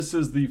This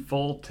is the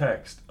full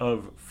text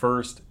of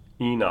 1st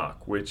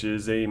Enoch, which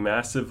is a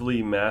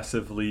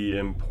massively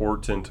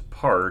important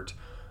part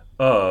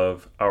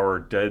of our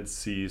Dead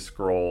Sea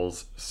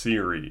Scrolls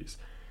series.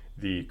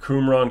 The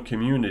Qumran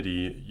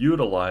community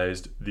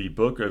utilized the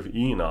Book of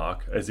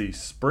Enoch as a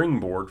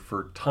springboard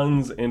for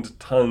tons and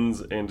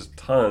tons and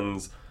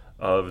tons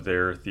of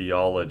their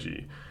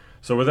theology.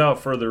 So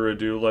without further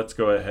ado, let's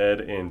go ahead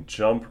and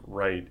jump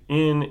right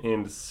in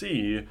and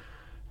see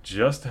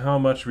just how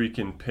much we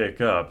can pick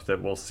up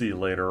that we'll see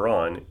later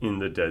on in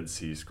the Dead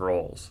Sea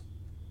Scrolls.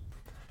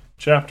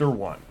 Chapter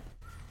 1.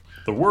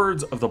 The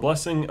words of the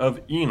blessing of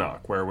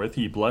Enoch, wherewith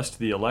he blessed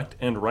the elect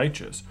and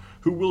righteous,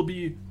 who will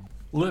be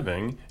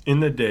living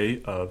in the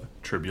day of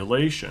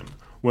tribulation,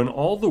 when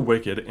all the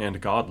wicked and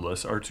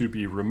godless are to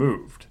be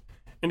removed.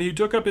 And he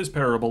took up his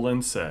parable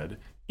and said,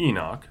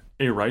 Enoch,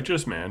 a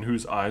righteous man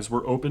whose eyes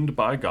were opened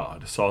by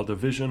God, saw the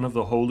vision of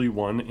the Holy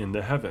One in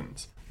the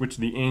heavens, which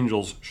the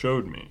angels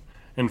showed me.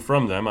 And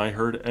from them I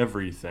heard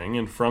everything,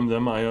 and from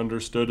them I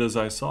understood as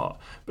I saw,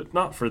 but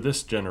not for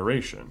this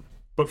generation,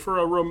 but for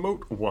a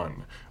remote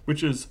one,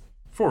 which is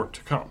for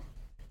to come.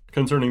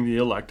 Concerning the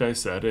elect I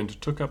said, and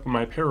took up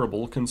my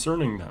parable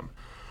concerning them.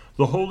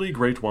 The Holy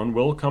Great One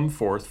will come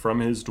forth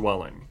from his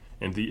dwelling,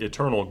 and the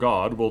eternal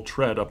God will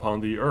tread upon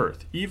the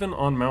earth, even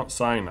on Mount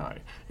Sinai,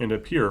 and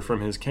appear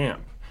from his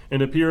camp,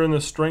 and appear in the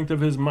strength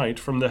of his might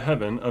from the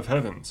heaven of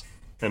heavens.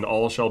 And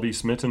all shall be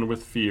smitten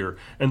with fear,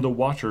 and the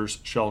watchers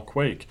shall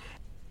quake,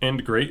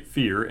 and great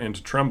fear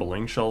and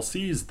trembling shall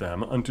seize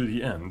them unto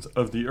the ends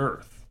of the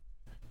earth.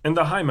 And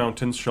the high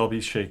mountains shall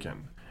be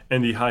shaken,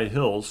 and the high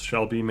hills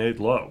shall be made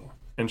low,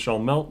 and shall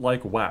melt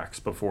like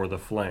wax before the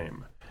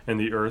flame. And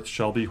the earth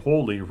shall be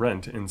wholly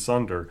rent in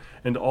sunder,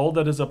 and all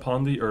that is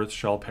upon the earth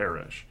shall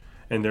perish.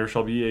 And there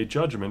shall be a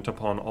judgment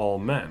upon all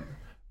men.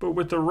 But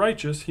with the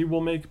righteous he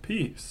will make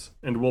peace,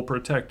 and will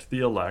protect the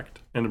elect,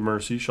 and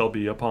mercy shall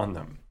be upon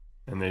them.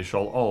 And they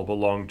shall all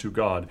belong to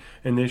God,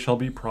 and they shall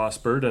be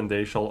prospered, and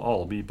they shall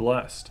all be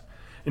blessed.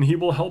 And he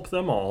will help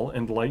them all,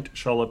 and light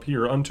shall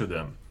appear unto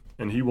them,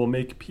 and he will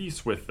make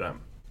peace with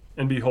them.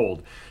 And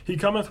behold, he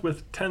cometh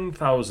with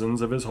 10,000s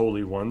of his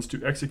holy ones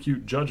to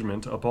execute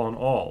judgment upon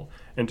all,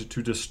 and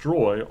to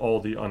destroy all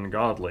the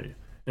ungodly,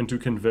 and to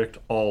convict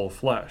all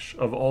flesh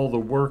of all the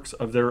works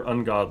of their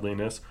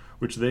ungodliness,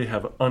 which they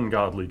have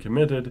ungodly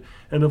committed,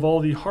 and of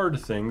all the hard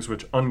things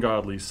which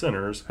ungodly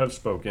sinners have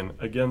spoken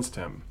against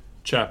him.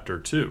 Chapter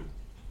 2.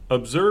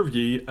 Observe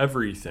ye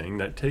everything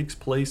that takes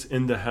place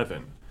in the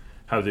heaven,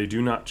 how they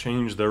do not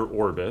change their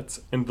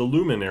orbits, and the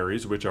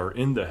luminaries which are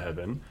in the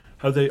heaven,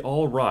 how they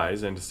all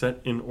rise and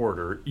set in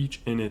order,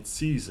 each in its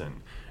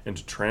season,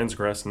 and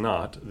transgress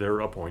not their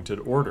appointed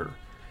order.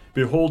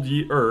 Behold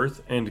ye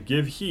earth, and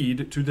give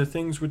heed to the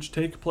things which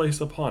take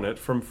place upon it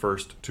from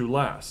first to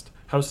last,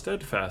 how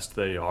steadfast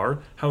they are,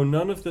 how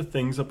none of the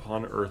things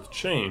upon earth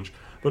change,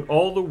 but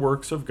all the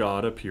works of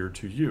God appear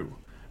to you.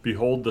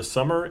 Behold the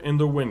summer and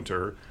the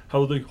winter,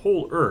 how the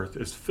whole earth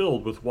is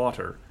filled with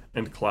water,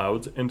 and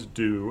clouds and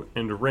dew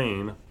and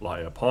rain lie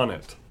upon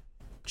it.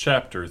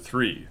 Chapter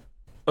 3.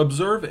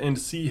 Observe and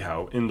see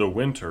how in the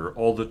winter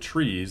all the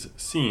trees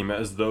seem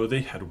as though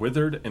they had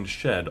withered and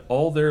shed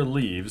all their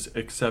leaves,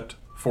 except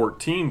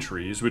 14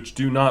 trees which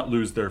do not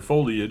lose their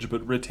foliage,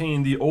 but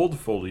retain the old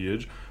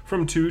foliage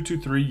from 2 to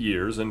 3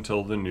 years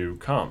until the new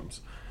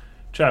comes.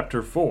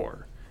 Chapter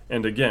 4.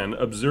 And again,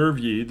 observe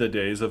ye the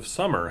days of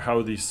summer,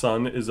 how the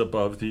sun is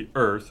above the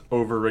earth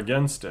over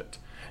against it.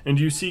 And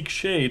you seek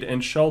shade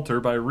and shelter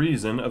by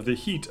reason of the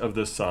heat of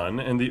the sun,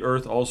 and the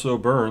earth also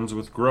burns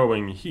with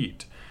growing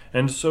heat.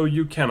 And so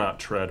you cannot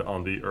tread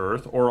on the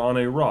earth or on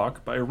a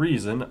rock by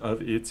reason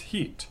of its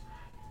heat.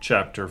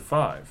 Chapter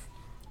 5.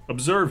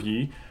 Observe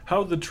ye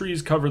how the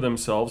trees cover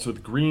themselves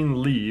with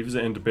green leaves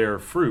and bear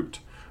fruit.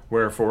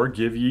 Wherefore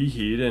give ye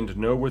heed, and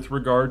know with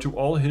regard to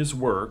all his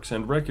works,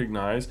 and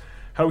recognize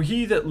how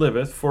he that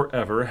liveth for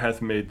ever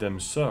hath made them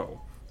so.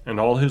 And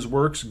all his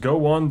works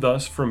go on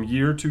thus from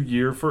year to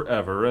year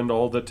forever, and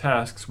all the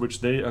tasks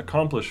which they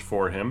accomplish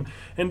for him,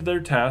 and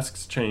their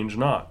tasks change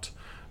not.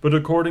 But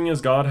according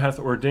as God hath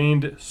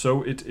ordained,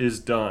 so it is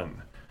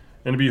done.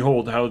 And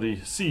behold how the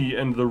sea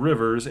and the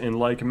rivers in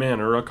like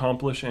manner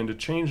accomplish and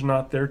change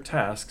not their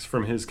tasks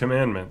from his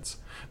commandments.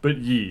 But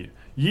ye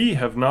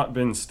have not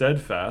been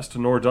steadfast,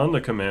 nor done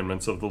the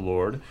commandments of the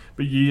Lord,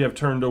 but ye have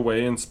turned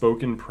away and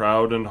spoken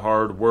proud and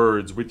hard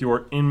words with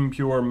your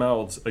impure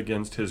mouths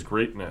against his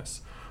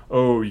greatness.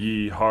 O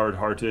ye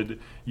hard-hearted,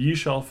 ye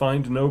shall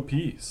find no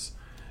peace.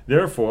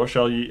 Therefore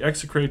shall ye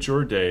execrate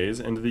your days,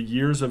 and the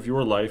years of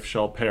your life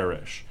shall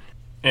perish,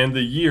 and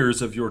the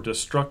years of your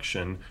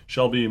destruction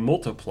shall be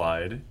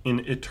multiplied in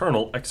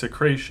eternal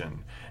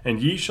execration,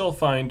 and ye shall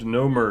find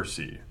no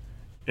mercy.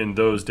 In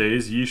those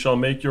days ye shall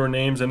make your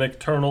names an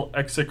eternal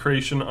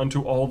execration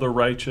unto all the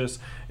righteous,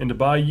 and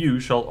by you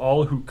shall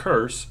all who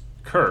curse,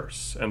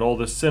 and all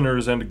the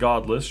sinners and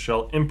godless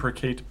shall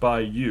imprecate by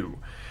you.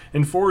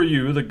 And for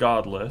you, the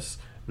godless,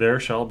 there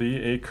shall be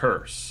a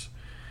curse.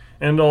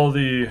 And all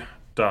the ...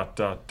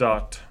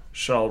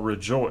 shall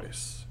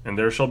rejoice. And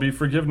there shall be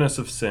forgiveness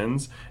of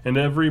sins, and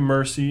every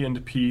mercy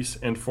and peace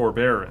and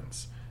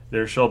forbearance.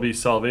 There shall be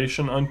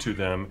salvation unto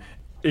them,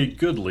 a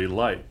goodly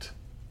light.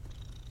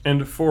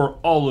 And for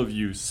all of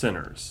you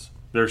sinners,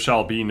 there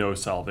shall be no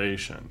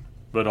salvation,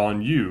 but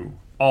on you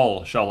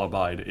all shall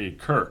abide a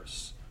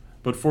curse.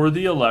 But for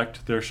the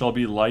elect there shall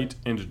be light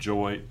and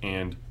joy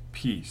and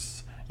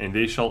peace, and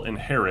they shall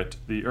inherit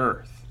the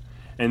earth.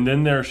 And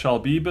then there shall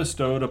be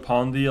bestowed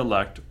upon the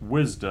elect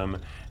wisdom,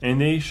 and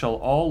they shall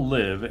all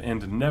live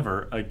and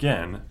never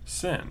again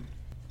sin,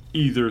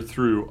 either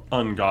through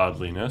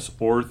ungodliness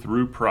or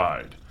through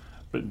pride.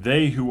 But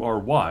they who are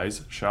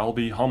wise shall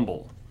be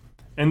humble.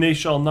 And they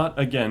shall not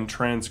again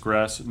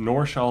transgress,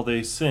 nor shall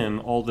they sin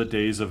all the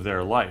days of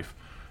their life,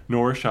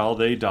 nor shall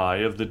they die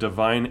of the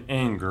divine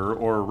anger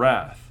or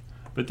wrath.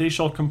 But they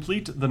shall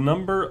complete the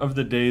number of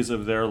the days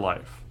of their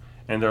life,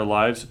 and their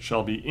lives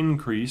shall be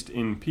increased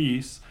in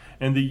peace,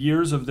 and the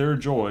years of their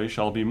joy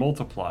shall be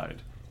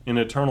multiplied, in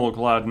eternal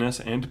gladness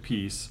and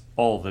peace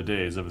all the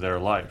days of their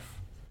life.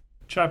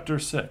 Chapter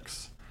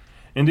 6.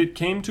 And it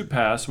came to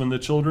pass, when the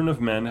children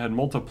of men had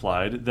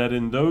multiplied, that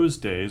in those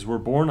days were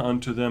born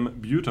unto them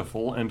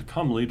beautiful and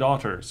comely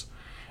daughters.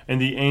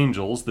 And the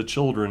angels, the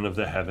children of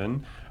the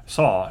heaven,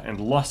 saw and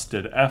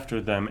lusted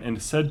after them,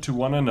 and said to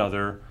one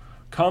another,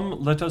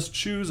 Come, let us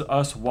choose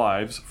us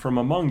wives from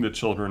among the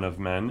children of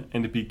men,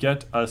 and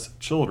beget us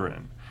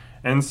children.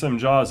 And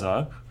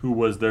Semjaza, who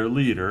was their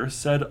leader,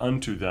 said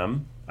unto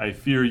them, I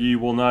fear ye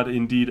will not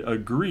indeed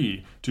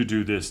agree to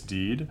do this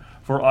deed,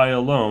 for I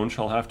alone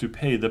shall have to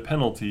pay the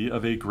penalty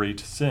of a great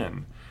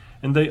sin.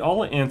 And they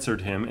all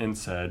answered him and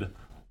said,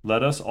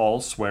 Let us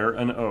all swear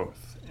an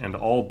oath, and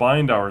all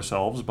bind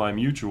ourselves by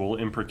mutual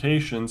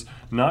imprecations,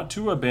 not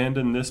to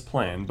abandon this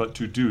plan, but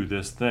to do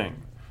this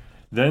thing.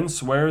 Then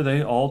sware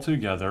they all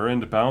together,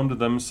 and bound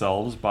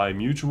themselves by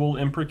mutual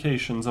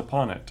imprecations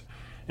upon it.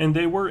 And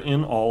they were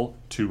in all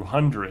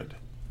 200,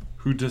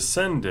 who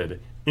descended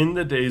in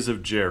the days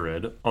of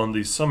Jared on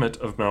the summit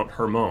of Mount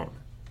Hermon.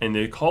 And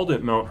they called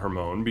it Mount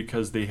Hermon,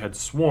 because they had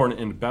sworn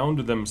and bound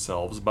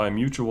themselves by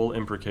mutual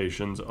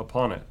imprecations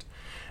upon it.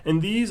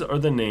 And these are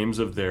the names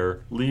of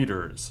their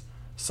leaders: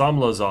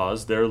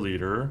 Samlazaz their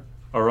leader,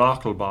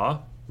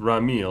 Arachlba,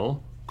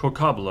 Ramil,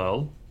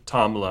 Kokablel,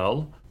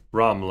 Tamlel,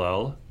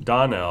 Ramlel,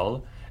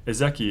 Danel,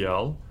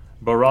 Ezekiel,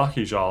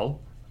 Barachijal,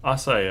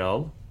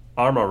 Asael,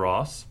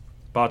 Armaros,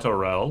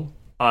 Batarel,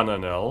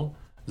 Ananel,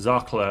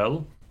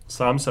 Zachlel,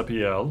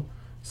 Samsapiel,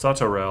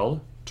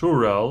 Satarel,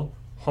 Turel,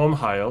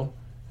 Homhail,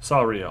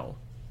 Sariel.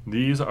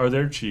 These are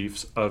their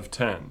chiefs of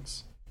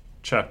tens.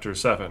 Chapter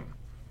 7.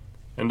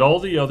 And all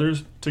the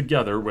others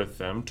together with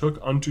them took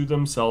unto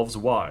themselves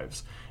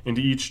wives, and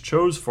each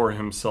chose for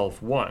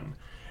himself one.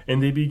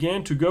 And they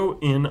began to go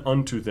in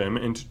unto them,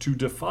 and to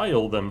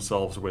defile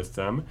themselves with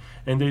them.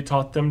 And they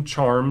taught them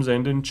charms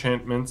and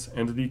enchantments,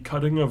 and the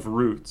cutting of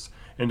roots,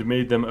 and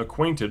made them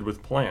acquainted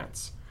with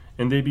plants.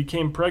 And they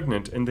became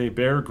pregnant, and they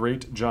bare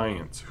great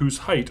giants, whose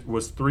height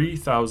was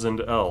 3,000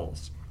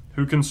 ells,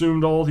 who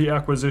consumed all the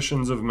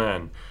acquisitions of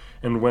men.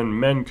 And when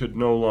men could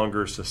no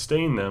longer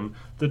sustain them,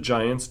 the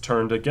giants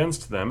turned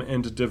against them,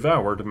 and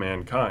devoured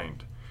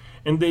mankind.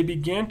 And they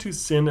began to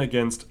sin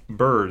against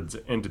birds,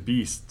 and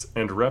beasts,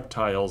 and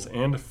reptiles,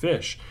 and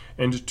fish,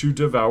 and to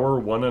devour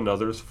one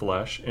another's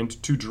flesh, and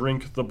to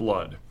drink the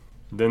blood.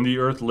 Then the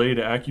earth laid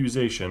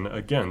accusation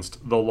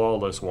against the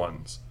lawless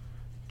ones.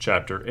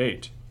 Chapter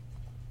 8.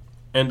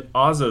 And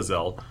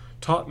Azazel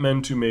taught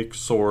men to make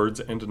swords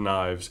and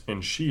knives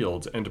and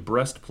shields and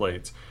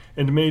breastplates,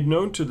 and made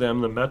known to them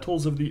the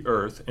metals of the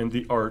earth and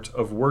the art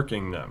of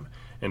working them,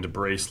 and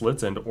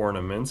bracelets and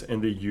ornaments,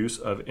 and the use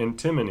of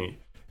antimony,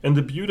 and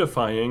the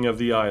beautifying of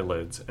the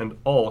eyelids, and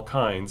all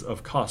kinds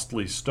of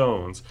costly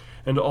stones,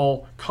 and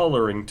all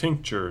coloring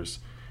tinctures.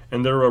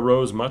 And there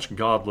arose much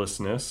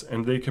godlessness,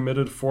 and they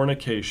committed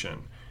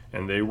fornication,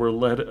 and they were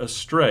led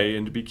astray,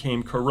 and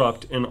became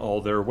corrupt in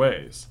all their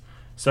ways.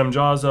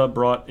 Semjaza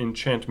brought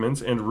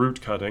enchantments and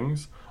root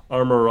cuttings,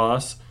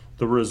 Armaras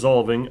the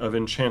resolving of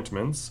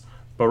enchantments,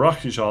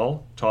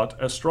 Barachijal taught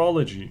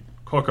astrology,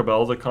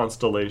 Kokabel the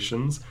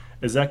constellations,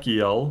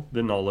 Ezekiel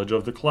the knowledge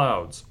of the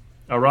clouds,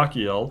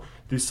 Arachiel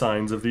the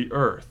signs of the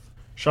earth,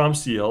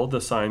 Shamsiel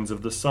the signs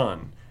of the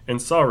sun, and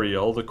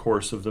Sariel the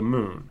course of the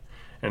moon.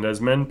 And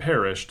as men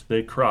perished,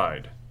 they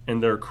cried,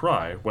 and their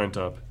cry went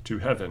up to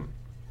heaven.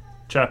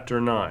 Chapter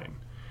 9.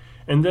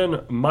 And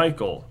then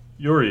Michael,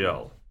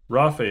 Uriel,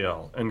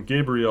 Raphael, and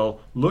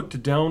Gabriel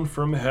looked down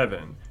from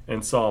heaven,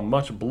 and saw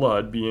much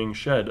blood being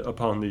shed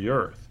upon the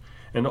earth,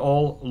 and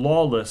all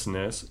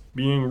lawlessness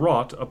being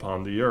wrought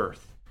upon the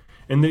earth.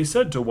 And they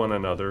said to one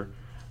another,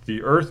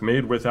 The earth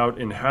made without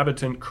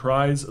inhabitant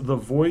cries the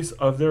voice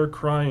of their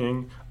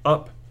crying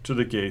up to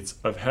the gates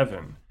of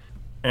heaven.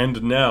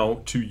 And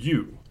now to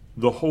you,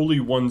 the holy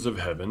ones of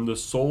heaven, the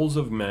souls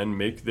of men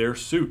make their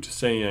suit,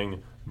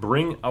 saying,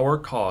 Bring our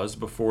cause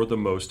before the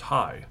Most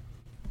High.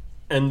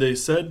 And they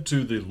said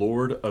to the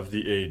Lord of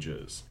the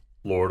ages,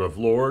 Lord of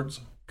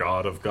lords,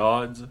 God of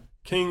gods,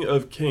 King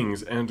of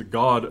kings and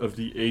God of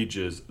the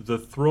ages, the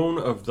throne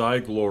of thy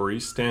glory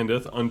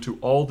standeth unto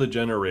all the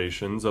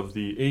generations of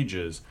the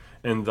ages,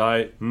 and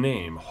thy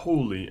name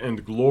holy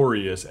and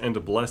glorious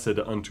and blessed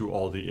unto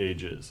all the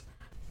ages.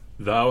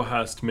 Thou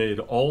hast made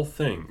all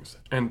things,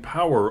 and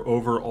power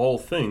over all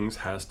things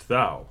hast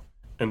thou.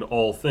 And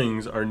all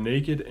things are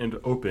naked and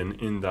open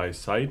in thy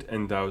sight,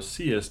 and thou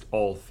seest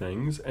all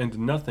things, and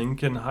nothing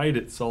can hide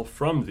itself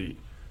from thee.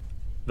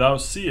 Thou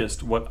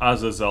seest what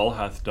Azazel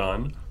hath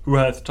done, who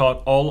hath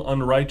taught all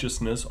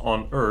unrighteousness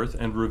on earth,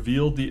 and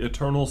revealed the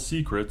eternal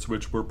secrets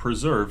which were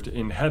preserved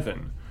in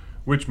heaven,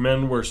 which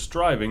men were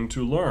striving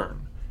to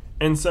learn.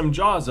 And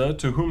Semjaza,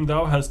 to whom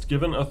thou hast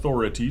given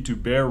authority to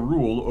bear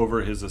rule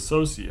over his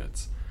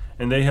associates.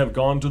 And they have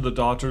gone to the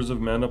daughters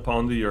of men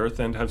upon the earth,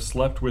 and have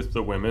slept with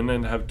the women,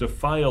 and have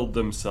defiled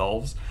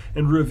themselves,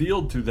 and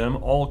revealed to them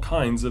all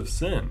kinds of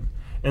sin.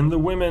 And the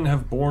women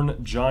have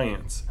borne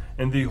giants,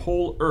 and the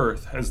whole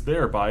earth has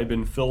thereby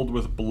been filled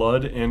with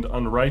blood and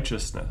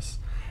unrighteousness.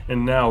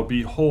 And now,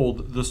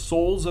 behold, the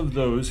souls of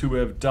those who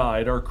have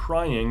died are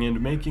crying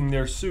and making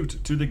their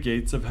suit to the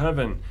gates of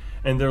heaven,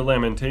 and their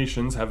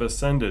lamentations have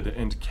ascended,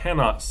 and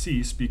cannot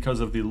cease because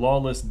of the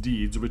lawless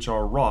deeds which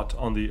are wrought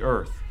on the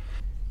earth.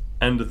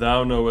 And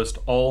thou knowest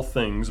all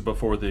things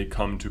before they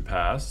come to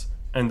pass,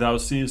 and thou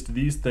seest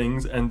these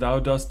things, and thou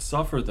dost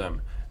suffer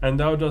them, and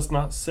thou dost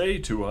not say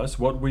to us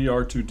what we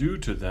are to do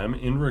to them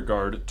in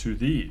regard to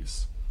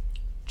these.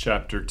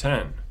 Chapter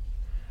 10.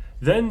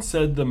 Then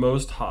said the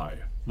Most High,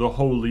 the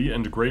Holy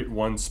and Great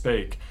One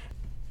spake,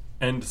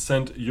 and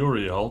sent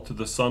Uriel to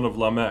the son of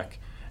Lamech,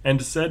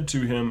 and said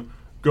to him,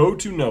 Go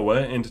to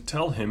Noah, and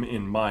tell him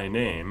in my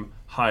name,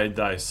 Hide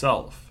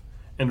thyself,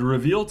 and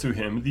reveal to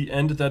him the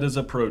end that is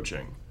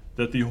approaching,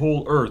 that the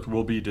whole earth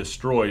will be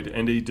destroyed,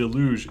 and a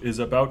deluge is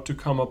about to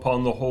come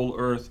upon the whole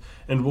earth,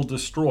 and will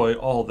destroy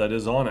all that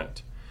is on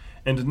it.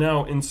 And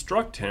now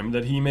instruct him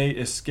that he may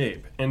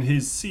escape, and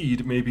his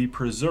seed may be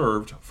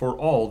preserved for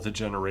all the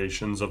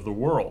generations of the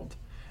world.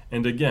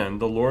 And again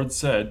the Lord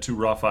said to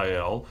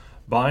Raphael,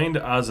 Bind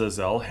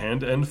Azazel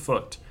hand and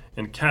foot,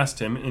 and cast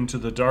him into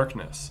the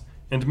darkness,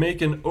 and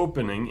make an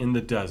opening in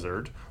the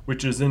desert,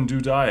 which is in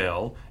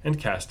Dudael, and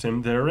cast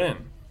him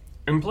therein.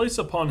 And place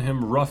upon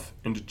him rough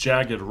and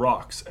jagged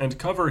rocks, and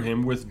cover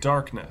him with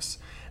darkness,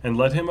 and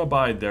let him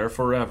abide there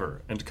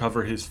forever, and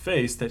cover his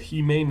face, that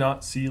he may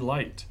not see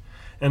light.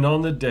 And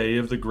on the day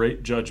of the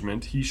great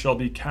judgment he shall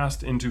be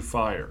cast into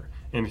fire,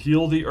 and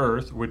heal the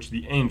earth which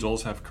the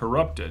angels have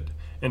corrupted,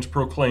 and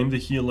proclaim the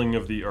healing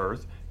of the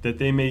earth, that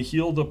they may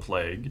heal the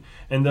plague,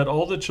 and that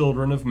all the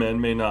children of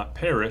men may not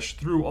perish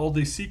through all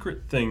the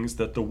secret things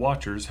that the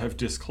watchers have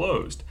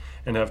disclosed,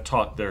 and have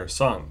taught their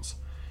sons.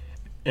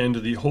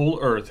 And the whole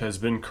earth has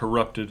been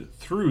corrupted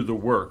through the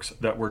works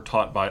that were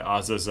taught by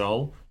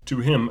Azazel. To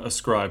him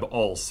ascribe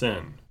all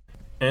sin.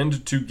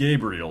 And to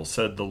Gabriel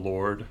said the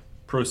Lord,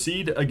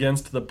 Proceed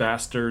against the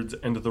bastards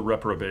and the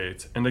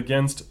reprobates, and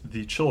against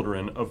the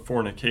children of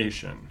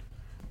fornication,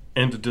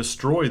 and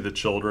destroy the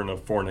children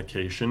of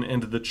fornication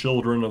and the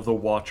children of the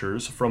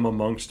watchers from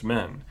amongst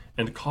men,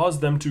 and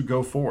cause them to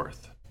go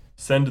forth.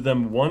 Send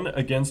them one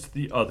against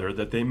the other,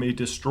 that they may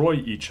destroy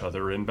each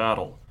other in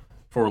battle.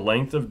 For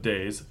length of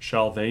days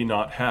shall they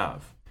not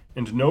have,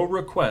 and no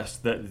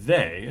request that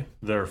they,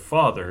 their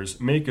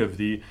fathers, make of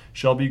thee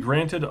shall be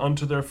granted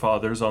unto their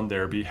fathers on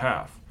their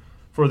behalf.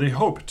 For they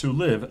hope to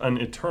live an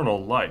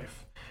eternal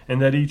life,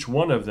 and that each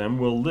one of them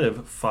will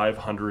live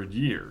 500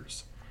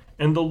 years.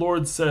 And the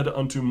Lord said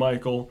unto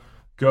Michael,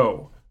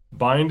 Go,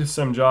 bind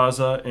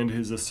Semjaza and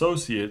his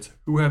associates,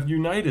 who have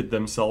united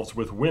themselves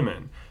with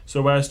women,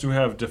 so as to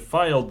have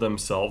defiled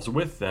themselves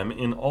with them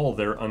in all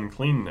their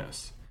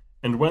uncleanness.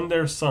 And when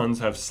their sons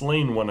have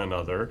slain one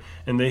another,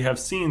 and they have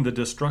seen the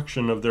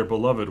destruction of their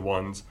beloved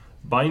ones,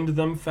 bind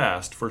them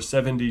fast for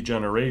 70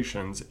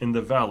 generations in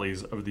the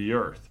valleys of the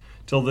earth,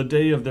 till the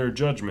day of their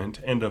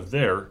judgment and of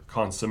their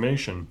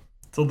consummation,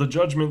 till the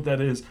judgment that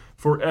is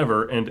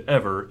forever and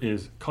ever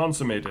is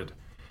consummated.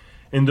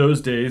 In those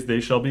days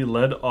they shall be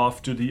led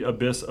off to the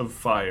abyss of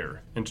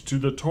fire, and to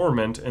the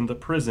torment and the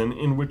prison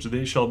in which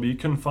they shall be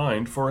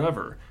confined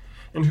forever.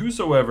 And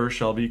whosoever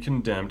shall be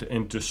condemned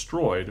and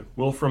destroyed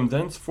will from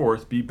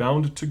thenceforth be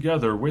bound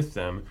together with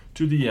them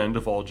to the end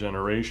of all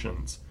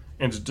generations,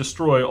 and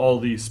destroy all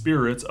the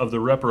spirits of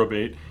the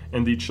reprobate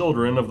and the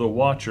children of the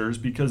watchers,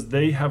 because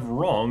they have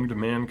wronged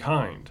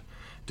mankind.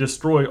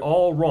 Destroy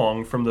all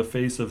wrong from the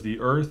face of the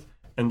earth,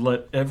 and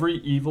let every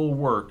evil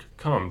work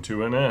come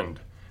to an end.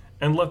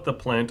 And let the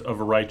plant of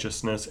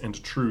righteousness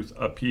and truth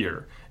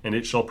appear, and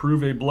it shall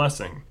prove a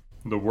blessing.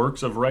 The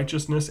works of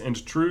righteousness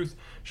and truth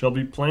shall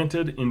be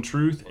planted in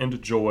truth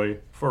and joy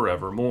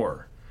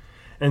forevermore.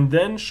 And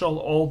then shall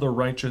all the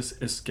righteous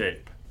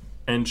escape,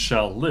 and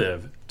shall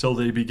live till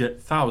they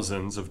beget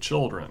thousands of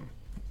children.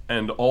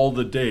 And all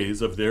the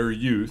days of their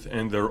youth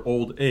and their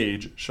old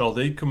age shall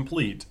they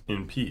complete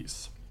in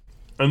peace.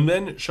 And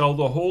then shall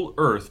the whole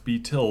earth be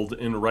tilled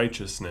in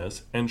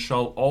righteousness, and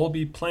shall all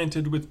be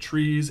planted with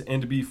trees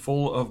and be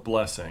full of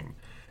blessing.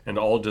 And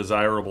all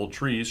desirable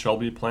trees shall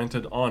be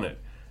planted on it,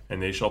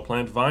 and they shall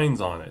plant vines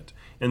on it,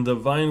 and the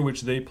vine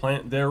which they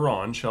plant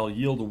thereon shall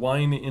yield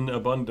wine in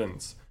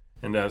abundance.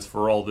 And as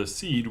for all the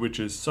seed which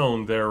is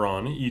sown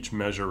thereon, each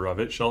measure of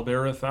it shall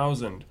bear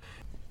 1,000,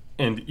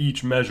 and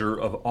each measure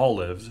of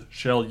olives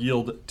shall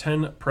yield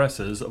 10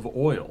 presses of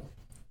oil.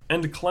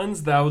 And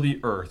cleanse thou the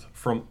earth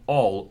from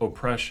all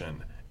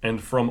oppression,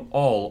 and from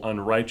all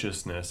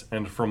unrighteousness,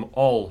 and from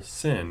all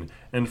sin,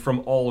 and from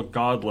all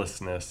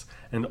godlessness,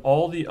 and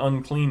all the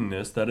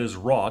uncleanness that is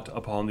wrought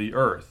upon the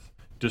earth.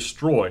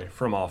 Destroy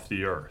from off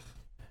the earth.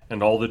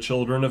 And all the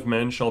children of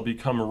men shall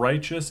become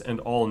righteous, and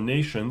all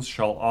nations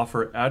shall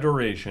offer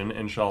adoration,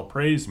 and shall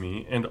praise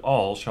me, and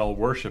all shall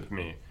worship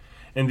me.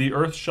 And the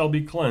earth shall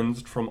be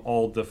cleansed from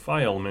all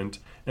defilement,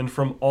 and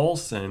from all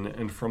sin,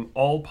 and from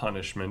all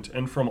punishment,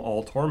 and from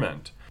all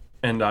torment.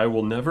 And I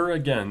will never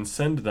again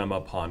send them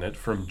upon it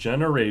from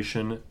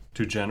generation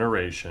to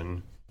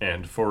generation,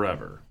 and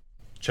forever.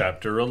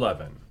 Chapter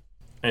 11.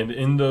 And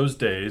in those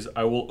days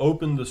I will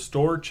open the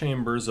store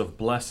chambers of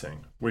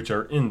blessing, which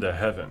are in the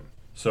heaven,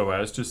 so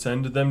as to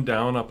send them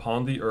down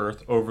upon the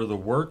earth over the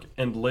work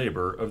and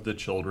labor of the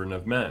children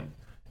of men.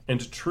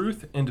 And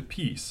truth and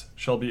peace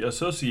shall be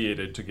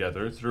associated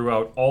together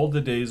throughout all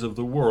the days of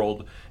the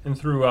world, and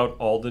throughout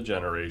all the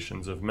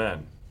generations of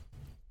men.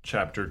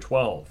 Chapter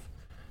 12.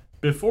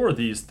 Before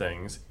these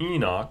things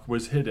Enoch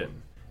was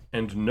hidden,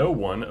 and no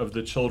one of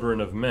the children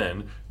of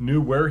men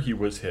knew where he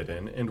was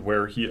hidden, and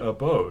where he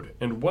abode,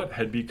 and what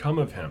had become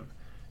of him.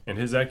 And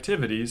his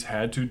activities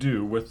had to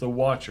do with the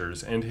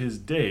watchers, and his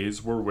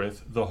days were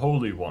with the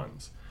holy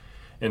ones.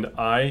 And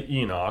I,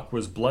 Enoch,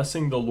 was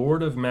blessing the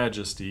Lord of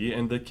majesty,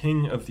 and the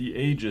King of the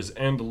ages,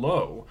 and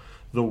lo,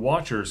 the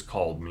watchers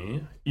called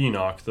me,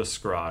 Enoch the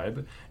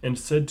scribe, and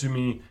said to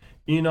me,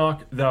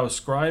 Enoch, thou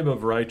scribe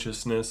of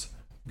righteousness,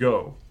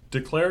 go,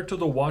 declare to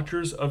the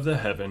watchers of the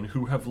heaven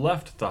who have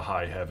left the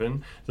high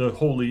heaven, the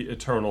holy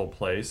eternal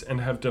place, and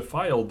have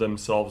defiled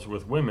themselves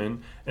with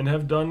women, and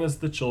have done as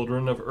the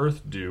children of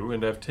earth do,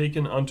 and have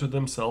taken unto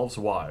themselves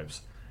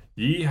wives.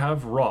 Ye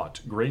have wrought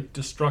great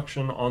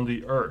destruction on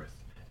the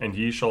earth, and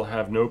ye shall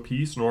have no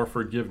peace nor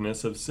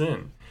forgiveness of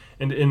sin.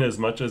 And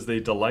inasmuch as they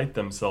delight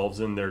themselves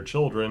in their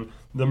children,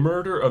 the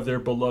murder of their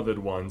beloved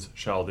ones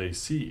shall they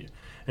see,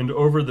 and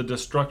over the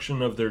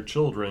destruction of their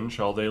children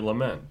shall they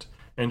lament,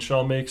 and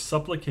shall make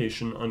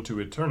supplication unto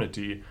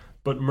eternity,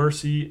 but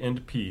mercy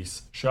and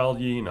peace shall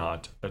ye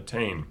not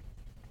attain.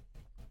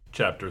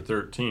 Chapter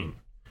 13.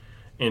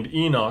 And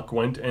Enoch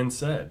went and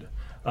said,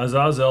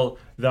 Azazel,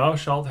 thou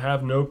shalt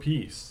have no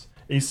peace.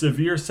 A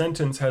severe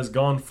sentence has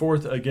gone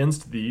forth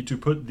against thee to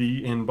put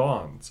thee in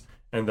bonds,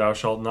 and thou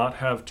shalt not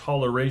have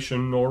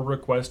toleration nor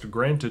request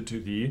granted to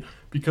thee,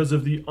 because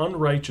of the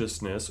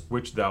unrighteousness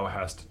which thou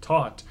hast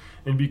taught,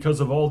 and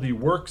because of all the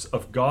works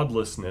of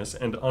godlessness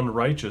and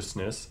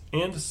unrighteousness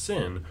and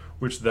sin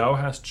which thou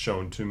hast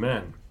shown to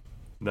men.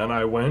 Then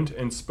I went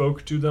and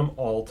spoke to them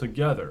all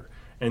together,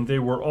 and they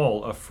were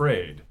all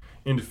afraid,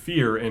 and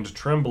fear and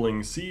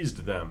trembling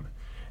seized them.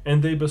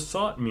 And they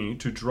besought me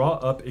to draw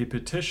up a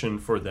petition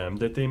for them,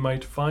 that they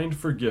might find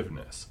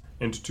forgiveness,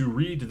 and to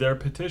read their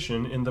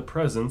petition in the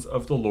presence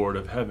of the Lord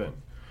of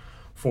heaven.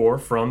 For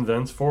from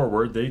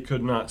thenceforward they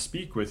could not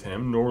speak with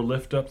him, nor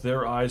lift up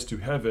their eyes to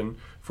heaven,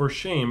 for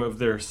shame of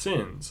their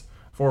sins,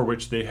 for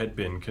which they had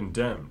been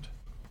condemned.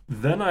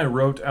 Then I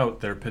wrote out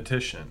their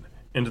petition,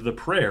 and the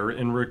prayer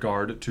in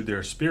regard to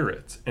their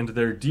spirits, and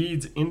their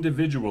deeds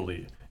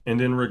individually, and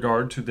in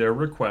regard to their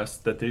requests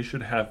that they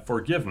should have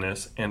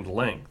forgiveness and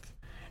length.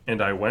 And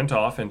I went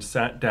off and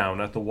sat down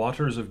at the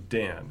waters of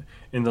Dan,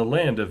 in the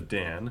land of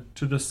Dan,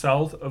 to the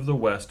south of the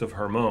west of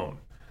Hermon.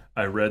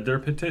 I read their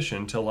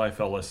petition till I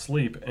fell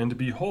asleep, and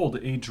behold,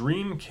 a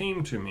dream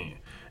came to me,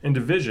 and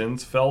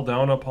visions fell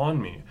down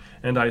upon me,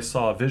 and I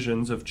saw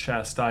visions of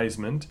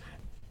chastisement,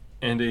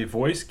 and a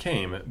voice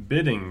came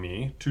bidding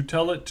me to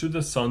tell it to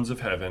the sons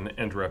of heaven,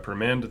 and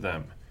reprimand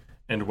them.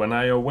 And when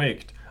I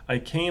awaked, I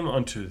came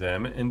unto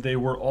them, and they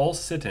were all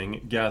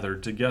sitting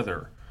gathered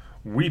together,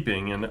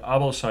 weeping in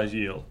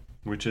Abel-Shajil,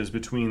 which is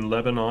between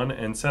Lebanon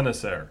and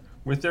Senneser,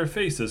 with their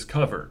faces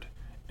covered.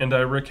 And I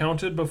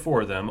recounted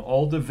before them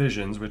all the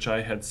visions which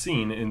I had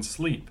seen in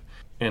sleep,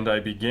 and I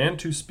began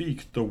to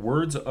speak the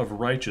words of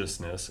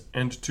righteousness,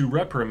 and to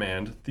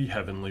reprimand the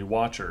heavenly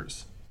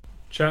watchers.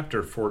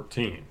 Chapter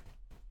 14.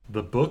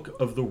 The book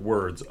of the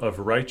words of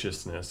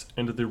righteousness,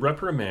 and the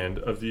reprimand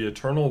of the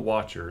eternal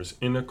watchers,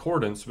 in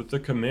accordance with the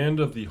command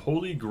of the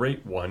Holy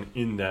Great One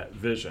in that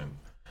vision.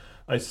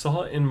 I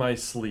saw in my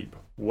sleep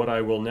what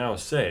I will now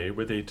say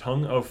with a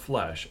tongue of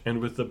flesh, and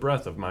with the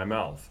breath of my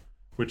mouth,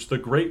 which the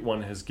Great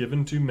One has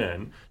given to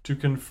men to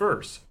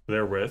converse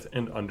therewith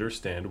and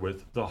understand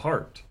with the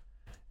heart.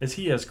 As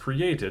he has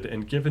created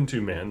and given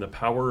to man the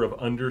power of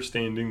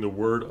understanding the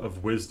word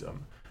of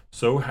wisdom,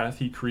 so hath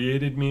he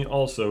created me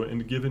also,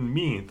 and given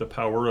me the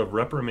power of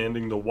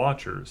reprimanding the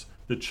watchers,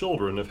 the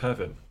children of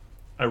heaven.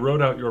 I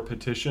wrote out your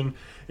petition,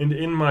 and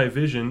in my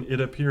vision it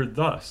appeared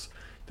thus,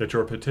 that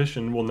your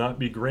petition will not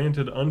be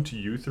granted unto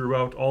you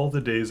throughout all the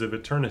days of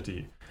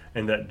eternity,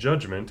 and that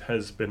judgment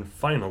has been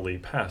finally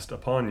passed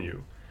upon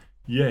you.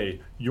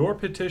 Yea, your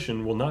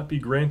petition will not be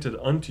granted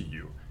unto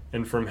you,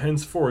 and from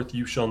henceforth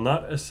you shall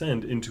not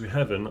ascend into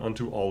heaven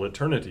unto all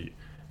eternity.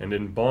 And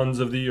in bonds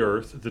of the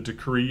earth the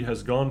decree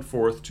has gone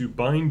forth to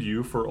bind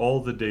you for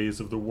all the days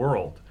of the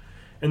world.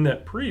 And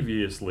that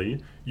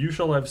previously you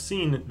shall have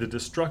seen the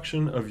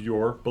destruction of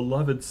your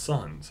beloved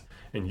sons,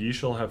 and ye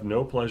shall have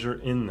no pleasure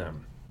in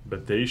them,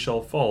 but they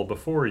shall fall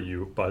before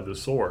you by the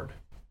sword.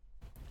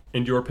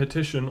 And your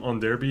petition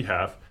on their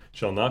behalf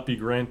shall not be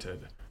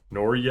granted,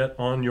 nor yet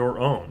on your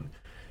own,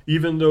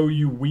 even though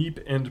you weep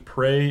and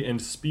pray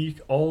and speak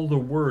all the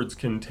words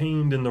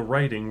contained in the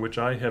writing which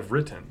I have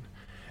written.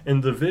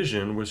 And the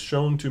vision was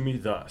shown to me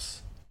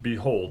thus.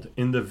 Behold,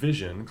 in the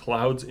vision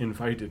clouds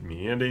invited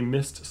me, and a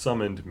mist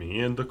summoned me,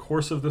 and the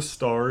course of the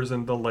stars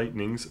and the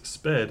lightnings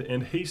sped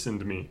and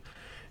hastened me.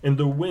 And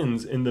the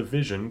winds in the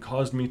vision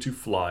caused me to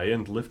fly,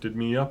 and lifted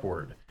me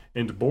upward,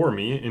 and bore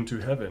me into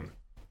heaven.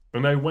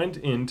 And I went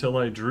in till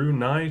I drew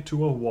nigh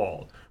to a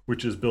wall,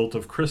 which is built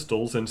of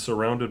crystals and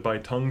surrounded by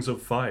tongues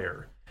of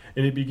fire.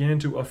 And it began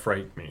to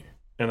affright me.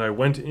 And I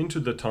went into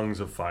the tongues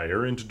of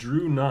fire, and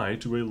drew nigh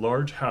to a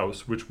large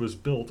house which was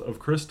built of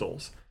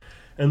crystals.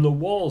 And the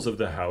walls of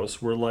the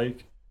house were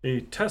like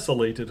a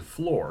tessellated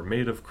floor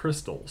made of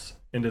crystals,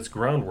 and its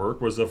groundwork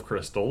was of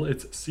crystal,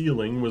 its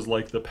ceiling was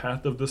like the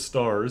path of the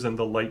stars and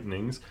the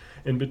lightnings,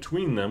 and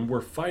between them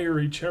were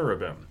fiery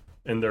cherubim,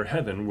 and their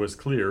heaven was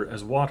clear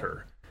as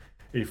water.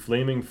 A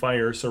flaming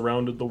fire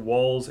surrounded the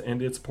walls,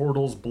 and its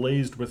portals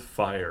blazed with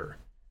fire.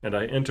 And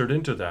I entered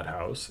into that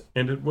house,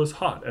 and it was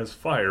hot as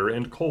fire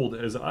and cold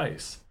as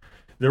ice.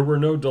 There were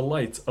no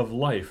delights of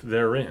life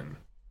therein.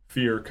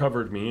 Fear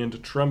covered me,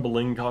 and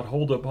trembling got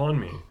hold upon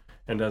me.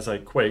 And as I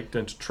quaked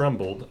and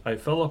trembled, I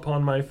fell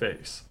upon my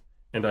face.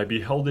 And I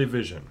beheld a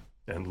vision,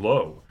 and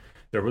lo,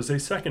 there was a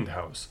second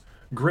house,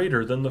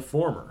 greater than the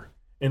former.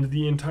 And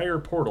the entire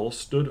portal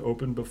stood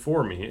open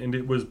before me, and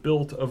it was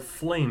built of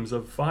flames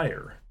of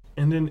fire.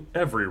 And in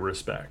every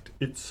respect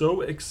it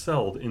so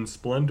excelled in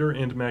splendor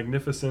and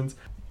magnificence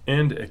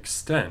and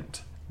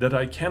extent, that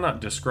I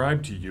cannot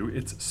describe to you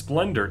its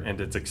splendor and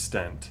its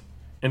extent.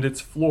 And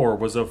its floor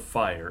was of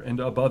fire, and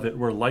above it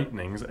were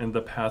lightnings and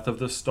the path of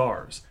the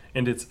stars,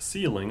 and its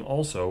ceiling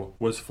also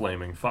was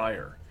flaming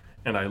fire.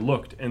 And I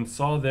looked, and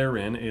saw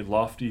therein a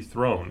lofty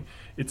throne.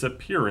 Its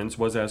appearance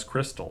was as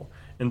crystal,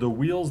 and the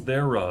wheels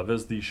thereof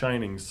as the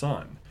shining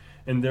sun.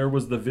 And there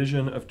was the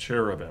vision of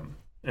cherubim.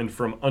 And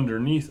from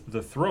underneath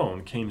the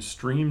throne came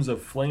streams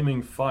of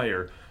flaming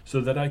fire,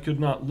 so that I could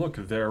not look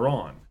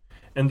thereon.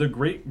 And the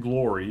great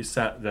glory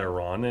sat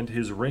thereon, and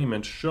his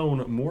raiment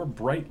shone more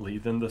brightly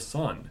than the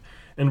sun,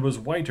 and was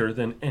whiter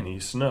than any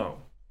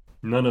snow.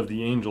 None of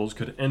the angels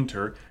could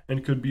enter,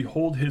 and could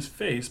behold his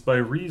face by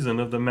reason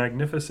of the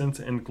magnificence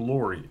and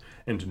glory,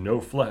 and no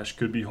flesh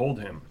could behold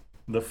him.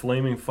 The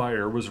flaming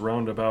fire was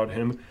round about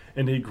him,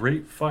 and a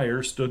great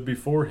fire stood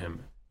before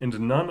him, and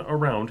none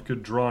around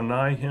could draw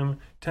nigh him.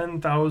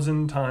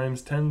 10,000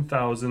 times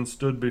 10,000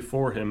 stood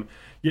before him,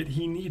 yet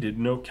he needed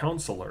no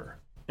counselor.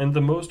 And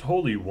the most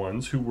holy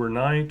ones who were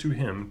nigh to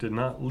him did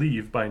not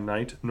leave by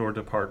night nor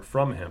depart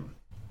from him.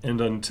 And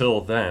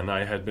until then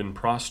I had been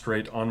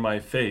prostrate on my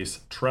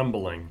face,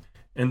 trembling.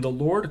 And the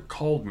Lord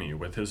called me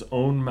with his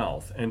own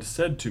mouth, and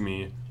said to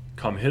me,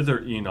 Come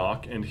hither,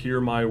 Enoch, and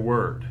hear my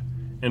word.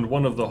 And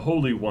one of the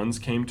holy ones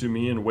came to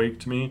me and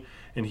waked me,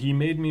 and he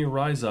made me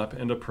rise up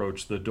and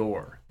approach the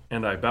door.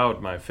 And I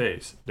bowed my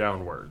face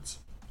downwards.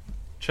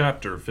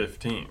 Chapter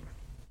 15.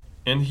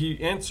 And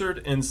he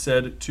answered and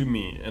said to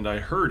me, and I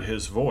heard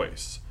his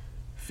voice,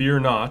 Fear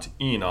not,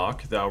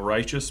 Enoch, thou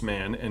righteous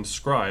man and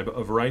scribe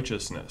of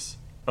righteousness.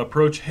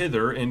 Approach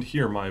hither and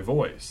hear my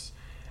voice.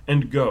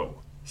 And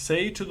go,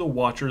 say to the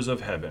watchers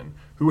of heaven,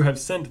 who have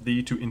sent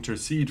thee to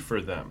intercede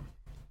for them,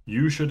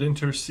 You should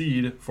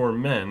intercede for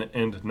men,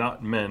 and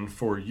not men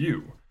for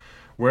you.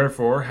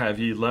 Wherefore have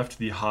ye left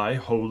the high,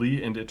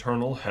 holy, and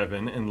eternal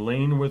heaven, and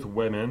lain with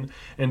women,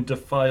 and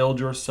defiled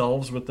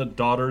yourselves with the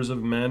daughters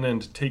of men,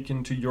 and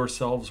taken to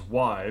yourselves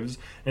wives,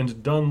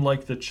 and done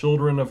like the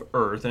children of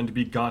earth, and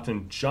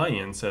begotten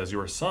giants as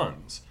your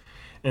sons?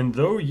 And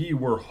though ye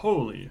were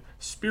holy,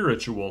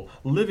 spiritual,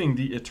 living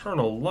the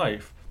eternal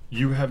life,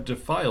 you have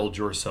defiled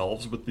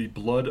yourselves with the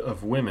blood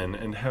of women,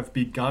 and have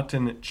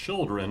begotten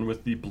children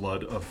with the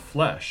blood of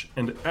flesh.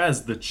 And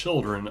as the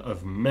children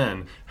of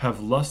men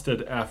have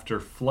lusted after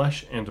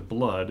flesh and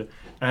blood,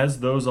 as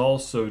those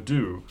also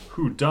do,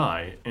 who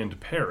die and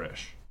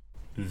perish.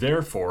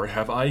 Therefore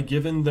have I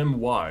given them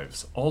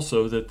wives,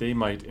 also that they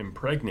might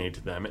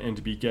impregnate them,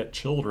 and beget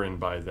children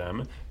by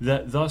them,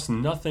 that thus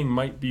nothing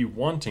might be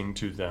wanting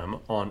to them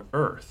on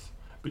earth.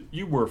 But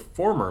you were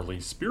formerly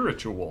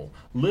spiritual,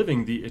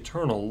 living the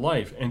eternal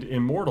life, and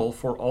immortal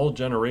for all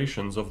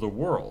generations of the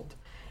world.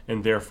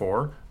 And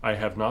therefore I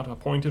have not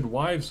appointed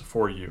wives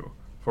for you,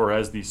 for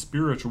as the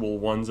spiritual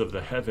ones of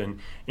the heaven,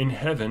 in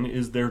heaven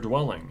is their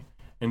dwelling.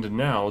 And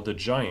now the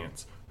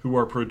giants, who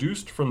are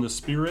produced from the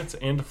spirits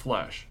and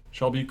flesh,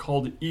 shall be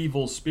called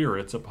evil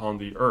spirits upon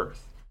the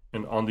earth,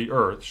 and on the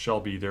earth shall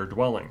be their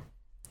dwelling.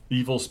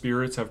 Evil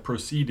spirits have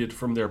proceeded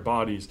from their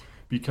bodies,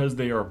 because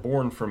they are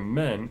born from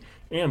men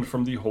and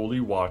from the holy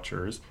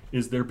watchers,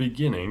 is their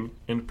beginning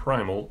and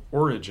primal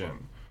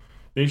origin.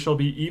 They shall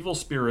be evil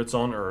spirits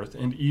on earth,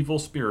 and evil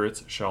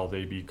spirits shall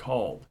they be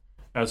called.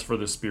 As for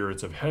the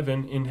spirits of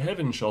heaven, in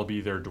heaven shall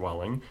be their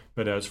dwelling,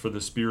 but as for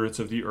the spirits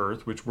of the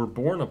earth which were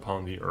born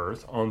upon the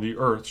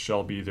earth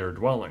shall be their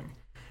dwelling.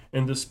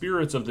 And the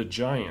spirits of the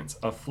giants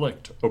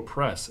afflict,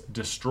 oppress,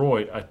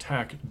 destroy,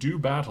 attack, do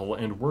battle,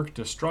 and work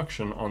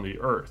destruction on the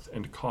earth,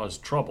 and cause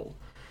trouble.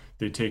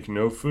 They take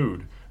no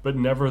food, but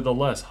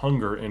nevertheless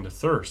hunger and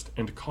thirst,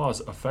 and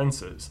cause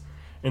offenses.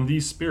 And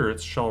these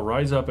spirits shall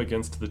rise up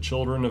against the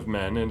children of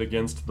men and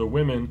against the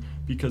women,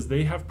 because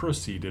they have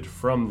proceeded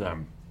from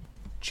them.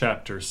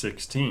 Chapter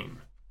 16.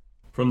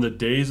 From the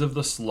days of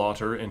the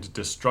slaughter and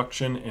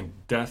destruction and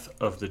death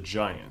of the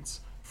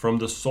giants, from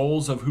the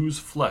souls of whose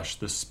flesh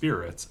the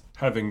spirits,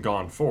 having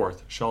gone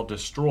forth, shall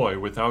destroy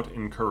without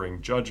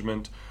incurring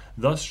judgment,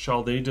 thus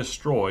shall they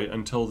destroy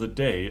until the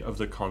day of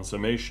the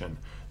consummation,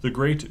 the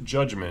great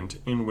judgment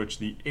in which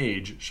the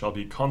age shall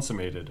be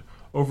consummated,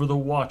 over the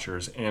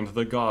watchers and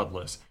the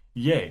godless,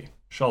 yea,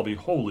 shall be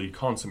wholly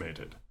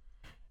consummated.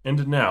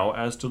 And now,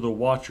 as to the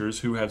watchers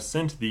who have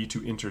sent thee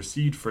to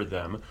intercede for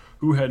them,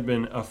 who had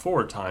been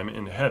aforetime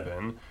in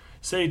heaven,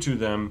 say to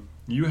them,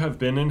 You have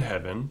been in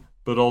heaven,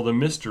 but all the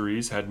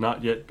mysteries had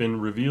not yet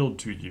been revealed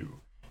to you.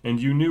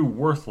 And you knew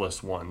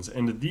worthless ones,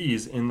 and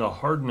these in the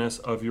hardness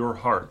of your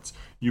hearts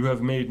you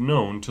have made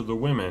known to the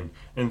women,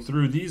 and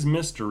through these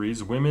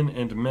mysteries women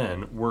and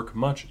men work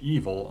much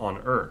evil on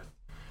earth.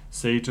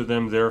 Say to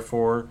them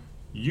therefore,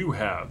 You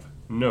have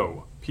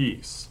no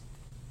peace.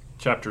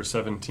 Chapter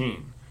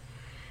 17.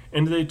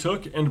 And they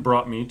took and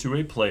brought me to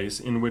a place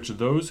in which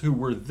those who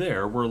were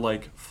there were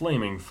like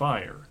flaming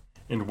fire.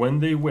 And when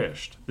they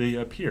wished, they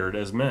appeared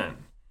as men.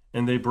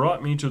 And they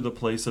brought me to the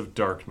place of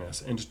darkness,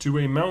 and to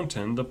a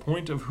mountain the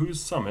point of whose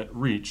summit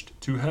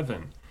reached to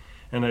heaven.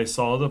 And I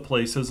saw the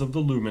places of the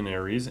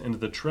luminaries, and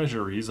the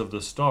treasuries of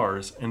the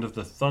stars, and of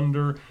the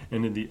thunder,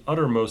 and in the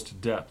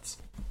uttermost depths,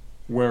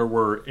 where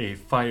were a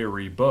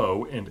fiery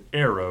bow, and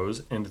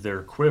arrows, and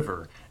their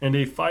quiver, and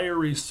a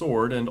fiery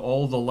sword, and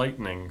all the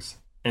lightnings.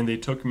 And they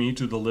took me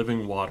to the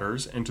living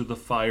waters, and to the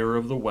fire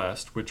of the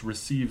west, which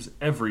receives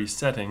every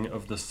setting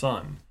of the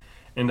sun.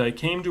 And I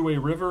came to a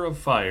river of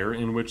fire,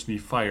 in which the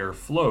fire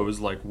flows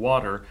like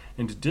water,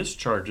 and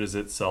discharges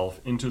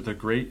itself into the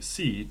great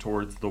sea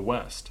towards the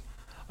west.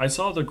 I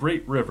saw the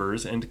great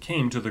rivers, and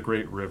came to the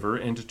great river,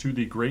 and to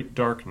the great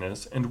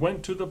darkness, and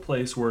went to the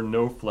place where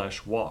no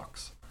flesh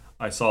walks.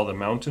 I saw the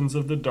mountains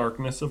of the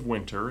darkness of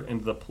winter,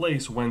 and the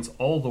place whence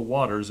all the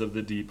waters of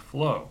the deep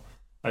flow.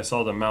 I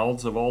saw the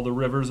mouths of all the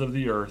rivers of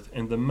the earth,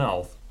 and the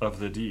mouth of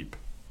the deep.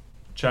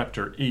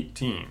 Chapter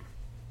 18.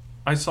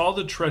 I saw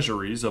the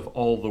treasuries of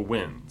all the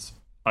winds.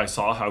 I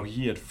saw how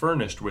he had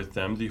furnished with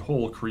them the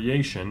whole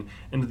creation,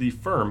 and the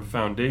firm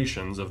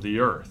foundations of the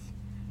earth.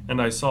 And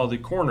I saw the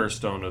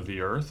cornerstone of the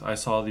earth. I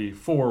saw the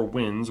four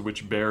winds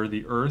which bear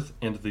the earth,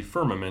 and the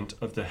firmament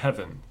of the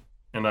heaven.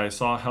 And I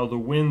saw how the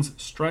winds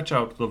stretch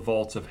out the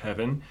vaults of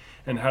heaven,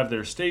 and have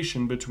their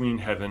station between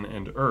heaven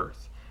and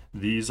earth.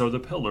 These are the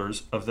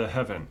pillars of the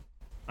heaven.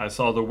 I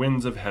saw the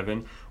winds of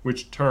heaven,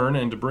 which turn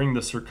and bring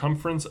the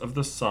circumference of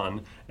the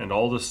sun, and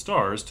all the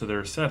stars to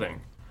their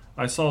setting.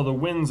 I saw the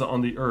winds on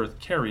the earth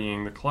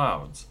carrying the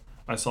clouds.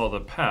 I saw the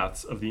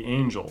paths of the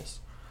angels.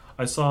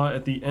 I saw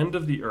at the end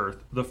of the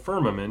earth the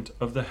firmament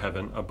of the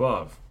heaven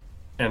above.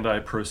 And I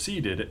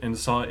proceeded and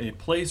saw a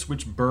place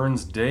which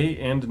burns day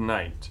and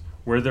night,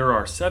 where there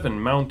are 7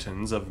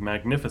 mountains of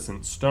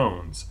magnificent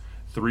stones,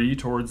 3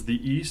 towards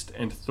the east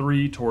and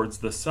 3 towards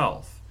the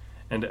south.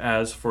 And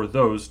as for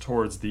those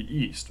towards the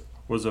east,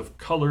 was of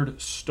colored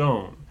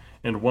stone,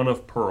 and one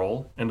of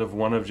pearl, and of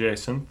one of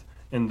jacinth,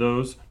 and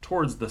those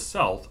towards the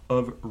south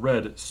of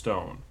red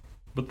stone.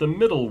 But the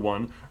middle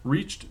one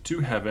reached to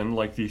heaven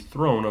like the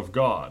throne of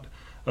God,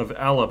 of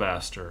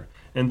alabaster,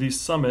 and the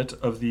summit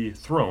of the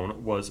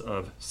throne was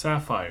of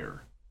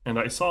sapphire. And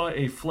I saw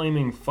a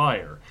flaming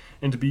fire,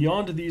 and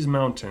beyond these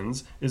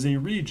mountains is a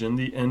region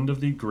the end of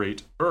the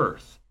great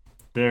earth.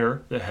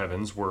 There the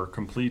heavens were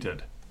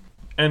completed.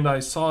 And I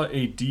saw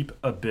a deep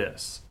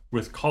abyss,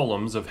 with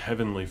columns of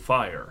heavenly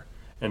fire,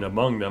 and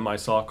among them I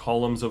saw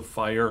columns of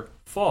fire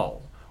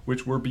fall,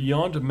 which were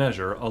beyond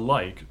measure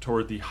alike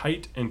toward the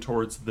height and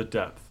towards the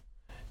depth.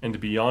 And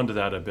beyond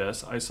that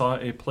abyss I saw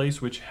a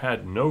place which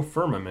had no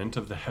firmament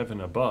of the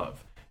heaven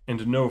above,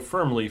 and no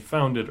firmly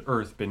founded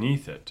earth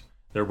beneath it.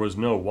 There was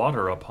no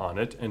water upon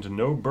it, and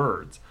no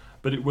birds,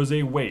 but it was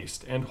a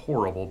waste and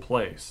horrible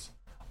place.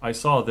 I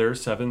saw there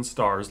 7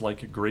 stars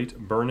like great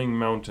burning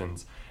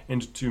mountains,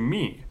 and to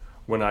me,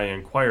 when I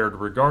inquired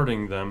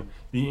regarding them,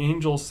 the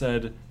angel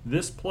said,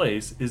 This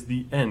place is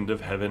the end of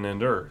heaven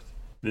and earth.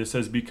 This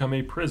has become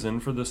a prison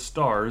for the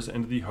stars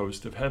and the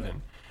host of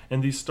heaven.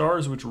 And the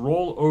stars which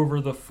roll over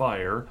the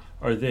fire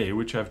are they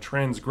which have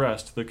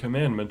transgressed the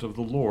commandment of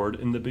the Lord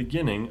in the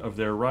beginning of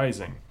their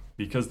rising,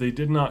 because they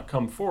did not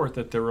come forth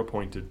at their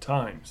appointed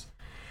times.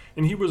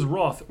 And he was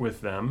wroth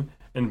with them,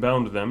 and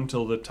bound them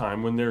till the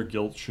time when their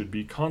guilt should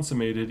be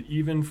consummated,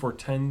 even for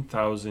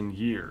 10,000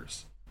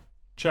 years.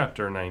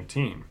 Chapter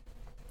 19.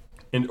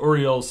 And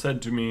Uriel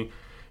said to me,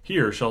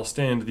 Here shall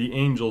stand the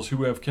angels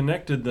who have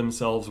connected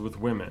themselves with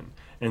women,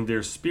 and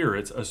their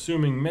spirits,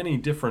 assuming many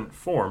different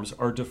forms,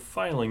 are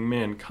defiling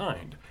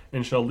mankind,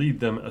 and shall lead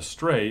them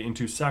astray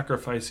into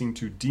sacrificing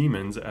to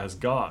demons as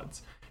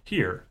gods.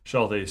 Here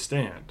shall they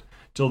stand,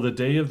 till the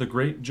day of the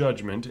great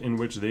judgment, in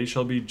which they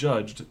shall be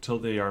judged till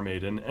they are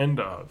made an end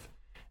of.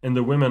 And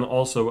the women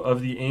also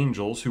of the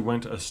angels who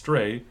went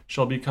astray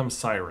shall become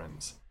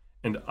sirens.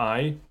 And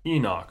I,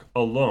 Enoch,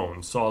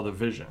 alone saw the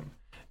vision,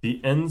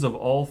 the ends of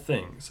all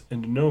things,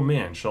 and no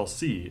man shall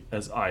see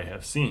as I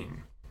have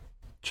seen.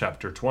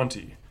 Chapter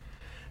 20.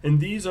 And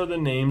these are the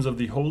names of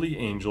the holy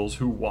angels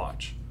who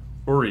watch: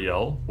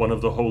 Uriel, one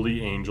of the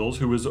holy angels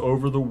who is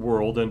over the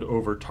world and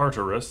over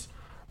Tartarus;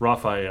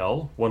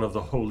 Raphael, one of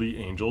the holy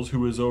angels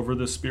who is over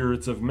the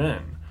spirits of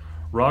men;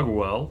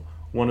 Raguel,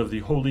 one of the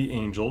holy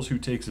angels who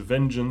takes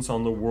vengeance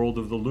on the world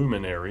of the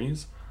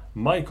luminaries;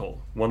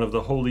 Michael, one of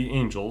the holy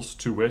angels,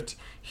 to wit,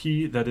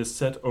 he that is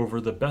set over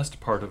the best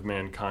part of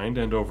mankind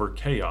and over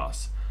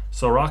chaos;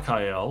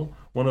 Sarachiel,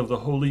 one of the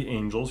holy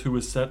angels who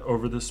is set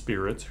over the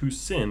spirits who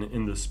sin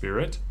in the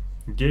spirit;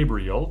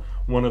 Gabriel,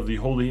 one of the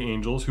holy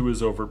angels who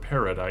is over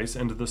paradise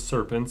and the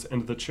serpents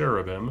and the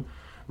cherubim;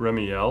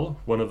 Remiel,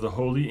 one of the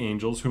holy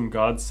angels whom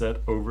God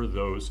set over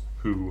those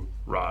who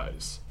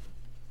rise.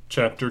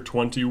 Chapter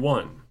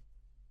 21.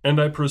 And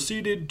I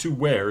proceeded to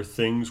where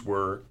things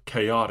were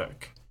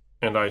chaotic,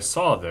 and I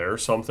saw there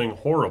something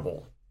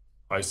horrible.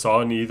 I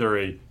saw neither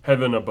a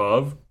heaven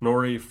above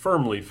nor a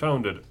firmly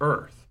founded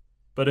earth,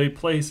 but a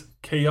place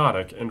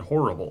chaotic and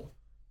horrible.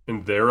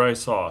 And there I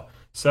saw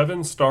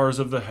 7 stars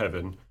of the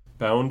heaven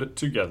bound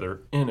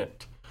together in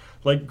it,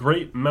 like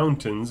great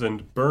mountains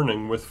and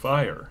burning with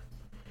fire.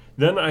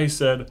 Then I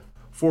said,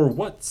 For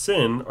what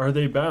sin are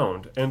they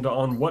bound, and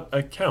on what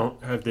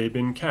account have they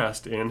been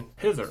cast in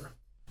hither?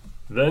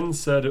 Then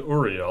said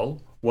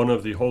Uriel, one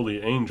of the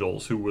holy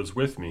angels who was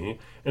with me,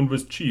 and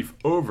was chief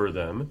over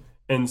them,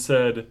 and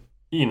said,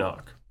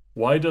 Enoch,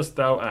 why dost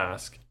thou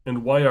ask,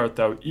 and why art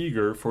thou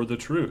eager for the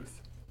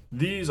truth?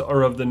 These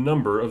are of the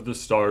number of the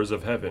stars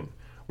of heaven,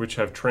 which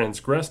have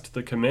transgressed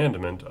the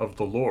commandment of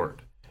the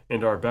Lord,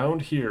 and are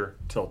bound here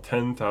till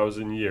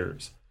 10,000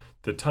 years.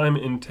 The time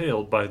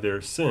entailed by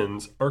their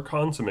sins are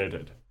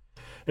consummated.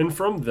 And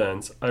from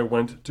thence I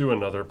went to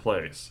another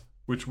place,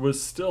 which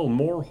was still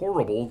more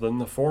horrible than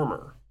the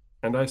former.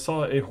 And I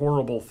saw a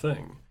horrible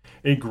thing,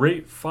 a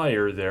great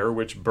fire there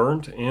which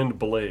burnt and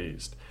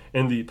blazed,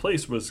 and the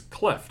place was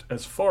cleft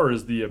as far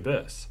as the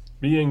abyss,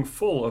 being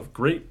full of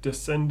great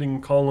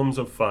descending columns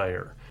of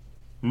fire.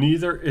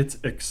 Neither its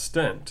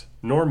extent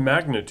nor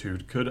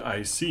magnitude could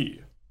I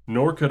see,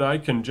 nor could I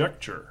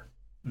conjecture.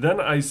 Then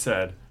I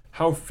said,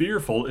 How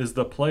fearful is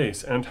the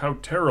place, and how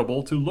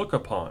terrible to look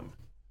upon!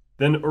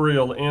 Then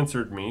Uriel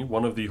answered me,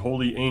 one of the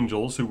holy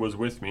angels who was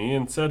with me,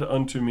 and said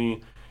unto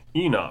me,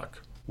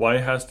 Enoch, why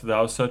hast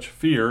thou such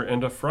fear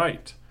and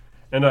affright?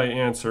 And I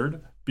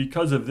answered,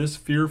 Because of this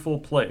fearful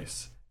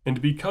place,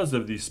 and because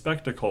of the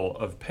spectacle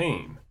of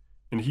pain.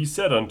 And he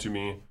said unto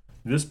me,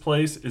 This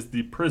place is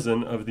the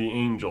prison of the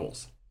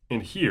angels,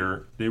 and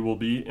here they will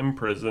be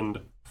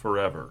imprisoned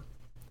forever.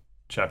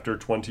 Chapter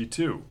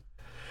 22.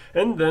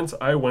 And thence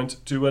I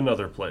went to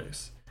another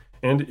place,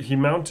 and a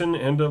mountain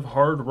and of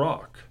hard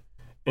rock.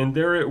 And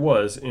there it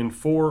was in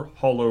 4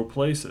 hollow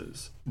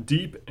places,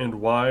 deep and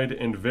wide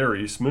and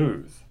very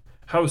smooth.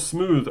 How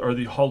smooth are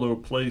the hollow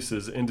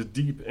places, and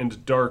deep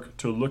and dark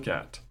to look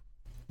at!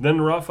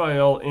 Then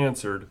Raphael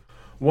answered,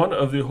 one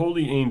of the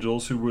holy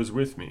angels who was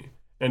with me,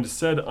 and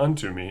said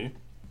unto me,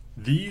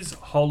 These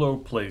hollow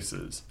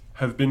places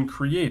have been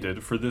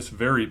created for this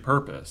very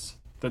purpose,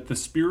 that the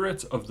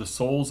spirits of the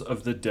souls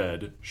of the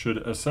dead should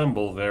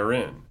assemble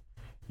therein,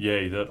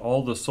 yea, that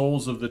all the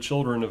souls of the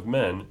children of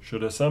men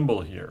should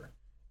assemble here.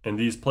 And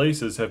these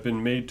places have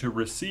been made to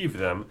receive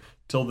them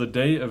till the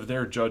day of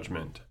their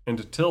judgment,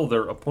 and till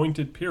their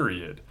appointed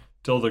period,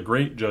 till the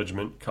great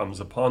judgment comes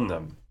upon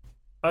them.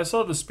 I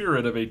saw the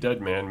spirit of a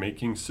dead man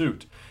making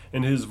suit,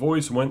 and his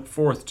voice went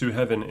forth to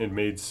heaven and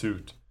made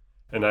suit.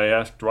 And I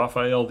asked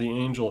Raphael the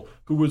angel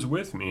who was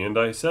with me, and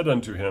I said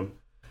unto him,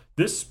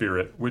 This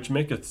spirit which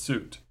maketh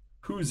suit,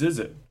 whose is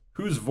it?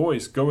 Whose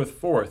voice goeth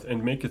forth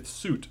and maketh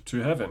suit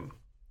to heaven?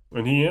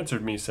 And he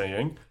answered me,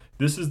 saying,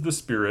 This is the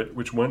spirit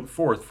which went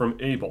forth from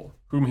Abel,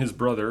 whom his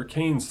brother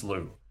Cain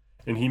slew.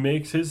 And he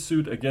makes his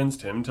suit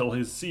against him till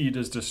his seed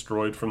is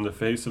destroyed from the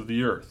face of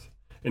the earth,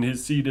 and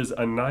his seed is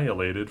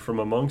annihilated from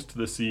amongst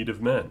the seed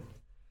of men.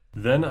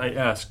 Then I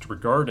asked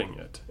regarding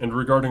it, and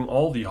regarding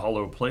all the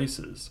hollow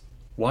places,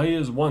 Why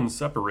is one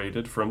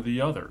separated from the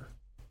other?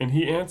 And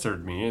he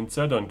answered me, and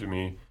said unto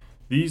me,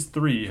 These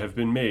 3 have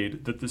been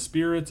made that the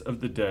spirits of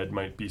the dead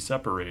might be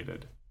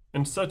separated.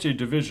 And such a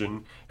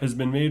division has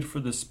been made for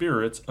the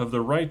spirits of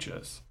the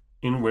righteous,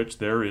 in which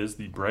there is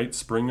the bright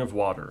spring of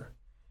water.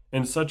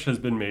 And such has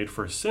been made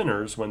for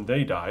sinners when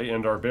they die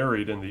and are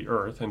buried in the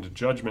earth, and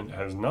judgment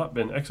has not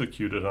been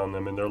executed on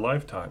them in their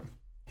lifetime.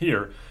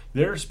 Here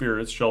their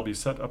spirits shall be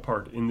set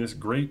apart in this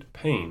great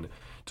pain,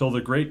 till the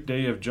great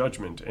day of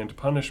judgment and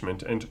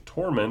punishment and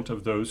torment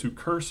of those who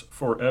curse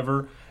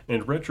forever,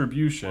 and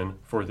retribution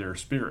for their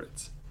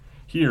spirits.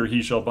 Here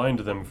he shall bind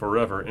them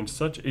forever, and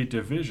such a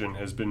division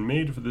has been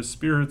made for the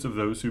spirits of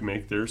those who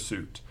make their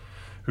suit,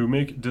 who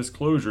make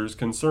disclosures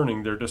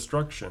concerning their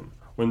destruction,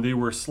 when they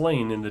were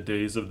slain in the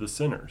days of the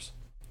sinners.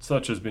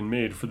 Such has been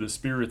made for the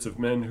spirits of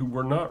men who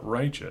were not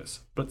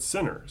righteous, but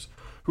sinners,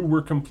 who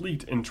were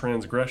complete in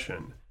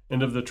transgression,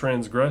 and of the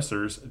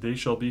transgressors they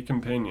shall be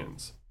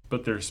companions.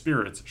 But their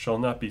spirits shall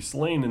not be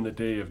slain in the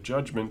day of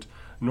judgment,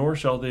 nor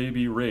shall they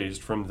be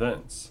raised from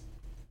thence.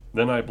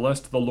 Then I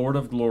blessed the Lord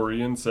of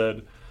glory, and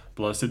said,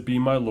 Blessed be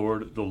my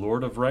Lord, the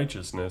Lord of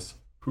righteousness,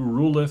 who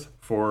ruleth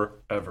for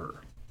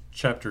ever.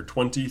 Chapter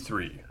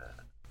 23.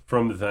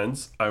 From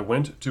thence I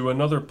went to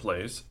another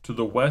place, to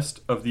the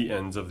west of the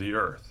ends of the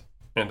earth.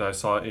 And I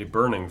saw a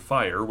burning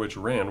fire which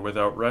ran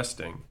without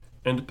resting,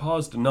 and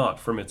paused not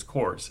from its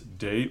course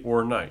day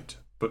or night,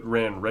 but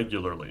ran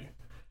regularly.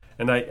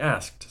 And I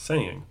asked,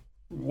 saying,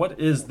 What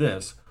is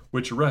this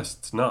which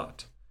rests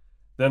not?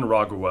 Then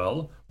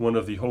Raguel, one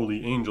of the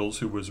holy angels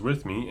who was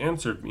with me,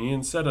 answered me,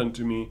 and said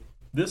unto me,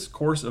 This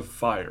course of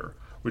fire,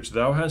 which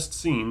thou hast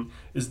seen,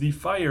 is the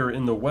fire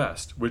in the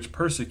west, which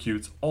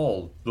persecutes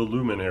all the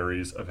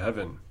luminaries of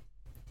heaven.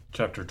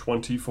 Chapter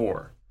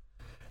 24.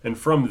 And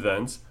from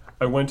thence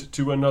I went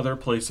to another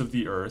place of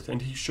the earth,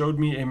 and he showed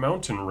me a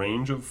mountain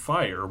range of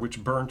fire,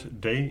 which burnt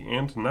day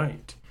and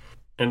night.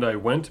 And I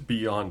went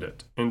beyond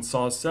it, and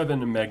saw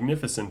 7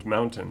 magnificent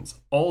mountains,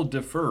 all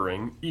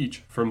differing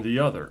each from the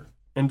other.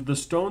 And the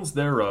stones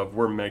thereof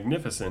were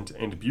magnificent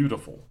and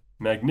beautiful,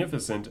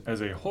 magnificent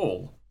as a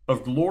whole,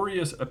 of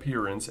glorious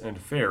appearance and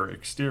fair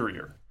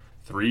exterior,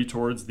 3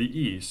 towards the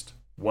east,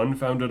 1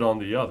 founded on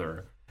the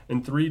other,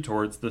 and 3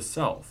 towards the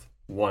south,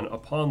 1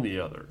 upon the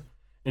other,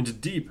 and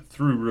deep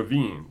through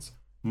ravines,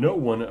 no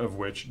one of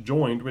which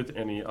joined with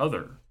any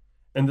other.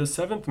 And the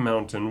 7th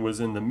mountain was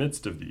in the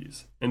midst of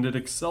these, and it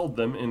excelled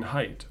them in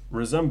height,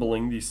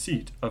 resembling the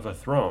seat of a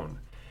throne.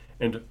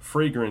 And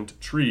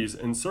fragrant trees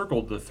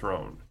encircled the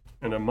throne,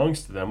 and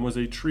amongst them was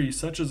a tree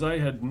such as I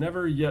had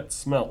never yet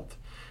smelt,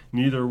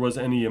 neither was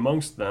any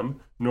amongst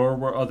them, nor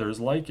were others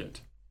like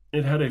it.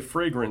 It had a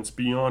fragrance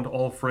beyond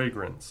all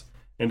fragrance,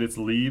 and its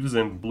leaves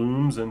and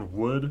blooms and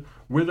wood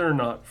wither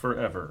not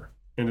forever,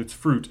 and its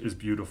fruit is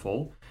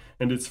beautiful,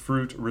 and its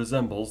fruit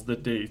resembles the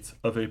dates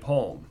of a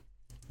palm.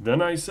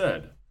 Then I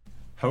said,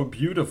 How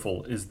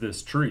beautiful is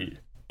this tree,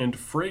 and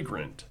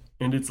fragrant,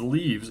 and its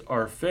leaves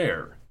are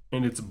fair,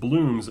 and its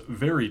blooms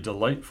very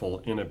delightful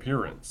in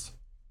appearance.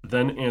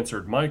 Then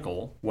answered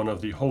Michael, one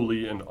of the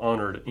holy and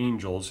honored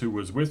angels who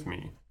was with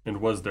me,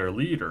 and was their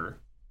leader.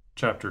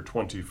 Chapter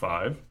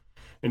 25.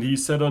 And he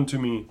said unto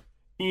me,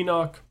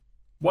 Enoch,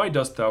 why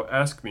dost thou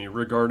ask me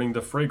regarding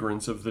the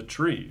fragrance of the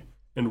tree,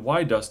 and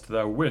why dost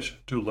thou wish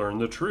to learn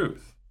the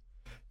truth?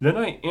 Then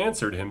I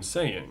answered him,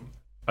 saying,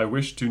 I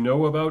wish to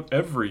know about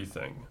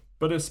everything,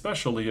 but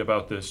especially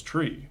about this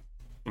tree.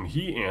 And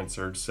he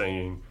answered,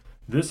 saying,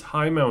 This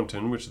high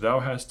mountain which thou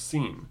hast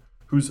seen,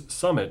 whose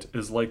summit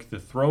is like the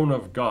throne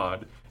of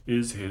God,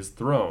 is his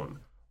throne,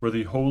 where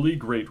the holy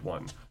great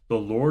one, the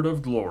Lord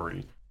of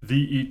glory,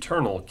 the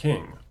eternal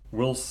King,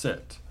 will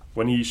sit,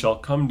 when he shall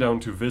come down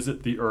to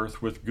visit the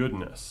earth with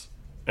goodness.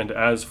 And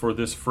as for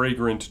this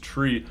fragrant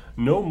tree,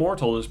 no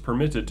mortal is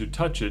permitted to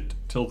touch it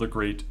till the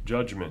great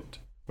judgment,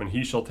 when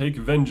he shall take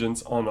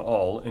vengeance on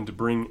all, and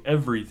bring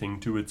everything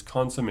to its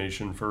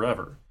consummation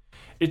forever.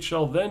 It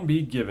shall then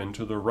be given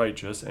to the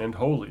righteous and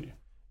holy.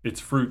 Its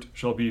fruit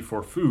shall be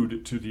for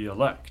food to the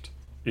elect.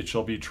 It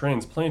shall be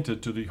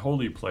transplanted to the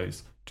holy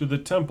place, to the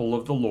temple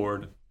of the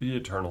Lord, the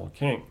eternal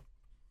King.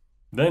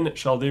 Then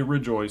shall they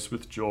rejoice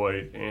with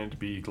joy and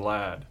be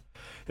glad.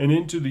 And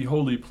into the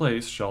holy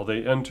place shall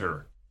they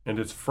enter, and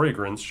its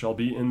fragrance shall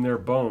be in their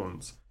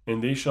bones,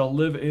 and they shall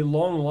live a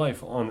long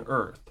life on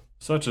earth,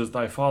 such as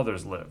thy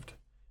fathers lived.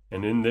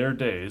 And in their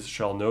days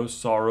shall no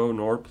sorrow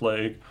nor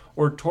plague,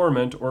 or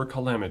torment or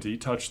calamity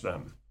touch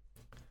them.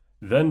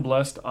 Then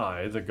blessed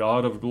I, the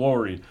God of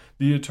glory,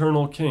 the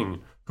eternal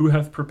King, who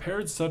hath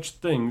prepared such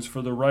things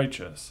for the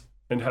righteous,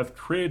 and hath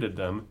created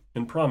them,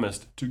 and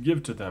promised to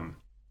give to them.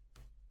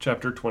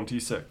 Chapter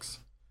 26.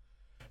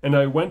 And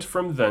I went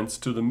from thence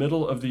to the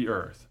middle of the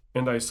earth,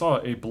 and I saw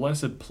a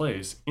blessed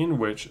place, in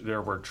which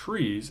there were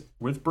trees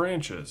with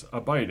branches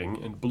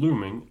abiding and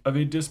blooming of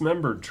a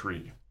dismembered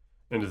tree.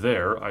 And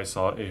there I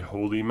saw a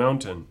holy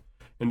mountain,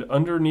 and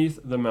underneath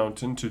the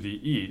mountain to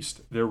the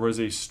east there was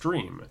a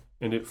stream,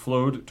 and it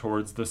flowed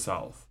towards the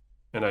south.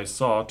 And I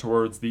saw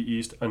towards the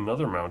east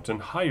another mountain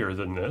higher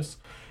than this,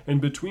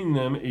 and between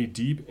them a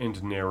deep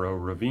and narrow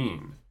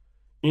ravine.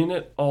 In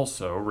it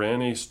also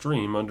ran a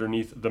stream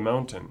underneath the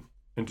mountain,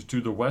 and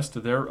to the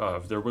west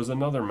thereof there was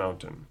another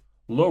mountain,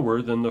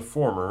 lower than the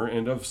former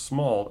and of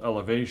small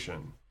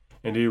elevation,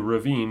 and a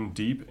ravine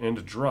deep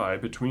and dry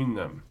between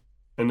them.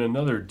 And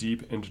another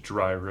deep and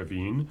dry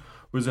ravine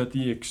was at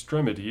the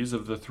extremities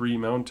of the 3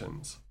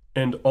 mountains.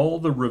 And all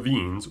the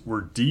ravines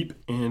were deep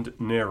and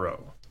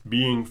narrow.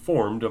 being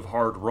formed of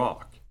hard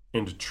rock,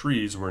 and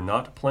trees were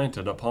not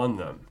planted upon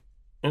them.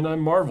 And I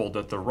marveled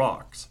at the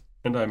rocks,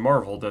 and I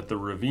marveled at the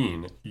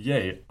ravine,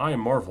 yea, I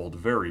marveled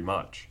very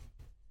much.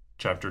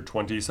 Chapter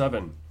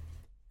 27.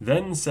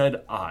 Then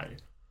said I,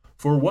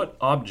 For what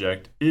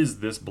object is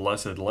this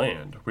blessed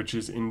land, which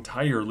is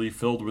entirely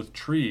filled with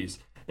trees,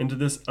 and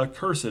this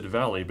accursed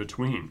valley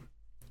between?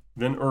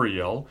 Then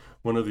Uriel,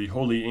 one of the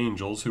holy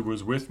angels who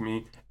was with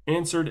me,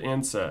 answered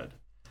and said,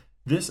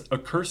 This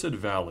accursed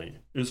valley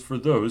is for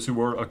those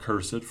who are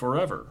accursed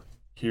forever.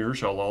 Here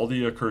shall all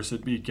the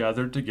accursed be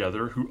gathered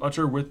together, who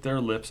utter with their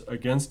lips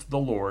against the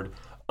Lord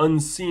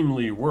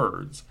unseemly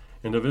words,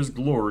 and of his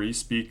glory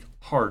speak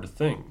hard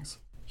things.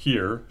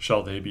 Here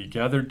shall they be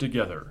gathered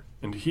together,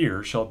 and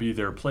here shall be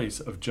their place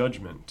of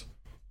judgment.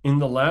 In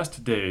the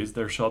last days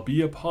there shall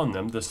be upon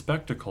them the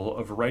spectacle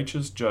of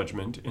righteous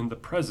judgment in the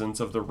presence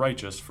of the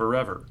righteous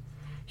forever.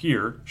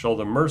 Here shall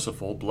the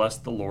merciful bless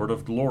the Lord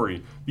of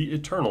glory, the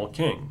eternal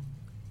King.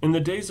 In the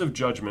days of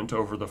judgment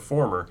over the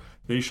former,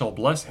 they shall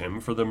bless him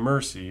for the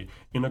mercy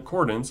in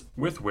accordance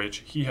with which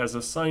he has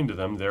assigned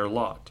them their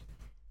lot.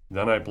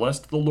 Then I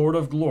blessed the Lord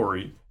of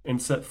glory,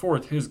 and set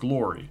forth his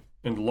glory,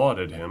 and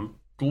lauded him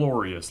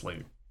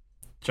gloriously.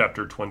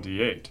 Chapter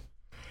 28.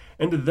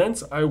 And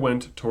thence I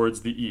went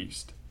towards the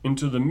east,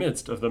 into the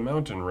midst of the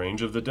mountain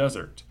range of the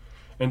desert.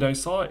 And I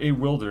saw a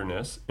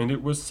wilderness, and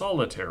it was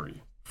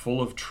solitary,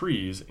 full of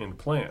trees and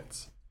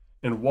plants.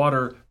 And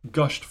water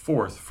gushed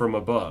forth from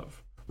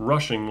above,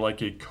 rushing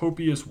like a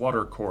copious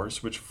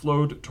watercourse which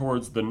flowed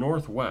towards the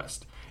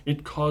northwest.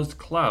 It caused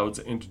clouds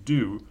and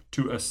dew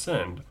to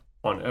ascend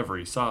on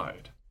every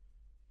side.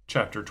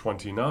 Chapter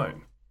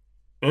 29.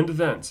 And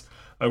thence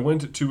I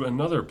went to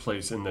another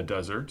place in the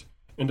desert,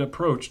 and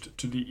approached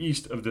to the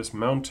east of this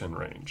mountain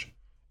range.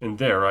 And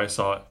there I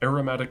saw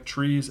aromatic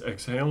trees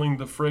exhaling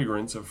the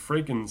fragrance of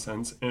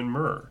frankincense and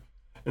myrrh,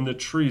 and the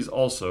trees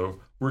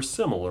also were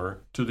similar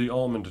to the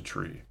almond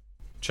tree.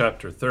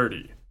 Chapter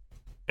 30.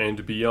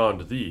 And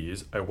beyond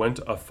these I went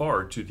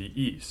afar to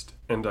the east,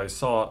 and I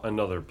saw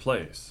another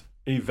place,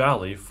 a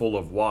valley full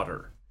of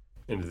water,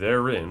 and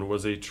therein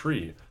was a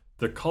tree,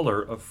 the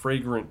color of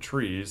fragrant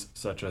trees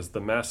such as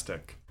the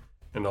mastic.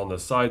 And on the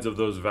sides of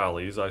those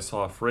valleys I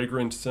saw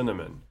fragrant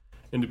cinnamon,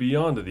 and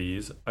beyond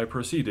these I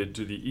proceeded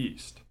to the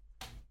east.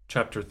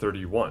 Chapter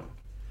 31.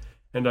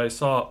 And I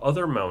saw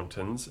other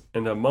mountains,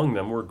 and among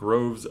them were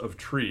groves of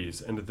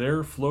trees, and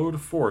there flowed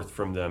forth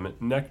from them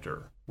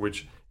nectar,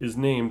 which is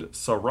named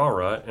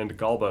Sarara and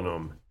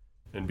Galbanum.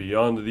 And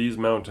beyond these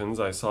mountains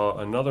I saw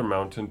another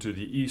mountain to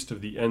the east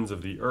of the ends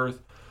of the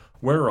earth,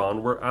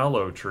 whereon were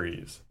aloe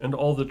trees, and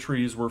all the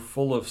trees were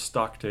full of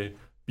stacte,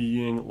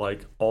 being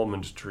like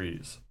almond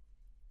trees.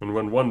 And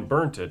when one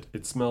burnt it,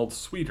 it smelled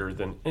sweeter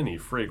than any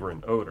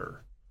fragrant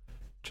odor.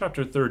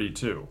 Chapter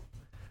 32.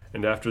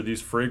 And after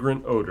these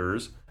fragrant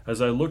odors, as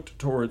I looked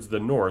towards the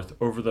north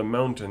over the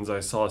mountains,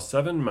 I saw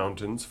 7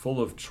 mountains full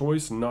of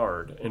choice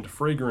nard, and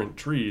fragrant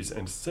trees,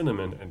 and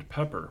cinnamon, and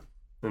pepper.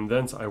 And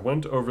thence I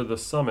went over the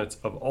summits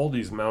of all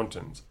these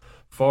mountains,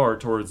 far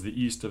towards the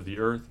east of the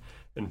earth,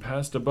 and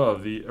passed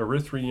above the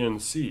Erythraean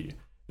sea,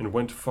 and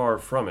went far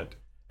from it,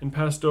 and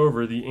passed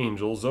over the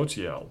angel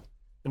Zotiel.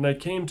 And I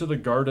came to the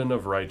garden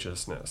of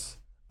righteousness.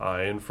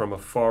 I, and from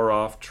afar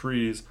off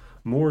trees,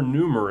 more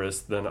numerous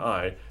than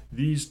I,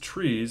 these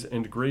trees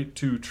and great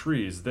 2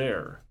 trees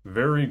there,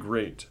 very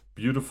great,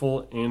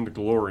 beautiful, and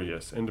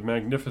glorious, and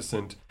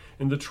magnificent,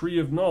 and the tree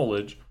of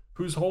knowledge,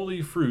 whose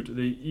holy fruit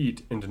they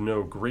eat and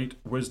know great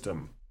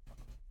wisdom.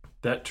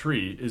 That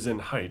tree is in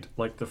height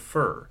like the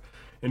fir,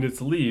 and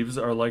its leaves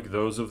are like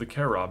those of the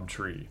carob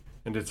tree,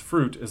 and its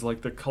fruit is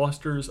like the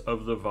clusters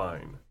of the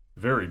vine,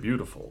 very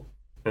beautiful.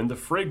 And the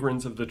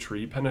fragrance of the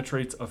tree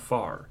penetrates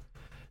afar.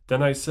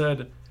 Then I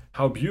said,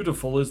 How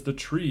beautiful is the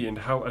tree, and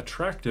how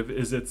attractive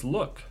is its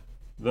look!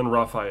 Then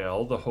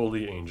Raphael, the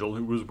holy angel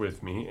who was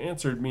with me,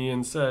 answered me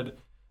and said,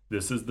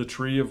 This is the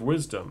tree of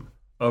wisdom,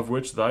 of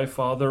which thy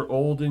father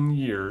old in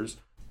years,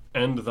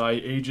 and thy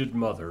aged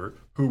mother,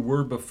 who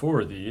were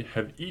before thee,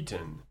 have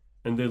eaten.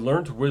 And they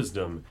learnt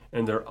wisdom,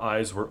 and their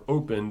eyes were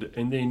opened,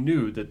 and they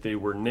knew that they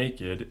were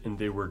naked, and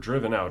they were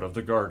driven out of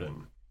the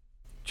garden.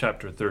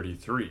 Chapter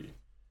 33.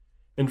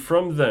 And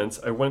from thence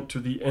I went to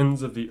the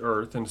ends of the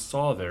earth, and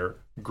saw there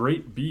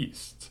great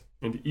beasts,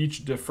 and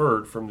each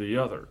differed from the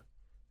other.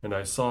 And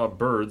I saw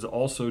birds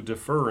also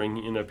differing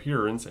in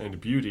appearance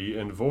and beauty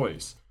and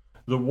voice,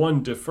 the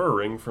one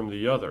differing from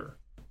the other.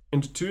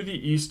 And to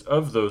the east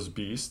of those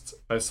beasts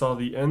I saw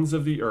the ends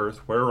of the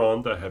earth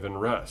whereon the heaven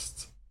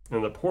rests,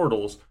 and the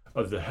portals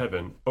of the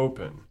heaven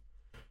open.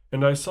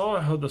 And I saw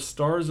how the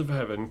stars of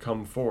heaven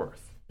come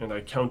forth, and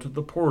I counted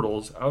the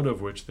portals out of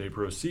which they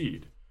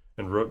proceed,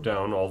 and wrote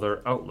down all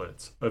their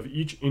outlets, of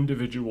each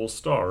individual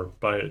star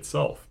by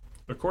itself,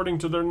 according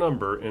to their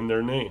number and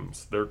their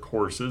names, their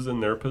courses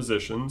and their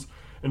positions,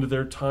 and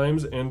their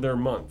times and their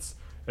months,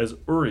 as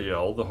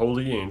Uriel, the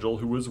holy angel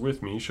who was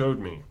with me, showed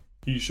me.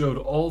 He showed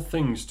all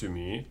things to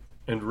me,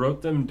 and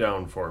wrote them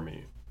down for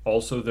me.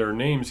 Also their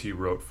names he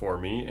wrote for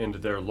me, and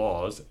their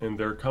laws, and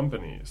their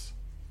companies.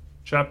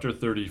 Chapter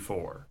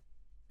 34.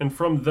 And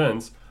from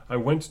thence I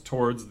went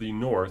towards the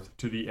north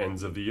to the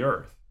ends of the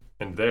earth.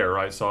 And there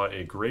I saw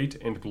a great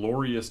and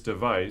glorious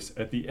device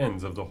at the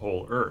ends of the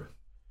whole earth.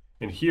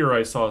 And here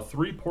I saw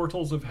 3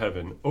 portals of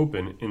heaven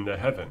open in the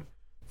heaven.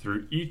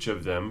 Through each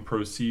of them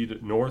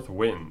proceed north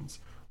winds.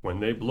 When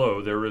they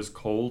blow, there is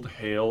cold,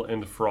 hail,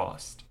 and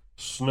frost,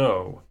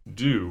 snow,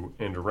 dew,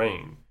 and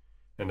rain.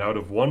 And out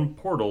of one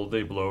portal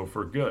they blow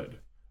for good.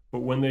 But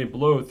when they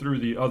blow through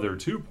the other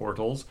 2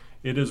 portals,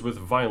 it is with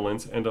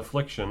violence and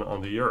affliction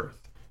on the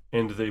earth,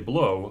 and they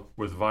blow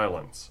with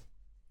violence.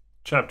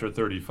 Chapter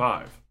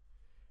 35.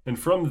 And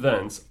from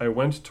thence I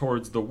went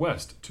towards the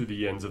west to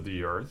the ends of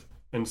the earth,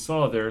 and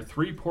saw there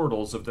 3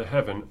 portals of the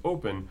heaven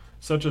open,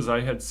 such as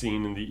I had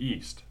seen in the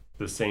east,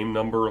 the same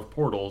number of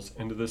portals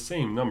and the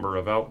same number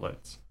of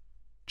outlets.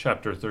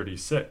 Chapter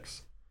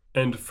 36.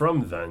 And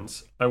from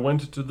thence I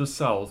went to the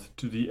south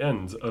to the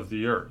ends of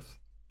the earth,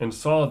 and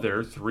saw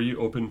there 3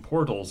 open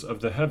portals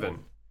of the heaven,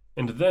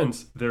 and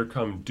thence there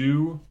come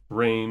dew,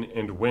 rain,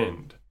 and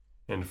wind.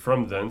 And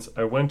from thence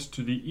I went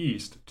to the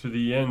east to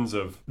the ends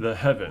of the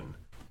heaven,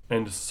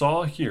 and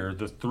saw here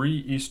the 3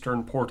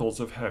 eastern portals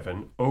of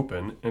heaven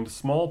open, and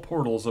small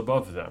portals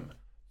above them.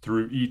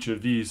 Through each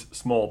of these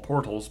small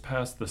portals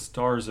pass the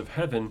stars of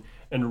heaven,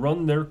 and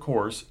run their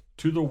course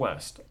to the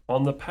west,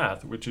 on the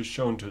path which is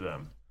shown to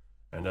them.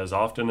 And as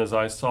often as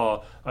I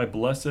saw, I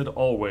blessed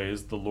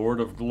always the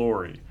Lord of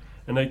glory.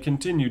 And I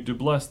continued to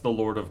bless the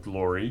Lord of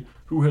glory,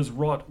 who has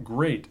wrought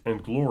great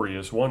and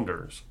glorious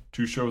wonders,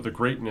 to show the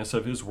greatness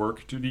of his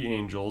work to the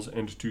angels,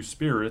 and to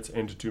spirits,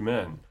 and to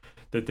men,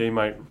 that they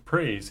might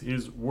praise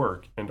his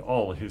work and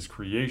all his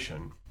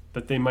creation,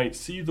 that they might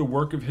see the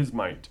work of his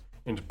might,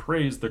 and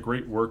praise the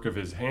great work of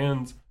his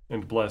hands,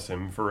 and bless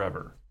him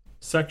forever.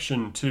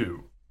 Section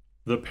 2.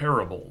 The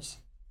Parables.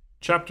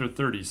 Chapter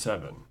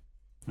 37.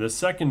 The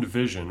second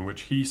vision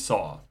which he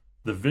saw,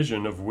 the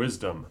vision of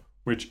wisdom,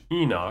 which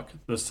Enoch,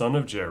 the son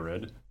of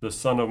Jared, the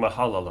son of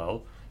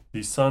Mahalalel,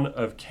 the son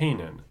of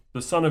Canaan,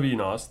 the son of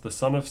Enos, the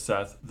son of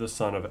Seth, the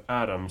son of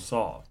Adam,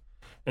 saw.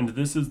 And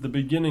this is the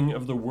beginning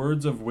of the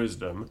words of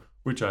wisdom,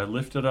 which I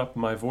lifted up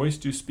my voice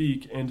to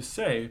speak, and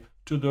say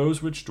to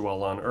those which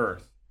dwell on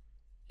earth.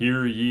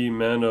 Hear ye,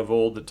 men of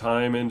old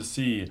time, and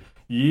see,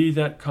 ye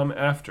that come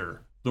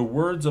after, the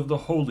words of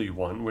the Holy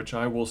One, which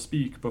I will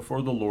speak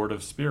before the Lord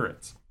of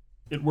spirits.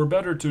 It were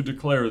better to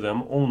declare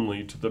them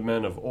only to the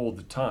men of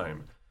old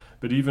time,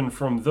 but even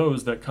from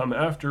those that come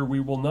after we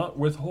will not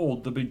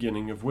withhold the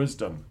beginning of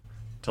wisdom.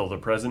 Till the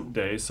present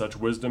day such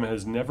wisdom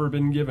has never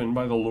been given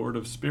by the Lord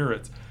of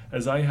spirits,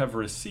 as I have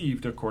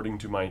received according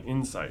to my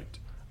insight,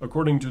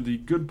 according to the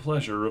good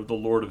pleasure of the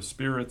Lord of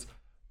spirits,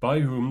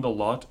 by whom the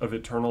lot of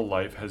eternal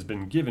life has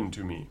been given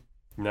to me.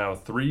 Now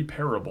 3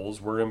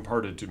 parables were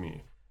imparted to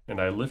me, and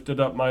I lifted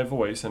up my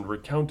voice and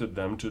recounted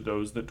them to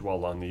those that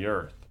dwell on the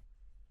earth.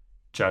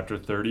 Chapter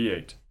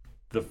 38.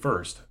 The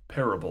first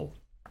parable.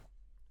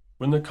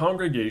 When the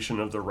congregation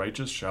of the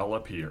righteous shall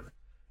appear,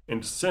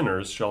 and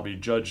sinners shall be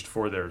judged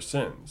for their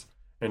sins,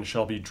 and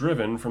shall be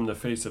driven from the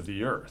face of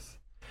the earth.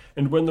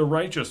 And when the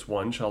righteous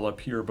one shall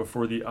appear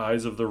before the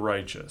eyes of the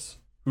righteous,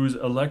 whose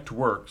elect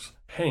works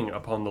hang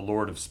upon the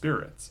Lord of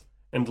spirits,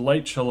 and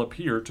light shall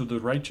appear to the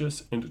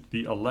righteous and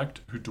the elect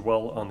who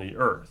dwell on the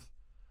earth.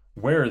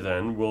 Where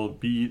then will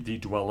be the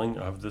dwelling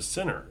of the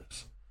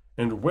sinners?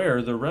 And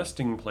where the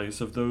resting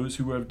place of those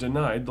who have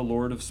denied the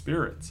Lord of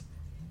spirits?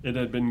 It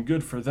had been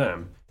good for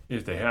them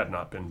if they had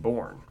not been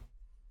born.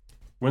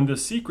 When the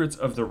secrets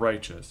of the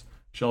righteous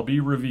shall be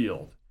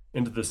revealed,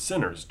 and the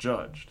sinners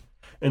judged,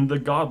 and the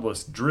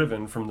godless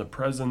driven from the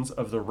presence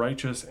of the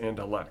righteous and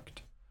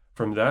elect,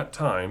 from that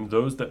time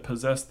those that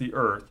possess the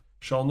earth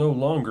shall no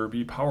longer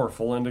be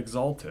powerful and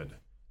exalted,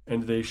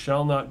 and they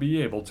shall not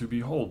be able to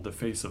behold the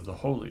face of the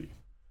holy.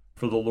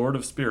 For the Lord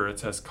of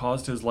spirits has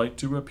caused his light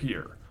to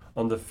appear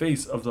on the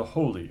face of the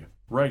holy,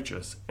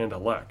 righteous, and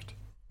elect.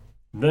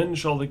 Then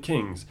shall the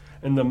kings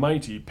and the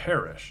mighty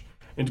perish,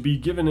 and be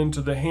given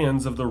into the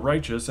hands of the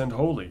righteous and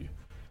holy.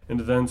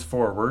 And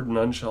thenceforward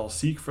none shall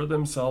seek for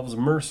themselves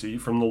mercy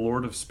from the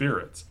Lord of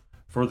spirits,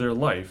 for their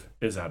life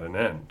is at an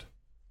end.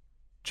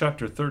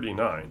 Chapter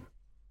 39.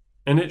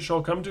 And it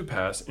shall come to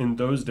pass in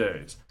those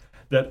days,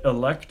 that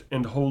elect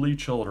and holy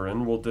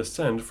children will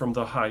descend from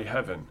the high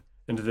heaven,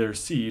 and their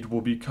seed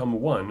will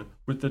become one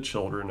with the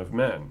children of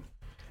men.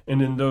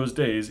 And in those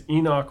days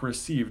Enoch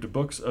received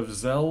books of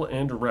zeal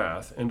and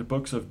wrath, and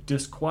books of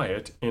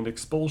disquiet and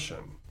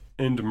expulsion.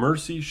 And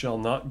mercy shall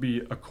not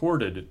be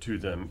accorded to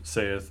them,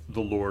 saith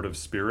the Lord of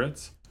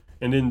spirits.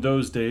 And in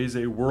those days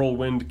a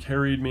whirlwind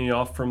carried me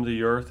off from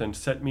the earth, and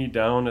set me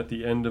down at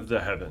the end of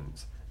the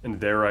heavens. And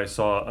there I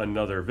saw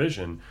another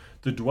vision,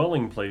 the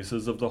dwelling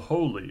places of the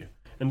holy,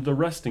 and the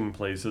resting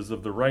places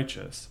of the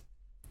righteous.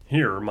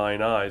 Here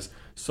mine eyes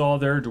saw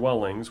their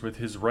dwellings with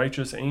his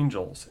righteous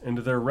angels, and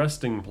their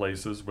resting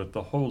places with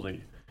the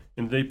holy.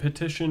 And they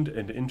petitioned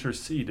and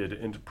interceded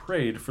and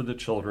prayed for the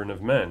children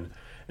of men,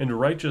 and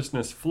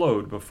righteousness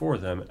flowed before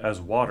them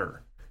as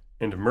water,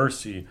 and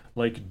mercy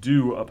like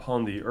dew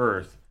upon the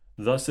earth.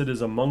 Thus it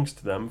is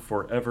amongst them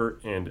for ever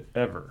and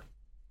ever.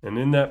 And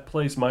in that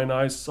place mine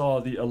eyes saw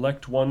the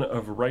elect one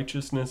of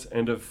righteousness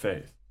and of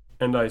faith.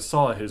 And I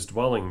saw his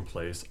dwelling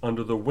place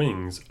under the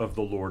wings of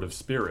the Lord of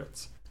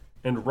spirits.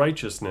 And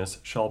righteousness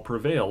shall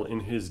prevail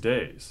in his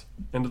days.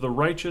 And the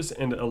righteous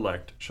and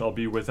elect shall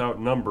be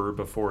without number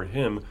before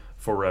him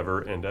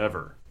forever and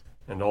ever.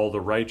 And all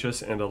the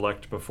righteous and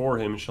elect before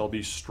him shall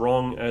be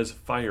strong as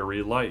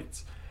fiery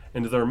lights,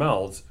 and their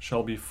mouths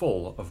shall be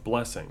full of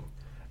blessing.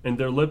 And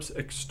their lips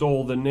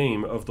extol the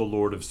name of the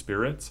Lord of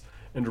spirits,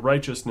 and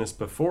righteousness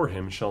before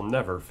him shall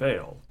never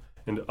fail,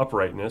 and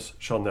uprightness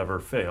shall never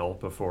fail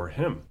before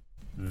him.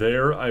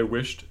 There I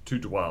wished to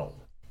dwell,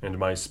 and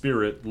my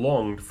spirit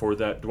longed for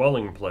that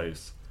dwelling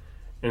place.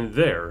 And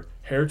there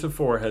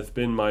heretofore hath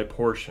been my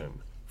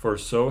portion, for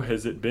so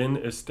has it been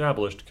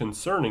established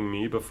concerning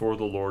me before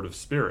the Lord of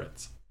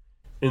spirits.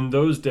 In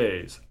those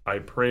days I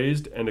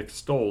praised and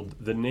extolled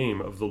the name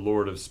of the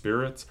Lord of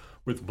spirits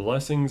with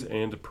blessings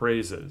and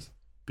praises,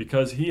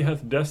 because he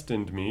hath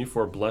destined me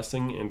for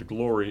blessing and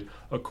glory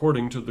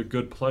according to the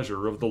good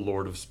pleasure of the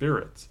Lord of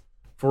spirits.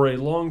 For a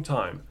long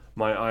time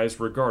my eyes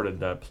regarded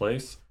that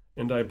place,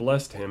 and I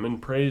blessed him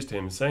and praised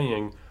him,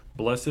 saying,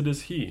 Blessed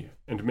is he,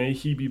 and may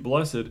he be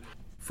blessed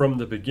from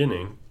the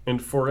beginning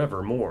and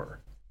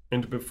forevermore.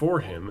 And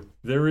before him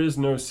there is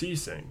no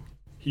ceasing.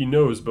 He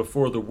knows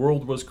before the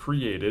world was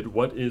created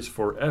what is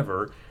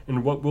forever,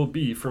 and what will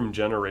be from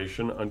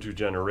generation unto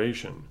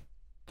generation.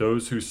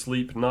 Those who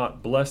sleep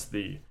not bless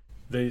thee.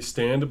 They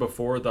stand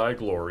before thy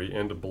glory,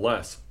 and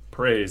bless,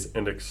 praise,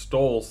 and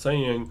extol,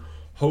 saying,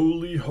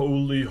 Holy,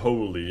 holy,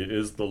 holy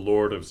is the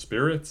Lord of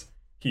spirits.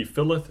 He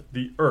filleth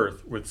the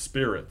earth with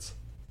spirits.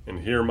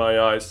 And here my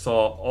eyes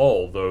saw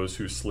all those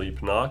who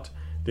sleep not.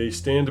 They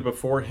stand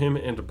before him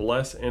and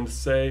bless, and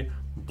say,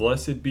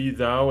 Blessed be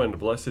thou, and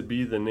blessed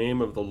be the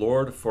name of the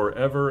Lord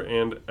forever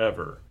and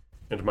ever.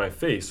 And my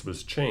face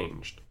was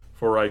changed,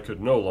 for I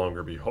could no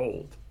longer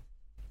behold.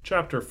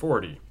 Chapter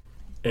 40.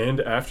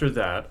 And after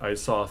that I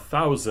saw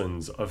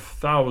thousands of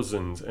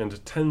thousands,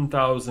 and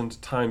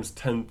 10,000 times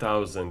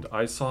 10,000.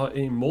 I saw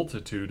a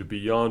multitude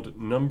beyond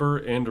number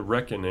and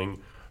reckoning,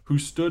 who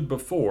stood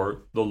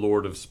before the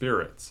Lord of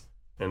spirits.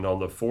 And on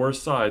the four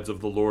sides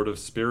of the Lord of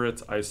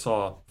spirits I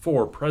saw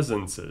four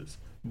presences,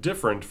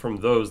 different from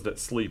those that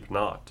sleep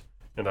not.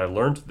 And I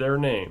learnt their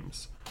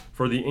names.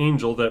 For the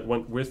angel that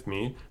went with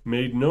me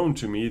made known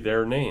to me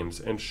their names,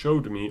 and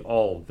showed me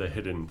all the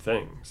hidden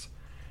things.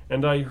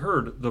 And I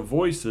heard the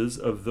voices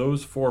of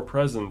those four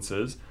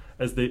presences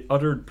as they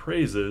uttered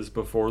praises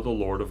before the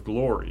Lord of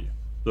glory.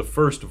 The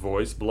first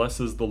voice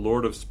blesses the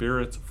Lord of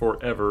spirits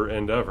forever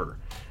and ever.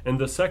 And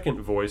the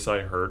second voice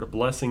I heard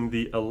blessing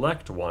the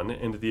elect one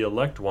and the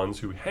elect ones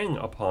who hang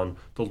upon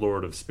the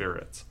Lord of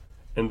spirits.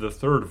 And the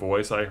third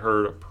voice I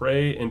heard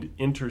pray and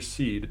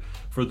intercede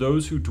for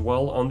those who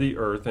dwell on the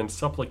earth and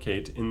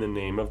supplicate in the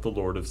name of the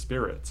Lord of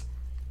spirits.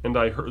 And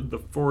I heard the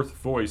fourth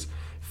voice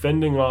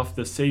fending off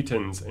the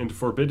Satans and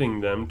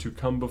forbidding them to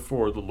come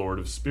before the Lord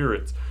of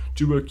spirits,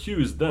 to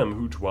accuse them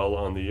who dwell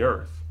on the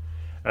earth.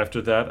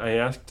 After that I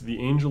asked the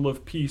angel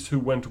of peace who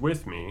went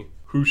with me,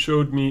 who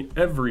showed me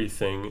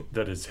everything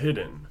that is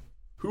hidden.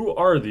 Who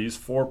are these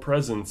four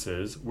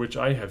presences which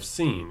I have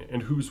seen,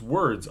 and whose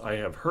words I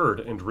have heard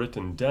and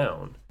written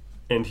down?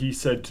 And he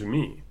said to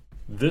me,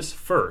 This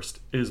first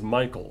is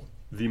Michael,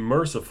 the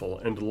merciful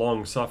and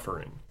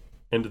long-suffering.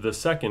 And the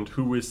second,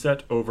 who is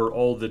set over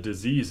all the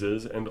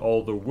diseases and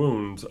all the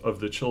wounds of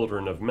the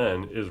children of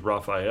men, is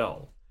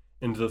Raphael.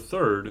 And the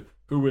third,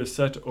 who is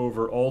set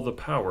over all the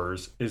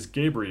powers, is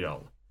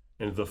Gabriel.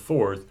 And the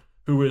fourth,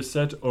 who is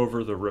set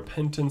over the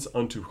repentance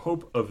unto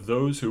hope of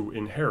those who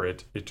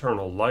inherit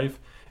eternal life,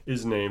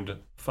 is named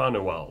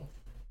Phanuel.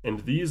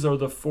 And these are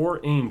the four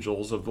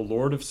angels of the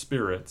Lord of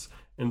spirits,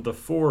 and the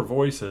four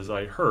voices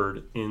I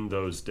heard in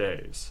those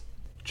days.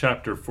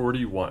 Chapter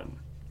 41.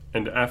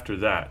 And after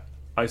that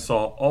I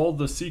saw all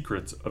the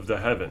secrets of the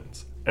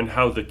heavens, and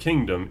how the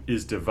kingdom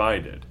is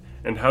divided,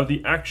 and how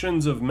the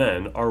actions of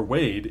men are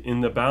weighed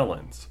in the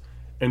balance.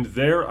 And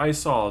there I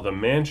saw the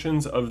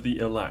mansions of the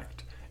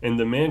elect, and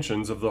the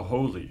mansions of the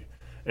holy.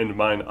 And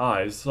mine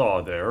eyes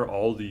saw there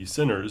all the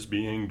sinners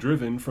being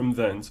driven from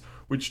thence,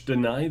 which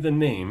deny the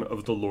name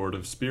of the Lord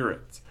of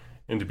spirits,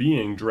 and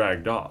being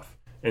dragged off.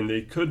 And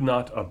they could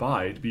not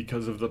abide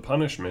because of the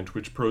punishment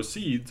which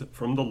proceeds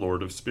from the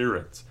Lord of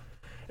spirits.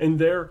 And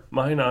there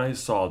mine eyes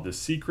saw the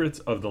secrets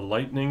of the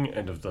lightning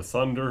and of the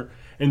thunder,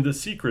 and the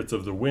secrets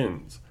of the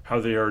winds, how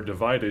they are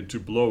divided to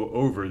blow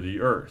over the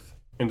earth,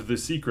 and the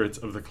secrets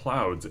of the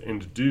clouds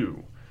and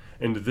dew.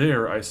 And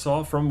there I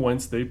saw from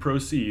whence they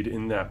proceed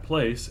in that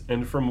place,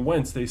 and from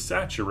whence they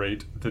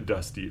saturate the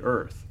dusty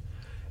earth.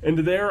 And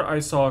there I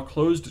saw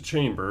closed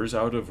chambers,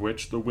 out of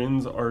which the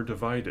winds are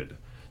divided,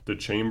 the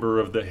chamber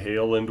of the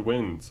hail and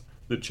winds,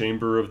 the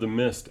chamber of the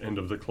mist and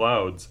of the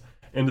clouds,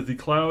 and the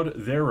cloud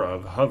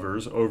thereof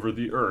hovers over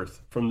the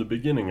earth from the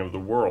beginning of the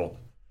world.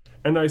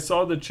 And I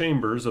saw the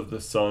chambers of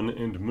the sun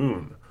and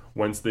moon,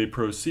 whence they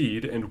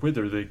proceed and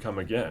whither they come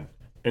again,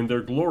 and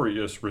their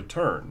glorious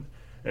return,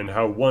 and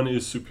how one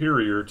is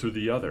superior to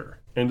the other,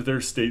 and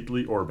their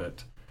stately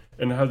orbit.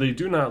 and how they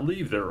do not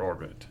leave their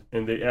orbit,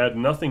 and they add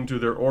nothing to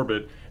their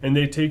orbit, and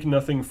they take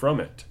nothing from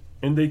it,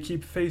 and they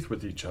keep faith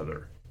with each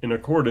other, in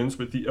accordance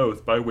with the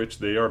oath by which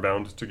they are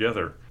bound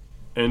together.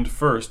 And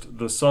first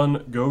the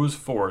sun goes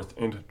forth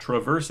and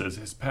traverses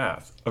his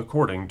path,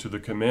 according to the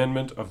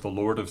commandment of the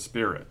Lord of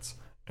spirits,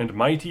 and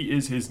mighty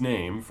is his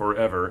name for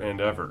ever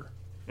and ever.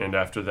 And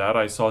after that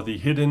I saw the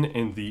hidden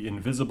and the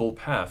invisible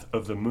path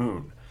of the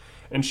moon,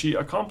 and she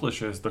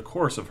accomplishes the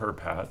course of her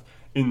path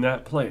in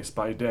that place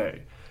by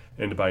day,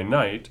 and by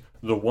night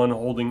the one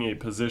holding a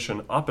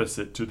position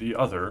opposite to the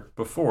other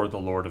before the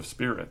Lord of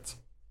spirits.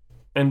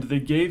 And they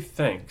gave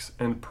thanks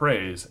and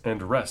praise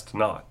and rest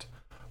not,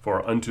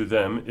 for unto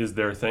them is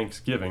their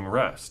thanksgiving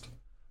rest.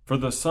 For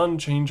the sun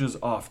changes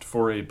oft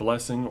for a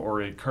blessing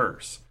or a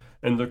curse,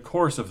 and the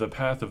course of the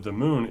path of the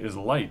moon is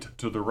light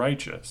to the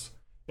righteous,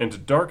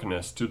 and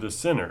darkness to the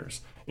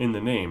sinners, in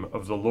the name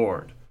of the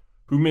Lord,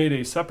 who made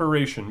a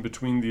separation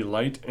between the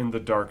light and the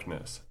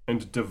darkness,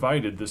 and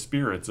divided the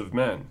spirits of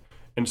men,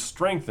 and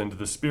strengthened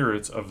the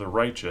spirits of the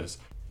righteous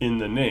in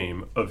the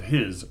name of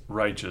his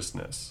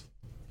righteousness.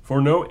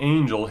 For no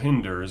angel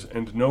hinders,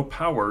 and no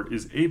power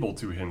is able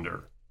to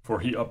hinder, for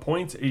he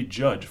appoints a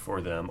judge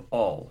for them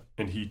all,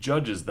 and he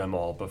judges them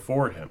all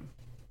before him.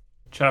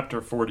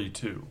 Chapter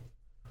 42.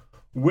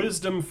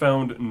 Wisdom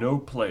found no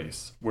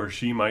place where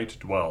she might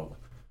dwell.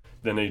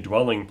 Then a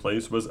dwelling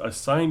place was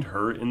assigned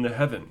her in the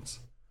heavens.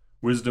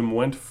 Wisdom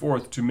went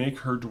forth to make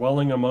her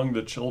dwelling among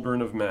the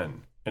children of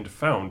men, and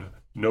found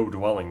no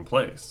dwelling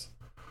place.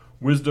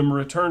 Wisdom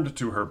returned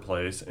to her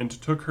place, and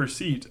took her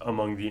seat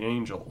among the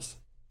angels.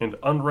 And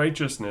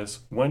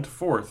unrighteousness went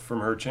forth from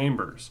her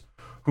chambers.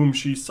 Whom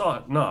she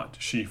sought not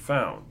she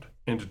found,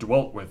 and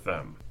dwelt with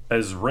them,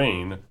 as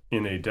rain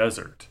in a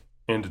desert,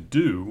 and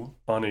dew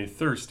on a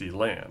thirsty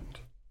land.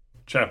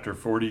 Chapter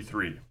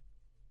 43.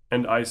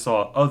 And I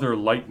saw other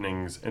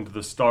lightnings and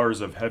the stars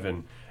of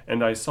heaven,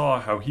 and I saw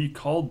how he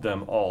called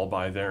them all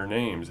by their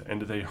names,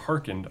 and they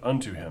hearkened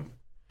unto him.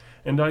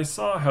 And I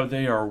saw how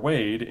they are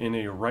weighed in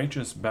a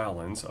righteous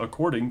balance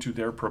according to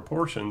their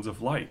proportions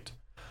of light.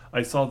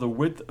 I saw the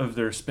width of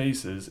their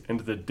spaces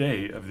and the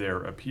day of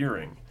their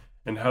appearing,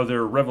 and how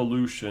their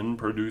revolution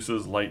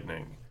produces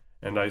lightning.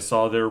 And I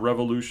saw their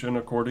revolution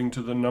according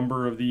to the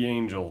number of the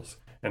angels,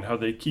 and how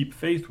they keep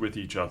faith with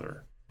each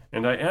other.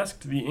 And I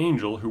asked the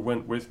angel who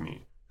went with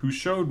me, who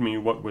showed me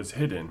what was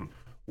hidden,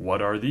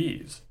 What are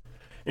these?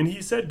 And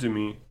he said to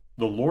me,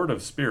 The Lord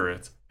of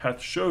spirits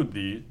hath showed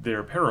thee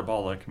their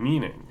parabolic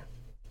meaning.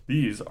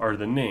 These are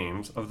the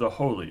names of the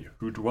holy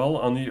who dwell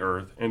on the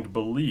earth and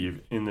believe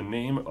in the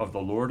name of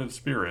the Lord of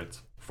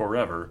spirits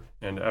forever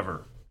and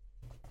ever.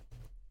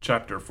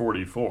 Chapter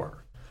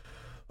 44.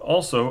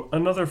 Also,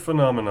 another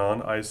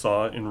phenomenon I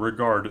saw in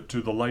regard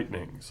to the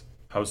lightnings,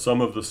 how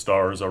some of the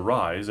stars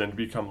arise and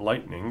become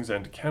lightnings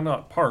and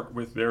cannot part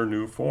with their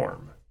new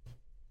form.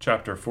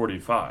 Chapter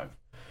 45.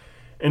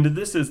 And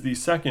this is the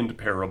second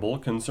parable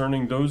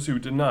concerning those who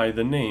deny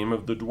the name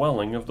of the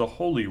dwelling of the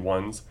holy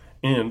ones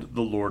and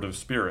the Lord of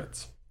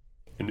spirits.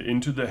 And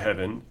into the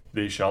heaven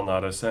they shall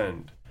not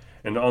ascend,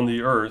 and on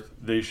the earth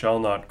they shall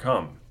not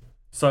come.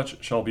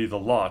 Such shall be the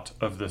lot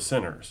of the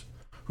sinners,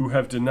 who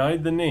have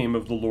denied the name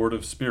of the Lord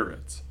of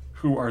spirits,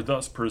 who are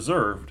thus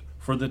preserved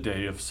for the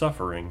day of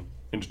suffering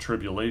and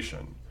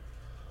tribulation.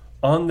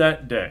 On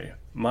that day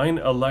mine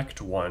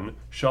elect one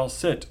shall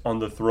sit on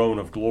the throne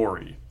of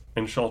glory,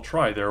 and shall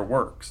try their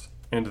works,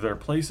 and their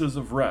places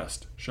of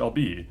rest shall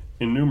be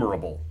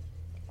innumerable.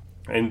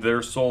 And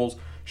their souls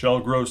shall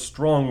grow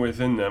strong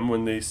within them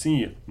when they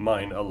see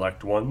mine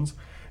elect ones,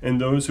 and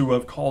those who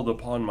have called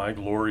upon my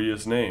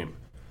glorious name.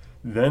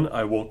 Then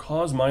I will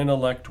cause mine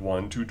elect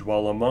one to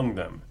dwell among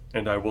them,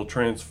 and I will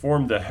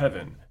transform the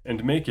heaven,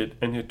 and make it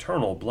an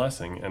eternal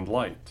blessing and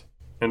light.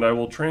 And I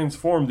will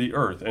transform the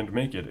earth, and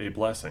make it a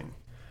blessing.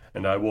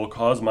 And I will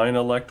cause mine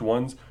elect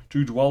ones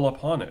to dwell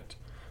upon it.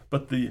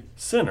 But the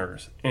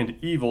sinners and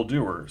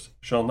evildoers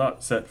shall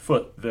not set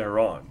foot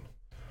thereon.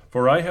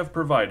 For I have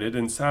provided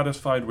and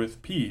satisfied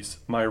with peace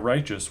my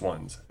righteous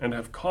ones, and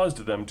have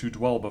caused them to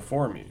dwell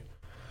before me.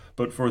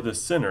 But for the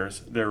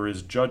sinners there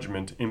is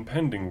judgment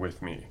impending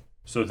with me,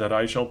 so that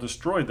I shall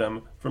destroy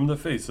them from the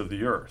face of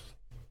the earth.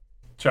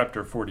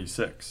 Chapter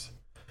 46.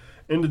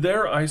 And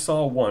there I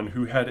saw one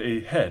who had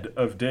a head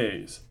of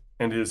days,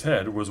 and his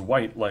head was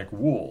white like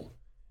wool.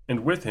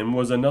 And with him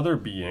was another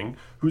being,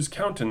 whose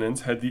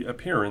countenance had the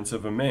appearance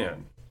of a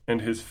man,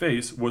 and his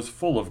face was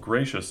full of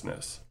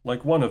graciousness,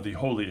 like one of the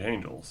holy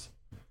angels.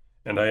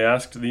 And I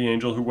asked the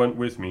angel who went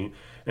with me,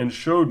 and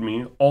showed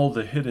me all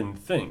the hidden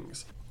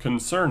things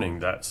concerning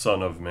that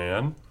Son of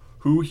Man,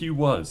 who he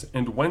was,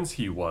 and whence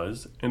he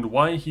was, and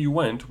why he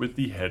went with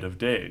the head of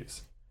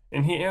days.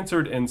 And he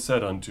answered and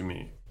said unto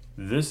me,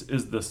 This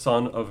is the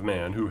Son of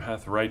Man who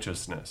hath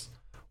righteousness,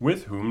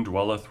 with whom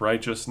dwelleth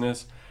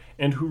righteousness,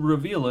 and who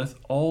revealeth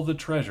all the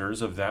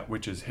treasures of that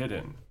which is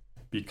hidden,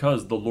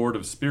 because the Lord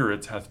of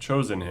spirits hath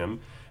chosen him,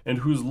 and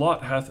whose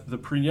lot hath the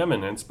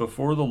preeminence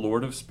before the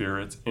Lord of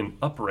spirits in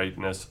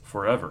uprightness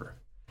forever.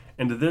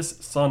 And this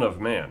Son of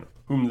Man,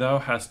 whom thou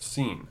hast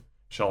seen,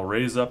 shall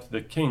raise up the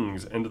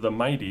kings and the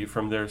mighty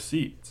from their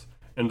seats,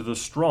 and the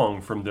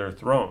strong from their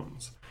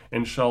thrones,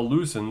 and shall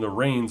loosen the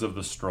reins of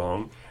the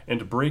strong,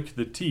 and break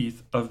the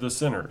teeth of the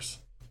sinners.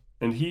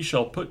 And he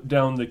shall put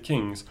down the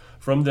kings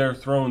from their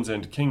thrones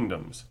and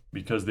kingdoms,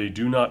 because they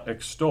do not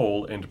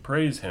extol and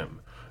praise him,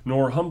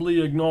 nor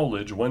humbly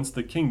acknowledge whence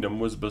the kingdom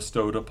was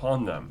bestowed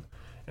upon them.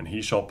 And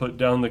he shall put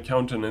down the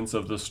countenance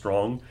of the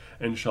strong,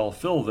 and shall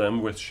fill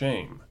them with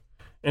shame.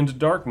 And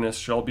darkness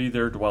shall be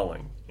their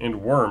dwelling,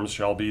 and worms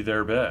shall be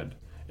their bed.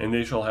 And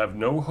they shall have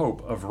no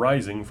hope of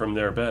rising from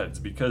their beds,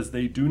 because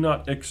they do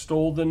not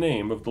extol the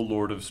name of the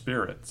Lord of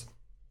spirits.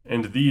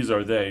 And these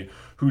are they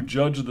who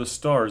judge the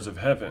stars of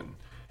heaven,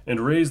 and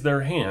raise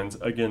their hands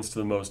against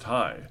the Most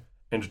High,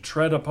 and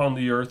tread upon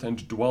the earth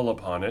and dwell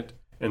upon it,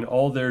 and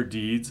all their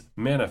deeds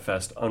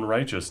manifest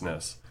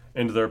unrighteousness,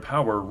 and their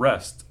power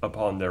rests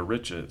upon their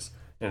riches,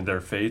 and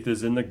their faith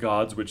is in the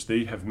gods which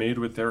they have made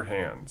with their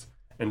hands,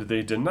 and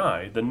they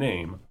deny the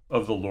name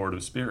of the Lord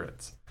of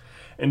spirits.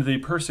 And they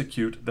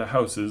persecute the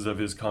houses of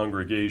his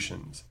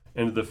congregations,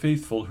 and the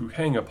faithful who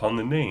hang upon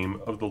the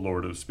name of the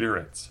Lord of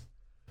spirits.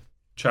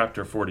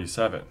 Chapter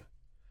 47.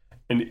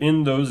 And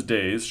in those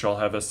days shall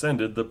have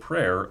ascended the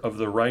prayer of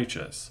the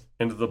righteous,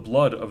 and the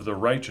blood of the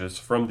righteous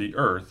from the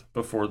earth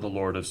before the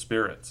Lord of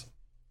spirits.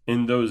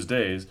 In those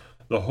days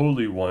the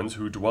holy ones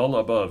who dwell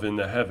above in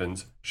the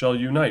heavens shall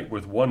unite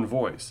with one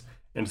voice,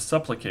 and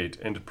supplicate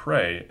and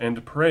pray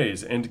and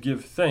praise and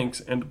give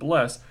thanks and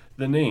bless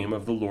the name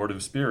of the Lord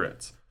of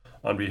spirits,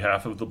 on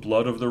behalf of the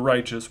blood of the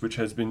righteous which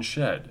has been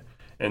shed,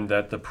 and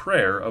that the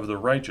prayer of the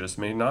righteous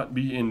may not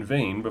be in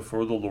vain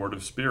before the Lord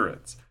of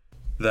spirits,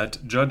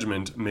 that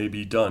judgment may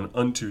be done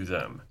unto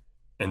them,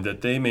 and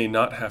that they may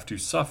not have to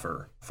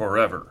suffer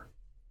forever.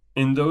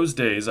 In those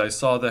days I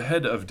saw the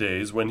head of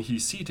days when he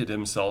seated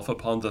himself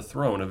upon the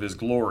throne of his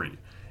glory,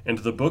 and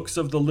the books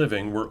of the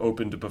living were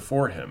opened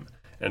before him,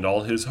 and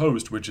all his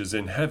host which is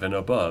in heaven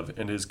above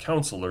and his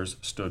counselors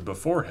stood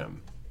before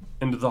him.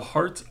 And the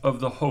hearts of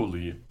the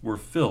holy were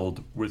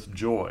filled with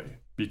joy,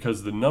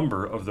 because the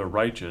number of the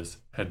righteous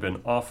had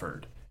been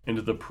offered, and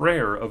the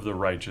prayer of the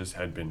righteous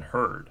had been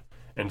heard,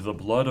 and the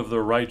blood of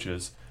the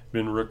righteous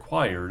been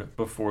required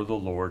before the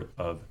Lord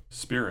of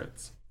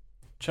spirits.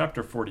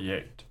 Chapter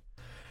 48.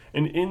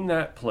 And in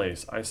that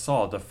place I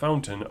saw the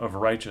fountain of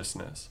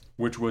righteousness,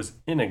 which was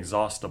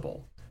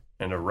inexhaustible,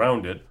 and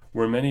around it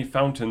were many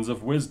fountains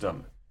of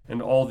wisdom,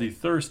 and all the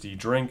thirsty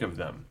drank of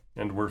them,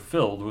 and were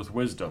filled with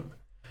wisdom.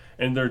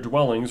 And their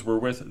dwellings were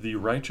with the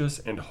righteous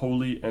and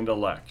holy and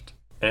elect.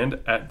 And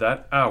at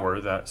that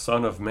hour that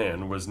Son of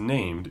Man was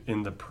named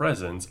in the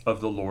presence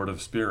of the Lord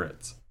of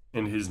spirits,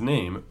 and his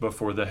name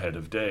before the head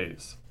of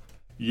days.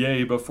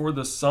 Yea, before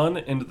the sun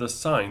and the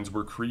signs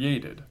were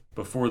created,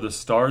 before the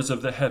stars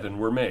of the heaven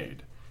were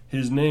made,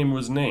 his name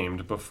was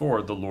named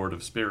before the Lord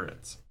of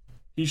spirits.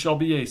 He shall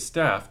be a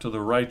staff to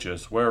the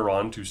righteous,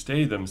 whereon to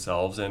stay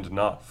themselves and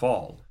not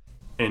fall.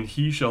 And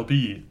he shall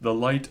be the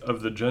light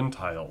of the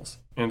Gentiles,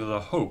 and the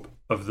hope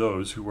of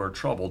those who are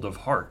troubled of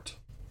heart.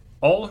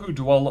 All who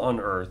dwell on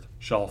earth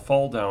shall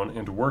fall down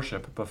and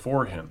worship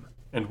before him,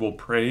 and will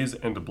praise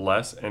and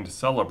bless and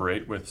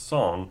celebrate with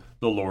song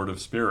the Lord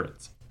of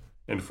spirits.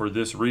 And for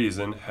this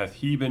reason hath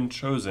he been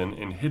chosen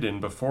and hidden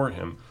before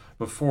him,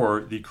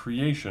 before the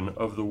creation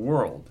of the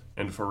world,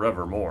 and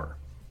forevermore.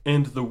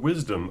 And the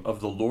wisdom of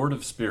the Lord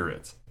of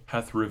spirits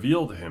hath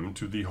revealed him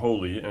to the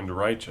holy and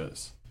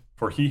righteous.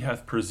 For he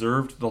hath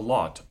preserved the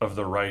lot of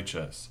the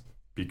righteous,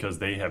 because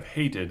they have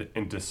hated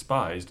and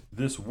despised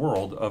this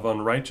world of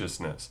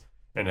unrighteousness,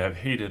 and have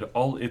hated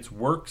all its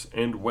works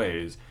and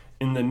ways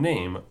in the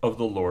name of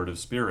the Lord of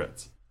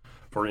spirits.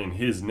 For in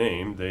his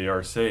name they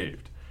are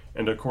saved,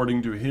 and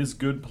according to his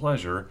good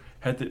pleasure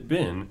hath it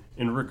been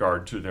in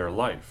regard to their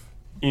life.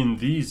 In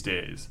these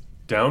days,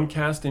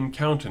 downcast in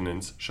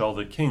countenance shall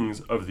the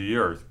kings of the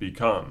earth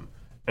become,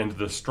 and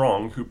the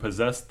strong who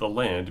possess the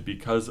land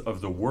because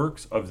of the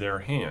works of their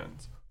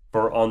hands.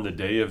 For on the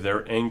day of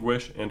their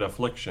anguish and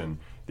affliction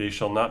they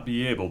shall not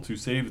be able to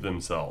save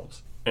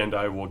themselves, and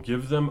I will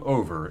give them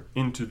over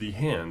into the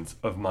hands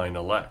of mine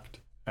elect.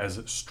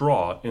 As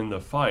straw in the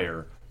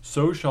fire,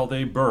 so shall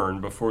they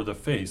burn before the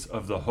face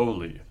of the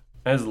holy.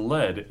 As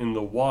lead in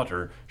the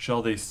water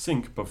shall they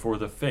sink before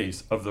the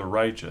face of the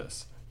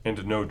righteous,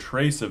 and no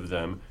trace of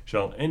them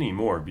shall any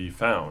more be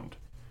found.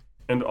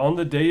 And on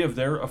the day of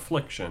their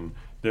affliction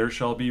there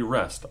shall be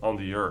rest on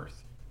the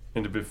earth,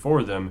 and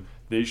before them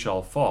they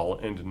shall fall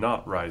and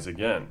not rise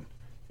again.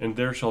 And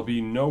there shall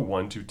be no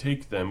one to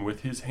take them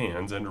with his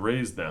hands and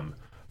raise them,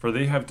 for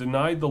they have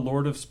denied the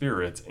Lord of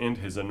spirits and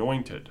his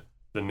anointed.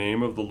 The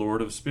name of the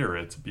Lord of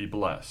spirits be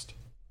blessed.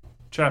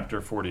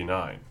 Chapter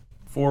 49.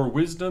 For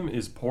wisdom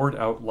is poured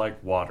out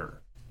like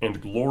water,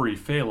 and glory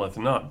faileth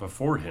not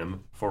before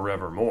him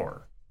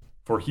forevermore.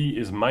 For he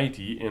is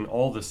mighty in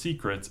all the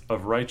secrets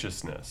of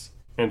righteousness,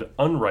 and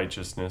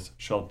unrighteousness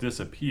shall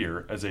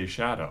disappear as a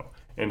shadow,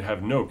 and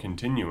have no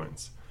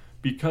continuance,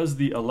 because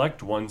the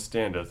elect one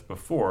standeth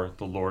before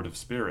the Lord of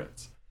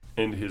spirits,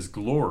 and his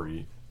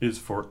glory is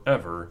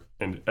forever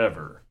and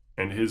ever.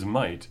 and his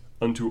might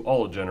unto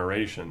all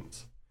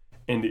generations.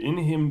 And in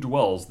him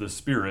dwells the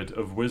spirit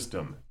of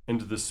wisdom,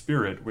 and the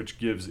spirit which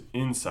gives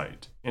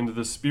insight, and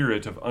the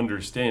spirit of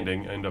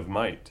understanding and of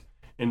might,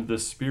 and the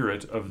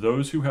spirit of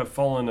those who have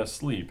fallen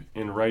asleep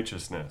in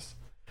righteousness.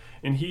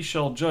 And he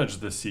shall judge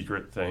the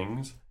secret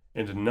things,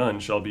 and none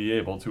shall be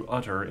able to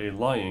utter a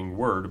lying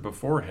word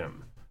before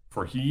him.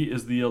 For he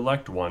is the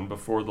elect one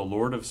before the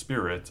Lord of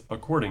spirits,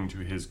 according to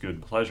his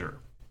good pleasure.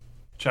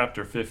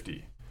 Chapter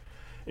 50.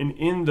 And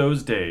in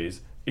those days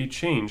a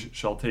change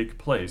shall take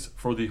place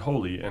for the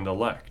holy and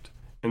elect,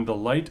 and the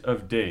light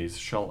of days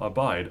shall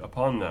abide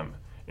upon them,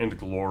 and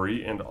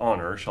glory and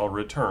honor shall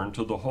return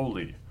to the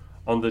holy,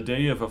 on the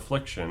day of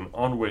affliction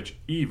on which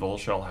evil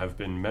shall have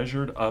been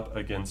measured up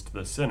against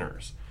the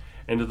sinners,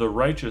 and the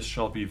righteous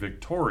shall be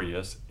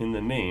victorious in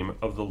the name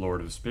of the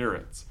Lord of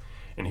spirits.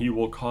 And he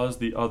will cause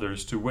the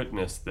others to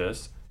witness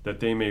this, that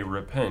they may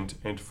repent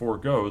and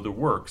forego the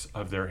works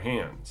of their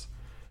hands.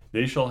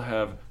 They shall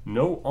have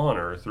no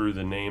honor through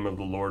the name of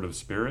the Lord of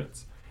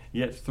spirits,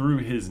 yet through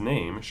his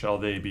name shall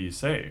they be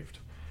saved.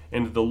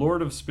 And the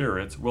Lord of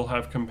spirits will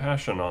have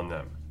compassion on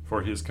them,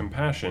 for his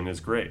compassion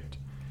is great.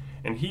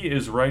 And he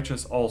is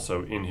righteous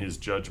also in his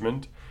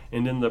judgment,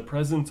 and in the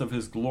presence of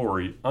his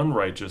glory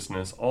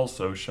unrighteousness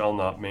also shall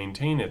not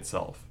maintain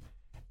itself.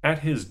 At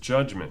his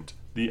judgment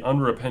the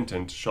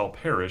unrepentant shall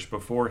perish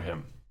before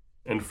him.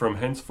 And from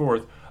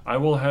henceforth I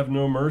will have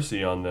no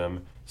mercy on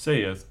them,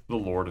 saith the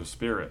Lord of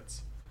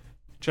spirits.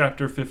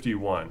 Chapter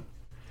 51.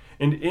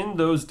 And in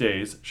those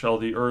days shall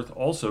the earth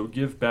also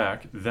give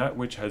back that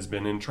which has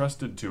been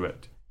entrusted to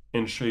it,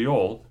 and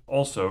Sheol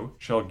also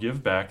shall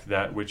give back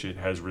that which it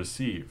has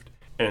received,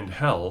 and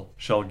hell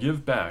shall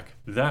give back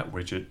that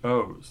which it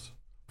owes.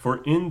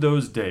 For in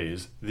those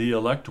days the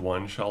elect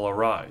one shall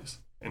arise,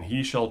 and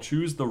he shall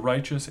choose the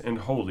righteous and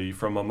holy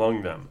from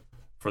among them,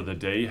 for the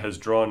day has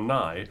drawn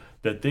nigh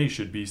that they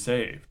should be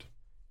saved.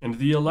 And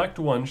the elect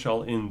one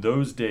shall in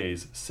those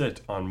days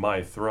sit on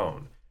my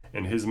throne,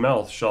 and his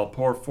mouth shall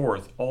pour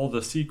forth all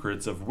the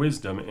secrets of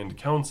wisdom and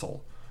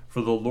counsel,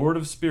 for the Lord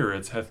of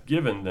spirits hath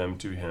given them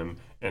to him,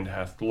 and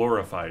hath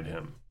glorified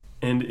him.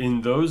 And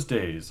in those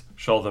days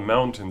shall the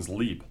mountains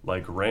leap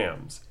like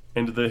rams,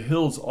 and the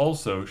hills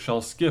also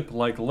shall skip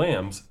like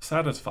lambs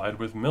satisfied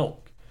with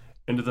milk.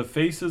 And the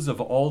faces of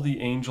all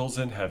the angels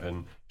in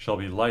heaven shall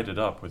be lighted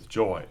up with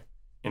joy.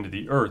 And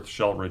the earth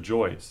shall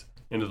rejoice,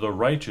 and the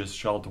righteous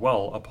shall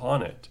dwell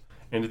upon it,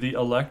 and the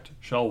elect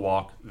shall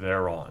walk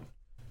thereon.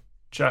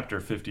 Chapter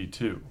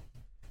 52.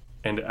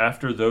 And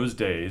after those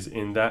days,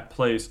 in that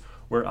place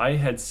where I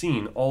had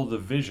seen all the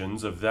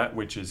visions of that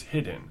which is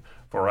hidden,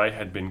 for I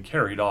had been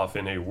carried off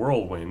in a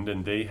whirlwind,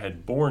 and they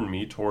had borne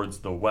me towards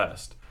the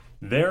west,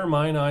 there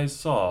mine eyes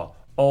saw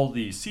all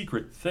the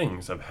secret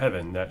things of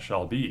heaven that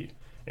shall be,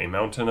 a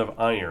mountain of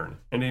iron,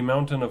 and a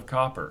mountain of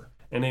copper,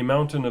 and a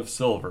mountain of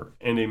silver,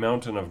 and a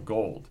mountain of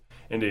gold,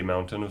 and a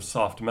mountain of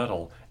soft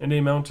metal, and a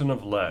mountain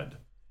of lead.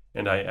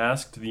 And I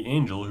asked the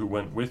angel who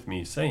went with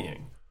me,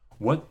 saying,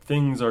 What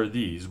things are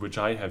these which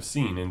I have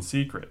seen in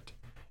secret?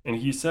 And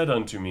he said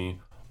unto me,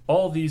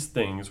 All these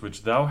things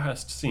which thou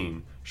hast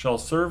seen shall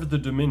serve the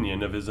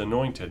dominion of his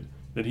anointed,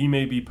 that he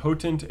may be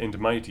potent and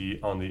mighty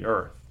on the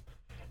earth.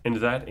 And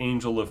that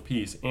angel of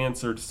peace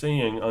answered,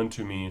 saying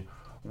unto me,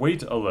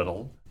 Wait a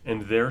little,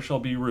 and there shall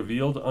be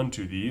revealed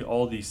unto thee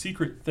all the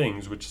secret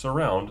things which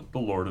surround the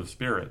Lord of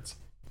spirits.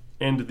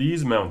 And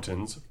these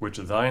mountains which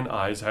thine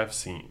eyes have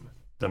seen,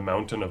 the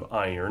mountain of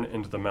iron,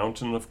 and the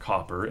mountain of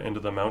copper, and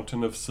the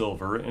mountain of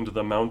silver, and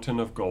the mountain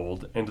of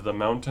gold, and the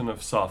mountain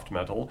of soft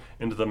metal,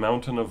 and the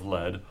mountain of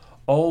lead,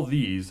 all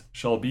these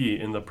shall be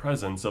in the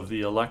presence of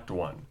the elect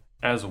one,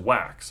 as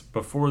wax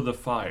before the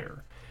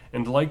fire,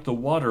 and like the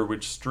water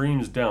which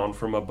streams down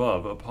from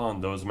above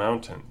upon those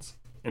mountains.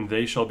 And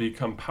they shall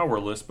become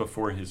powerless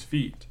before his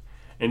feet.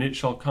 And it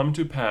shall come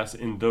to pass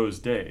in those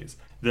days,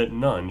 that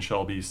none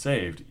shall be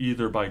saved,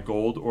 either by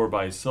gold or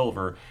by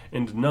silver,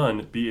 and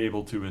none be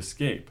able to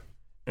escape.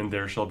 And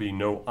there shall be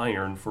no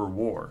iron for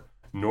war,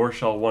 nor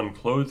shall one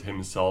clothe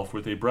himself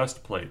with a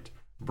breastplate.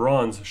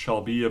 Bronze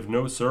shall be of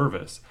no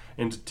service,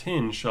 and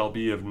tin shall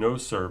be of no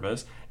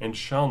service, and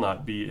shall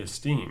not be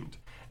esteemed,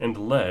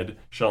 and lead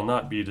shall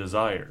not be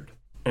desired.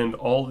 And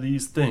all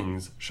these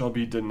things shall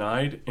be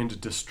denied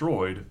and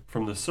destroyed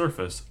from the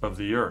surface of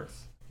the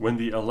earth, when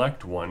the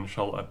elect one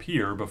shall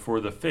appear before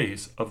the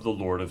face of the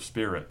Lord of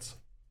spirits.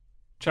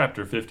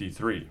 Chapter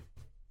 53.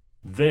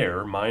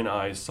 There mine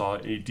eyes saw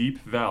a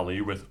deep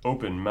valley with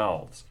open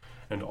mouths,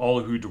 and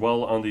all who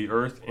dwell on the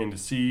earth and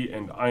sea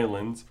and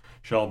islands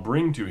shall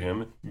bring to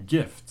him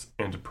gifts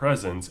and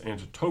presents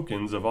and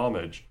tokens of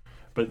homage,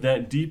 but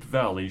that deep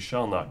valley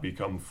shall not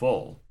become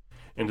full.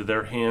 And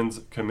their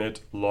hands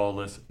commit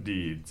lawless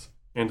deeds,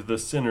 and the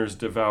sinners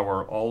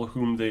devour all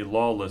whom they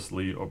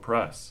lawlessly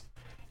oppress.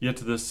 Yet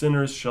the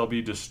sinners shall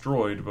be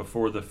destroyed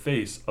before the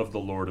face of the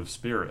Lord of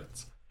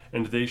spirits,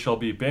 and they shall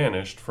be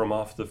banished from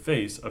off the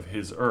face of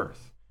his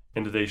earth,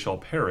 and they shall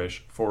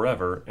perish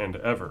forever and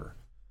ever.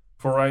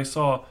 For I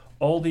saw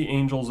all the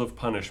angels of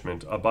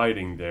punishment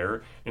abiding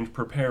there, and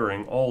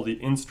preparing all the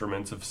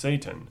instruments of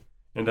Satan.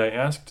 And I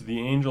asked the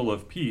angel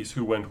of peace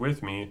who went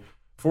with me,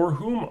 For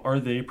whom are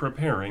they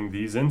preparing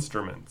these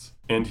instruments?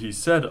 And he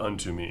said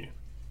unto me,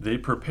 They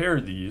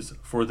prepare these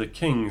for the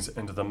kings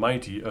and the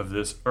mighty of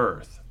this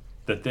earth,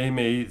 that they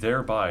may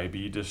thereby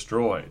be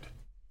destroyed.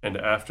 And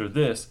after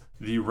this,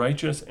 the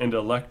righteous and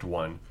elect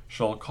one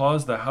shall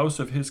cause the house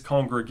of his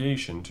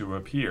congregation to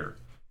appear.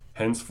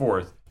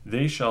 Henceforth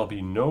they shall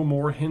be no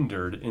more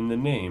hindered in the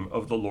name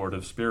of the Lord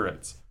of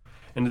spirits.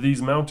 And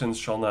these mountains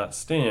shall not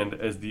stand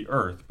as the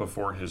earth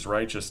before his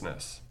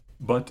righteousness.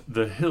 But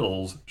the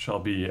hills shall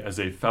be as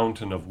a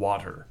fountain of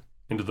water,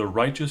 and the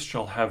righteous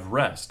shall have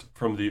rest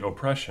from the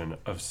oppression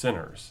of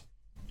sinners.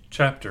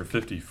 Chapter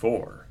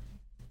 54.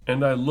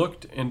 And I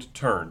looked and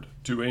turned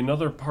to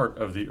another part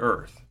of the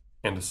earth,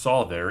 and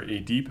saw there a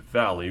deep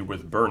valley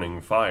with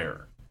burning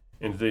fire.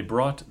 And they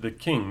brought the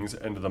kings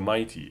and the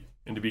mighty,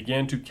 and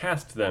began to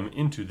cast them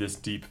into this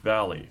deep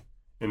valley.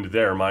 And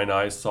there mine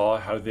eyes saw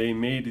how they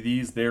made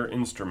these their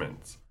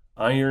instruments,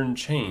 iron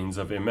chains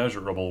of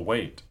immeasurable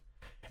weight.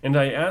 And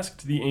I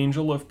asked the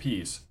angel of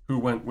peace, who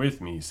went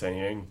with me,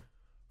 saying,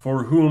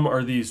 For whom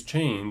are these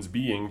chains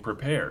being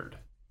prepared?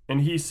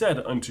 And he said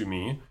unto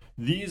me,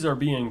 These are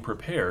being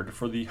prepared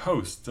for the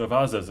hosts of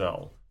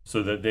Azazel,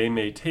 so that they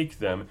may take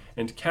them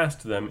and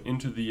cast them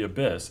into the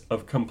abyss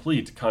of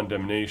complete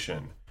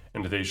condemnation.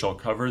 And they shall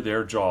cover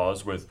their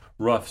jaws with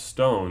rough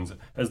stones,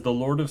 as the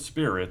Lord of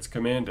spirits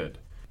commanded.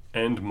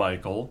 And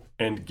Michael,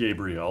 and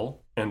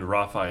Gabriel, and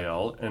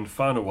Raphael, and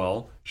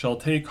Phanuel shall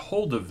take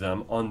hold of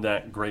them on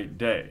that great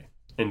day,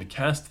 and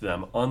cast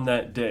them on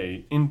that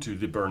day into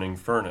the burning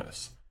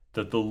furnace,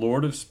 that the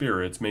Lord of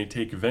spirits may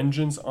take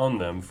vengeance on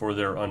them for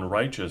their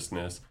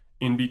unrighteousness,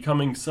 in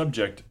becoming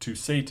subject to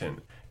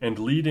Satan, and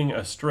leading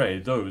astray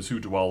those who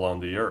dwell on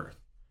the earth.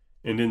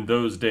 And in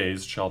those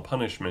days shall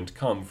punishment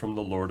come from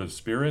the Lord of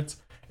spirits,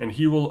 and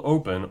he will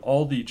open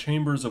all the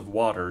chambers of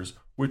waters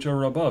which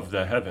are above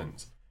the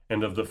heavens,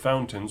 and of the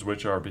fountains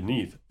which are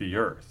beneath the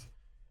earth.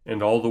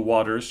 And all the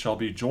waters shall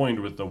be joined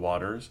with the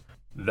waters.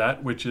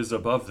 That which is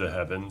above the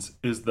heavens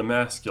is the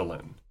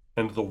masculine,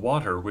 and the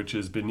water which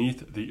is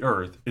beneath the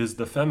earth is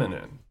the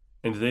feminine.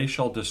 And they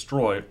shall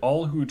destroy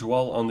all who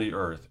dwell on the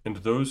earth, and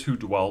those who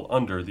dwell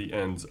under the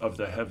ends of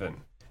the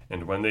heaven.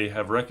 And when they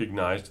have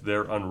recognized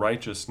their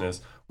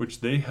unrighteousness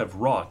which they have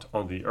wrought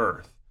on the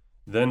earth,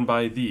 then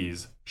by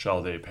these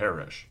shall they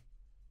perish.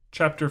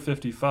 Chapter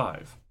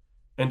 55.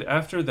 And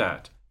after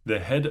that, the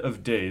head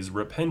of days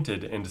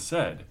repented and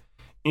said,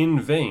 In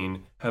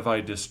vain have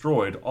I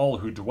destroyed all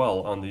who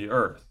dwell on the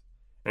earth.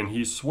 And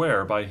he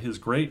sware by his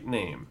great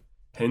name,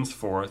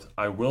 Henceforth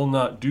I will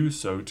not do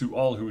so to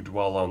all who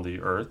dwell on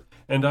the earth,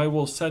 and I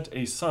will set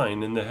a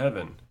sign in the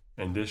heaven,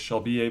 and this shall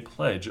be a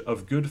pledge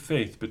of good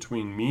faith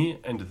between me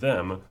and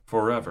them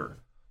forever,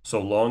 so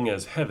long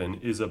as heaven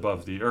is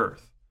above the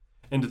earth.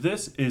 And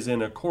this is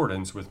in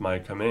accordance with my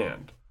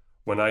command,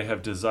 when I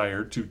have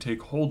desired to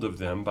take hold of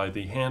them by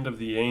the hand of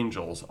the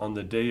angels on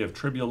the day of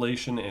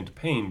tribulation and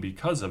pain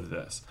because of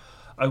this,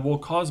 I will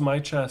cause my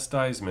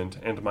chastisement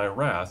and my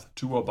wrath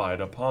to abide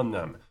upon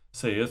them,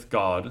 saith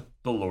God,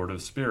 the Lord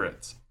of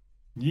spirits.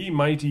 Ye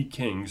mighty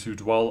kings who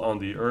dwell on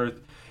the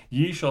earth,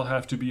 ye shall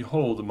have to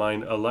behold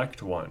mine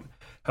elect one,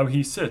 how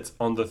he sits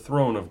on the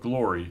throne of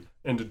glory,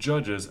 and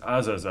judges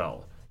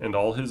Azazel, and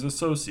all his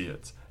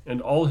associates,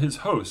 and all his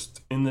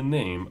hosts in the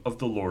name of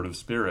the Lord of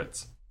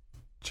spirits.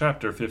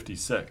 Chapter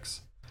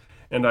 56.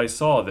 And I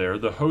saw there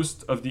the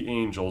hosts of the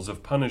angels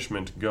of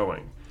punishment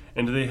going,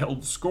 and they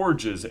held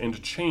scourges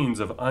and chains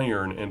of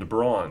iron and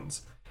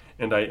bronze.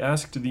 And I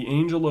asked the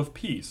angel of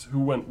peace who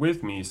went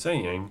with me,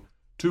 saying,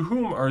 To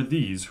whom are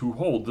these who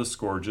hold the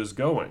scourges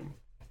going?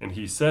 And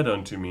he said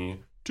unto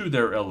me, To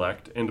their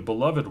elect and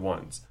beloved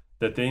ones,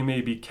 that they may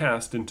be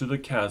cast into the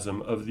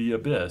chasm of the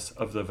abyss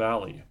of the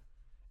valley.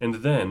 And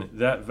then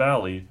that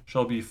valley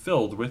shall be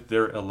filled with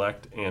their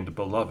elect and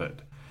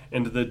beloved,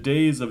 and the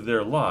days of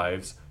their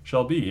lives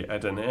shall be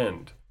at an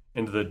end,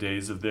 and the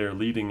days of their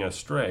leading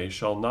astray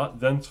shall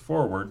not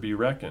thenceforward be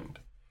reckoned.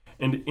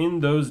 And in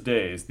those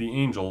days the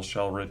angels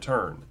shall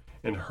return,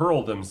 and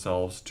hurl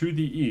themselves to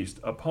the east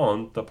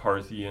upon the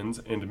Parthians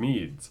and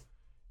Medes.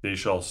 They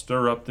shall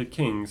stir up the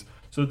kings,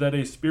 so that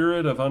a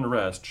spirit of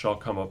unrest shall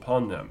come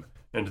upon them,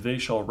 and they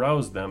shall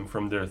rouse them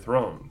from their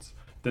thrones,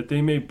 that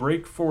they may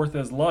break forth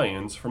as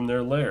lions from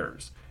their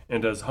lairs,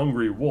 and as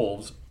hungry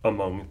wolves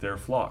among their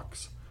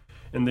flocks.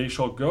 And they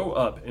shall go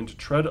up and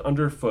tread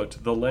under foot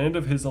the land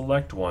of his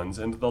elect ones,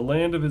 and the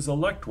land of his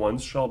elect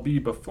ones shall be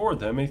before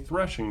them a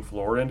threshing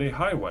floor and a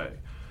highway.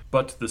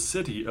 But the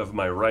city of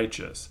my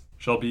righteous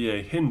shall be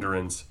a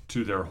hindrance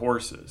to their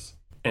horses.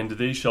 And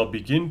they shall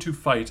begin to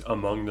fight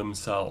among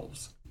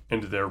themselves,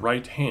 and their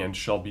right hand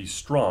shall be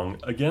strong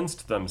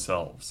against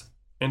themselves.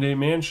 And a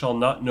man shall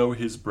not know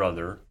his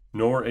brother,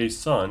 nor a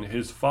son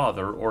his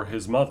father or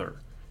his mother,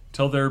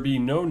 till there be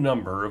no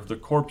number of the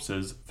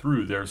corpses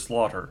through their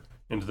slaughter,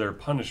 and their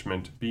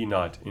punishment be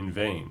not in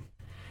vain.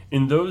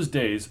 In those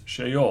days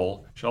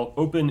Sheol shall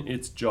open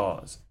its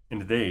jaws,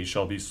 and they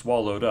shall be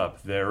swallowed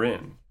up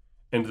therein.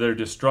 And their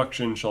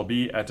destruction shall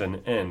be at an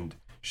end.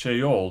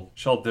 Sheol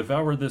shall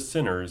devour the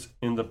sinners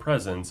in the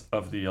presence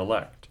of the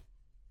elect.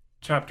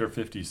 Chapter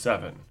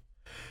 57.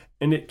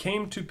 And it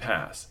came to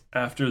pass,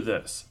 after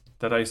this,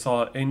 that I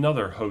saw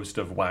another host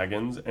of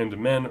wagons and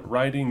men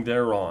riding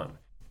thereon,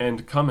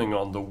 and coming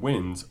on the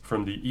winds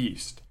from the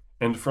east,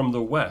 and from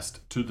the west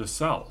to the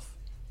south.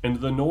 And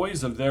the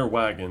noise of their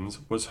wagons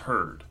was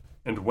heard.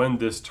 And when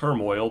this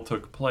turmoil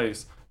took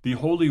place, the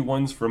holy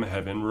ones from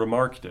heaven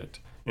remarked it,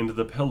 and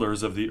the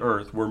pillars of the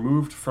earth were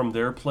moved from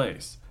their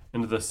place,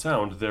 and the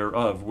sound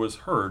thereof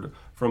was heard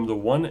from the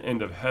one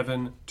end of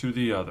heaven to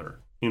the other,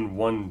 in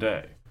one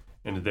day.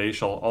 And they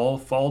shall all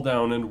fall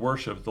down and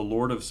worship the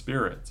Lord of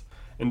spirits.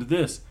 And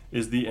this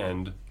is the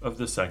end of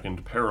the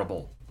second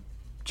parable.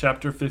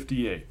 Chapter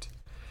 58.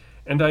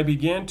 And I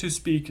began to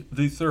speak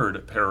the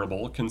third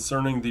parable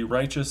concerning the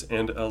righteous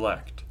and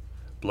elect.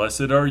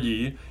 Blessed are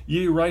ye,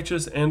 ye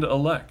righteous and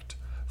elect,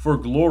 for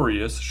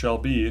glorious shall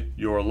be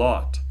your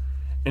lot.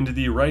 And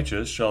the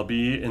righteous shall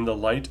be in the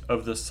light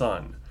of the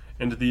sun,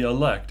 and the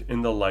elect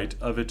in the light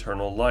of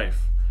eternal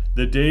life.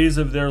 The days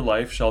of their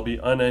life shall be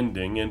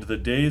unending, and the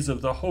days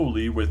of the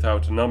holy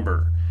without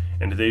number.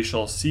 And they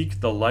shall seek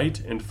the light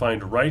and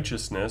find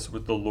righteousness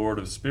with the Lord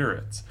of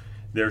spirits.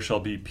 There shall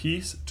be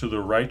peace to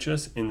the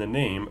righteous in the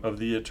name of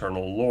the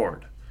eternal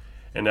Lord.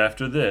 And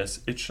after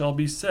this it shall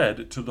be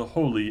said to the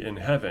holy in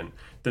heaven,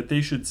 that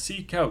they should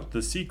seek out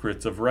the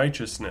secrets of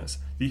righteousness,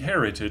 the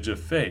heritage of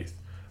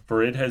faith.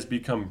 For it has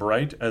become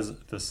bright as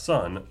the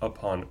sun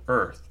upon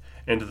earth,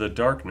 and the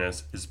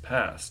darkness is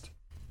past.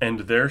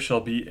 And there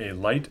shall be a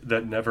light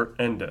that never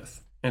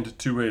endeth, and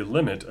to a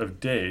limit of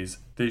days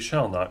they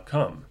shall not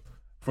come.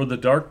 For the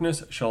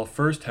darkness shall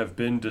first have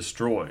been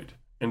destroyed,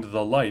 and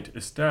the light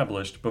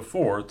established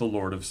before the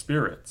Lord of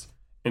spirits,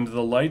 and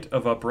the light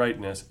of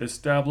uprightness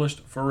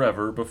established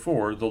forever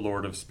before the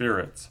Lord of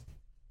spirits.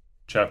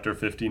 Chapter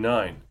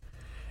 59.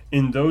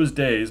 In those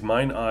days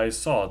mine eyes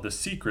saw the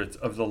secrets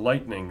of the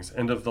lightnings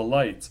and of the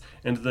lights,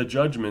 and the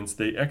judgments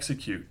they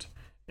execute.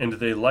 And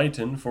they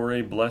lighten for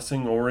a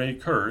blessing or a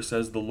curse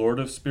as the Lord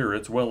of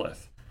spirits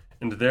willeth.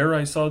 And there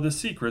I saw the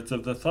secrets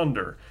of the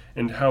thunder,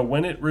 and how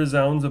when it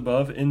resounds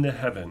above in the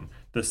heaven,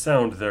 the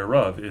sound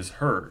thereof is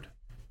heard.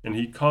 And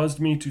he caused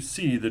me to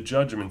see the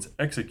judgments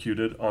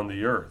executed on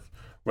the earth,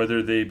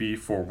 whether they be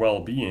for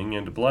well-being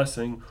and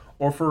blessing,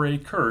 or for a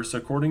curse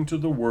according to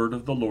the word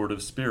of the Lord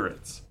of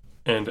spirits.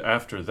 And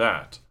after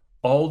that,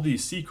 all the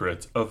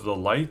secrets of the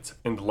lights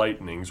and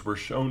lightnings were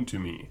shown to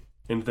me,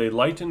 and they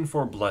lighten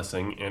for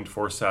blessing and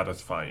for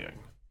satisfying.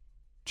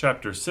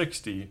 Chapter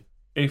 60.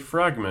 A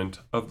fragment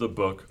of the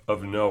book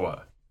of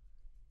Noah.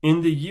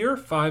 In the year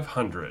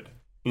 500,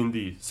 in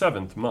the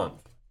 7th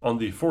month, on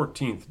the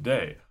 14th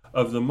day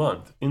of the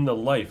month in the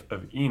life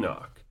of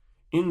Enoch,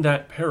 in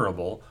that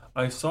parable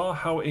I saw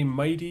how a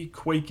mighty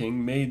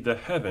quaking made the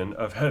heaven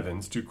of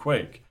heavens to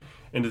quake,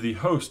 and the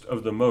host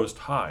of the Most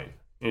High,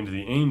 and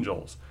the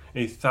angels,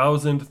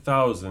 1,000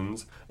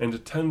 thousands,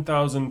 and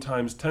 10,000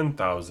 times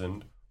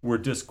 10,000, were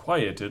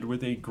disquieted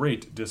with a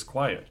great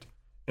disquiet.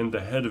 And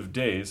the head of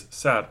days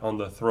sat on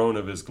the throne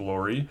of his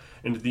glory,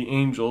 and the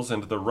angels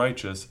and the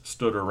righteous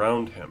stood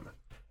around him.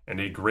 And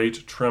a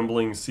great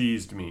trembling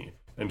seized me,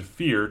 and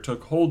fear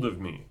took hold of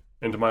me,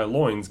 and my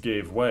loins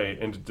gave way,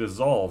 and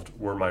dissolved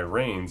were my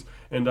reins,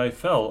 and I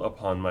fell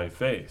upon my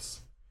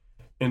face.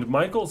 And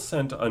Michael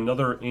sent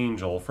another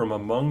angel from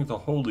among the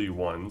holy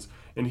ones,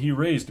 and he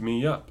raised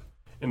me up.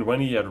 And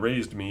when he had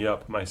raised me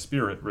up, my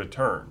spirit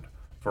returned.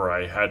 For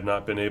I had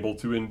not been able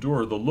to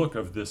endure the look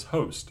of this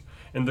host,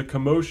 and the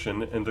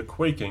commotion and the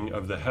quaking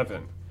of the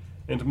heaven.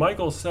 And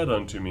Michael said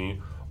unto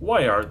me,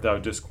 Why art thou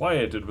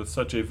disquieted with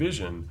such a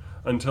vision?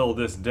 Until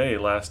this day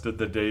lasted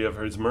the day of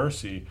his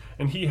mercy,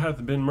 and he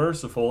hath been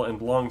merciful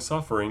and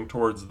long-suffering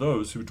towards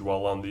those who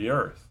dwell on the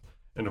earth.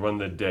 And when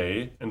the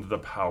day, and the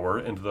power,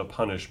 and the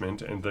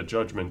punishment, and the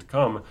judgment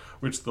come,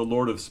 which the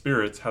Lord of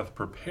spirits hath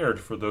prepared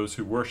for those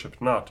who worship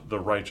not the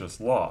righteous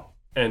law,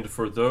 and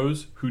for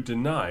those who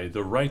deny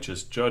the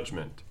righteous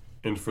judgment,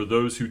 and for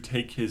those who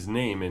take his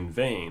name in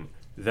vain,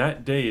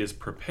 that day is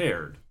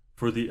prepared,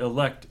 for the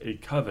elect a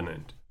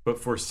covenant, but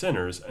for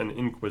sinners an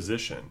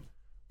inquisition.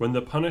 When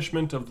the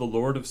punishment of the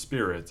Lord of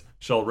spirits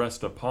shall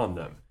rest upon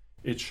them,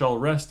 it shall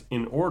rest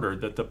in order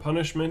that the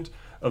punishment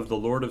of the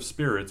Lord of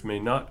spirits may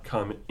not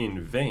come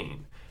in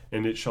vain,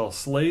 and it shall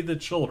slay the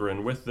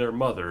children with their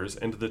mothers,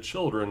 and the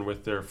children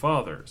with their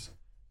fathers.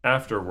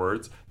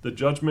 Afterwards the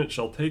judgment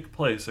shall take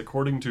place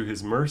according to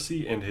his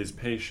mercy and his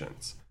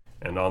patience.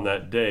 And on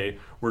that day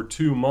were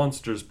two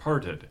monsters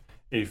parted,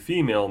 a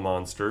female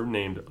monster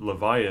named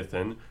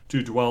Leviathan,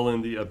 to dwell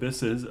in the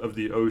abysses of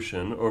the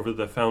ocean over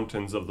the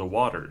fountains of the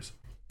waters.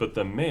 But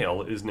the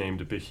male is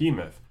named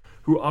Behemoth,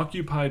 who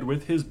occupied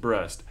with his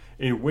breast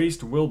a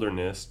waste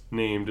wilderness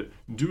named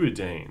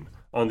Duodain,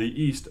 on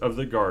the east of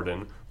the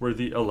garden where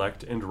the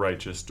elect and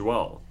righteous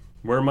dwell,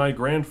 where my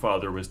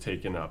grandfather was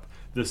taken up,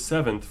 the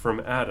seventh from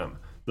Adam,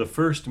 the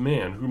first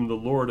man whom the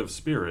Lord of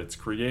spirits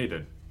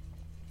created.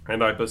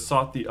 And I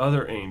besought the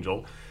other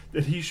angel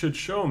that he should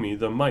show me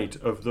the might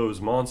of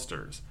those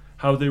monsters,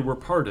 how they were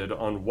parted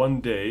on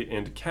one day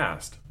and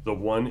cast, the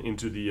one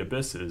into the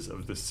abysses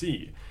of the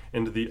sea,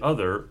 and the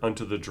other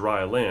unto the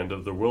dry land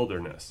of the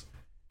wilderness.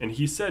 And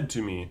he said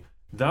to me,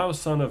 Thou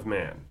son of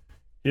man,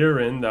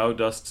 herein thou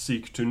dost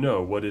seek to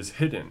know what is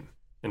hidden.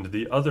 And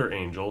the other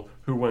angel,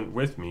 who went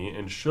with me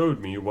and showed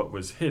me what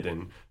was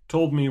hidden,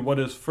 told me what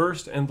is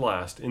first and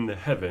last in the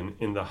heaven,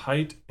 in the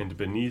height, and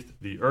beneath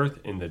the earth,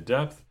 in the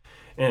depth,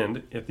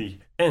 and at the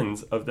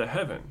ends of the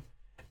heaven,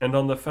 and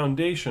on the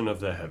foundation of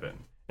the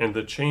heaven, and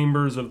the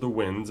chambers of the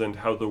winds, and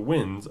how the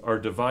winds are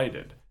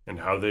divided, and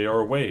how they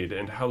are weighed,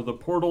 and how the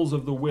portals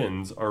of the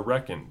winds are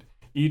reckoned,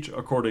 each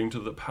according to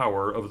the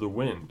power of the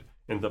wind,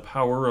 and the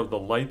power of the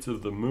lights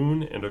of the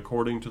moon, and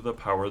according to the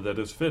power that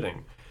is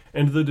fitting,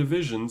 and the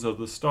divisions of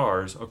the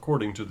stars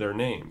according to their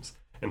names,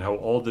 and how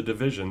all the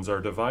divisions are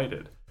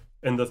divided,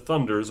 and the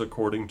thunders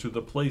according to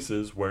the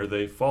places where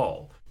they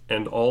fall,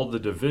 and all the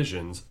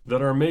divisions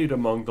that are made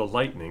among the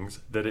lightnings,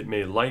 that it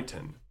may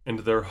lighten, and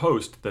their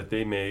host that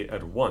they may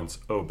at once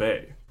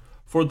obey.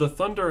 For the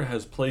thunder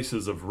has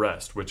places of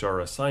rest which are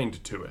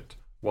assigned to it,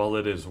 while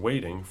it is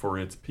waiting for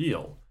its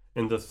peal.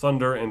 And the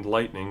thunder and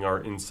lightning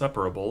are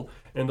inseparable,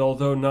 and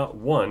although not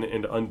one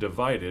and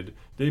undivided,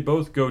 they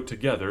both go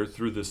together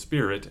through the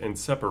Spirit and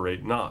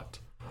separate not.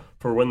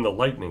 For when the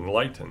lightning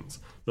lightens,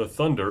 the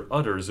thunder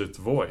utters its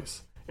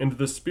voice, and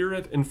the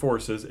Spirit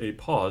enforces a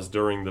pause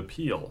during the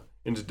peal,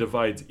 and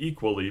divides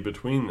equally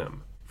between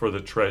them. For the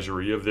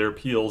treasury of their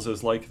peals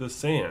is like the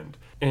sand,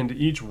 and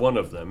each one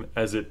of them,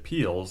 as it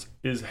peals,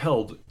 is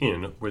held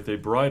in with a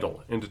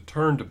bridle, and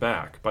turned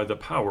back by the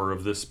power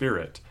of the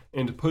Spirit,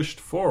 and pushed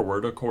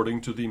forward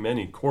according to the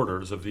many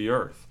quarters of the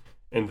earth.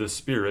 And the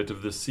spirit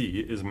of the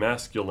sea is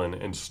masculine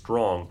and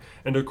strong,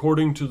 and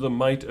according to the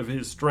might of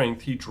his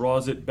strength he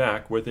draws it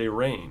back with a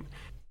rein.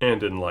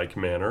 And in like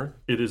manner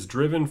it is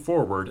driven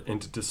forward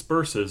and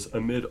disperses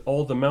amid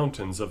all the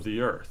mountains of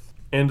the earth.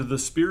 And the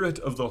spirit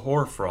of the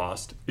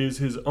hoarfrost is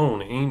his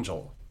own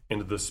angel,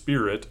 and the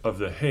spirit of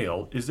the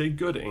hail is a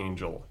good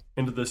angel,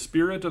 and the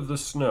spirit of the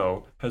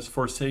snow has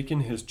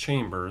forsaken his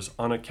chambers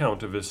on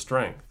account of his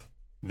strength.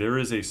 There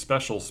is a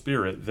special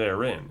spirit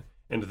therein,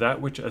 and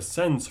that which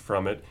ascends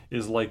from it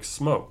is like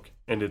smoke,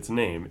 and its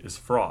name is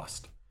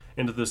frost.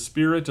 And the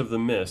spirit of the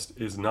mist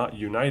is not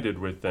united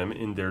with them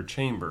in their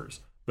chambers,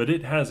 but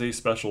it has a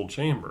special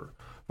chamber,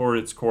 for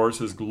its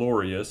course is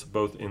glorious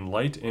both in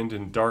light and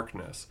in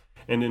darkness,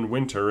 and in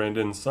winter and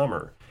in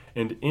summer,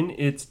 and in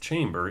its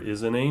chamber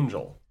is an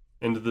angel.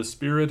 And the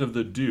spirit of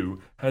the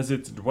dew has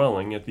its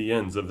dwelling at the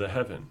ends of the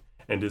heaven,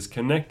 and is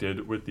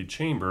connected with the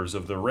chambers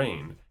of the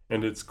rain,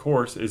 and its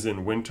course is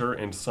in winter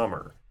and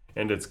summer,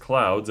 and its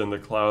clouds and the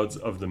clouds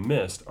of the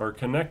mist are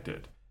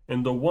connected,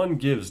 and the one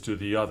gives to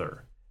the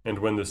other. And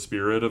when the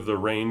spirit of the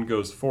rain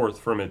goes forth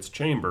from its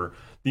chamber,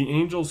 the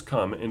angels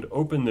come and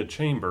open the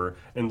chamber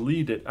and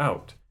lead it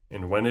out,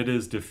 and when it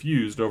is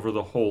diffused over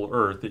the whole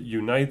earth, it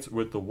unites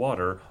with the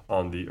water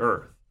on the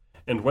earth.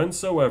 And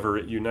whensoever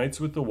it unites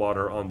with the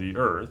water on the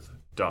earth, ...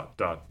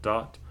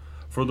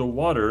 For the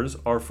waters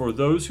are for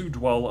those who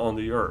dwell on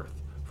the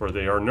earth, for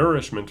they are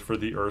nourishment for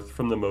the earth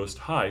from the Most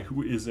High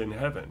who is in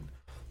heaven.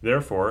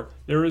 Therefore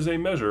there is a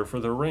measure for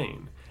the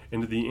rain,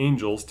 and the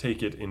angels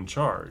take it in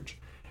charge.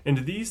 And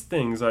these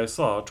things I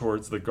saw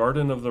towards the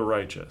garden of the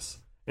righteous.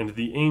 And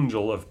the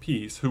angel of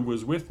peace who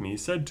was with me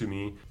said to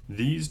me,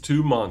 These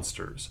two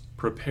monsters,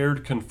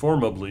 prepared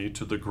conformably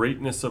to the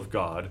greatness of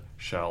God,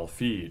 shall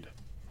feed.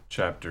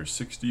 Chapter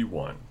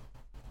 61.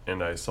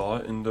 And I saw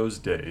in those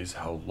days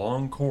how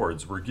long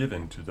cords were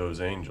given to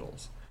those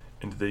angels,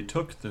 and they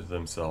took to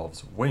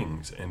themselves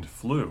wings and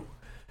flew,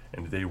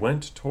 and they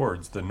went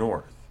towards the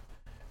north.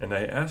 And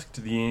I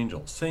asked the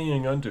angel,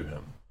 saying unto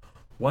him,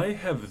 Why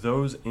have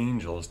those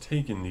angels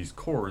taken these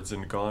cords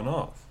and gone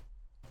off?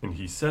 And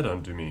he said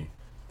unto me,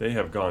 They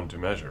have gone to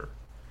measure.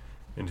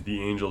 And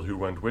the angel who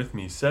went with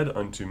me said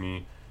unto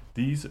me,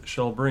 These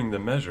shall bring the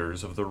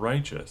measures of the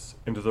righteous,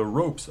 and the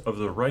ropes of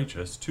the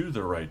righteous to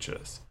the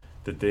righteous,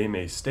 that they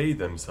may stay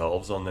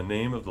themselves on the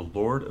name of the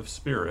Lord of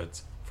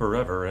spirits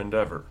forever and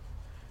ever.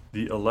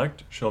 The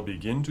elect shall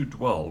begin to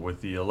dwell with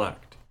the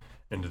elect,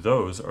 and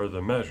those are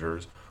the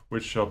measures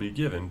which shall be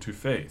given to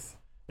faith,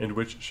 and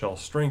which shall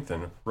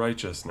strengthen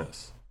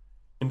righteousness.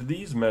 And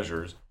these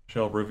measures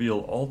shall reveal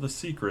all the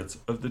secrets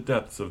of the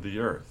depths of the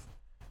earth,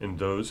 and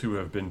those who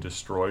have been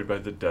destroyed by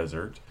the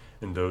desert,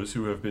 and those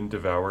who have been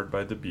devoured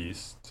by the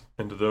beasts,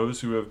 and those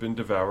who have been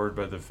devoured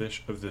by the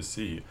fish of the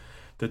sea,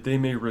 that they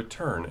may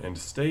return and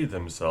stay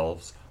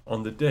themselves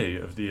on the day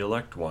of the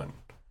elect one.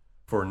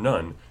 For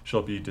none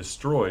shall be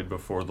destroyed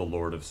before the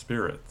Lord of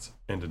spirits,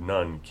 and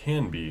none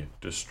can be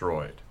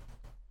destroyed.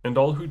 And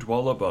all who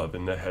dwell above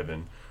in the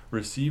heaven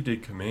received a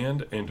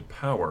command and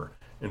power,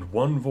 and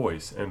one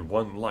voice and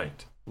one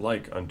light,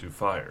 like unto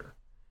fire.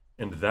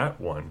 And that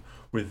one,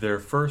 with their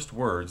first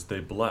words they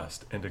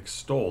blessed and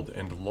extolled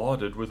and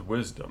lauded with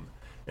wisdom,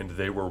 and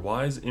they were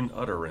wise in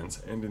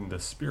utterance and in the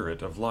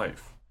spirit of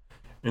life.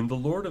 And the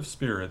Lord of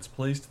spirits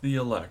placed the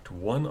elect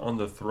one on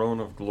the throne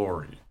of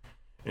glory,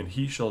 and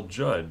he shall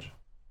judge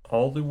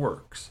all the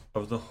works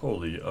of the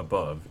holy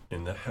above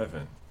in the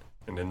heaven,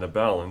 and in the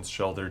balance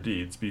shall their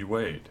deeds be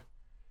weighed.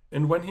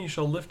 And when he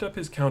shall lift up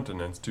his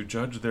countenance to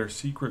judge their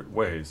secret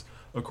ways,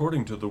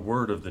 according to the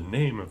word of the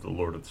name of the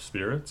Lord of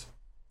spirits,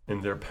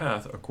 and their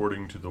path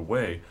according to the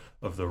way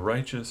of the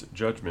righteous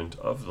judgment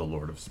of the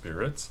Lord of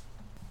spirits,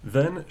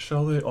 then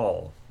shall they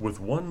all with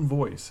one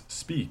voice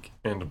speak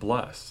and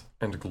bless,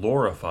 and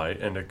glorify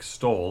and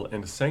extol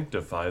and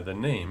sanctify the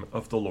name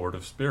of the Lord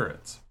of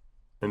spirits.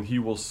 And he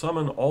will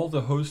summon all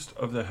the host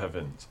of the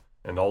heavens,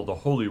 and all the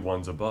holy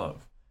ones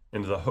above,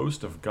 and the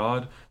host of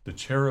God, the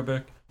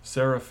cherubic,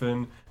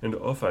 seraphim, and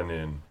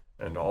ophanim,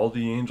 and all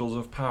the angels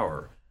of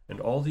power, and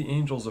all the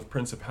angels of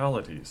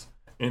principalities,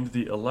 and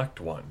the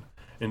elect one,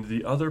 and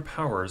the other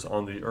powers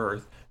on the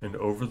earth and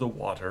over the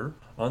water,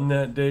 on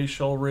that day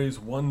shall raise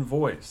one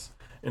voice,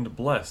 and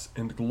bless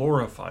and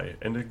glorify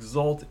and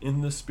exalt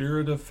in the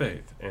spirit of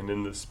faith, and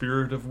in the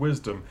spirit of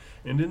wisdom,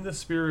 and in the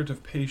spirit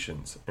of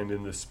patience, and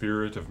in the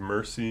spirit of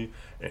mercy,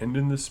 and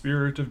in the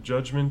spirit of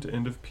judgment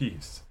and of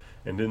peace,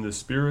 and in the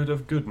spirit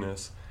of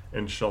goodness,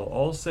 and shall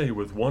all say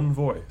with one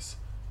voice,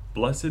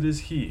 Blessed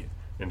is he,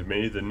 and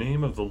may the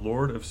name of the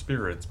Lord of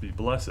spirits be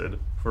blessed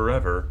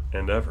forever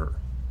and ever.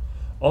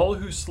 All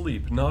who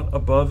sleep not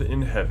above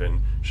in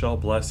heaven shall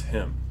bless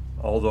him.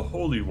 All the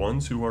holy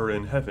ones who are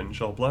in heaven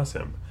shall bless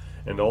him,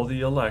 and all the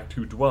elect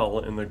who dwell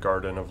in the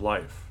garden of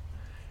life.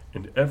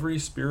 And every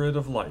spirit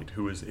of light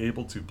who is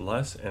able to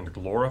bless and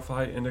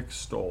glorify and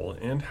extol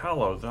and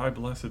hallow thy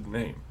blessed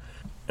name.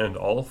 And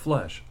all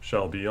flesh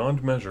shall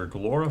beyond measure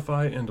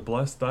glorify and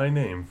bless thy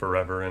name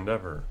forever and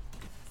ever.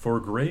 For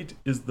great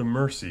is the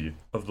mercy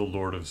of the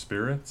Lord of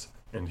spirits,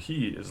 and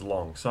he is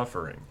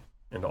long-suffering.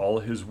 And all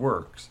his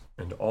works,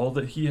 and all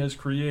that he has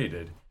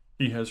created,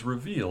 he has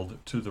revealed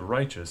to the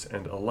righteous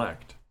and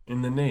elect,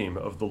 in the name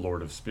of the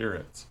Lord of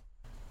spirits.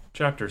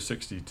 Chapter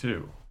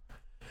 62.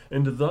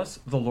 And thus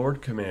the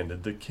Lord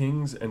commanded the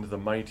kings and the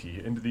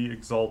mighty and the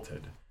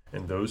exalted,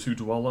 and those who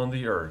dwell on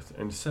the earth,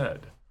 and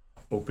said,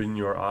 Open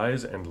your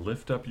eyes and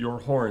lift up your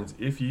horns,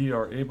 if ye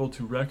are able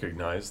to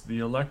recognize the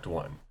elect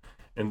one.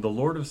 And the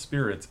Lord of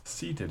spirits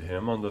seated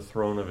him on the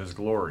throne of his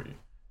glory.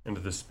 And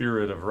the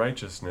spirit of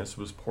righteousness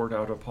was poured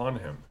out upon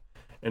him.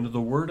 And the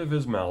word of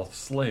his mouth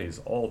slays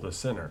all the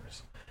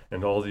sinners.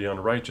 And all the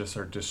unrighteous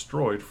are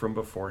destroyed from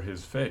before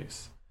his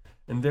face.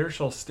 And there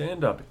shall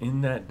stand up in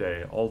that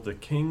day all the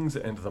kings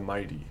and the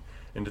mighty,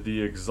 and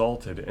the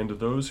exalted, and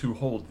those who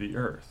hold the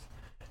earth.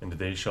 And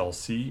they shall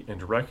see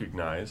and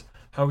recognize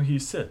how he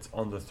sits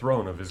on the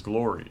throne of his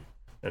glory.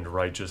 And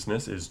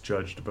righteousness is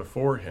judged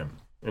before him,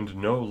 and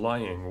no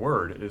lying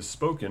word is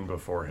spoken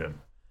before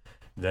him.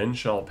 Then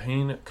shall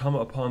pain come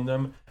upon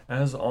them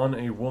as on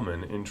a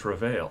woman in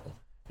travail,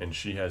 and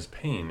she has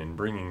pain in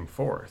bringing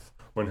forth,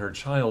 when her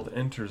child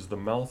enters the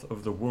mouth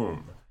of the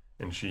womb,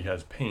 and she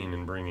has pain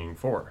in bringing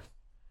forth.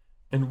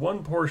 And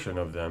one portion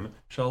of them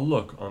shall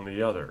look on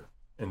the other,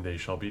 and they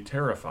shall be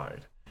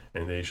terrified,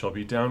 and they shall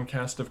be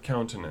downcast of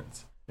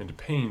countenance, and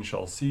pain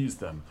shall seize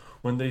them,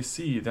 when they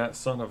see that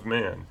Son of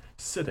Man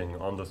sitting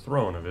on the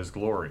throne of his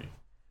glory.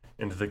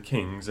 And the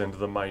kings and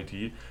the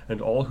mighty,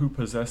 and all who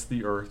possess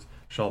the earth,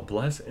 shall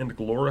bless and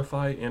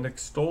glorify and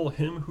extol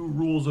him who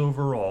rules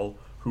over all,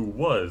 who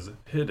was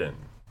hidden.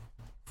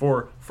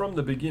 For from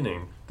the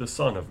beginning the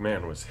Son of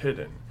Man was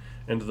hidden,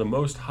 and the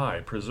Most High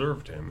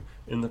preserved him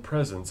in the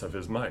presence of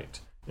his might,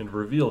 and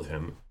revealed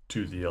him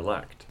to the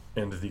elect.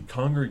 And the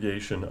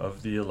congregation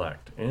of the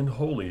elect and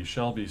holy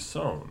shall be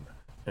sown,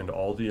 and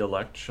all the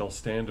elect shall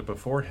stand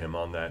before him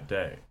on that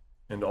day.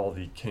 And all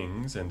the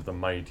kings and the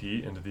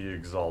mighty and the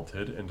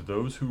exalted and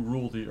those who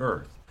rule the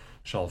earth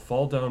shall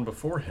fall down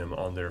before him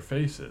on their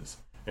faces,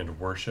 and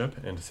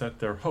worship and set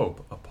their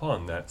hope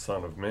upon that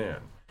Son of Man,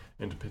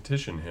 and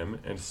petition him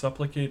and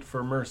supplicate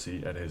for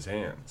mercy at his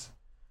hands.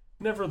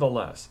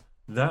 Nevertheless,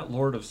 that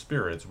Lord of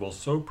spirits will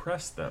so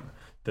press them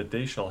that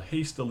they shall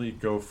hastily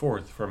go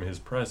forth from his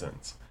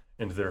presence,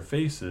 and their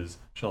faces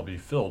shall be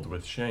filled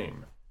with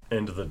shame,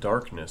 and the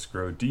darkness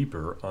grow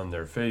deeper on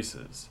their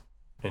faces.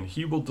 And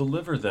he will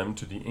deliver them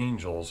to the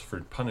angels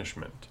for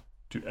punishment,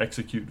 to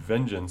execute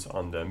vengeance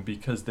on them,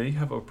 because they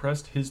have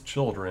oppressed his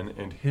children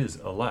and his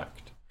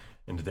elect.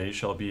 And they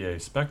shall be a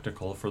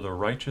spectacle for the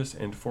righteous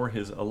and for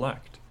his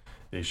elect.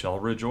 They shall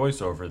rejoice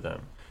over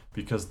them,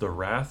 because the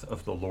wrath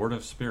of the Lord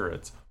of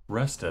spirits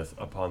resteth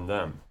upon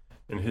them,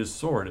 and his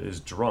sword is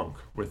drunk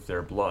with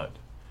their blood.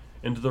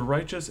 And the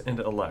righteous and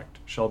elect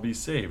shall be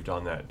saved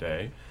on that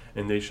day,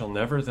 and they shall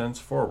never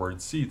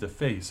thenceforward see the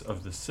face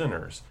of the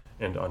sinners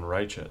and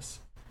unrighteous.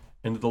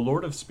 And the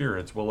Lord of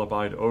spirits will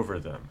abide over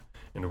them,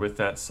 and with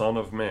that Son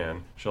of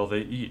Man shall they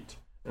eat,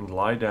 and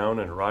lie down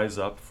and rise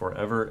up for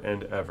ever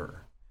and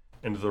ever.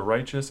 And the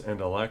righteous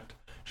and elect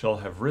shall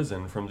have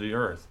risen from the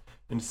earth,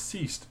 and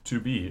ceased to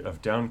be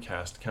of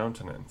downcast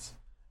countenance,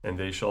 and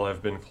they shall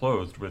have been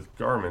clothed with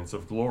garments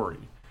of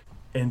glory.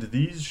 And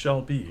these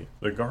shall be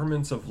the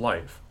garments of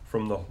life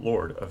from the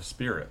Lord of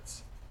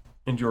spirits.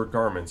 And your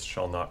garments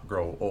shall not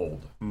grow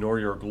old, nor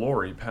your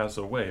glory pass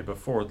away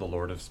before the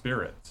Lord of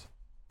spirits.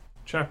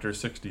 Chapter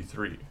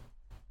 63.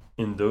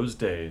 In those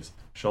days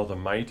shall the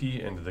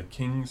mighty and the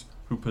kings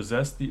who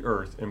possess the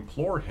earth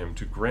implore him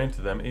to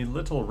grant them a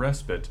little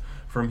respite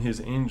from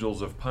his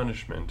angels of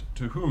punishment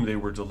to whom they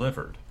were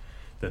delivered,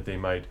 that they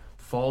might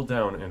fall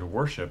down and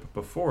worship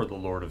before the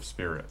Lord of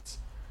spirits,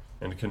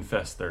 and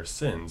confess their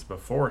sins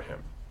before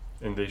him.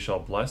 And they shall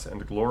bless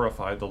and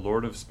glorify the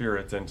Lord of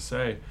spirits, and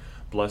say,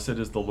 Blessed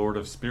is the Lord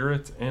of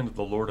spirits, and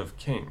the Lord of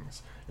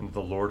kings, and the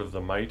Lord of the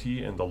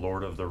mighty, and the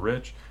Lord of the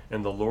rich,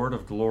 and the Lord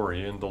of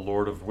glory, and the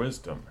Lord of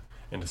wisdom.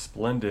 And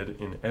splendid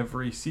in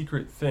every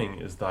secret thing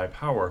is thy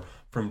power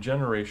from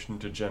generation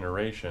to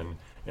generation,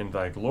 and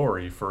thy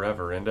glory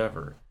forever and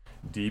ever.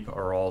 Deep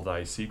are all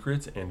thy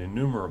secrets and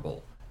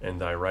innumerable, and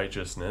thy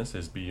righteousness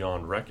is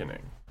beyond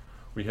reckoning.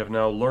 We have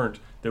now learnt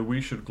that we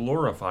should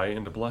glorify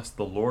and bless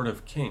the Lord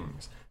of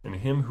kings, and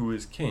him who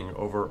is king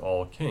over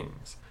all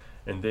kings.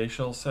 And they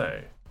shall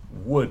say,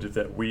 Would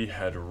that we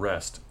had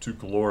rest to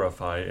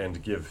glorify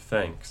and give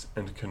thanks,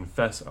 and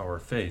confess our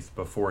faith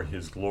before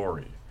his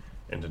glory.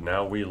 And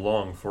now we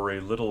long for a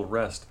little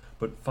rest,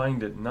 but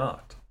find it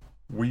not.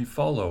 We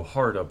follow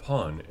hard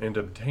upon, and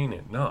obtain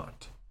it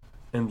not.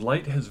 And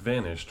light has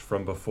vanished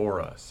from before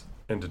us,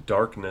 and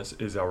darkness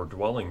is our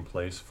dwelling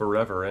place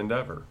forever and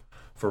ever.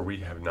 For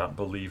we have not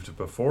believed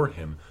before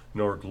him,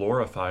 nor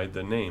glorified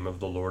the name of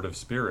the Lord of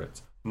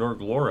spirits, nor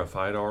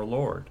glorified our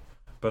Lord.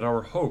 But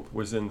our hope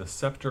was in the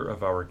scepter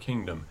of our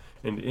kingdom,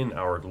 and in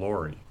our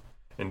glory.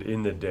 And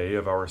in the day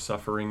of our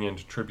suffering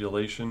and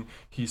tribulation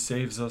he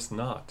saves us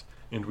not,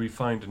 and we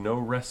find no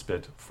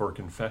respite for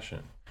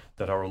confession,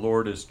 that our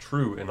Lord is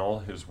true in all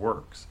his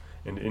works,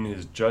 and in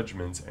his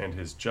judgments and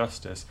his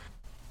justice,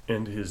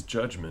 and his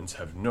judgments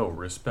have no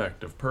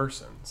respect of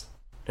persons.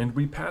 And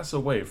we pass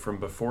away from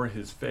before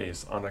his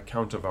face on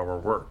account of our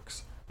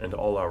works, and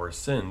all our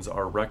sins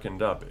are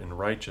reckoned up in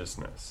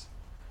righteousness.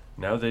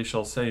 Now they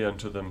shall say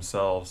unto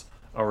themselves,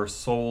 Our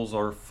souls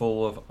are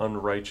full of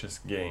unrighteous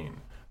gain,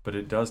 but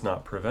it does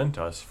not prevent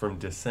us from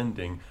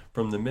descending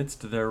from the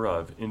midst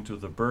thereof into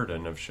the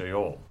burden of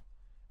Sheol.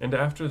 And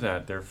after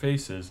that their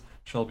faces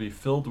shall be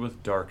filled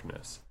with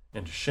darkness,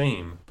 and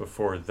shame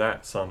before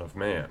that Son of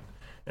Man,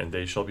 and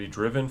they shall be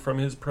driven from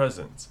his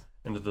presence,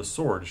 and the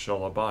sword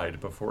shall abide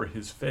before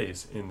his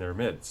face in their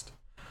midst.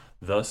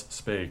 Thus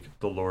spake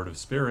the Lord of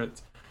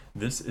spirits,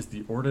 This is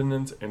the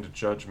ordinance and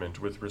judgment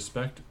with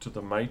respect to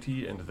the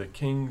mighty and the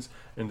kings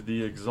and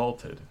the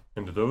exalted,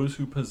 and those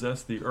who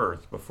possess the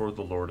earth before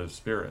the Lord of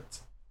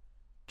spirits.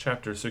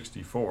 Chapter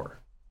 64.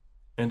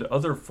 And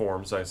other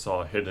forms I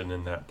saw hidden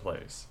in that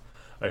place.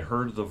 I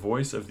heard the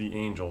voice of the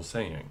angel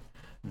saying,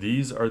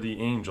 These are the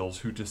angels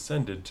who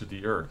descended to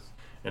the earth,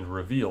 and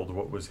revealed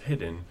what was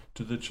hidden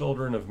to the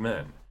children of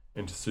men,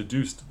 and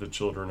seduced the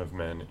children of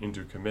men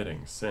into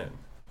committing sin.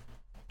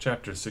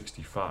 Chapter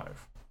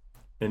 65.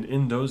 And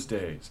in those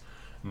days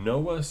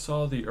Noah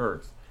saw the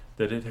earth,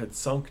 that it had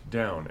sunk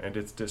down, and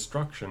its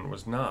destruction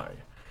was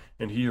nigh.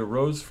 And he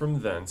arose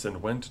from thence,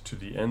 and went to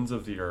the ends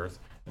of the earth,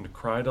 and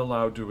cried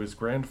aloud to his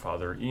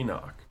grandfather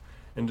Enoch.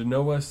 And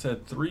Noah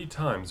said 3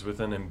 times with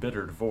an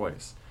embittered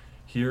voice,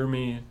 Hear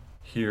me,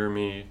 hear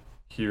me,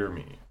 hear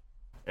me.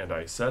 And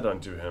I said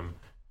unto him,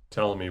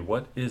 Tell me,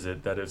 what is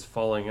it that is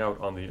falling out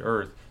on the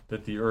earth,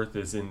 that the earth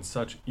is in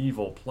such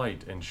evil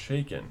plight and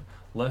shaken,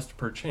 lest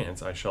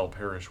perchance I shall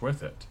perish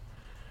with it?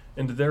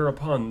 And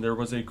thereupon there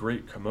was a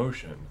great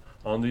commotion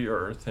on the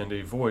earth, and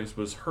a voice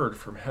was heard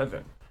from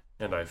heaven,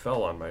 and I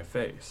fell on my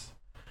face.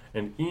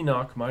 And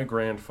Enoch my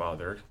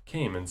grandfather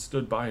came and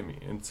stood by me,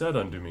 and said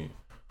unto me,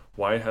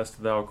 Why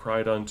hast thou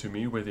cried unto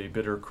me with a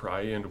bitter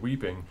cry and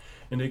weeping?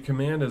 And a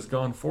command is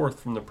gone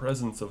forth from the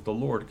presence of the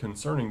Lord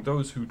concerning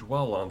those who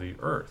dwell on the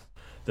earth,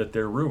 that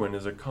their ruin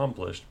is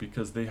accomplished,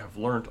 because they have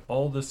learnt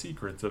all the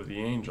secrets of the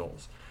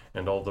angels,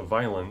 and all the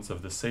violence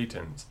of the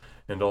Satans,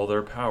 and all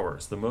their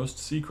powers, the most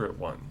secret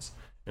ones,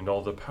 and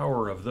all the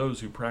power of those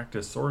who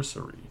practice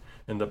sorcery,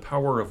 and the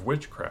power of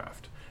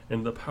witchcraft,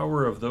 and the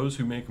power of those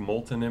who make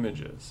molten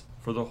images,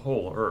 for the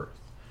whole earth.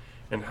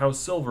 And how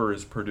silver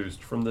is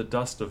produced from the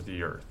dust of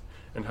the earth,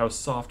 and how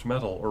soft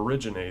metal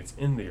originates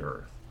in the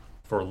earth.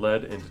 For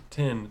lead and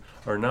tin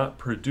are not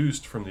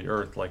produced from the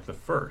earth like the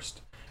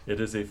first. It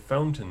is a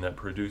fountain that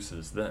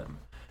produces them,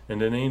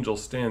 and an angel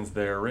stands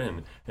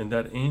therein, and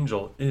that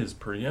angel is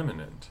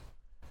preeminent.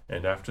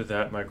 And after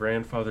that my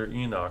grandfather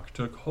Enoch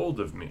took hold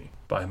of me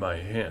by my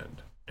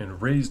hand,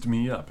 and raised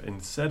me up,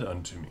 and said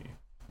unto me,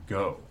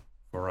 Go,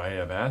 for I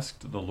have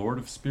asked the Lord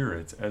of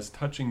spirits as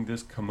touching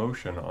this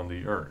commotion on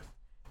the earth.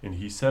 And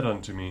he said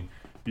unto me,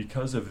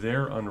 Because of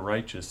their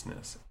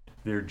unrighteousness,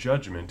 their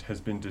judgment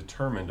has been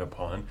determined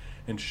upon,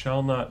 and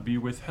shall not be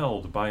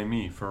withheld by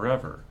me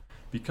forever.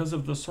 Because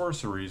of the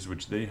sorceries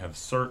which they have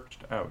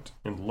searched out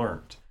and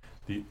learnt,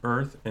 the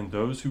earth and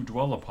those who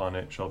dwell upon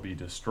it shall be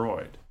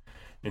destroyed.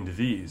 And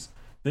these,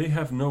 they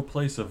have no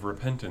place of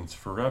repentance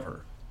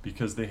forever,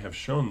 because they have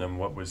shown them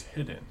what was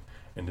hidden,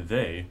 and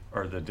they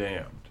are the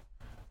damned.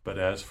 But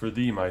as for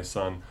thee, my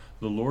son,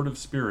 the Lord of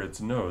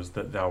spirits knows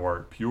that thou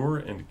art pure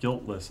and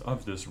guiltless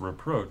of this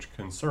reproach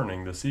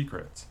concerning the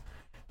secrets.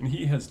 And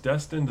he has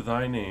destined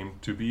thy name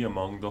to be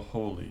among the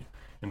holy,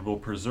 and will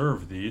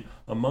preserve thee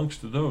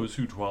amongst those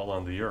who dwell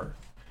on the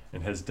earth,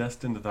 and has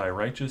destined thy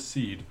righteous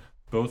seed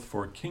both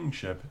for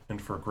kingship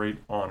and for great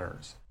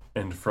honors.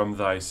 And from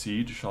thy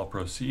seed shall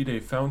proceed a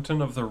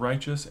fountain of the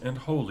righteous and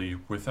holy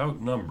without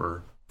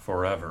number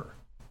forever.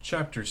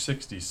 Chapter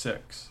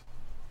 66.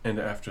 And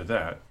after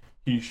that,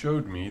 he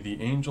showed me the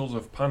angels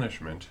of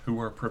punishment, who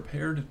are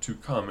prepared to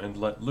come and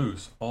let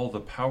loose all the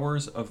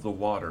powers of the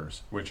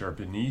waters which are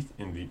beneath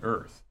in the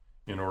earth,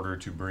 in order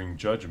to bring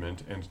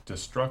judgment and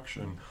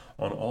destruction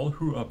on all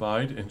who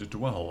abide and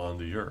dwell on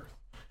the earth.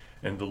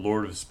 And the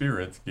Lord of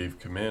spirits gave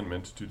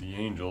commandment to the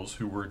angels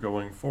who were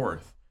going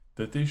forth,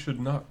 that they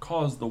should not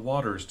cause the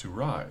waters to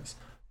rise,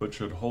 but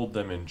should hold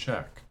them in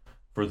check,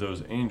 for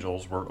those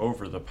angels were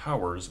over the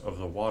powers of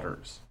the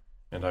waters.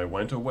 And I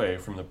went away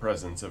from the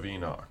presence of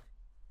Enoch.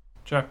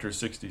 Chapter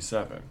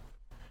 67.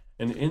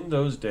 And in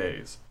those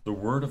days the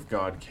word of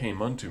God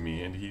came unto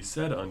me, and he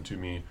said unto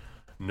me,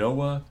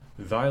 Noah,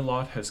 thy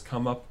lot has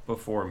come up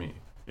before me,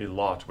 a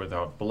lot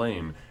without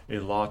blame, a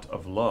lot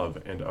of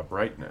love and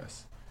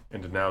uprightness.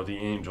 And now the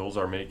angels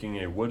are making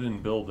a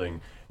wooden building,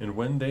 and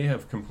when they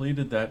have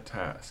completed that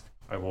task,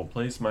 I will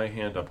place my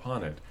hand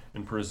upon it,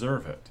 and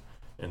preserve it,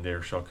 and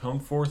there shall come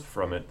forth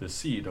from it the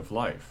seed of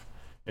life,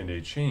 and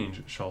a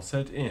change shall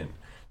set in,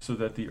 so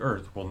that the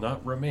earth will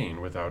not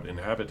remain without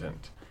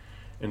inhabitant.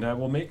 And I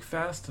will make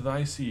fast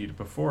thy seed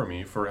before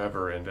me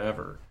forever and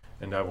ever,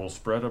 and I will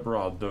spread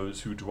abroad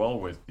those who dwell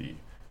with thee.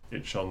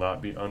 It shall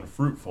not be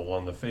unfruitful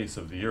on the face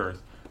of the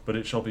earth, but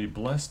it shall be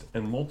blessed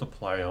and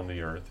multiply on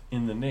the earth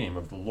in the name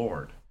of the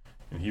Lord.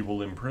 And he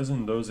will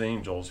imprison those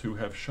angels who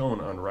have shown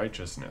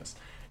unrighteousness,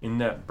 in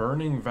that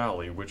burning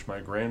valley which my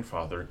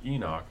grandfather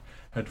Enoch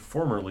had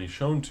formerly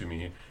shown to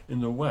me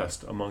in the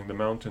west among the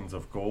mountains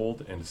of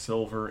gold and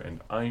silver and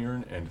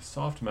iron and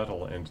soft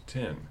metal and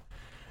tin.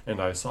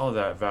 And I saw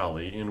that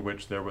valley in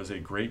which there was a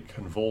great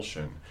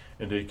convulsion,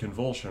 and a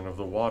convulsion of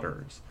the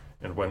waters.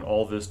 And when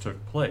all this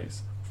took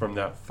place, from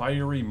that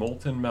fiery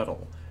molten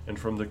metal, and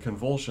from the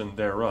convulsion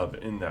thereof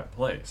in that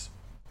place,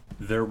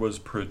 there was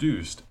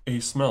produced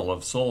a smell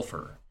of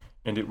sulfur,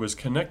 and it was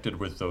connected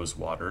with those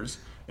waters,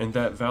 and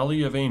that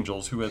valley of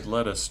angels who had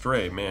led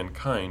astray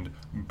mankind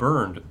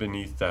burned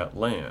beneath that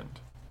land.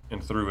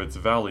 And through its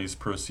valleys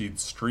proceed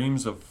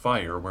streams of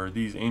fire, where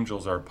these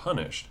angels are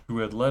punished, who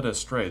had led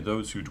astray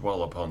those who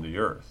dwell upon the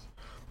earth.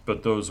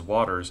 But those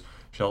waters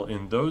shall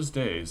in those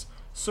days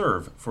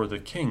serve for the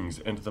kings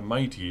and the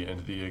mighty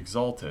and the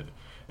exalted,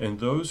 and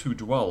those who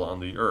dwell on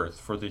the earth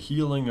for the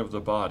healing of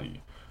the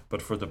body,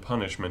 but for the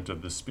punishment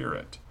of the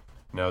spirit.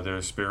 Now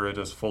their spirit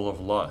is full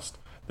of lust,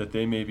 that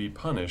they may be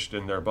punished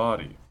in their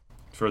body.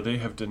 For they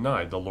have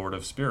denied the Lord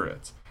of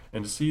spirits,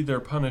 and see their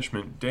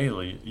punishment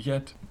daily,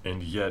 yet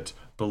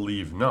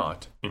believe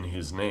not in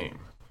his name.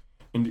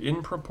 And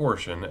in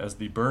proportion as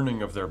the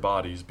burning of their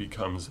bodies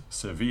becomes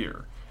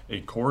severe,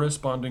 a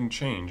corresponding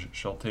change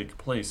shall take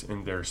place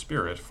in their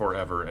spirit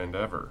forever and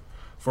ever.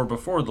 For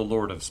before the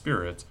Lord of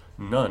spirits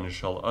none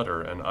shall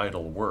utter an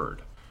idle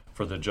word.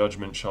 For the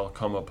judgment shall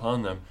come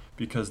upon them,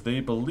 because they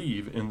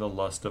believe in the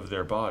lust of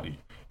their body,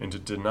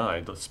 and deny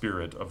the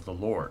Spirit of the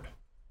Lord.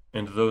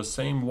 And those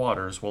same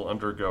waters will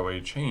undergo a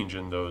change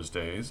in those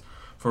days,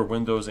 for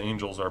when those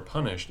angels are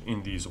punished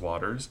in these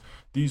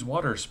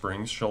water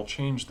springs shall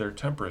change their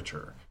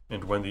temperature,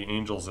 and when the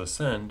angels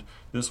ascend,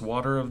 this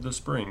water of the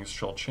springs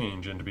shall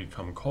change and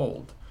become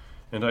cold.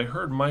 And I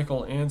heard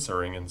Michael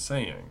answering and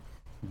saying,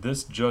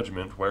 This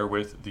judgment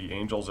wherewith the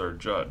angels are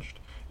judged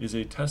is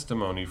a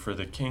testimony for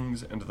the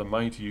kings and the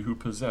mighty who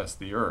possess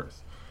the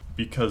earth,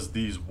 because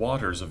these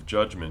waters of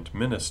judgment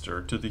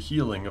minister to the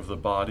healing of the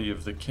body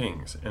of the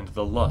kings and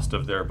the lust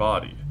of their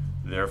body.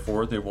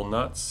 Therefore they will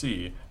not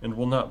see and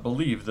will not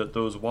believe that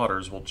those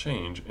waters will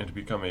change and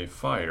become a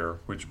fire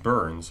which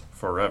burns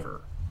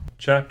forever.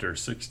 Chapter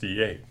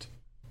 68.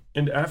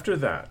 And after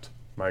that,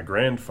 my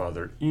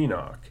grandfather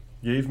Enoch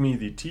gave me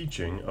the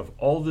teaching of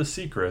all the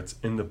secrets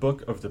in the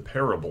book of the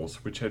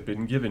parables which had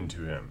been given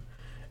to him,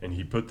 and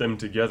he put them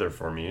together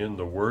for me in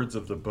the words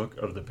of the book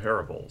of the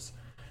parables.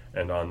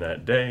 And on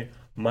that day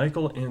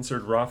Michael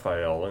answered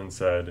Raphael and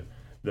said,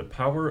 The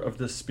power of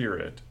the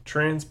Spirit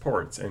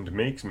transports and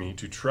makes me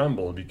to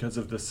tremble because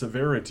of the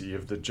severity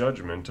of the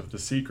judgment of the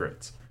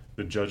secrets,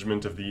 the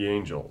judgment of the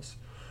angels.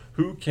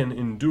 Who can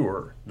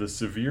endure the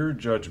severe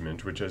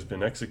judgment which has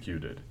been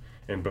executed,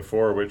 and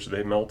before which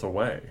they melt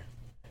away?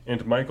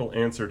 And Michael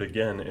answered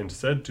again and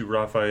said to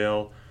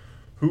Raphael,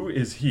 Who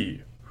is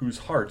he whose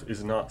heart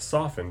is not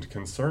softened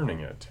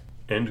concerning it,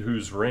 and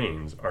whose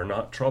reins are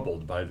not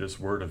troubled by this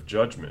word of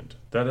judgment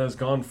that has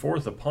gone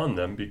forth upon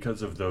them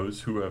because of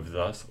those who have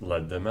thus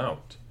led them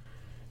out?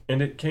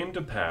 And it came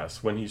to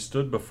pass, when he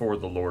stood before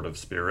the Lord of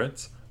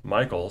spirits,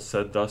 Michael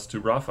said thus to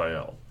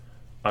Raphael,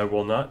 I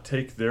will not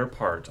take their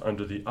part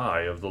under the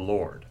eye of the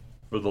Lord,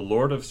 for the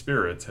Lord of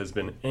spirits has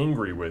been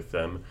angry with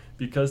them,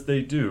 because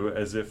they do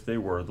as if they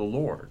were the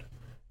Lord.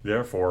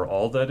 Therefore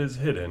all that is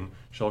hidden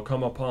shall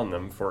come upon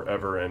them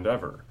forever and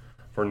ever,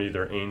 for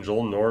neither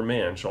angel nor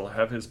man shall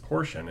have his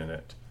portion in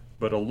it,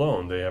 but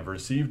alone they have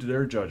received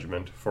their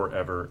judgment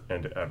forever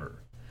and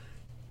ever.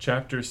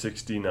 Chapter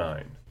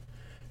 69.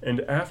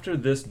 And after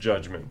this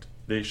judgment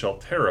they shall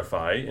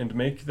terrify and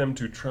make them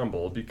to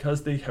tremble,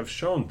 because they have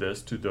shown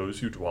this to those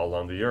who dwell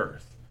on the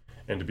earth.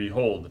 And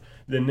behold,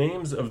 the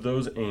names of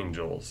those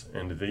angels,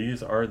 and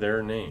these are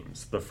their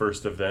names. The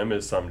first of them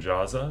is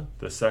Samjaza,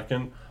 the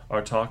second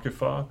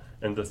Artakhipha,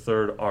 and the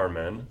third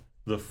Armen,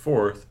 the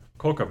fourth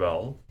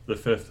Kokabel, the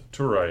fifth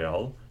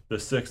Turael, the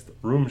sixth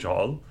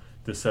Rumjal,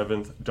 the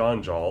seventh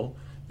Danjal,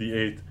 the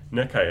eighth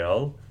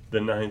Nekael, the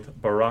ninth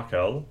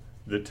Barakel,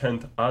 the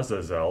 10th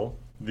Azazel,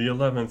 the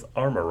 11th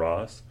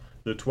Armaras,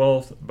 the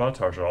 12th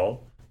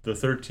Batarjal, the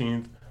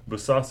 13th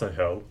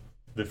Busasahel,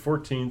 the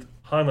 14th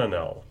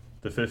Hananel,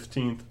 the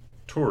 15th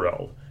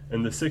Turel,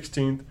 and the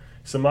 16th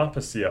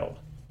Samapasiel,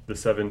 the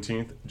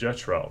 17th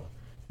Jetrel,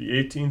 the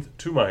 18th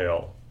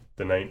Tumael,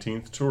 the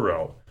 19th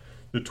Turel,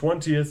 the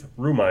 20th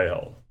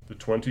Rumael, the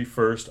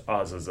 21st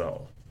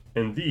Azazel.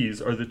 And these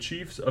are the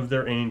chiefs of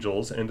their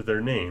angels and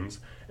their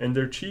names, and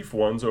their chief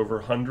ones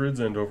over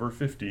hundreds and over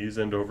fifties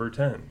and over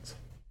tens.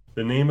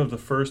 The name of the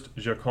first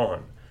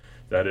Jacon,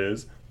 that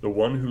is, the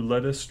one who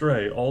led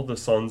astray all the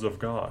sons of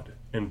God,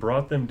 and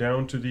brought them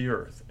down to the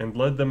earth, and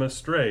led them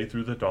astray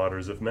through the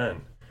daughters of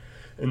men.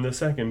 And the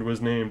second was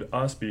named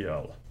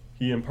Aspiel.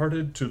 He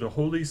imparted to the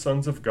holy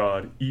sons of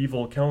God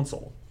evil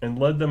counsel, and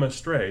led them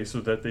astray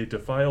so that they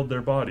defiled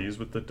their bodies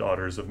with the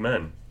daughters of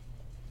men.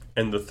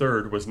 And the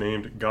third was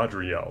named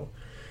Gadriel.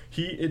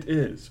 He it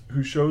is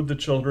who showed the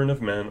children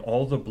of men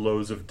all the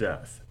blows of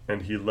death,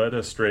 and he led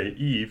astray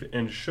Eve,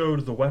 and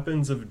showed the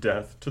weapons of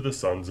death to the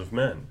sons of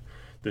men,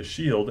 the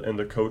shield and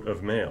the coat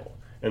of mail,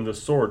 and the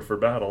sword for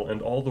battle,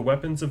 and all the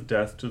weapons of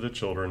death to the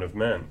children of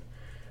men.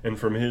 And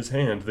from his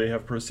hand they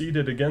have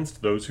proceeded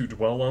against those who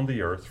dwell on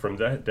the earth from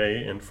that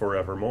day and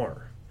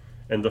forevermore.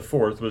 And the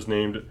fourth was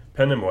named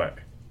Penemwe.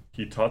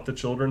 He taught the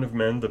children of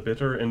men the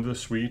bitter and the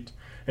sweet,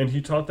 and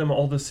he taught them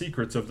all the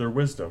secrets of their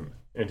wisdom,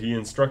 and he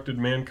instructed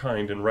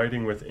mankind in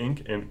writing with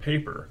ink and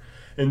paper,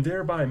 and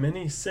thereby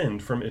many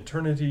sinned from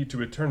eternity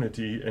to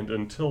eternity and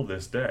until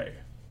this day.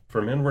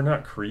 For men were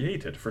not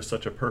created for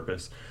such a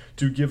purpose,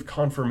 to give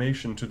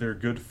confirmation to their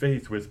good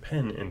faith with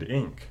pen and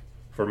ink.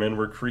 For men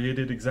were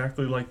created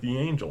exactly like the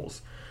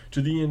angels,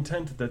 to the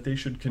intent that they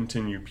should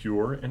continue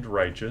pure and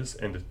righteous,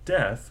 and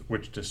death,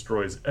 which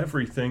destroys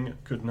everything,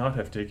 could not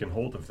have taken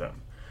hold of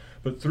them.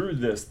 But through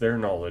this their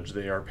knowledge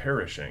they are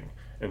perishing,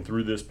 and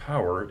through this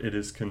power it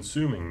is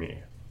consuming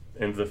me.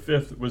 And the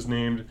fifth was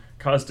named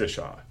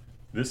Kazdeshah.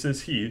 This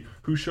is he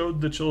who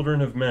showed the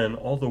children of men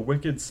all the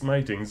wicked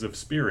smitings of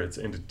spirits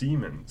and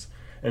demons,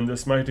 and the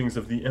smitings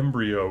of the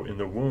embryo in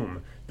the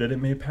womb, that it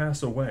may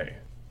pass away,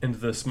 and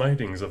the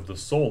smitings of the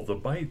soul, the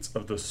bites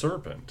of the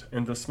serpent,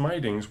 and the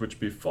smitings which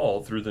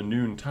befall through the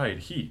noontide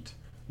heat,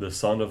 the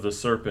son of the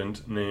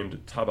serpent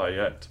named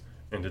Tabayet.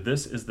 And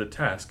this is the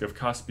task of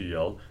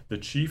Caspiel, the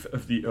chief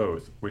of the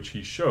oath, which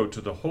he showed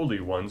to the holy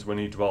ones when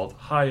he dwelt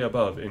high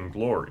above in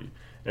glory,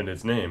 and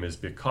his name is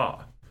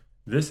Bikah.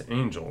 This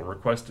angel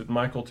requested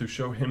Michael to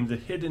show him the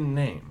hidden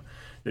name,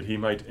 that he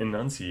might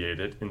enunciate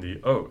it in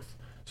the oath,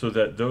 so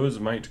that those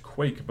might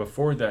quake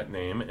before that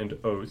name and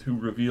oath who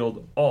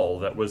revealed all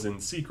that was in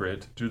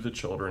secret to the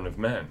children of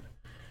men.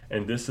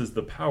 And this is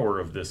the power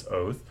of this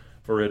oath,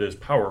 for it is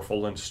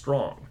powerful and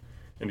strong.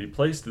 And he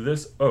placed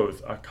this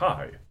oath,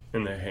 Akai,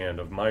 in the hand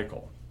of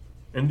Michael.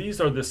 And these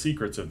are the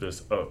secrets of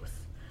this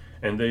oath,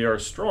 and they are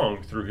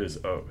strong through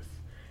his oath.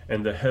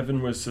 And the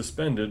heaven was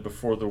suspended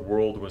before the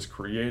world was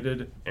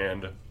created,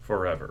 and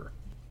forever.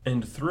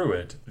 And through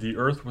it the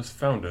earth was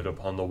founded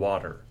upon the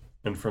water.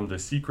 And from the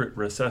secret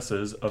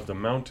recesses of the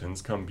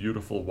mountains come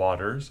beautiful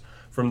waters,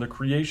 from the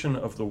creation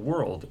of the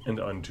world and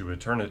unto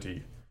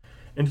eternity.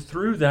 And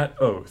through that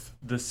oath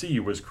the sea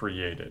was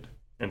created,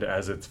 and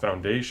as its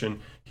foundation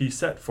he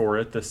set for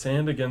it the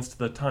sand against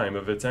the time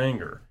of its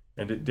anger,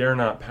 and it dare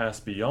not pass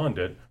beyond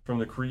it from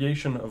the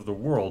creation of the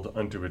world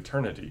unto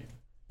eternity.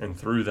 And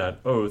through that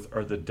oath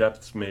are the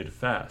depths made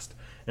fast,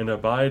 and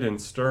abide and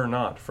stir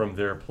not from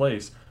their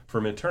place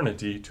from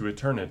eternity to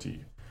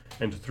eternity.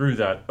 And through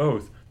that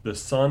oath the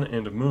sun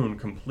and moon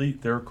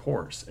complete their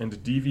course,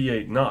 and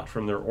deviate not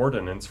from their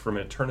ordinance from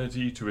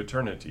eternity to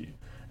eternity.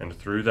 And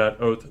through that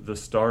oath the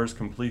stars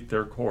complete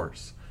their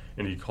course,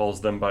 and he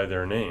calls them by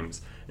their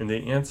names, and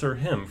they answer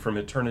him from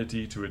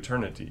eternity to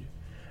eternity.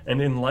 And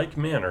in like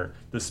manner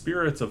the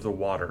spirits of the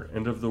water,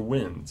 and of the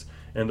winds,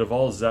 and of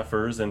all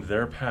zephyrs and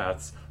their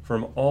paths,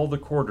 from all the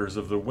quarters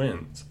of the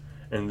winds.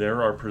 And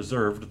there are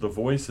preserved the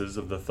voices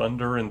of the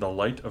thunder and the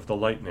light of the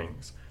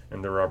lightnings,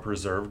 and there are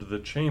preserved the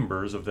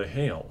chambers of the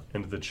hail,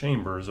 and the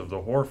chambers of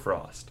the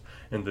hoarfrost,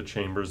 and the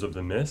chambers of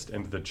the mist,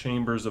 and the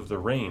chambers of the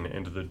rain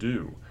and the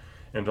dew.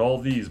 And all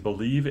these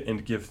believe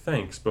and give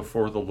thanks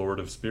before the Lord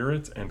of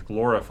spirits, and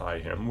glorify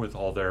him with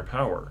all their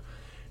power.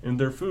 And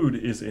their food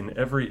is in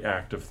every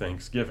act of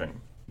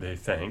thanksgiving. They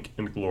thank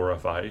and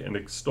glorify and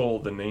extol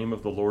the name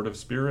of the Lord of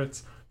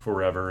spirits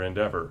forever and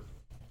ever.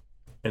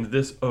 And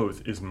this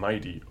oath is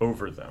mighty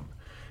over them,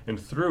 and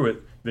through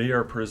it they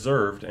are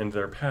preserved, and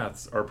their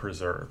paths are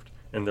preserved,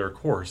 and their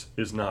course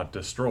is not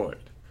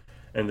destroyed.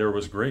 And there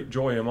was great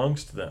joy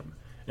amongst them,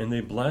 And they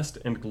blessed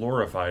and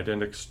glorified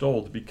and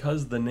extolled,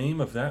 because the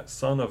name of that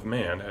Son of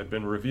Man had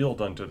been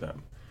revealed unto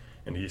them.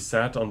 And he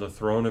sat on the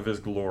throne of his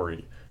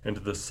glory, and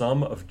the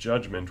sum of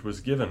judgment was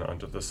given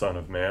unto the Son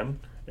of Man,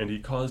 and he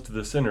caused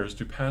the sinners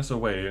to pass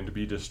away and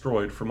be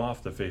destroyed from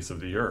off the face of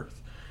the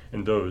earth,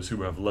 and those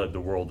who have led the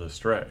world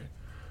astray.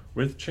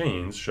 With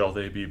chains shall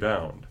they be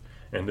bound,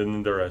 and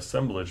in their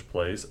assemblage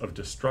place of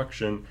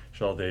destruction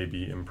shall they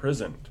be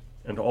imprisoned,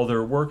 and all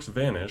their works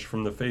vanish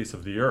from the face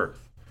of the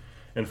earth.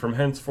 And from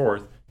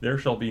henceforth there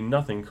shall be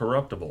nothing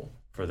corruptible,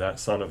 for that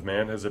Son of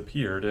Man has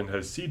appeared and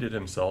has seated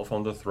himself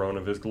on the throne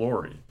of his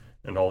glory,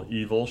 and all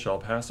evil shall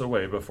pass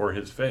away before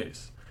his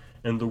face.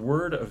 And the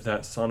word of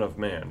that Son of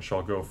Man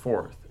shall go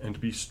forth, and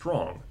be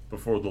strong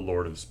before the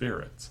Lord of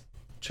spirits.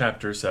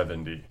 Chapter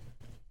 70.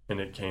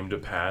 And it came to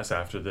pass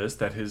after this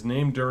that his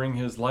name during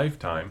his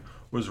lifetime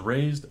was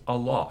raised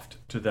aloft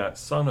to that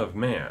Son of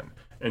Man,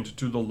 and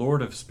to the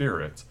Lord of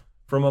spirits,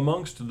 from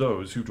amongst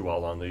those who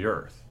dwell on the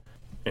earth.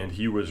 And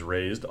he was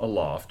raised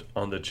aloft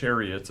on the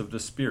chariots of the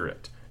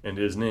Spirit, and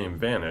his name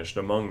vanished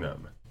among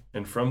them.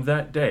 And from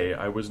that day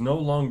I was no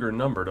longer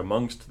numbered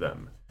amongst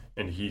them.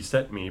 And he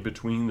set me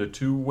between the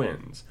two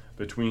winds,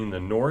 between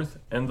the north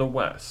and the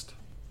west,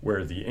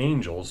 where the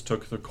angels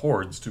took the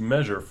cords to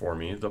measure for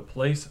me the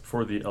place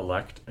for the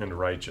elect and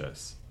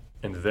righteous.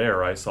 And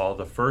there I saw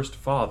the first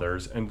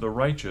fathers and the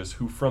righteous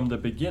who from the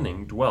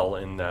beginning dwell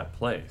in that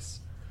place.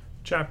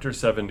 Chapter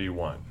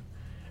 71.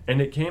 And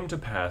it came to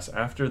pass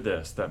after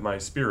this that my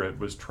spirit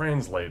was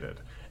translated,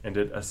 and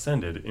it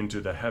ascended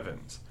into the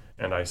heavens.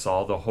 And I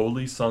saw the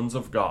holy sons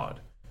of God.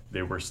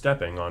 They were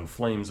stepping on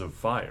flames of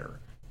fire.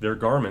 Their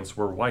garments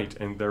were white,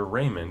 and their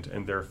raiment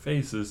and their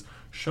faces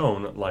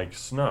shone like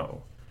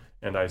snow.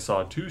 And I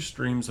saw two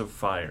streams of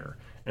fire,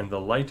 and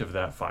the light of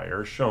that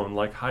fire shone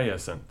like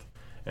hyacinth.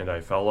 And I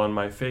fell on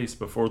my face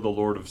before the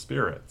Lord of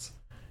spirits.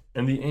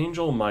 And the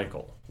angel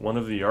Michael, one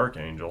of the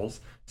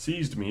archangels,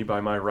 seized me by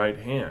my right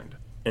hand,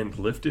 and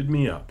lifted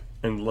me up,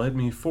 and led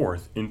me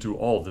forth into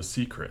all the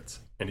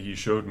secrets. And he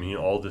showed me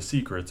all the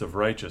secrets of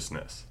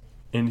righteousness.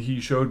 And he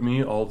showed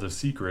me all the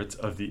secrets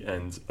of the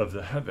ends of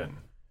the heaven,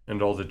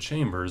 and all the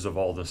chambers of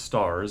all the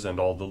stars and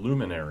all the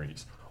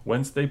luminaries,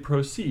 whence they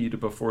proceed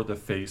before the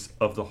face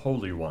of the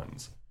holy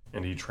ones.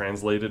 And he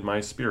translated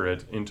my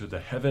spirit into the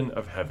heaven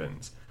of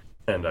heavens.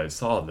 And I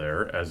saw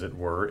there, as it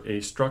were, a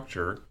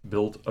structure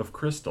built of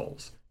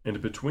crystals, and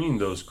between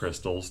those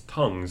crystals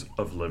tongues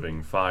of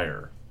living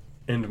fire.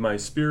 And my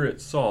spirit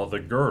saw the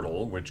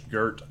girdle which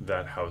girt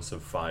that house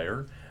of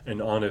fire,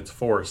 and on its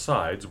four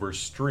sides were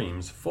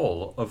streams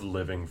full of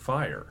living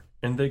fire,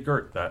 and they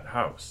girt that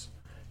house.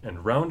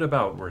 And round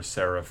about were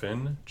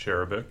seraphim,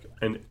 cherubic,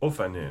 and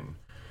ophanim.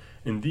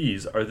 And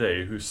these are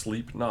they who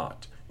sleep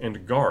not,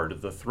 and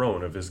guard the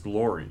throne of his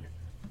glory.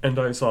 And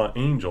I saw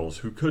angels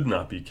who could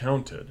not be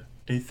counted,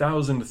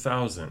 1,000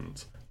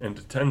 thousands,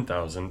 and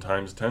 10,000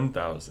 times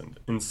 10,000,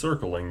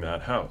 encircling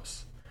that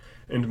house.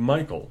 And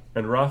Michael,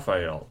 and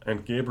Raphael,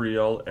 and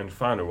Gabriel, and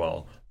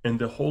Phanuel, and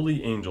the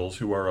holy angels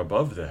who are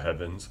above the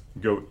heavens,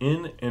 go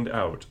in and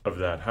out of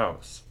that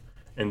house.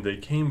 And they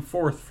came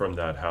forth from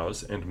that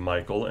house, and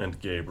Michael, and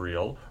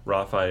Gabriel,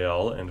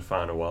 Raphael, and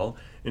Phanuel,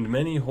 and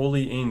many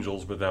holy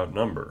angels without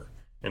number,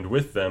 and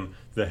with them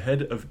the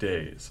head of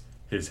days,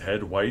 his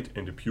head white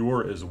and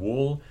pure as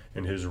wool,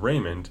 and his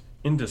raiment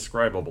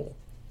indescribable.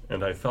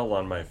 And I fell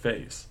on my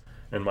face,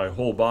 and my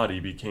whole body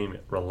became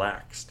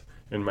relaxed,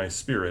 and my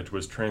spirit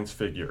was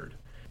transfigured.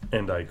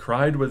 And I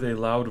cried with a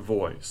loud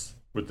voice,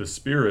 with the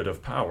spirit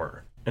of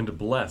power, and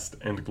blessed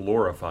and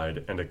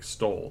glorified and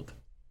extolled.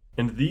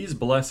 And these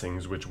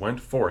blessings which went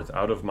forth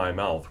out of my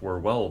mouth were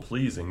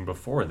well-pleasing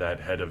before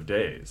that head of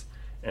days.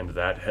 And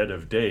that head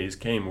of days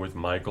came with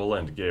Michael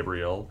and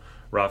Gabriel,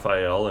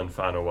 Raphael and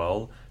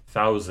Phanuel,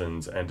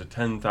 thousands and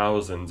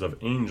 10,000s of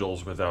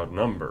angels without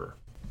number.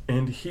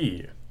 And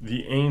he,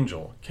 the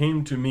angel,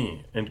 came to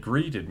me, and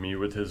greeted me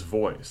with his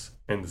voice,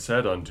 and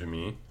said unto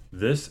me,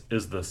 This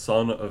is the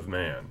Son of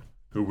Man,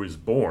 who was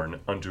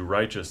born unto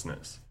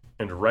righteousness,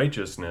 and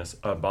righteousness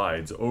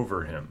abides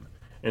over him,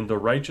 and the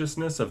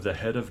righteousness of the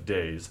head of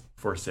days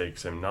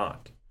forsakes him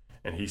not.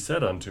 And he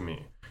said unto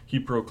me, He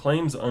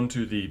proclaims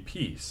unto thee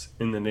peace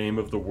in the name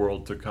of the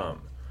world to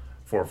come.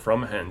 For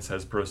from hence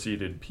has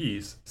proceeded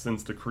peace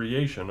since the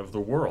creation of the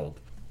world.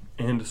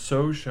 And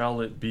so shall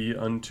it be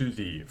unto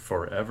thee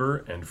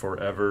forever and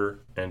forever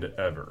and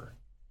ever.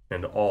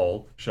 And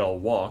all shall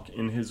walk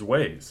in his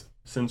ways,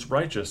 since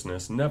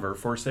righteousness never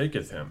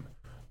forsaketh him.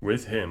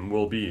 With him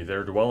will be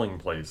their dwelling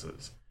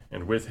places,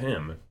 and with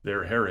him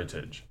their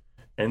heritage.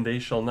 And they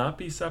shall not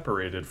be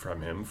separated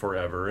from him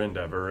forever and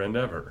ever and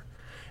ever.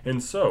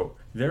 And so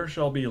there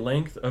shall be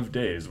length of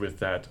days with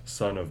that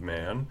Son of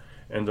Man,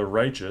 and the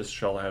righteous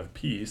shall have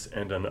peace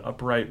and an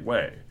upright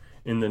way,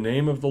 in the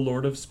name of the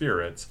Lord of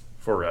spirits,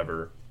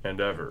 forever and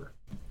ever.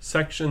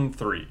 Section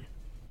 3.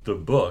 The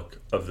Book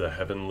of the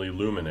Heavenly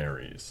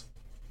Luminaries.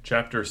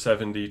 Chapter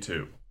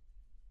 72.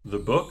 The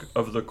Book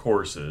of the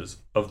Courses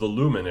of the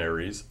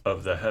Luminaries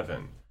of the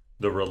Heaven,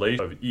 the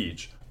relation of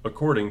each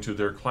according to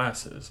their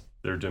classes,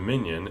 their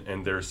dominion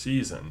and their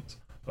seasons,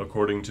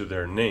 according to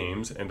their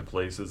names and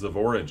places of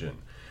origin,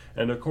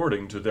 and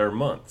according to their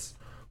months,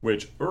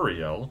 which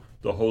Uriel,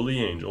 the holy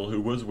angel who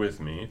was with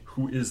me,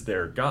 who is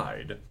their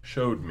guide,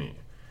 showed me.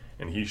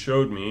 And he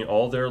showed me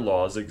all their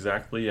laws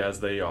exactly as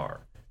they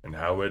are, and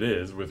how it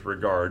is with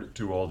regard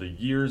to all the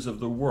years of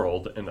the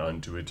world and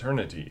unto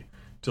eternity,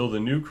 till the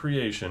new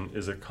creation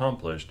is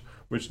accomplished,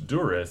 which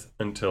dureth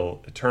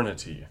until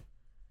eternity.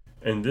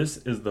 And this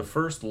is the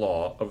first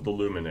law of the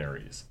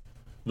luminaries.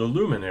 The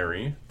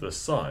luminary, the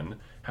sun,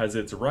 has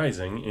its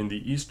rising in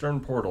the eastern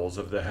portals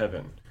of the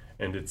heaven,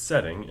 and its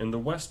setting in the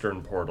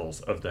western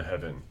portals of the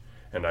heaven.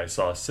 And I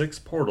saw 6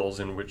 portals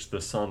in which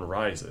the sun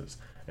rises,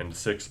 and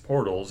 6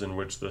 portals in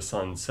which the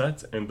sun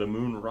sets and the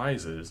moon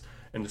rises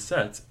and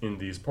sets in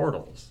these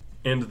portals.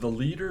 And the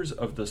leaders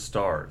of the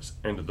stars,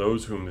 and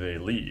those whom they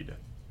lead,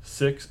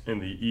 6 in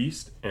the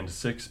east and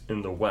 6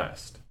 in the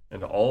west,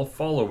 and all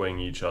following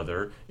each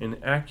other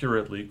in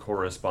accurately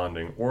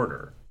corresponding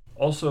order.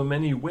 Also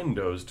many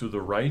windows to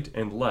the right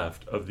and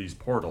left of these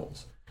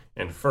portals.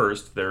 And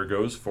first there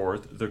goes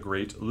forth the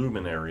great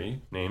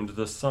luminary, named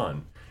the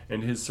sun,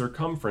 and his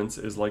circumference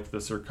is like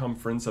the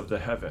circumference of the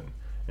heaven,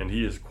 and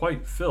he is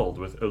quite filled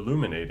with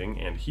illuminating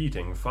and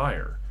heating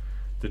fire.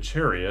 The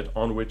chariot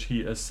on which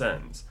he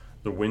ascends,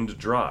 the wind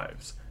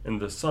drives,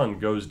 and the sun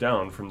goes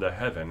down from the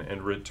heaven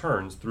and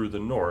returns through the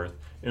north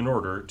in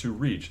order to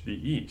reach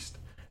the east,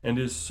 and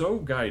is so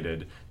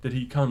guided that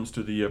he comes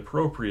to the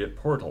appropriate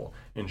portal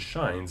and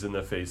shines in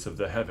the face of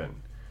the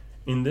heaven.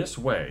 In this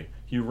way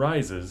he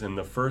rises in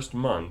the first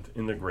month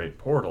in the great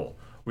portal,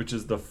 which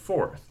is the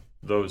 4th,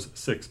 those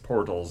 6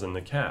 portals in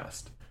the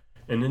cast.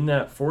 And in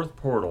that 4th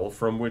portal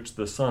from which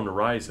the sun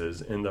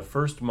rises in the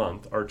first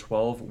month are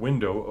 12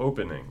 window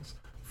openings,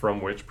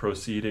 from which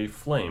proceed a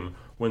flame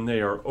when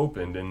they are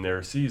opened in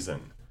their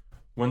season.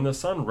 When the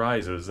sun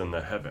rises in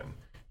the heaven,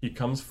 he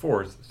comes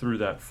forth through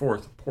that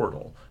 4th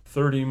portal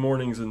 30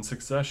 mornings in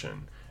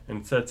succession,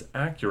 and sets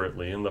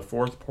accurately in the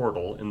 4th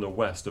portal in the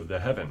west of the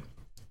heaven.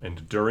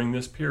 And during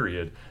this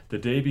period the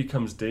day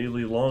becomes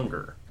daily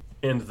longer,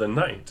 and the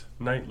night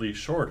nightly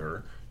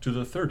shorter, to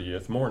the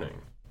 30th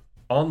morning.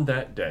 On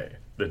that day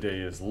the day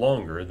is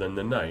longer than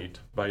the night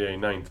by a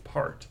 9th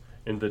part,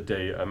 and the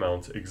day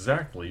amounts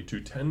exactly to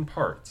 10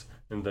 parts,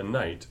 and the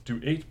night to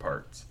 8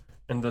 parts.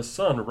 And the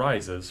sun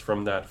rises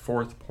from that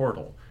 4th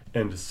portal,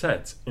 and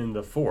sets in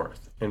the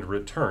 4th, and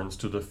returns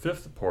to the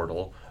 5th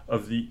portal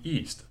of the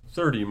east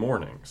 30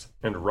 mornings,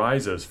 and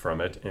rises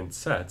from it and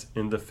sets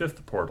in the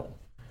 5th portal.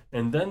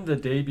 And then the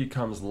day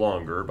becomes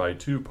longer by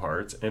 2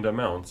 parts, and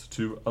amounts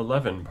to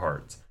 11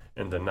 parts,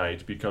 and the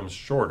night becomes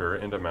shorter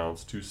and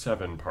amounts to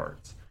 7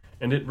 parts.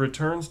 And it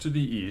returns to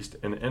the east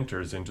and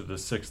enters into the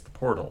 6th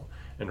portal,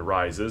 and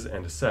rises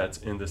and sets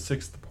in the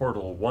 6th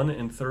portal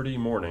 31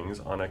 mornings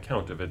on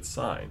account of its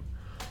sign.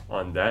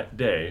 On that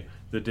day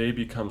the day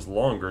becomes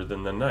longer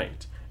than the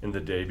night, and the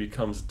day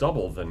becomes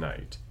double the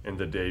night, and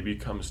the day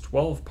becomes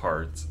 12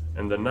 parts,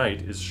 and the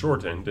night is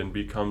shortened and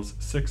becomes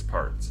 6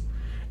 parts.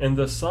 And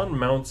the sun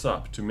mounts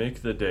up to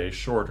make the day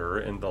shorter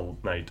and the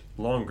night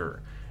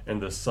longer.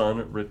 And the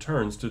sun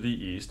returns to the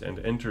east and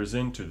enters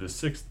into the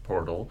 6th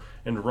portal,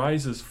 and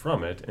rises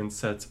from it and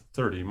sets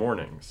 30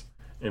 mornings.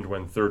 And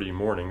when 30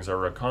 mornings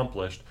are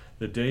accomplished,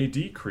 the day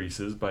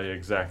decreases by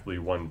exactly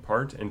 1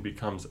 part and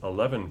becomes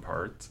 11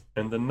 parts,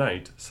 and the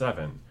night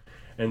 7.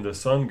 And the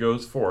sun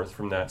goes forth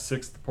from that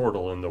 6th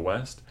portal in the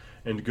west,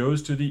 and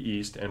goes to the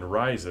east and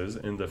rises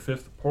in the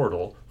 5th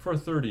portal for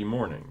 30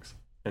 mornings,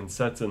 and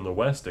sets in the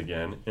west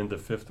again in the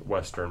 5th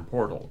western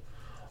portal.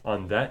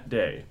 On that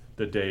day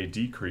the day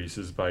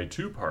decreases by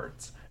 2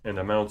 parts, and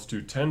amounts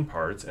to 10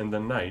 parts, and the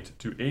night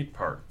to 8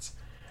 parts.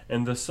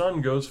 And the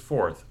sun goes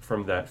forth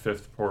from that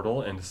 5th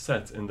portal, and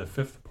sets in the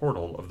 5th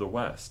portal of the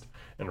west,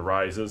 and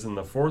rises in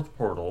the 4th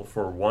portal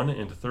for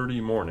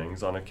 31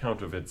 mornings on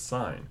account of its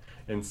sign,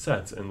 and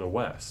sets in the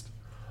west.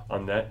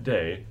 On that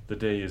day the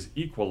day is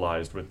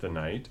equalized with the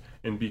night,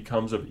 and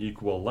becomes of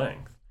equal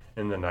length,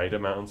 and the night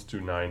amounts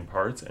to 9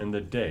 parts, and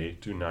the day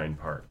to 9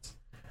 parts.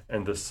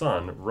 And the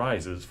sun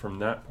rises from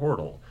that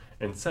portal,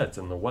 and sets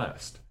in the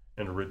west,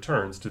 and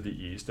returns to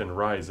the east, and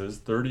rises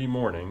 30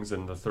 mornings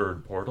in the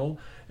 3rd portal,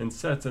 and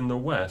sets in the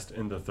west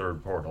in the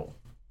 3rd portal.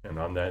 And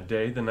on that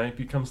day the night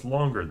becomes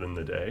longer than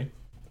the day,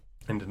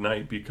 and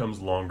night becomes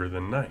longer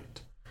than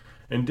night,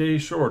 and day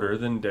shorter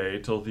than day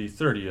till the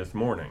 30th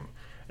morning,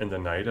 and the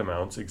night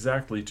amounts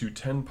exactly to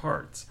 10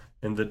 parts,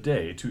 and the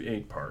day to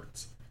 8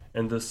 parts.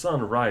 And the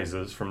sun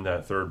rises from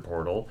that 3rd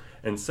portal,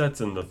 and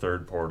sets in the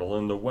 3rd portal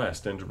in the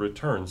west, and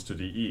returns to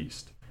the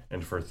east,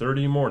 and for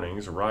 30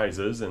 mornings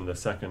rises in the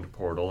 2nd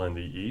portal in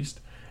the east,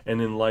 and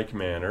in like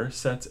manner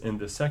sets in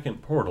the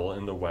 2nd portal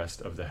in the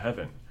west of the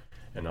heaven.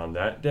 And on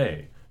that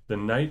day the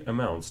night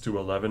amounts to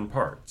 11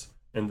 parts,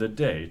 and the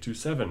day to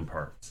 7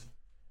 parts.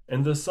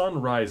 And the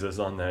sun rises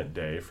on that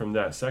day from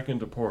that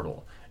 2nd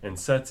portal, and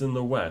sets in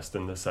the west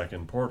in the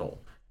 2nd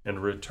portal,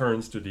 and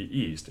returns to the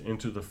east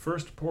into the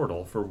 1st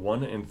portal for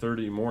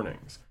 31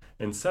 mornings,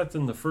 and sets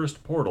in the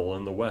 1st portal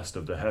in the west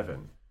of the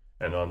heaven.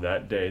 And on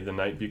that day the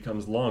night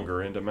becomes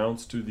longer, and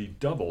amounts to the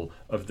double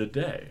of the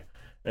day.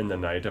 and the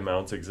night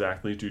amounts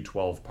exactly to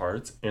 12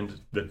 parts, and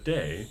the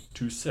day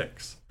to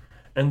 6.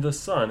 And the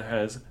sun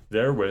has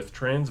therewith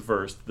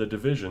transversed the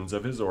divisions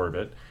of his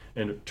orbit,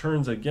 and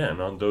turns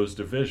again on those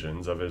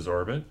divisions of his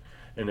orbit,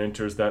 and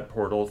enters that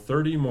portal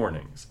 30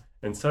 mornings,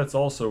 and sets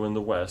also in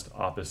the west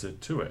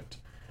opposite to it.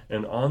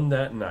 And on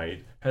that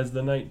night has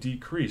the night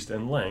decreased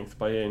in length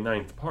by a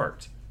 9th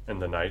part,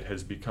 and the night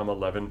has become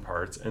 11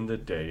 parts, and the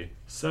day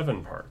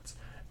 7 parts.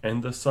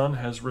 And the sun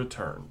has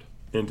returned,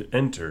 and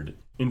entered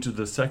into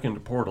the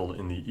second portal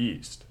in the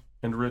east,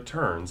 and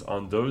returns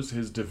on those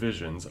his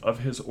divisions of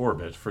his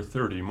orbit for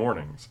 30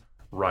 mornings,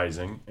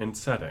 rising and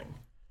setting.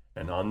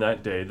 And on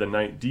that day the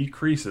night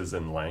decreases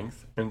in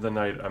length, and the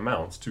night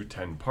amounts to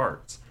 10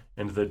 parts,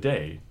 and the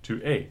day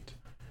to 8.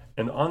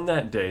 And on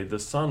that day the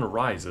sun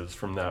rises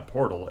from that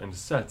portal, and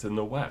sets in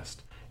the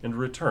west, and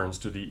returns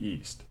to the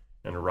east,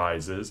 and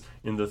rises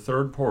in the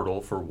third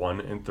portal for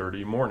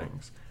 31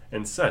 mornings,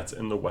 and sets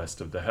in the west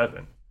of the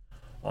heaven.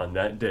 On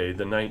that day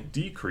the night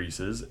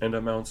decreases and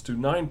amounts to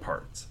 9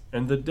 parts,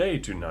 and the day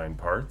to 9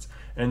 parts,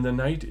 and the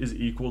night is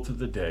equal to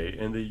the day,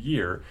 and the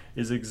year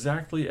is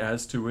exactly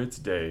as to its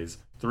days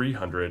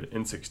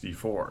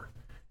 364.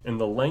 And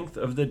the length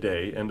of the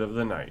day and of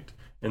the night,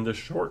 and the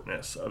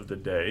shortness of the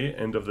day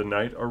and of the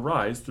night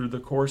arise through the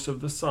course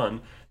of the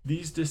sun.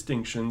 These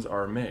distinctions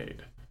are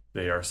made.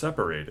 They are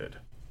separated.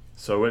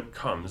 So it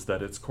comes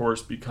that its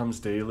course becomes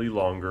daily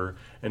longer,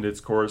 and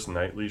its course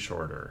nightly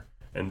shorter.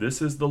 And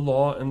this is the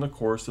law and the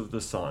course of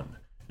the sun,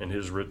 and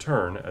his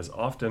return as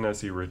often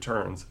as he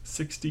returns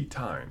 60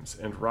 times,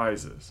 and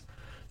rises,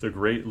 the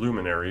great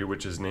luminary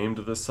which is named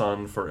the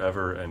sun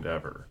forever and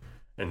ever.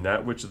 And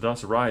that which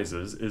thus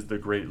rises is the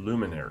great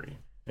luminary,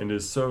 and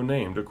is so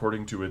named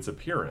according to its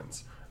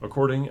appearance,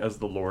 according as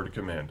the Lord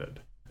commanded.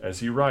 As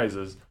he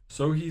rises,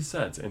 so he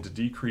sets and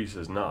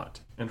decreases not,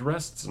 and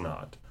rests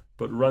not,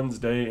 but runs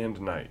day and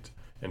night,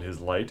 and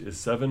his light is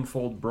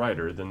 7-fold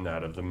brighter than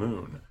that of the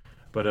moon.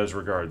 But as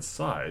regards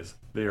size,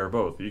 they are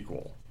both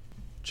equal.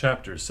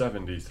 Chapter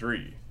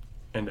 73.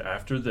 And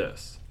after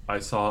this, I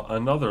saw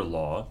another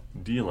law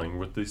dealing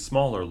with the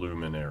smaller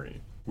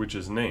luminary, which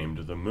is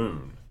named the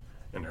moon.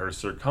 And her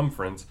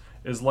circumference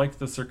is like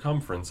the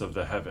circumference of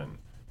the heaven,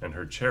 and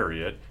her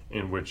chariot,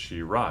 in which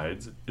she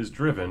rides, is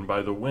driven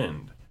by the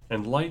wind,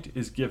 and light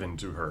is given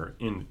to her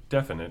in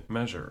definite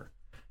measure.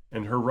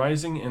 And her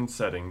rising and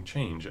setting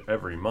change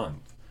every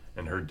month,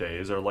 and her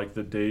days are like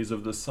the days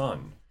of the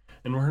sun.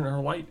 And when her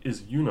light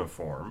is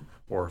uniform,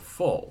 or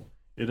full,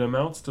 it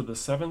amounts to the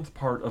 7th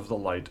part of the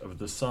light of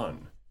the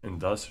sun, and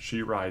thus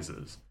she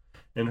rises.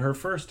 And her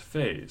first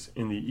phase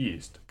in the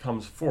east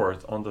comes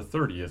forth on the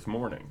 30th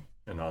morning,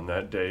 and on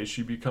that day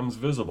she becomes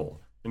visible,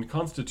 and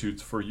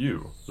constitutes for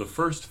you the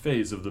first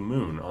phase of the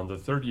moon on the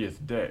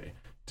 30th day,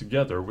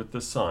 together with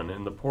the sun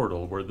in the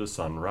portal where the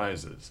sun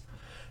rises.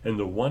 And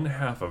the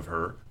 1/2 of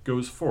her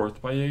goes forth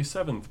by a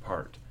 7th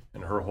part,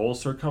 and her whole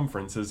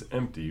circumference is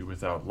empty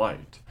without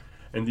light,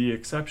 and the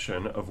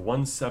exception of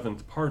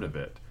 1/7 part of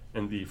it,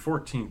 and the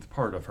 14th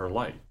part of her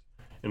light.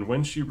 And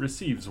when she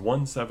receives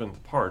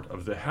 1/7 part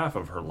of the half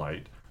of her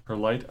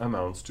light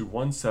amounts to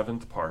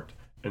 1/7 part,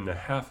 and the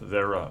half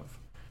thereof.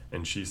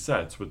 And she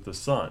sets with the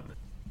sun.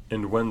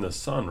 And when the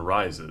sun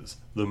rises,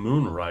 the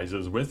moon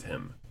rises with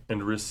him,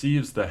 and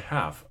receives the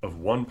half of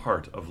 1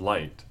 part of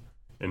light.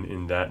 And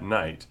in that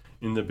night,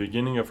 in the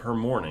beginning of her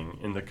morning,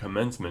 in the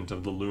commencement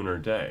of the lunar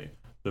day,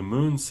 the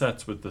moon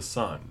sets with the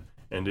sun,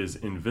 and is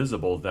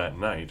invisible that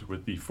night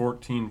with the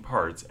 14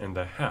 parts and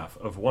the half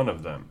of 1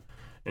 of them.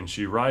 And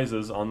she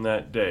rises on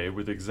that day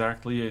with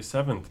exactly a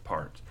 7th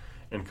part,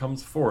 and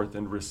comes forth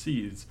and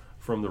recedes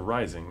from the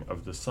rising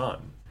of the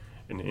sun.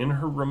 And in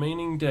her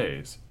remaining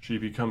days she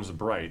becomes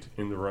bright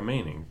in the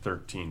remaining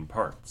 13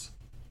 parts.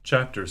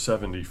 Chapter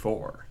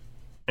 74.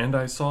 And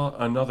I saw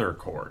another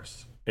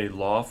course, a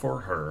law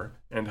for her,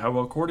 and how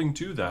according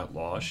to that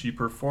law she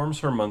performs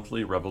her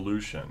monthly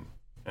revolution.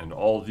 And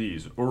all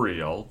these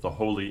Uriel, the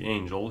holy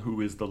angel, who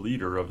is the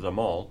leader of them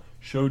all,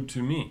 showed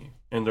to me,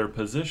 and their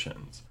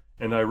positions.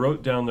 And I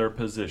wrote down their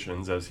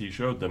positions as he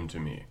showed them to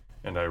me.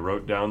 And I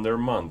wrote down their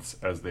months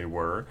as they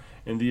were,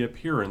 and the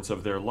appearance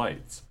of their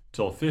lights,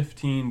 till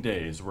 15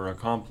 days were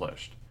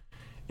accomplished.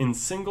 In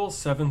single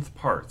 7th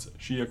parts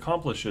she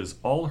accomplishes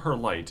all her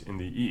light in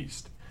the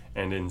east,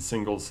 and in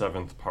single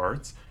 7th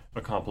parts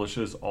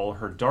accomplishes all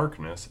her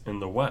darkness in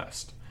the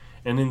west.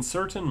 And in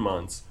certain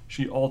months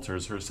she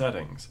alters her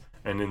settings,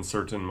 and in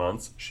certain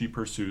months she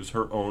pursues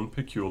her own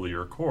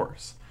peculiar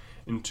course.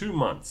 In 2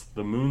 months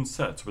the moon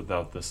sets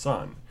without the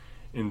sun.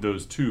 In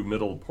those 2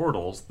 middle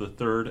portals, the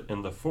 3rd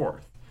and the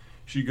 4th,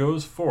 she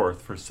goes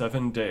forth for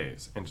 7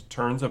 days, and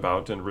turns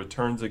about and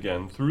returns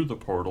again through the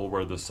portal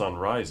where the sun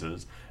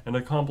rises, and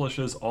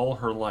accomplishes all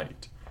her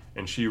light,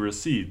 and she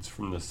recedes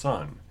from the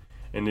sun,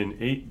 and in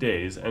 8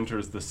 days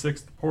enters the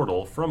 6th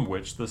portal from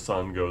which the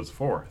sun goes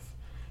forth.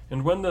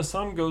 And when the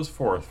sun goes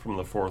forth from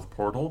the 4th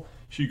portal,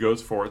 she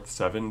goes forth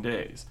 7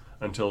 days,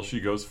 until she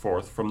goes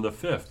forth from the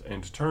 5th,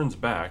 and turns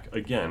back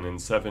again in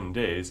 7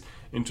 days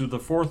into the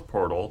 4th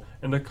portal,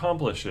 and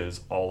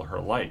accomplishes all her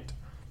light.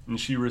 and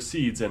she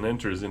recedes and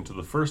enters into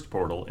the first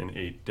portal in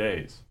 8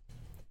 days.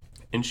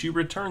 And she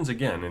returns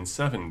again in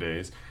 7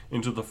 days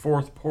into the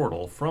fourth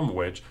portal from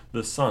which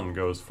the sun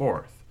goes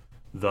forth.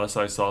 Thus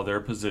I saw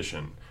their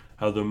position,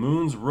 how the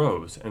moons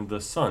rose and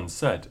the sun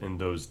set in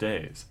those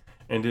days.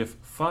 And if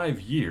 5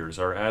 years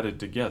are added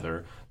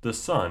together, the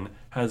sun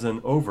has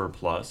an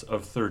overplus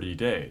of 30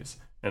 days,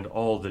 and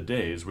all the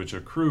days which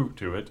accrue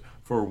to it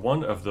for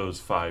one of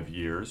those 5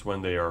 years,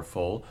 when they are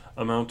full,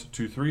 amount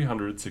to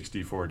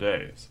 364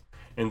 days.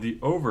 And the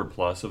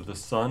overplus of the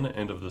sun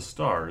and of the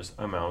stars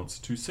amounts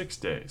to 6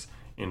 days.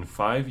 In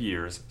 5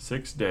 years,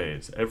 6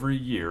 days every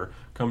year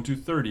come to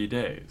 30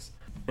 days.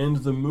 And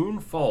the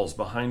moon falls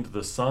behind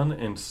the sun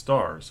and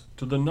stars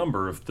to the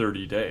number of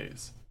 30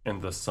 days.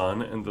 And the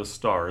sun and the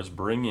stars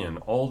bring in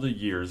all the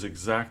years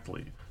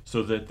exactly,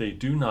 so that they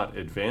do not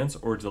advance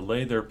or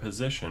delay their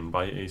position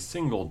by a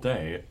single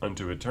day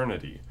unto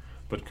eternity,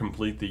 but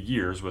complete the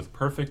years with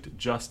perfect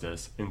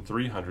justice in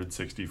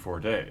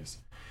 364 days.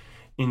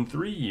 In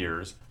 3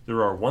 years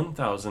there are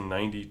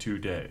 1,092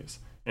 days,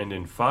 and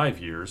in 5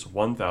 years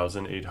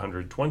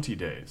 1,820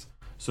 days,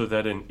 so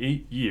that in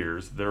 8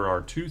 years there are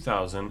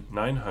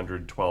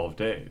 2,912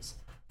 days.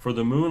 For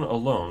the moon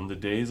alone the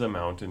days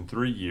amount in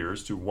 3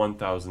 years to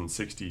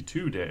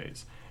 1,062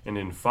 days, and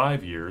in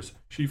 5 years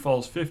she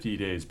falls 50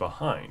 days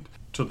behind,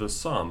 to the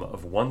sum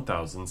of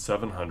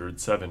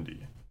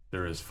 1,770.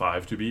 There is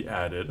 5 to be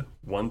added,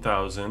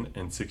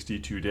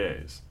 1,062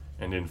 days,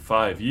 and in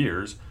 5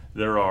 years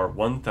there are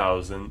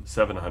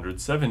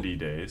 1,770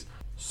 days,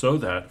 so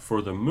that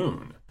for the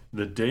moon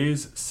the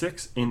days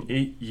 6 in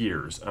 8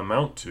 years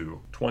amount to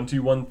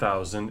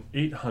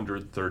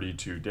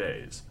 21,832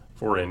 days.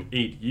 For in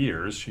 8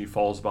 years she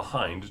falls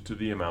behind to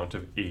the amount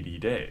of 80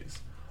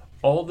 days.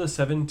 All the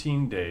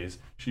 17 days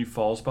she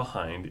falls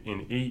behind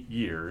in 8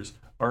 years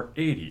are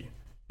 80,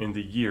 and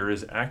the year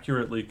is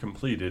accurately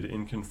completed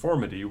in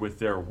conformity with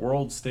their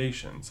world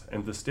stations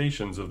and the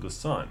stations of the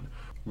sun,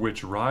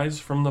 which rise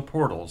from the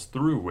portals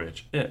through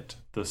which it,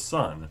 the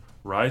sun,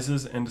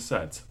 rises and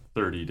sets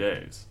 30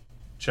 days.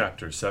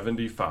 Chapter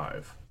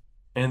 75.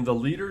 And the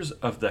leaders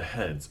of the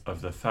heads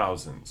of the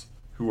thousands,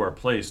 who are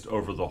placed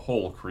over the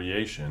whole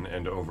creation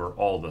and over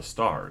all the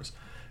stars,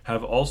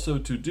 have also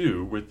to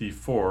do with the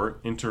 4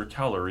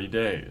 intercalary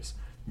days,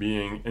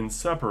 being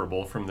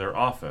inseparable from their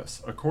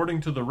office,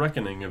 according to the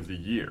reckoning of the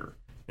year.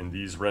 And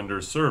these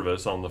render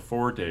service on the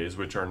 4 days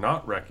which are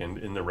not reckoned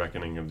in the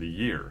reckoning of the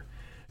year.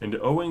 And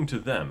owing to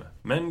them,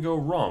 men go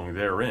wrong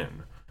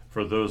therein.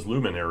 For those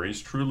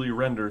luminaries truly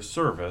render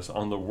service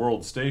on the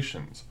world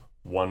stations,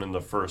 one in the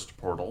first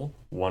portal,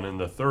 one in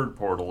the third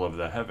portal of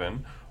the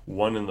heaven,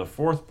 one in the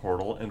fourth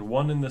portal, and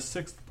one in the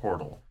sixth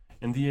portal.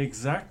 And the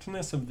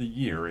exactness of the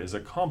year is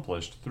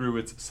accomplished through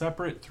its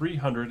separate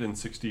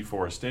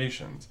 364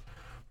 stations.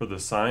 For the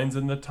signs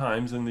and the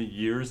times and the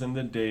years and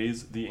the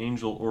days the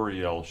angel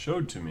Uriel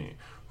showed to me,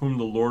 whom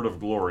the Lord of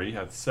glory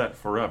hath set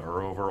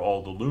forever over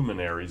all the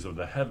luminaries of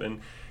the heaven,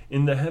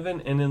 in the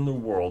heaven and in the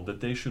world,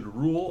 that they should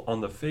rule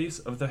on the face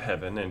of the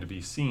heaven and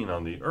be seen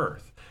on the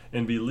earth,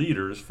 and be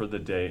leaders for the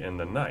day and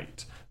the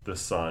night, the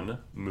sun,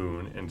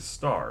 moon, and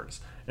stars,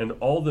 and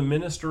all the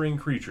ministering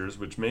creatures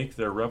which make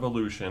their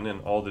revolution,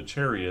 and all the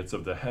chariots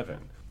of the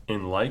heaven.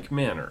 In like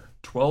manner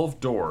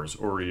 12 doors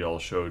Uriel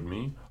showed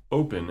me,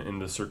 open in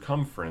the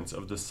circumference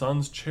of the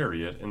sun's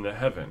chariot in the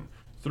heaven,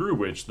 through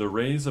which the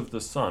rays of the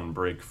sun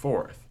break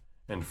forth,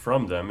 and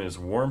from them is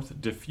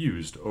warmth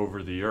diffused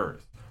over the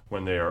earth,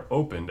 when they are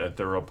opened at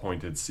their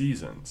appointed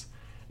seasons.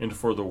 And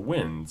for the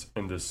winds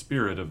and the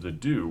spirit of the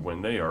dew,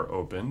 when they are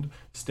opened,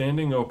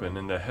 standing open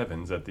in the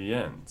heavens at the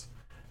ends.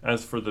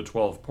 As for the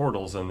 12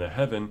 portals in the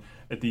heaven,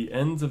 at the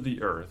ends of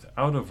the earth,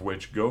 out of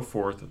which go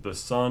forth the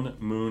sun,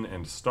 moon,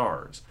 and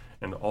stars,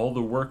 and all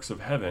the works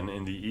of heaven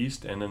in the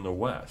east and in the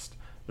west,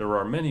 there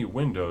are many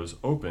windows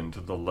open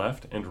to the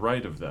left and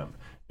right of them,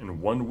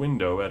 and one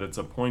window at its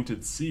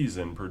appointed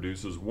season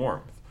produces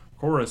warmth,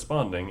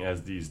 corresponding,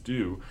 as these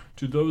do,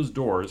 to those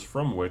doors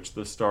from which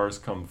the stars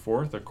come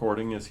forth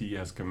according as he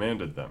has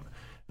commanded them,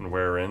 and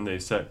wherein they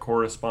set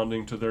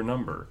corresponding to their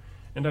number.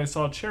 And I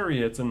saw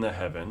chariots in the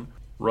heaven,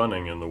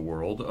 running in the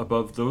world,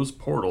 above those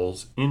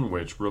portals in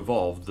which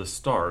revolve the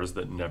stars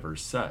that never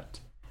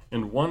set.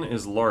 And one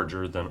is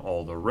larger than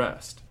all the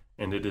rest,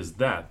 and it is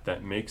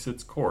that makes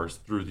its course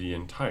through the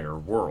entire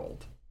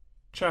world.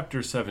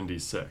 Chapter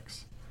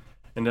 76.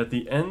 And at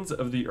the ends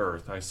of the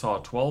earth I saw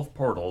 12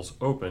 portals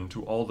open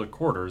to all the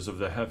quarters of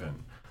the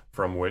heaven,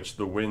 from which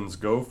the winds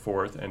go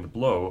forth and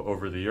blow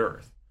over the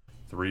earth.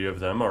 3 of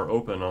them are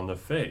open on the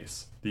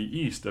face, the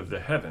east of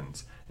the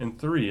heavens, and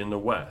 3 in the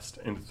west,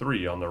 and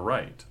 3 on the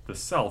right, the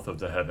south of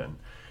the heaven,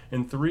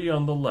 and 3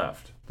 on the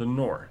left, the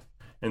north.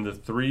 And the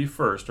 3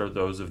 first are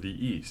those of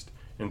the east,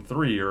 and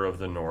 3 are of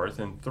the north,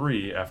 and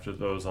 3 after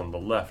those on the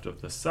left of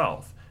the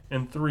south,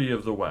 and 3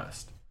 of the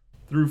west.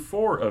 Through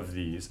 4 of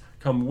these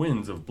come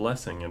winds of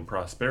blessing and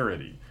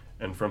prosperity,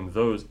 and from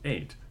those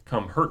 8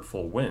 come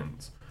hurtful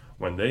winds.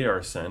 When they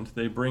are sent,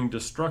 they bring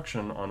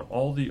destruction on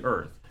all the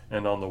earth,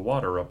 and on the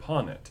water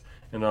upon it,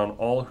 and on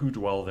all who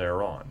dwell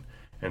thereon.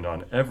 and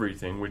on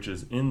everything which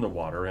is in the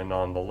water and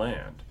on the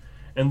land.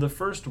 And the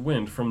first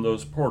wind from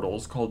those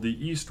portals, called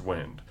the east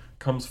wind,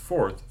 comes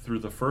forth through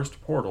the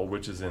first portal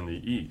which is in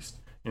the east,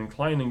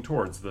 inclining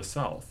towards the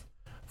south.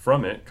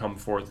 From it come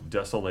forth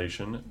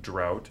desolation,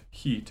 drought,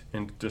 heat,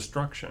 and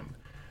destruction.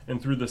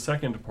 And through the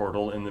second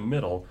portal in the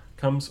middle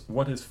comes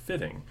what is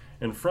fitting,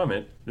 and from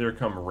it there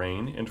come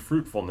rain, and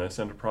fruitfulness,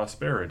 and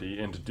prosperity,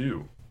 and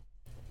dew.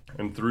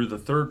 And through the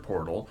third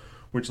portal,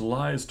 which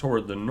lies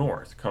toward the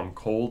north, come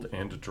cold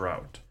and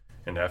drought.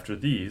 And after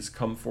these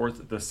come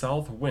forth the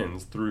south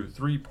winds through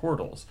 3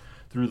 portals.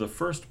 Through the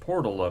first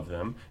portal of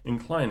them,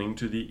 inclining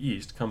to the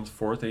east, comes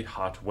forth a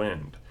hot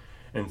wind.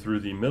 And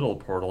through the middle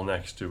portal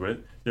next to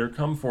it, there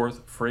come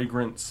forth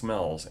fragrant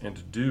smells,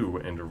 and dew,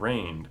 and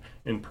rain,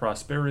 and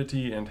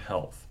prosperity and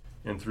health.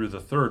 And through the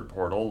third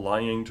portal,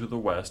 lying to the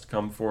west,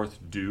 come forth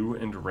dew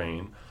and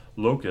rain,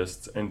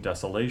 locusts and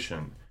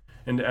desolation.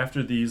 And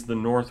after these the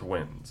north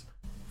winds.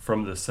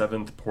 From the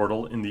 7th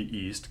portal in the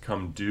east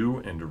come dew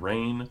and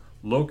rain,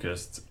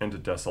 locusts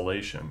and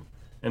desolation.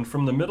 And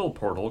from the middle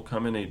portal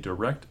come in a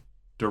direct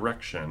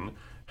direction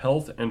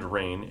health and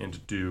rain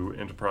and dew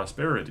and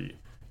prosperity.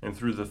 And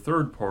through the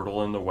third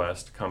portal in the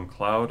west come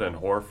cloud and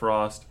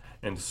hoarfrost,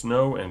 and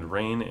snow and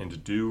rain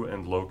and dew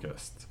and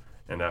locusts.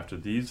 And after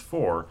these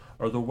 4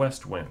 are the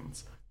west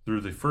winds.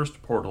 Through the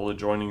first portal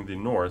adjoining the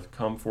north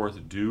come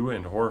forth dew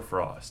and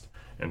hoarfrost,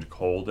 and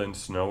cold and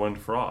snow and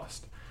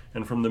frost.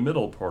 And from the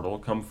middle portal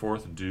come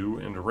forth dew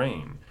and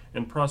rain,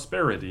 and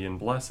prosperity and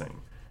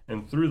blessing.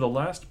 And through the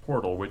last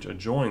portal which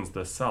adjoins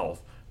the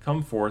south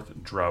come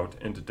forth drought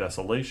and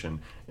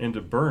desolation,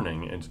 and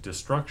burning and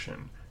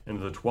destruction.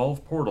 And the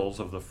 12 portals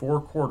of the 4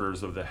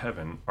 quarters of the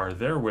heaven are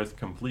therewith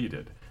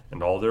completed,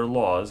 and all their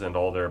laws, and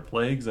all their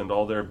plagues, and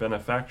all their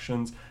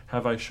benefactions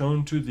have I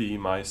shown to thee,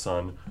 my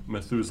son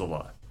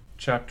Methuselah.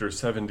 Chapter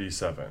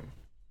 77.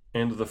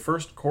 And the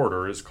first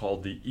quarter is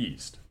called the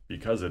east,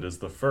 because it is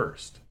the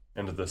first,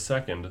 and the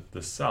second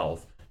the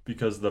south,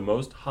 because the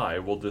Most High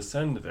will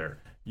descend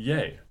there.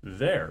 Yea,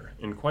 there,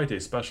 in quite a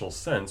special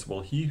sense,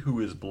 will he who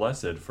is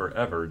blessed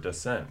forever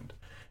descend.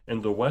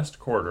 And the west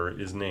quarter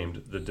is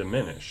named the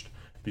diminished,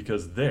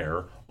 because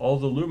there all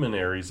the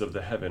luminaries of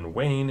the heaven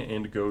wane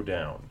and go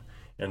down.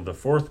 And the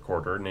fourth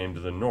quarter,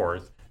 named the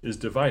north, is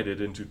divided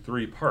into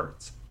 3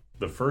 parts.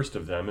 The first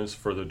of them is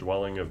for the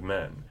dwelling of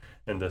men,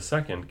 and the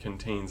second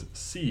contains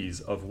seas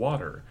of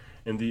water,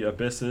 and the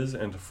abysses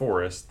and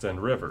forests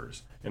and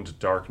rivers, and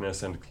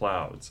darkness and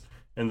clouds.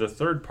 And the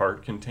third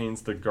part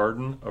contains the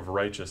garden of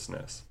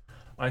righteousness.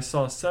 I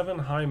saw 7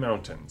 high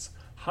mountains,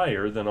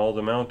 higher than all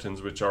the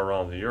mountains which are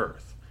on the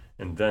earth.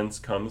 And thence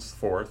comes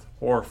forth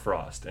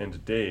hoarfrost,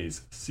 and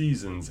days,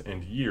 seasons,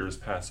 and years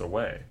pass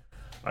away.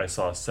 I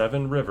saw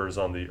 7 rivers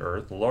on the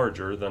earth,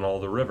 larger than all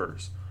the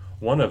rivers.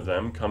 One of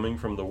them, coming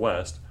from the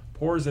west,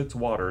 pours its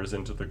waters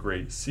into the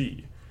great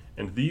sea.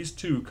 And these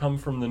 2 come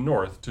from the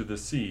north to the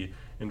sea,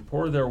 and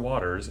pour their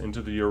waters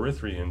into the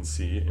Erythraean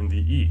Sea in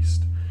the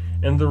east.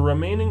 And the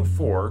remaining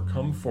 4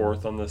 come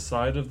forth on the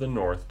side of the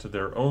north to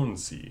their own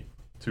sea.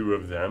 2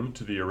 of them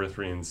to the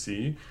Erythraean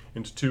Sea,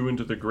 and 2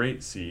 into the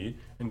Great Sea,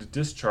 and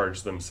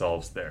discharge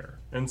themselves there,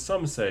 and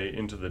some say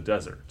into the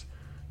desert.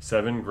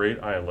 7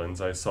 great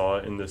islands I saw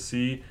in the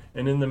sea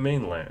and in the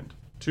mainland,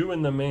 2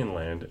 in the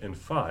mainland, and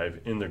 5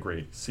 in the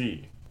Great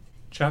Sea.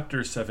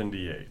 Chapter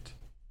 78.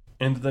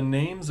 And the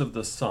names of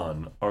the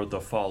sun are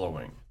the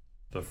following: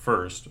 the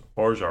first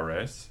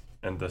Orjares,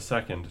 and the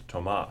second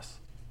Tomas.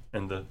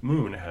 And the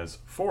moon has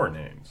 4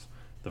 names.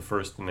 The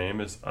first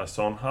name is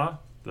Asonha,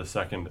 the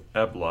second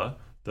Ebla,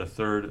 the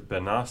third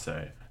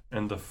Benasse,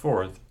 and the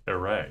fourth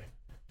Ere.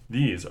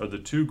 These are the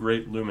 2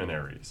 great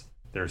luminaries.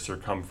 Their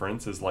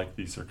circumference is like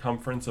the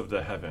circumference of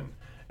the heaven,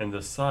 and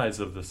the size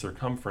of the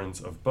circumference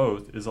of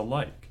both is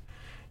alike.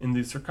 In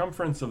the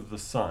circumference of the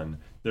sun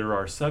there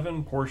are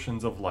 7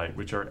 portions of light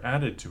which are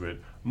added to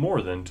it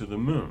more than to the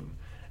moon,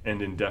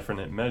 and in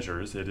definite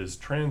measures it is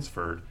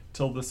transferred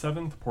till the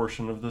 7th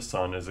portion of the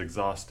sun is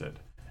exhausted,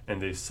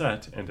 and they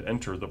set and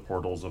enter the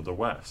portals of the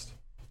west,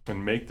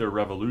 and make their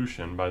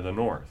revolution by the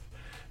north,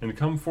 and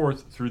come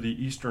forth through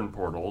the eastern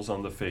portals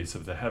on the face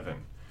of the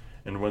heaven.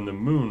 And when the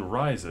moon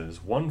rises,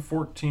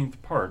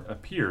 1/14th part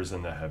appears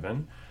in the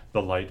heaven,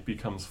 the light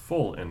becomes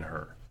full in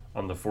her.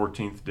 On the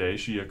 14th day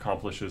she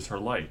accomplishes her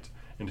light,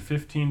 and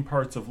 15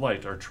 parts of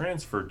light are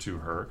transferred to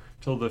her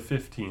till the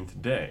 15th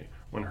day,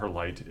 when her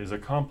light is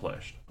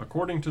accomplished,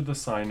 according to the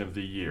sign of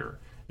the year,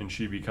 and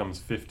she becomes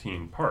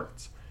 15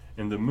 parts.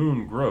 And the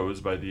moon grows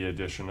by the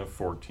addition of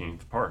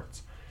 14th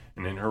parts.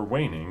 And in her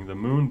waning, the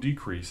moon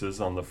decreases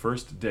on the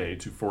first day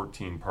to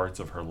 14 parts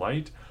of her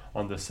light,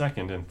 on the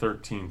second and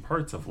 13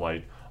 parts of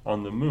light.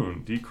 On the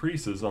moon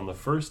decreases on the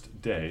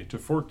first day to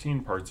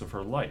 14 parts of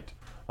her light,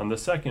 on the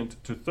second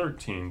to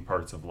 13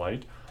 parts of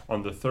light,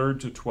 on the third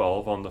to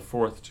 12, on the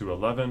fourth to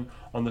 11,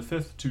 on the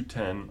fifth to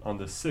 10, on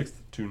the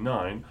sixth to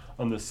 9,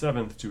 on the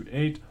 7th to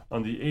 8,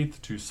 on the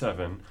 8th to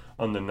 7,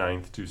 on the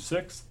 9th to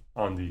 6,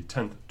 on the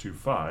 10th to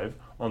 5,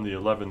 on the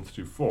 11th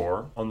to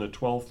 4, on the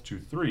 12th to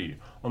 3,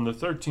 on the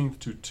 13th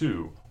to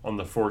 2, on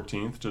the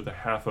 14th to the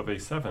half of a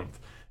 7th,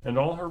 and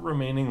all her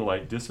remaining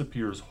light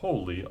disappears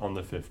wholly on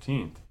the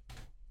 15th.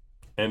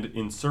 And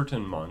in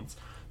certain months,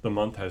 the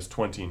month has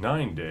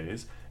 29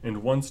 days,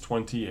 and once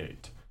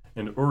 28.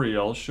 And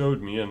Uriel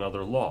showed me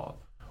another law,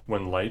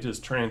 when light is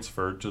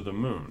transferred to the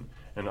moon,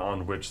 and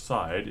on which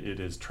side it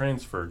is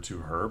transferred to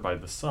her by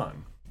the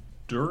sun.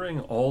 During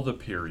all the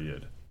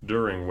period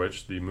during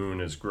which the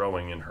moon is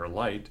growing in her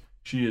light,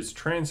 she is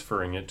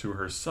transferring it to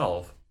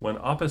herself when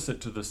opposite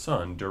to the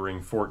sun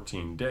during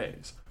 14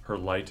 days. Her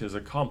light is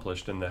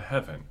accomplished in the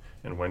heaven,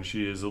 and when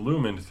she is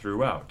illumined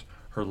throughout,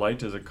 her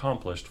light is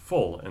accomplished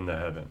full in the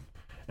heaven.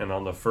 And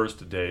on the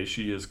first day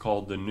she is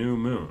called the new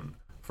moon,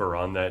 for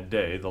on that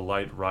day the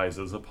light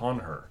rises upon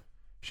her.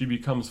 She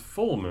becomes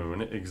full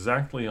moon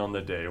exactly on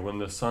the day when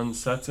the sun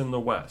sets in the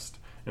west,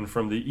 and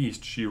from the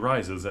east she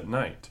rises at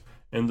night,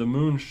 and the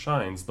moon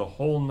shines the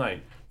whole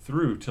night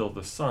through till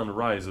the sun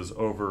rises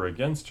over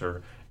against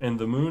her, and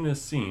the moon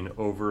is seen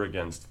over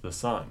against the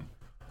sun.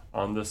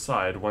 On the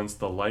side whence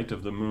the light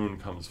of the moon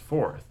comes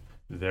forth,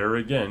 there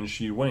again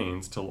she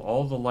wanes till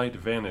all the light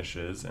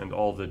vanishes, and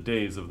all the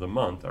days of the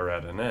month are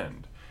at an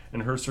end,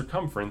 and her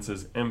circumference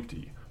is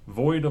empty,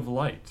 void of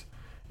light.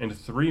 And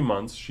 3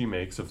 months she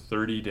makes of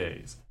 30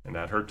 days, and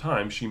at her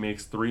time she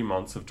makes 3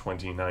 months of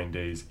 29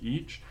 days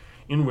each,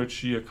 in which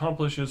she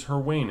accomplishes her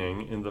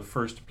waning in the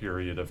first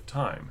period of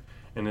time,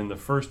 and in the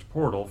first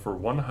portal for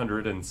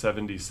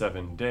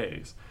 177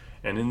 days.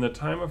 And in the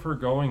time of her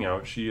going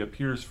out she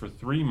appears for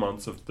 3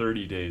 months of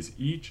 30 days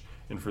each,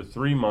 and for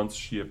 3 months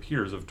she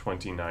appears of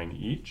 29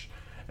 each.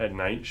 At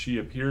night she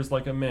appears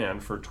like a man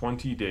for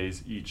 20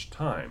 days each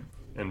time,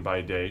 and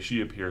by day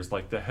she appears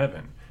like the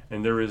heaven,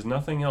 and there is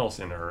nothing else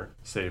in her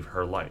save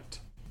her light.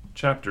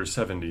 Chapter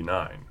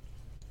 79.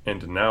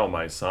 And now,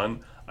 my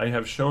son, I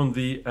have shown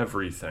thee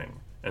everything,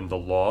 and the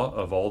law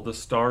of all the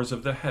stars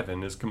of the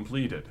heaven is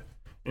completed.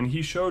 And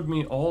he showed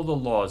me all the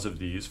laws of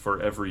these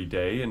for every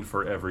day, and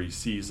for every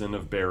season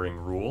of bearing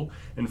rule,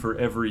 and for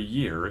every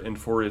year, and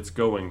for its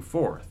going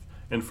forth,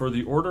 and for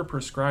the order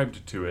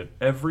prescribed to it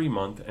every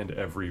month and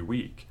every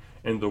week,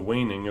 and the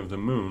waning of the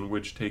moon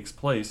which takes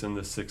place in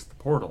the 6th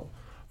portal.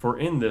 For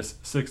in this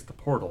 6th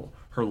portal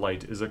her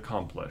light is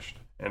accomplished,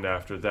 and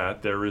after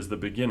that there is the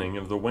beginning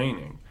of the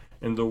waning,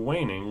 and the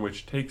waning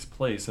which takes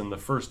place in the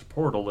 1st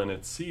portal in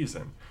its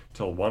season,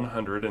 till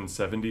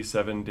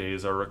 177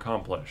 days are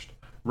accomplished,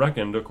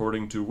 reckoned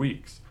according to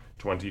weeks,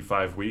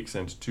 25 weeks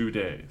and 2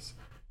 days.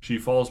 She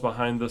falls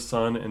behind the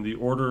sun in the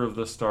order of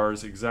the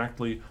stars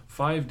exactly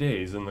 5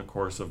 days in the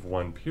course of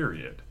one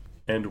period.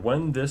 And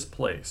when this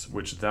place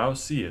which thou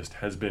seest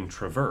has been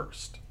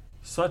traversed,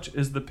 such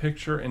is the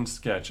picture and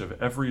sketch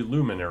of every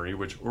luminary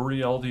which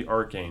Uriel the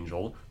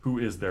archangel, who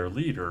is their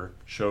leader,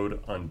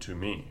 showed unto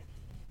me.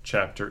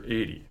 Chapter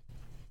 80.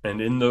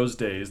 And in those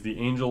days the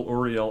angel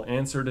Uriel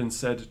answered and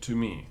said to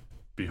me,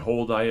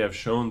 Behold, I have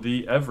shown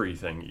thee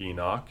everything,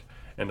 Enoch,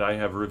 and I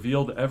have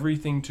revealed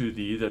everything to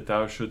thee that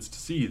thou shouldst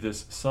see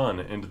this sun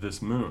and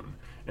this moon,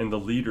 and the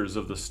leaders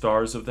of the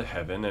stars of the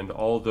heaven, and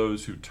all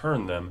those who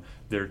turn them,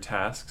 their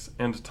tasks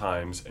and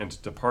times and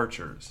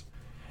departures.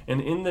 And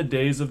in the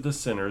days of the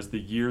sinners the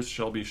years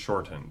shall be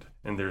shortened,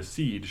 and their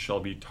seed shall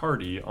be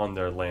tardy on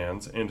their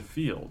lands and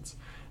fields,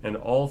 and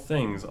all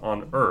things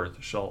on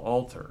earth shall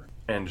alter,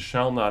 and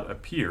shall not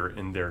appear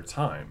in their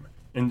time.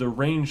 And the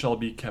rain shall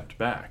be kept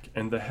back,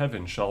 and the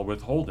heaven shall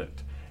withhold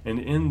it. And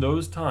in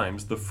those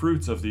times the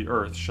fruits of the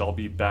earth shall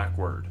be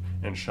backward,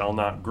 and shall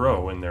not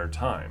grow in their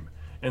time.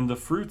 And the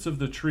fruits of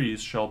the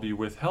trees shall be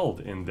withheld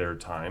in their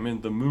time,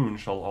 and the moon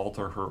shall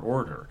alter her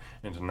order,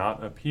 and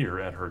not appear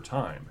at her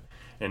time.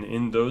 And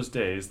in those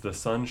days the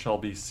sun shall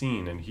be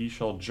seen, and he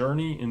shall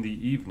journey in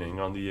the evening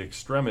on the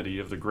extremity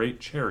of the great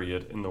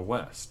chariot in the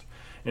west,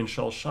 and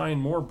shall shine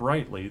more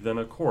brightly than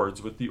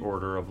accords with the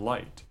order of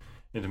light.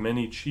 And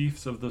many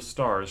chiefs of the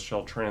stars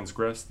shall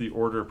transgress the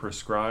order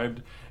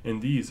prescribed,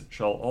 and these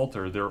shall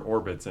alter their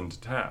orbits and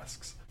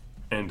tasks,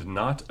 and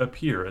not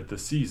appear at the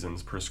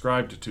seasons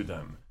prescribed to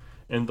them.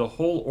 And the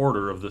whole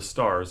order of the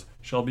stars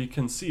shall be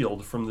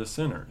concealed from the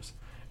sinners,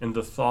 and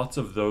the thoughts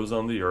of those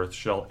on the earth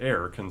shall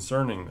err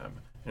concerning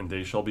them, and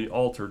they shall be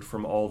altered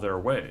from all their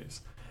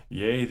ways.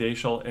 Yea, they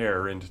shall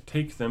err, and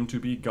take them to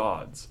be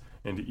gods,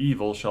 and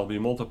evil shall be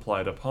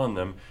multiplied upon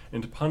them,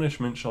 and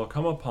punishment shall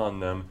come upon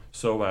them,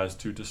 so as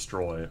to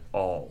destroy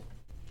all.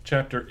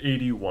 Chapter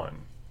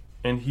 81.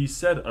 And he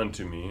said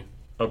unto me,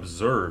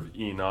 Observe,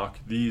 Enoch,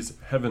 these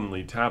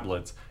heavenly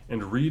tablets,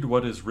 and read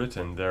what is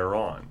written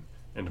thereon,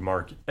 and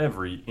mark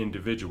every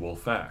individual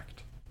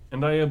fact.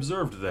 And I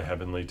observed the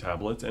heavenly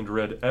tablets, and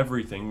read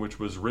everything which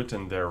was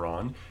written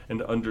thereon,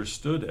 and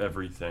understood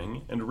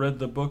everything, and read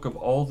the book of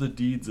all the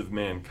deeds of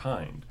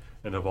mankind,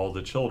 and of all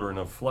the children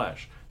of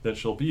flesh, that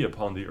shall be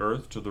upon the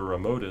earth to the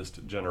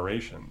remotest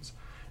generations.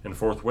 And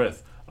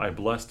forthwith I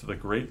blessed the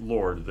great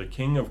Lord, the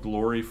King of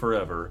glory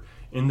forever,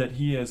 in that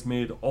he has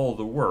made all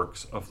the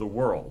works of the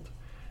world.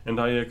 And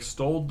I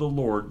extolled the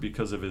Lord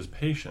because of his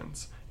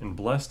patience, and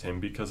blessed him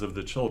because of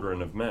the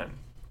children of men.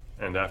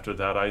 And after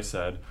that I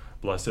said,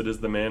 Blessed is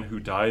the man who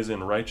dies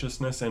in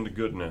righteousness and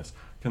goodness,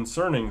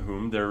 concerning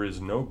whom there is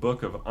no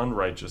book of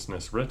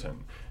unrighteousness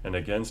written, and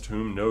against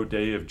whom no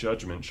day of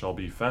judgment shall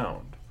be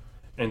found.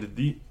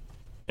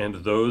 And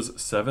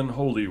those 7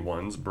 holy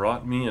ones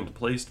brought me and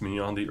placed me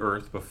on the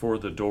earth before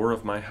the door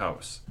of my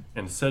house,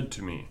 and said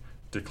to me,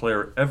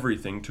 Declare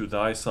everything to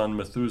thy son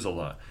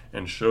Methuselah,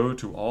 and show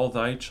to all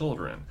thy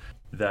children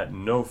that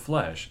no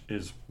flesh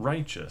is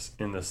righteous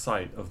in the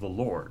sight of the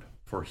Lord,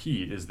 for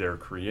he is their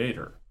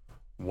Creator.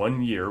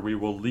 1 year we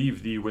will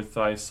leave thee with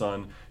thy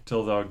son,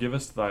 till thou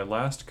givest thy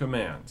last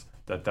commands,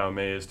 that thou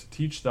mayest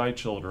teach thy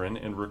children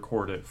and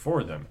record it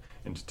for them,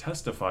 and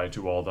testify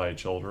to all thy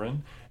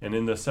children, and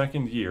in the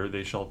 2nd year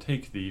they shall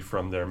take thee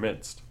from their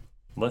midst.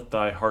 Let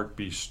thy heart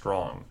be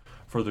strong,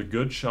 for the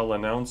good shall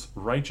announce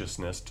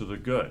righteousness to the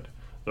good.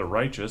 The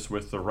righteous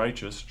with the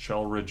righteous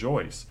shall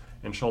rejoice,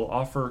 and shall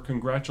offer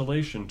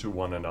congratulation to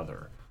one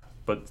another.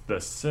 But the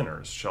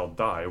sinners shall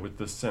die with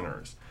the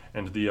sinners,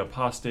 and the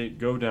apostate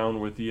go down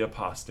with the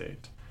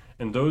apostate.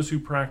 And those who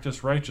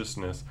practice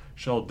righteousness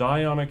shall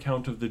die on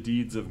account of the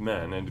deeds of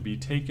men, and be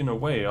taken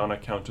away on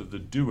account of the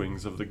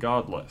doings of the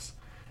godless.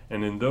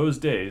 And in those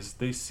days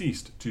they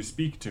ceased to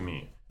speak to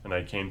me, and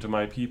I came to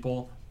my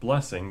people,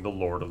 blessing the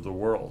Lord of the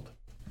world.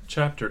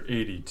 Chapter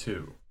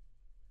 82.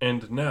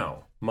 And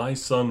now, my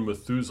son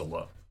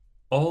Methuselah,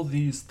 all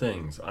these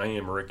things I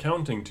am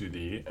recounting to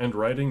thee and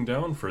writing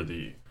down for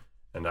thee,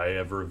 and I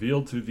have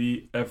revealed to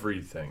thee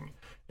everything,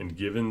 and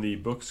given thee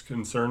books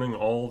concerning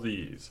all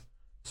these.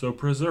 So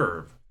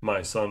preserve,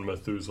 my son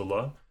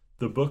Methuselah,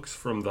 the books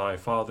from thy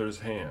father's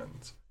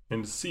hands,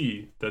 and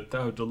see that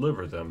thou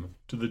deliver them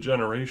to the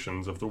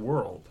generations of the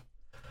world.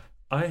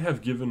 I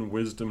have given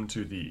wisdom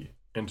to thee,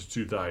 and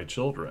to thy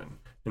children,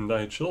 and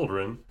thy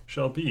children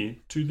shall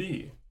be to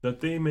thee,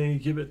 that they may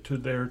give it to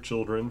their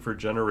children for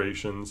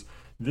generations,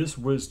 this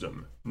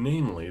wisdom,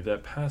 namely,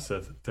 that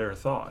passeth their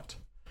thought.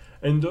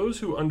 And those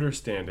who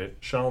understand it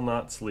shall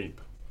not sleep,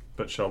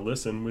 but shall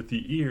listen with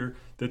the ear,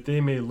 that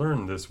they may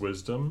learn this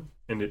wisdom,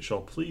 and it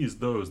shall please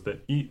those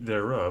that eat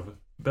thereof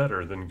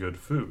better than good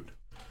food.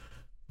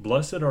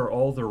 Blessed are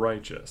all the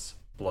righteous,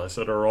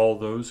 blessed are all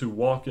those who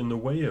walk in the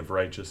way of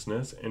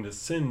righteousness, and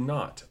sin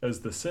not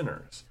as the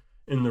sinners,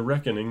 in the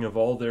reckoning of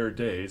all their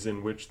days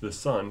in which the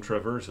sun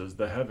traverses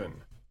the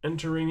heaven,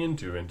 entering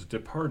into and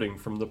departing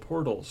from the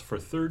portals for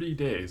 30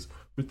 days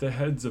with the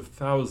heads of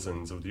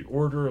thousands of the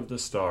order of the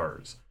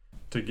stars,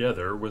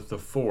 together with the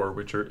 4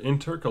 which are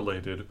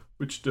intercalated,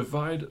 which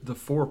divide the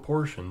 4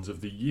 portions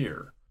of the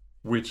year,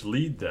 which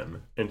lead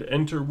them and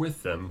enter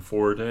with them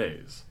 4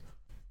 days.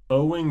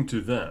 Owing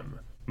to them,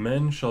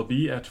 men shall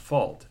be at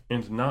fault,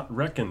 and not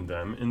reckon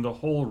them in the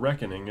whole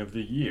reckoning of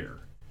the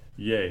year.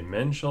 Yea,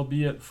 men shall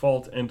be at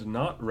fault and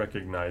not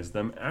recognize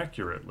them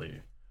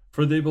accurately.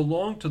 For they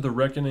belong to the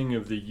reckoning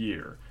of the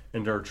year,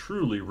 and are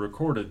truly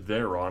recorded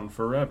thereon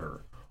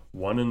forever,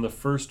 1 in the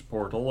 1st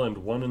portal, and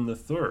 1 in the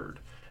 3rd,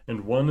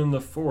 and 1 in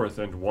the 4th,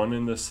 and 1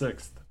 in the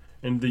 6th,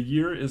 and the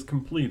year is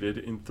completed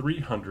in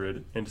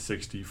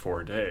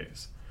 364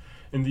 days.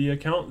 And the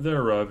account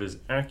thereof is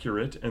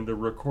accurate, and the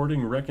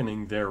recording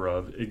reckoning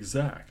thereof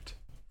exact.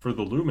 For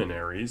the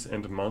luminaries,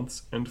 and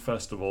months, and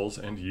festivals,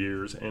 and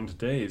years, and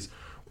days,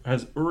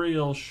 has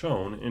Uriel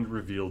shown and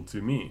revealed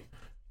to me,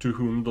 to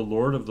whom the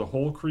Lord of the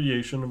whole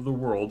creation of the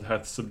world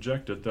hath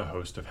subjected the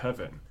host of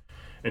heaven.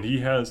 And he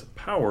has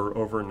power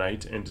over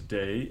night and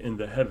day in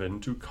the heaven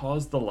to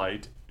cause the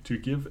light to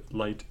give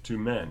light to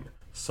men,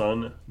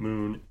 sun,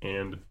 moon,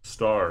 and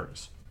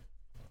stars,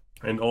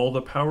 and all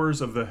the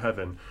powers of the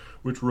heaven,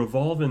 which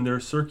revolve in their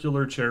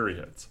circular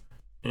chariots.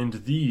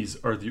 And these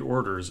are the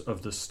orders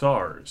of the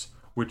stars,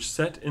 which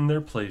set in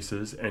their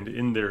places and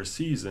in their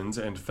seasons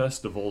and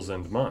festivals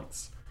and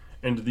months.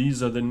 And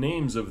these are the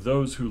names of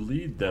those who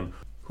lead them,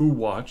 who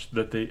watch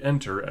that they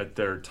enter at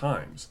their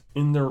times,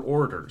 in their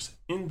orders,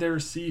 in their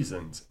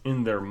seasons,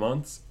 in their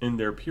months, in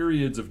their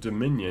periods of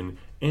dominion,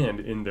 and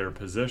in their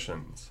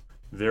positions.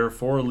 Their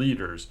 4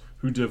 leaders,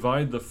 who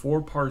divide the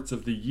 4 parts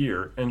of the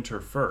year, enter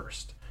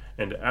first,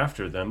 and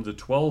after them the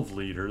 12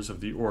 leaders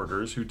of the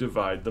orders who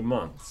divide the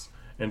months.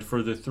 And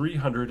for the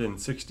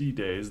 360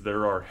 days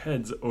there are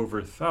heads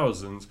over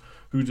thousands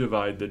who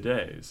divide the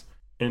days.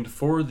 And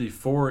for the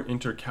 4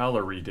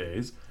 intercalary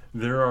days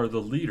there are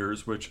the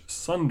leaders which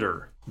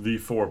sunder the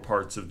 4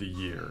 parts of the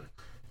year.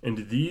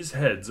 And these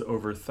heads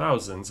over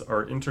thousands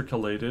are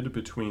intercalated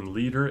between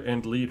leader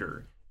and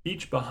leader,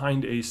 each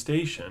behind a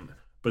station,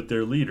 but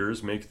their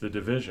leaders make the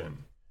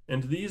division.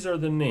 And these are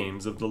the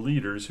names of the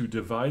leaders who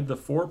divide the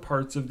 4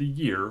 parts of the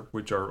year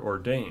which are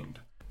ordained: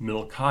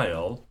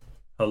 Milchiel,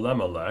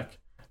 Helemelech,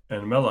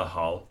 and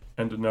Melahal,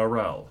 and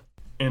Narel.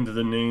 And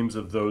the names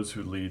of those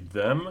who lead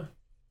them: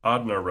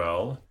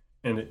 Adnarel,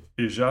 and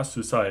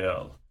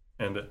Ijasusael,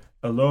 and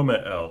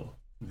Elomeel.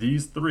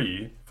 These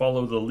 3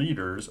 follow the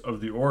leaders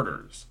of the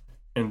orders.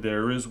 And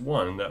there is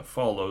one that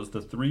follows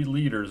the 3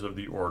 leaders of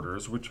the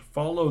orders, which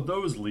follow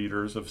those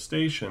leaders of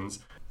stations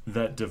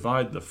that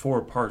divide the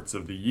 4 parts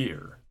of the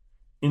year.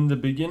 In the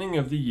beginning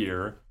of the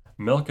year,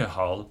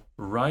 Melchihal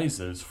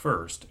rises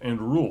first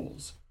and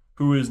rules,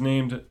 who is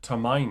named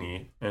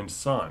Tamini and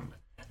son,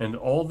 and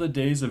all the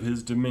days of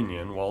his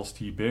dominion whilst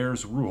he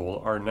bears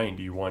rule are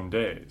 91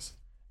 days.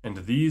 And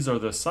these are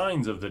the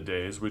signs of the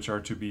days which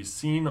are to be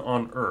seen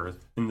on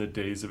earth in the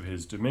days of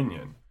his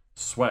dominion,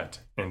 sweat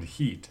and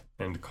heat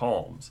and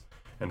calms.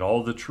 And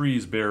all the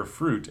trees bear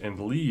fruit, and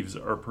leaves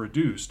are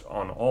produced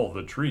on all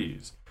the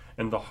trees,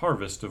 and the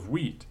harvest of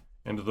wheat,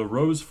 and the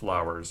rose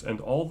flowers,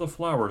 and all the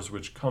flowers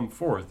which come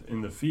forth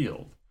in the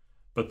field.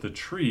 But the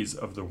trees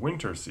of the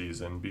winter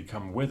season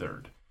become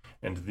withered.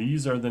 And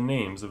these are the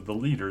names of the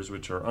leaders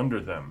which are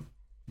under them: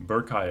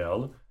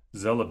 Berkael,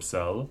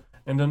 Zelabsel,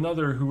 and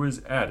another who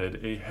is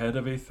added, a head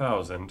of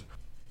 1,000,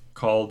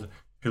 called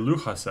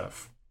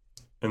Hiluchaseph.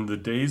 And the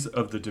days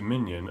of the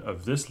dominion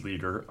of this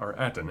leader are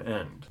at an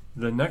end.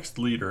 The next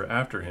leader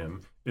after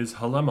him is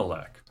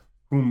Halemelech,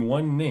 whom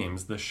one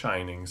names the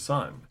shining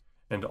sun,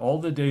 and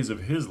all the days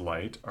of his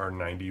light are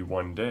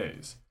 91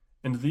 days.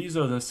 And these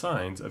are the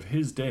signs of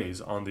his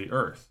days on the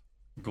earth: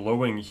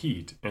 glowing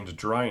heat and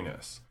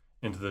dryness.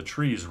 And the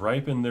trees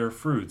ripen their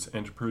fruits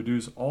and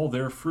produce all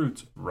their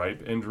fruits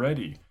ripe and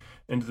ready.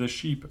 And the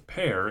sheep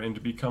pair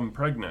and become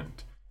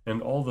pregnant,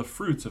 and all the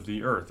fruits of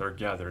the earth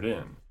are gathered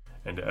in,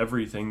 and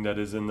everything that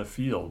is in the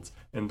fields,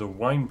 and the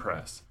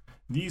winepress.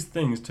 These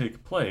things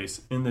take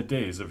place in the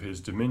days of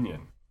his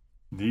dominion.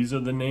 These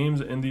are the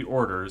names and the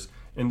orders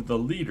and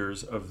the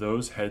leaders of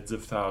those heads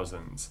of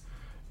thousands: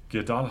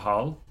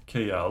 Gedalhal,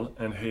 Kael,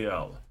 and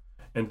Hael.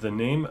 And the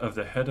name of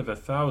the head of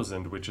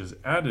 1,000 which is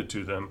added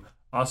to them,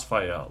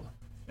 Asphael.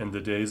 And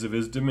the days of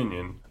his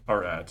dominion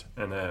are at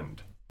an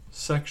end.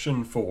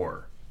 Section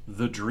 4.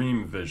 The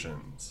Dream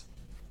Visions.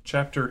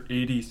 Chapter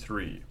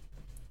 83.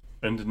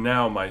 And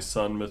now, my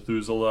son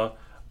Methuselah,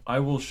 I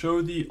will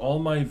show thee all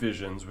my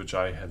visions which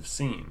I have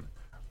seen,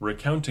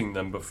 recounting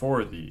them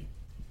before thee.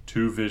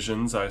 2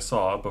 visions I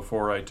saw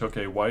before I took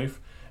a wife,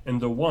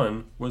 and the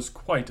one was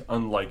quite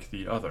unlike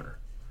the other.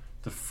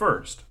 The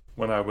first,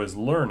 when I was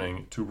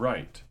learning to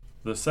write;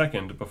 the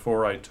second,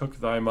 before I took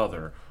thy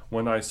mother,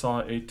 when I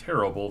saw a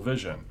terrible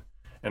vision.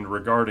 And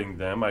regarding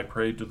them I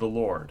prayed to the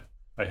Lord.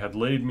 I had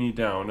laid me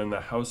down in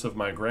the house of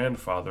my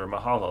grandfather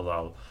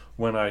Mahalalel,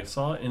 when I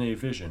saw in a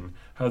vision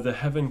how the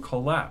heaven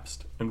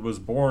collapsed, and was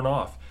borne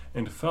off,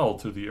 and fell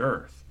to the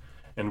earth.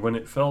 And when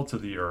it fell to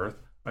the earth,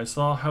 I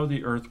saw how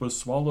the earth was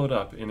swallowed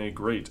up in a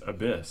great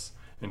abyss,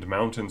 and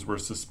mountains were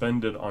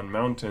suspended on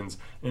mountains,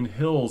 and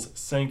hills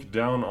sank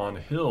down on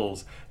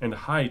hills, and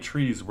high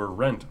trees were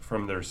rent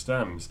from their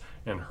stems,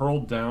 and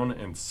hurled down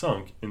and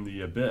sunk in the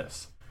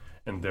abyss.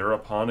 And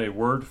thereupon a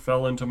word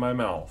fell into my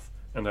mouth,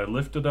 and I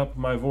lifted up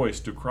my voice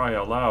to cry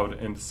aloud,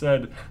 and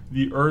said,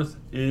 The earth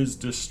is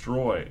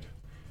destroyed.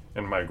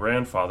 And my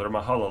grandfather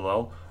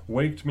Mahalalel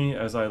waked me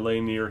as I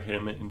lay near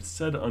him, and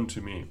said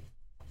unto me,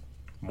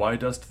 Why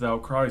dost thou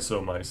cry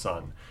so, my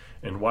son?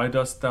 And why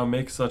dost thou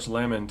make such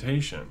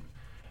lamentation?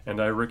 And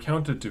I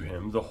recounted to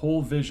him the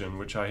whole vision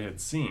which I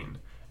had seen.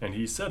 And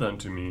he said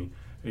unto me,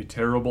 A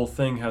terrible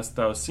thing hast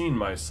thou seen,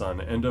 my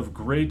son, and of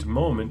great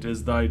moment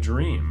is thy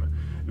dream.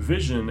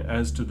 Vision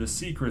as to the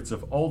secrets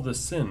of all the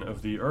sin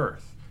of the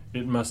earth.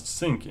 It must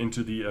sink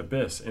into the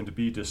abyss and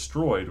be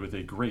destroyed with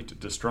a great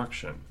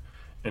destruction.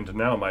 And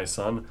now, my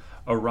son,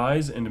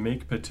 arise and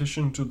make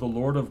petition to the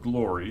Lord of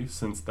glory,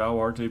 since thou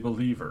art a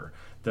believer,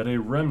 that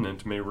a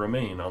remnant may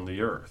remain on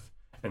the earth,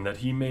 and that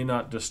he may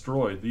not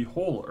destroy the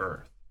whole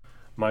earth.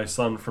 My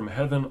son, from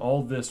heaven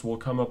all this will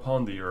come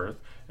upon the earth,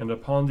 and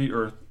upon the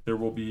earth there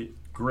will be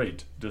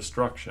great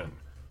destruction.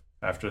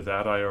 After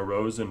that I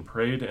arose and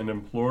prayed and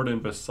implored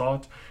and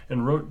besought,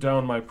 and wrote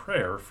down my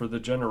prayer for the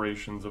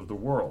generations of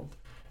the world.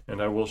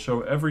 And I will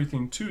show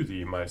everything to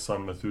thee, my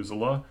son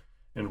Methuselah.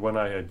 And when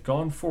I had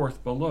gone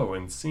forth below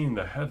and seen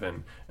the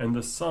heaven, and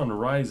the sun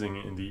rising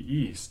in the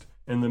east,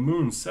 and the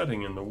moon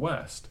setting in the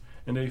west,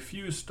 and a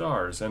few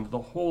stars, and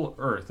the whole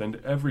earth, and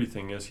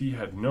everything as he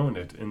had known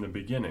it in the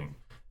beginning,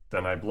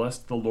 then I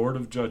blessed the Lord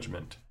of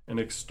judgment, and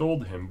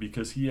extolled him,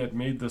 because he had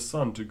made the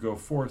sun to go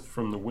forth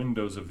from the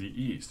windows of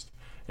the east.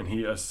 And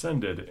he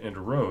ascended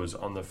and rose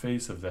on the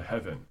face of the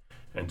heaven,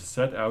 and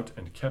set out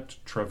and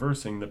kept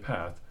traversing the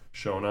path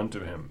shown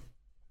unto him.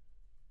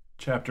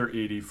 Chapter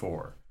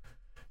 84.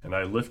 And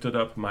I lifted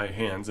up my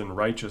hands in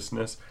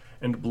righteousness,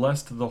 and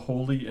blessed the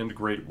Holy and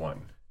Great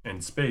One,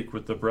 and spake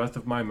with the breath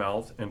of my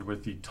mouth, and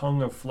with the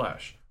tongue of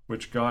flesh,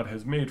 which God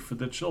has made for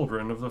the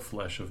children of the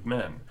flesh of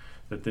men,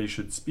 that they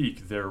should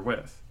speak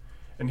therewith.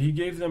 And he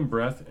gave them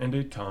breath and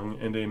a tongue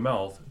and a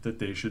mouth, that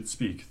they should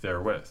speak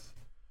therewith.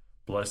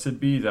 Blessed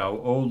be thou,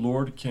 O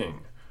Lord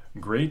King,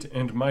 great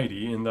and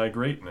mighty in thy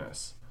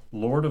greatness,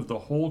 Lord of the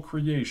whole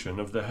creation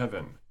of the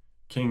heaven,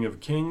 King of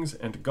kings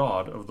and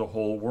God of the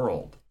whole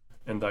world.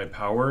 And thy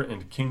power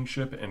and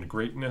kingship and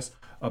greatness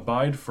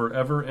abide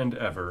forever and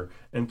ever,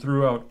 and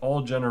throughout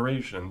all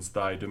generations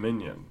thy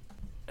dominion.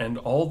 And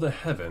all the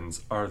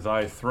heavens are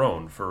thy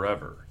throne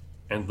forever,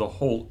 and the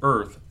whole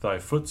earth thy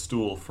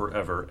footstool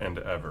forever and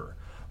ever.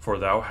 For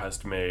thou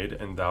hast made,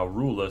 and thou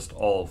rulest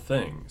all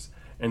things,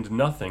 and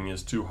nothing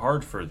is too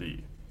hard for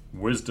thee.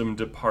 Wisdom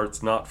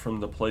departs not from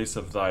the place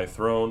of thy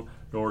throne,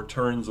 nor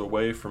turns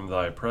away from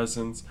thy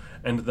presence,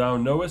 and thou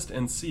knowest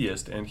and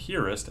seest and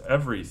hearest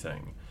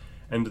everything.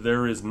 And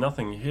there is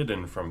nothing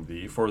hidden from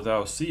thee, for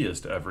thou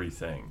seest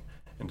everything.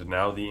 And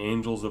now the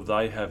angels of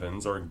thy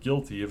heavens are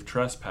guilty of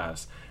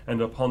trespass,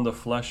 and upon the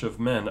flesh of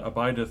men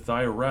abideth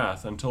thy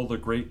wrath until the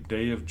great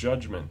day of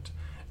judgment.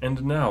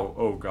 And now,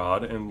 O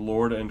God, and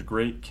Lord and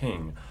great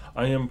King,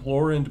 I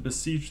implore and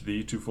beseech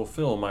thee to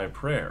fulfill my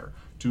prayer,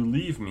 to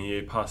leave me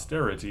a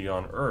posterity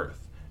on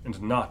earth,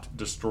 and not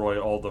destroy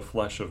all the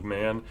flesh of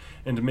man,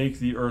 and make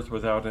the earth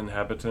without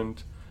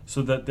inhabitant,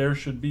 so that there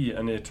should be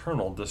an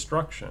eternal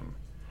destruction.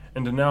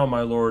 And now,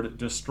 my Lord,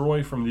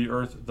 destroy from the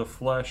earth the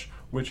flesh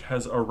which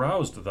has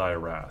aroused thy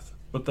wrath,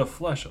 but the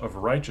flesh of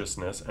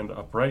righteousness and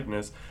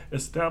uprightness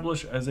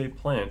establish as a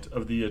plant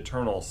of the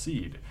eternal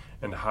seed,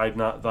 and hide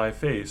not thy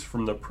face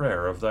from the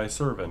prayer of thy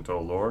servant, O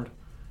Lord.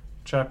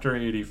 Chapter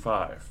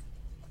 85.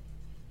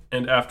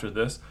 And after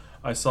this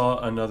I saw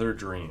another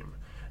dream,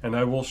 and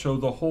I will show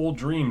the whole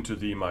dream to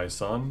thee, my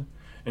son.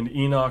 And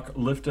Enoch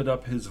lifted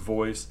up his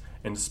voice,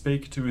 and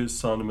spake to his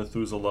son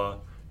Methuselah,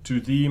 To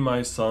thee,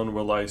 my son,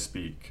 will I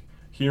speak.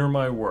 Hear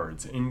my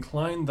words,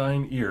 incline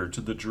thine ear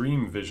to the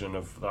dream vision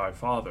of thy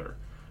father.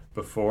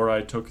 Before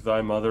I took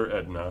thy mother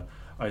Edna,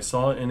 I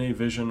saw in a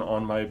vision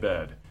on my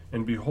bed,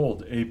 and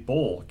behold, a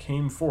bull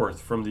came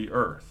forth from the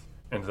earth,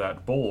 and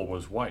that bull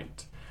was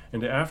white.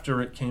 And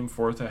after it came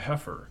forth a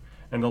heifer,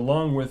 and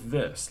along with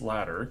this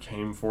latter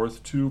came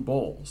forth 2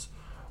 bulls,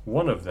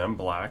 one of them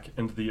black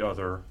and the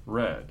other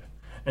red.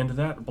 And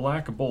that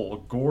black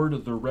bull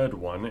gored the red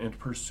one, and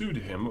pursued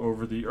him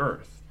over the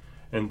earth.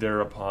 And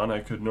thereupon I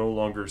could no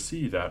longer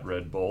see that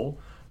red bull,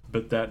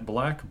 but that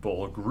black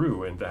bull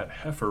grew, and that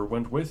heifer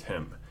went with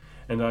him.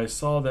 And I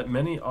saw that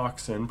many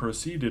oxen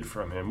proceeded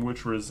from him,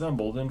 which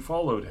resembled and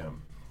followed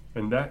him.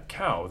 And that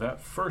cow,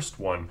 that first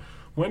one,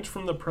 went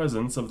from the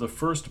presence of the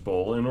first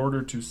bull in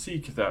order to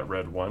seek that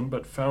red one,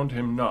 but found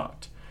him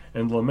not,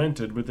 and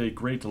lamented with a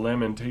great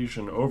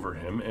lamentation over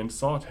him, and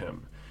sought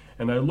him.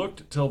 And I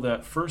looked till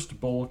that first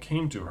bull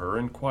came to her,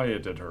 and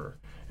quieted her,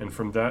 and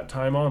from that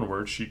time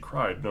onward she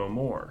cried no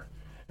more.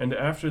 And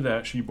after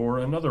that she bore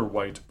another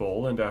white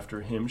bull, and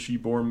after him she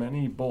bore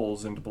many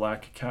bulls and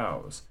black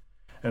cows.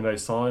 And I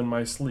saw in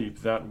my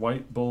sleep that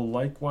white bull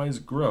likewise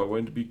grow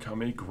and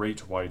become a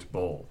great white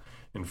bull.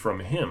 And from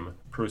him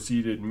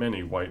proceeded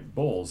many white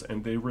bulls,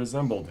 and they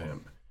resembled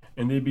him.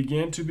 And they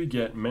began to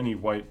beget many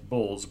white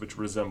bulls which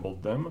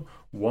resembled them,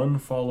 one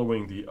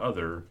following the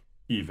other,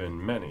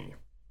 even many.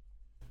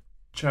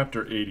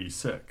 Chapter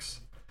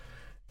 86.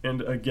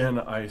 And again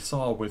I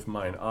saw with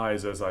mine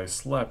eyes as I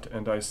slept,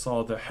 and I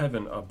saw the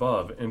heaven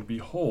above, and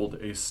behold,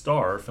 a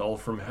star fell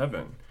from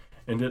heaven.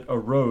 And it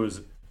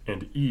arose,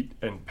 and eat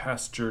and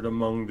pastured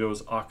among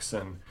those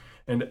oxen.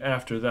 And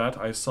after that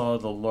I saw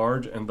the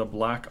large and the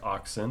black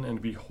oxen,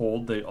 and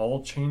behold, they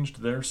all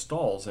changed their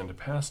stalls and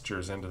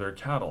pastures and their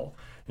cattle,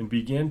 and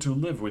began to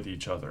live with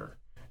each other.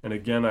 And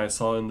again I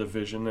saw in the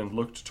vision, and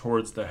looked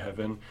towards the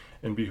heaven,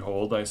 and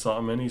behold, I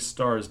saw many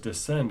stars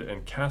descend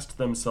and cast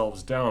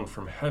themselves down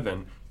from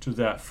heaven to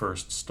that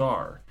first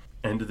star.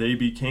 And they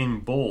became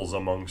bulls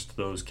amongst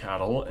those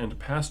cattle, and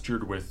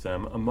pastured with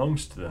them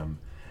amongst them.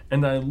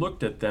 And I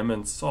looked at them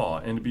and saw,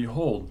 and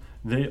behold,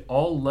 they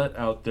all let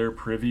out their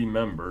privy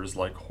members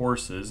like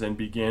horses, and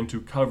began to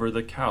cover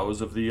the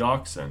cows of the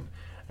oxen.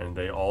 And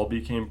they all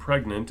became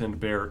pregnant, and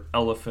bare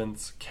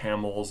elephants,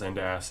 camels, and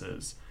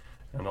asses.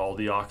 And all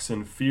the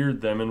oxen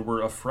feared them, and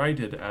were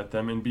affrighted at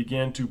them, and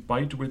began to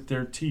bite with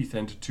their teeth,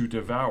 and to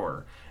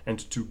devour, and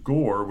to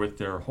gore with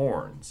their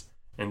horns.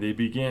 And they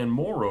began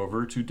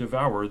moreover to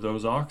devour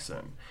those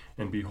oxen.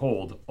 And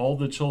behold, all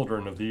the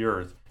children of the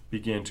earth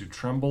began to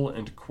tremble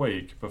and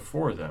quake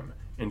before them,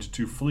 and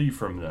to flee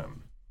from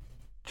them.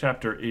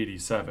 Chapter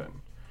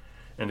 87.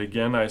 And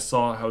again I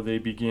saw how they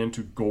began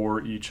to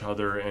gore each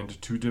other,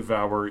 and to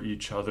devour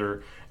each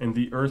other, and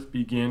the earth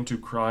began to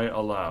cry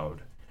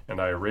aloud. And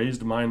I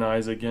raised mine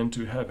eyes again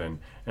to heaven,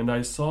 and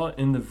I saw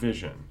in the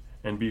vision,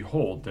 and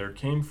behold, there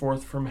came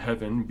forth from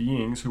heaven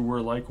beings who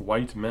were like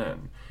white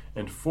men,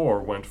 and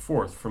 4 went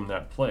forth from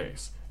that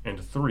place,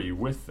 and 3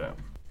 with them.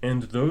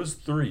 And those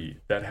 3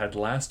 that had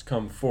last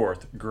come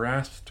forth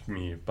grasped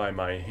me by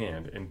my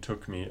hand, and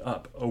took me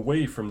up,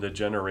 away from the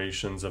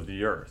generations of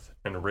the earth,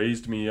 and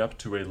raised me up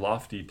to a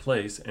lofty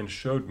place, and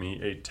showed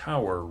me a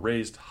tower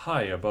raised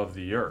high above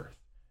the earth,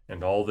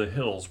 and all the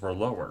hills were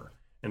lower.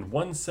 And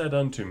one said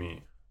unto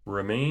me,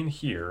 Remain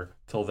here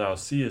till thou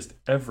seest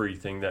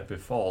everything that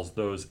befalls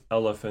those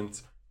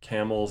elephants,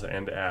 camels,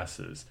 and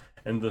asses,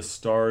 and the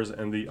stars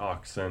and the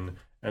oxen,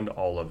 and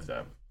all of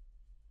them.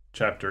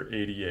 Chapter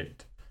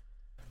 88.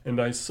 And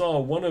I saw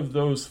one of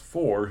those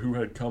 4 who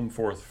had come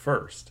forth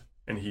first,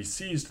 and he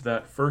seized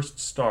that first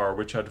star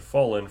which had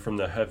fallen from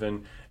the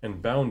heaven,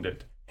 and bound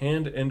it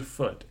hand and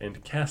foot,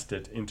 and cast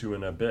it into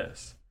an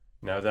abyss.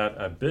 Now that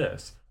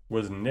abyss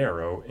was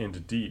narrow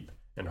and deep,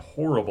 and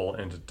horrible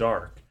and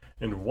dark.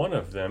 And one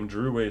of them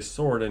drew a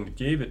sword, and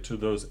gave it to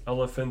those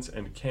elephants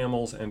and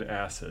camels and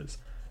asses.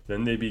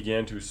 Then they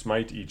began to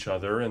smite each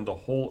other, and the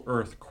whole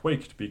earth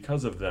quaked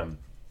because of them.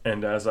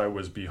 And as I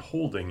was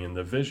beholding in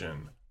the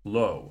vision,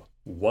 lo,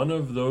 one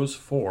of those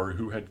four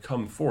who had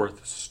come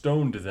forth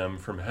stoned them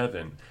from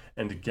heaven,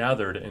 and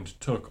gathered and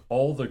took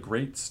all the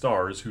great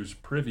stars whose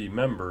privy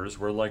members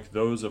were like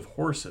those of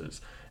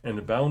horses,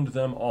 and bound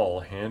them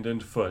all hand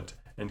and foot,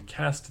 and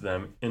cast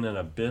them in an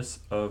abyss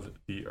of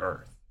the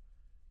earth.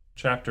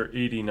 Chapter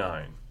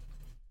 89.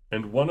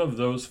 And one of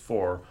those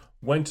four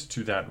went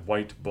to that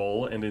white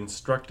bull and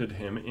instructed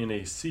him in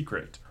a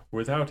secret,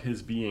 without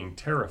his being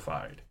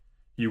terrified.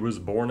 He was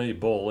born a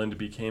bull and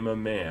became a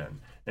man,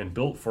 and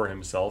built for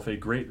himself a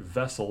great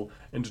vessel,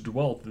 and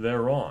dwelt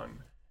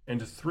thereon.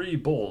 And 3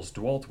 bulls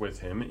dwelt with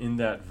him in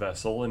that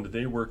vessel, and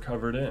they were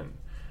covered in.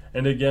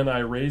 And again I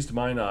raised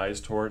mine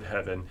eyes toward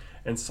heaven,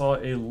 and saw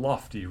a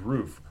lofty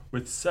roof,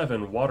 with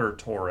 7 water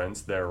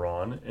torrents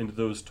thereon, and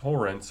those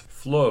torrents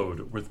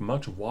flowed with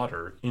much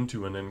water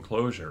into an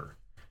enclosure.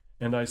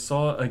 And I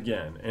saw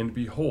again, and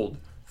behold,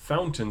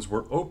 fountains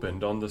were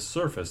opened on the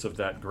surface of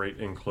that great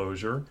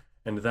enclosure,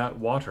 and that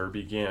water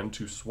began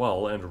to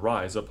swell and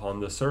rise upon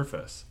the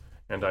surface.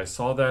 And I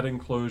saw that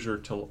enclosure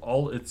till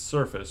all its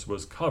surface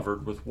was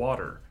covered with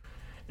water.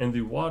 And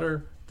the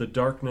water, the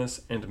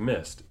darkness, and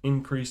mist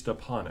increased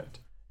upon it.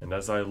 And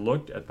as I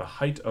looked at the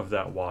height of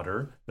that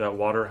water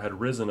had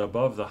risen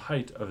above the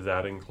height of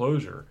that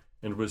enclosure,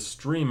 and was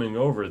streaming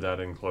over that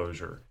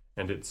enclosure,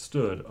 and it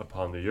stood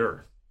upon the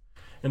earth.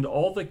 And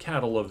all the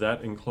cattle of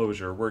that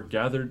enclosure were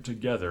gathered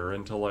together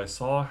until I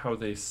saw how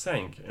they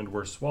sank and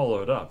were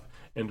swallowed up,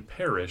 and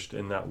perished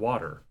in that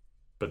water.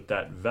 But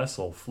that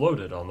vessel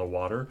floated on the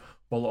water,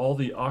 while all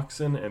the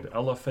oxen and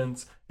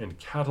elephants and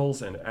cattle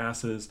and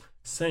asses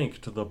sank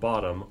to the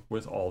bottom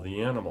with all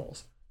the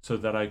animals, so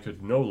that I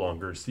could no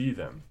longer see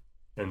them.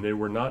 And they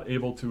were not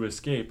able to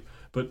escape,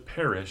 but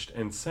perished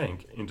and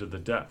sank into the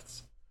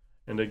depths.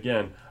 And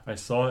again I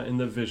saw in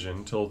the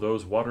vision till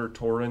those water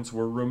torrents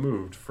were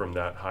removed from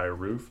that high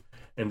roof,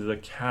 and the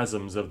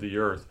chasms of the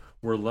earth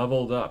were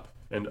leveled up,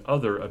 and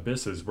other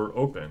abysses were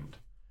opened.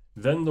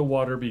 Then the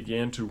water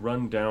began to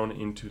run down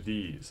into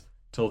these,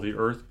 till the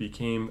earth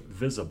became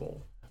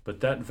visible. But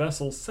that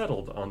vessel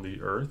settled on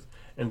the earth,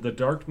 and the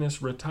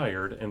darkness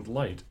retired, and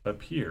light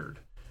appeared.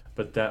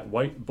 But that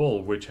white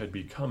bull which had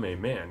become a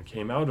man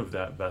came out of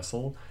that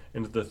vessel,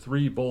 and the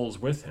 3 bulls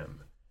with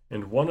him.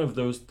 And one of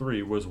those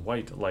 3 was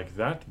white like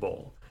that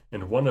bull,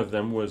 and one of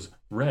them was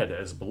red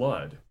as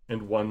blood,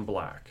 and one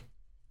black.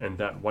 And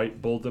that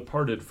white bull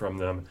departed from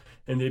them,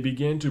 and they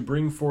began to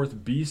bring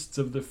forth beasts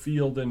of the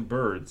field and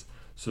birds,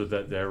 so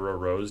that there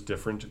arose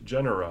different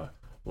genera,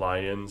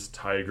 lions,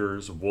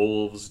 tigers,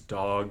 wolves,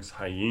 dogs,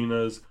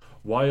 hyenas,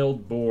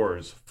 wild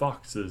boars,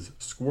 foxes,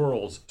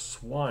 squirrels,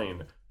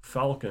 swine,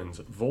 falcons,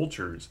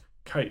 vultures,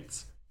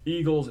 kites,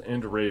 eagles,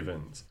 and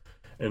ravens.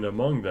 And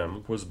among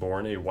them was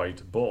born a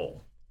white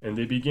bull. And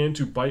they began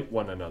to bite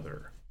one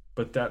another.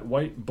 But that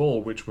white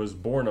bull which was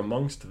born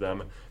amongst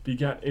them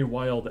begat a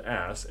wild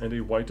ass, and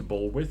a white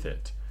bull with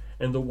it.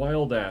 And the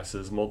wild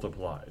asses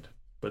multiplied.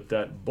 But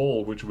that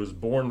bull which was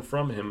born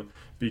from him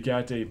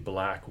begat a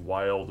black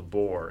wild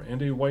boar,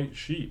 and a white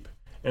sheep.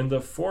 And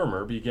the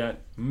former begat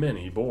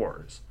many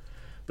boars.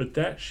 But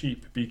that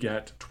sheep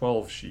begat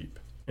 12 sheep.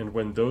 And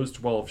when those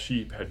 12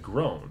 sheep had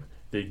grown,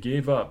 they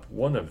gave up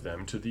one of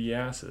them to the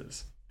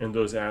asses. And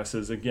those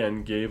asses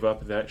again gave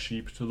up that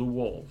sheep to the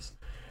wolves.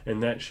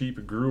 And that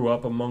sheep grew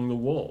up among the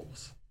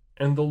wolves.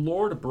 And the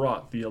Lord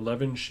brought the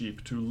 11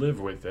 sheep to live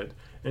with it,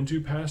 and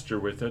to pasture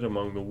with it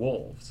among the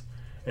wolves.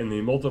 And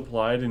they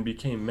multiplied and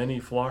became many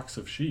flocks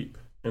of sheep.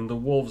 And the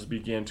wolves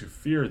began to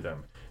fear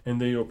them,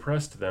 and they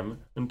oppressed them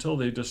until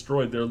they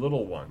destroyed their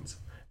little ones.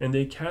 And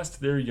they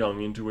cast their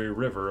young into a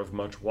river of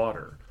much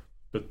water.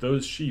 But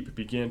those sheep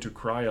began to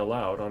cry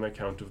aloud on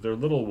account of their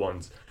little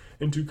ones,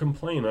 and to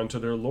complain unto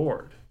their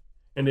Lord.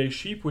 And a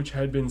sheep which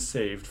had been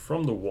saved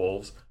from the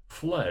wolves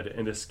fled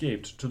and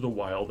escaped to the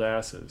wild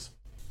asses.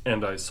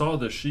 And I saw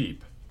the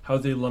sheep, how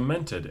they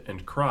lamented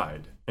and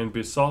cried, and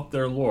besought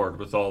their Lord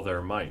with all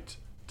their might,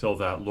 till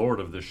that Lord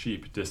of the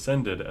sheep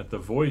descended at the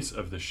voice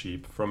of the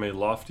sheep from a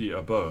lofty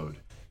abode,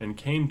 and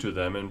came to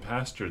them and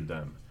pastured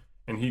them.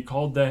 And he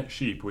called that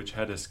sheep which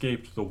had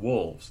escaped the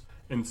wolves,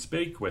 and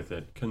spake with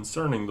it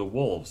concerning the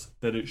wolves,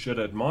 that it should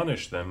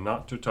admonish them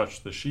not to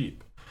touch the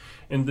sheep.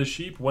 And the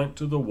sheep went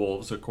to the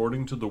wolves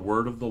according to the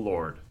word of the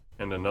Lord.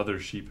 And another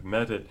sheep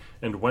met it,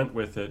 and went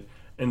with it,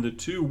 and the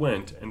 2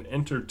 went and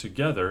entered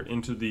together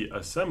into the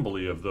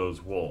assembly of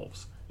those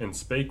wolves, and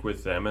spake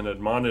with them, and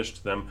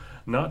admonished them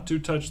not to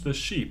touch the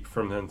sheep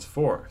from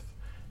henceforth.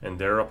 And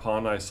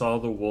thereupon I saw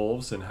the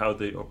wolves, and how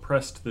they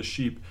oppressed the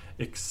sheep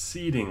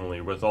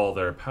exceedingly with all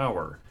their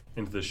power,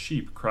 and the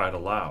sheep cried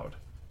aloud.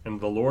 And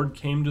the Lord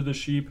came to the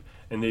sheep,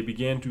 and they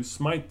began to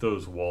smite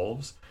those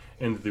wolves,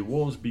 and the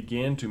wolves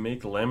began to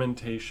make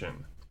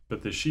lamentation.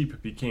 But the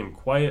sheep became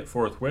quiet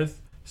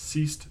forthwith,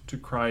 ceased to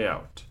cry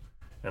out.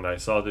 And I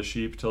saw the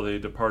sheep till they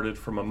departed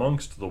from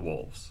amongst the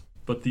wolves.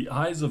 But the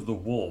eyes of the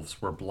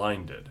wolves were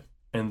blinded,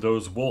 and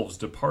those wolves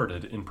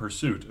departed in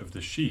pursuit of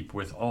the sheep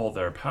with all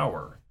their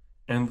power.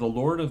 And the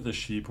Lord of the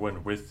sheep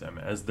went with them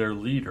as their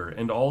leader,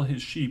 and all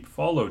his sheep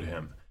followed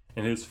him.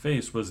 And his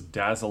face was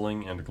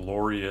dazzling and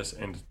glorious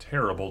and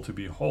terrible to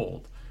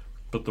behold.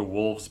 But the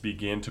wolves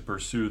began to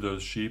pursue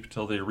those sheep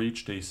till they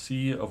reached a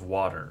sea of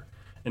water.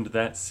 And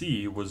that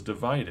sea was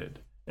divided,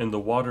 and the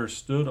water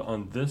stood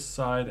on this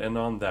side and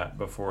on that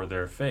before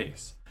their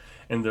face.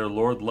 And their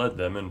Lord led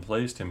them and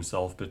placed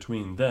himself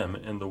between them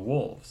and the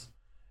wolves.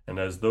 And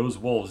as those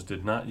wolves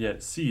did not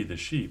yet see the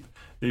sheep,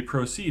 they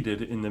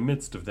proceeded in the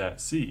midst of that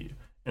sea.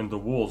 And the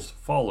wolves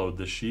followed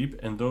the sheep,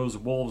 and those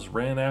wolves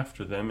ran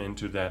after them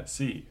into that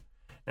sea.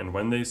 And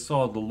when they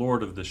saw the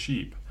Lord of the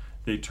sheep,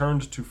 they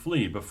turned to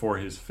flee before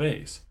his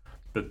face.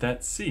 But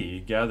that sea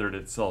gathered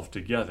itself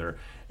together,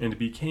 and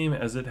became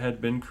as it had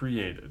been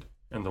created.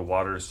 And the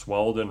waters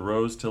swelled and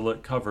rose till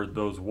it covered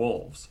those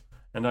wolves.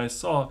 And I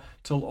saw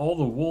till all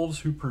the wolves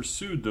who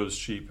pursued those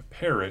sheep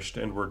perished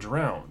and were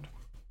drowned.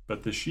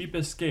 But the sheep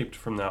escaped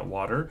from that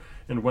water,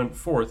 and went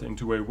forth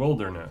into a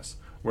wilderness,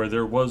 where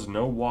there was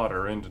no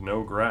water and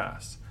no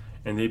grass.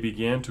 And they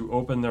began to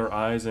open their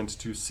eyes and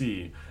to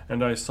see,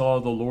 and I saw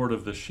the Lord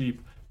of the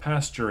sheep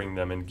pasturing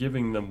them and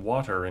giving them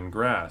water and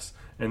grass,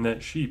 and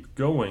that sheep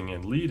going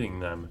and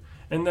leading them.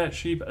 And that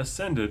sheep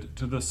ascended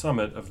to the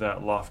summit of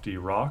that lofty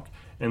rock,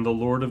 and the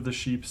Lord of the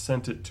sheep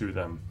sent it to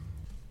them.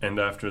 And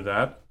after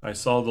that I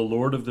saw the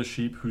Lord of the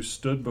sheep who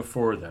stood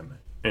before them,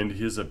 and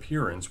his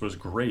appearance was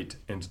great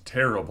and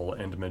terrible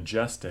and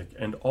majestic,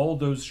 and all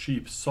those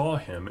sheep saw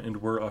him and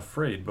were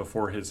afraid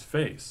before his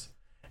face.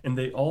 And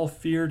they all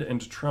feared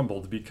and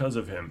trembled because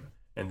of him.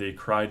 And they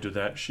cried to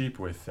that sheep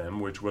with them,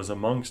 which was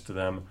amongst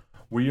them,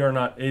 We are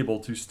not able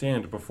to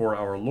stand before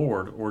our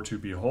Lord, or to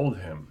behold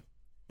him.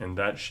 And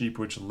that sheep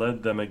which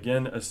led them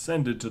again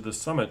ascended to the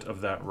summit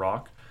of that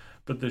rock,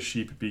 but the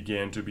sheep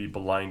began to be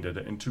blinded,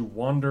 and to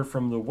wander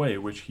from the way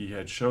which he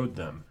had showed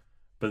them.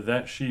 But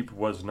that sheep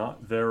was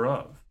not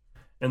thereof.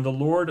 And the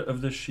Lord of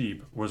the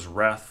sheep was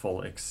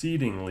wrathful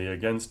exceedingly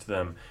against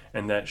them,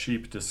 and that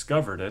sheep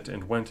discovered it,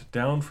 and went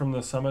down from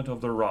the summit of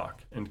the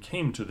rock, and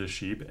came to the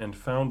sheep, and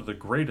found the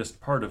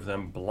greatest part of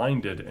them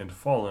blinded and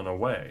fallen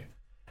away.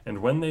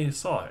 And when they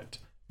saw it,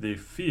 they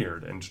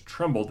feared and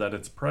trembled at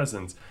its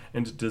presence,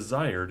 and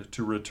desired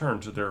to return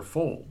to their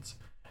folds.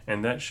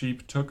 And that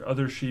sheep took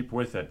other sheep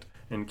with it,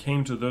 and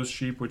came to those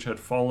sheep which had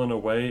fallen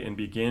away, and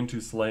began to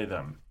slay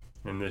them.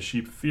 And the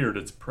sheep feared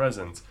its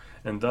presence,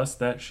 and thus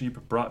that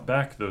sheep brought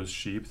back those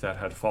sheep that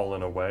had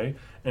fallen away,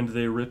 and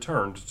they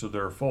returned to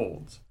their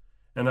folds.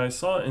 And I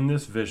saw in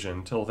this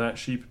vision till that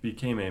sheep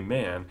became a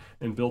man,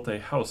 and built a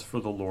house for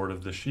the Lord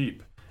of the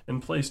sheep,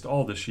 and placed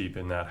all the sheep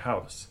in that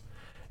house.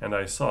 And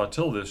I saw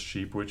till this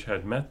sheep which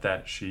had met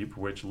that sheep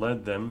which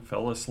led them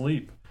fell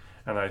asleep.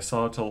 And I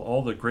saw till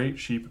all the great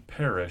sheep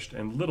perished,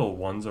 and little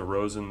ones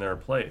arose in their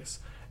place.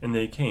 And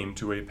they came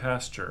to a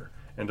pasture,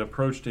 and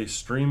approached a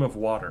stream of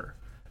water.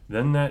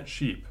 Then that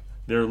sheep,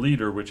 their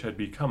leader which had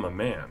become a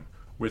man,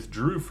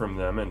 withdrew from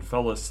them and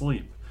fell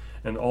asleep.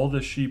 And all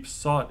the sheep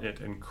sought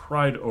it, and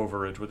cried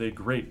over it with a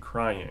great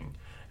crying.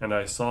 And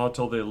I saw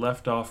till they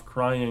left off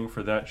crying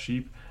for that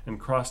sheep,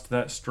 and crossed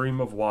that stream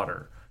of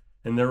water.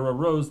 And there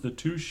arose the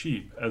two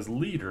sheep as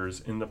leaders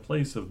in the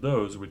place of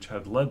those which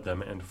had led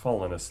them and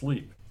fallen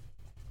asleep.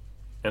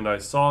 And I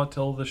saw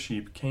till the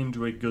sheep came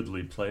to a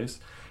goodly place,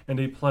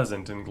 and a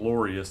pleasant and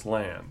glorious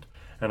land.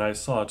 And I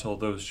saw till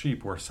those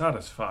sheep were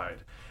satisfied,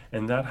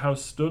 and that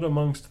house stood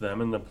amongst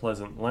them in the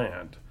pleasant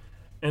land.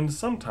 And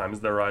sometimes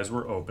their eyes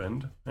were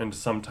opened, and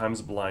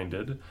sometimes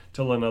blinded,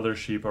 till another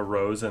sheep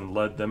arose and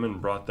led them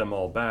and brought them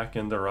all back,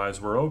 and their eyes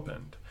were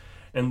opened.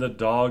 And the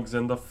dogs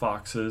and the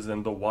foxes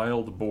and the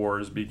wild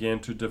boars began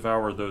to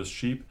devour those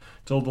sheep,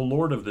 till the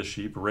Lord of the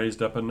sheep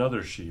raised up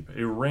another sheep,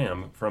 a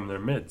ram from their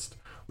midst,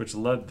 which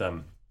led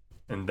them.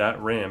 And that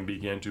ram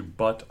began to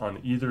butt on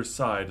either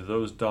side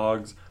those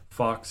dogs,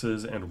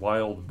 foxes, and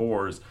wild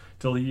boars,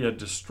 till he had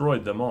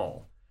destroyed them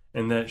all.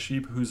 And that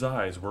sheep whose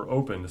eyes were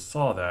opened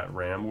saw that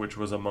ram which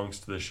was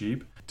amongst the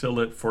sheep, till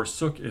it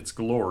forsook its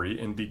glory,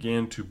 and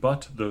began to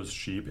butt those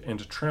sheep,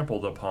 and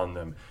trampled upon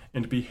them,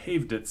 and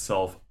behaved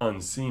itself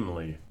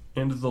unseemly.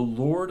 And the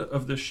Lord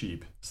of the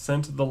sheep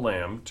sent the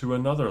lamb to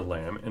another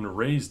lamb, and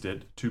raised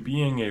it to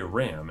being a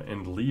ram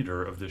and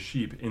leader of the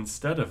sheep,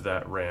 instead of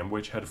that ram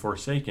which had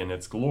forsaken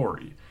its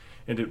glory.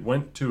 And it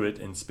went to it,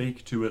 and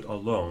spake to it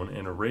alone,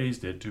 and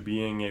raised it to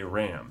being a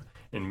ram,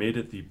 and made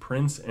it the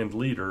prince and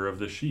leader of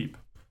the sheep.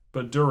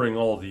 But during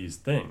all these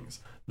things,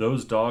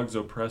 those dogs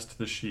oppressed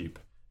the sheep.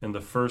 And the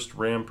first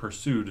ram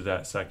pursued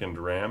that second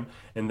ram,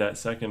 and that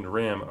second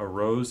ram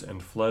arose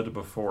and fled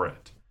before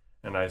it.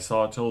 And I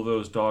saw till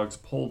those dogs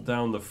pulled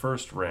down the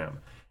first ram,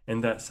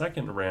 and that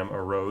second ram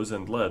arose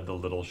and led the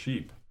little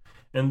sheep.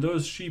 And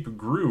those sheep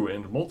grew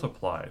and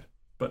multiplied.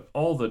 But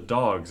all the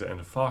dogs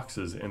and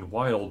foxes and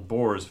wild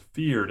boars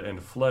feared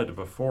and fled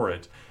before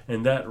it,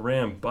 and that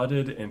ram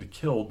butted and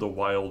killed the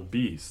wild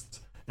beasts.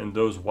 And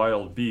those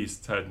wild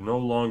beasts had no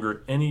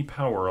longer any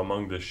power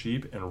among the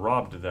sheep, and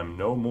robbed them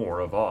no more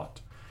of aught.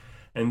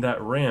 And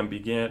that ram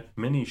begat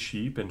many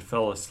sheep, and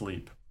fell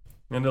asleep.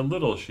 And a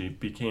little sheep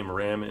became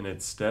ram in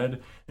its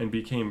stead, and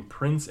became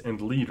prince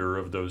and leader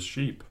of those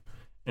sheep.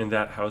 And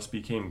that house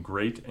became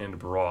great and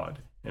broad,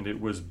 and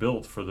it was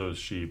built for those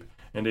sheep.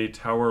 And a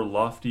tower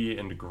lofty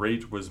and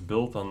great was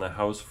built on the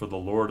house for the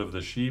Lord of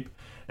the sheep,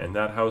 and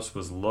that house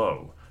was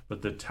low,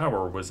 but the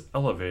tower was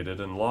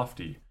elevated and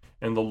lofty.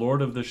 And the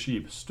Lord of the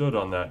sheep stood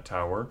on that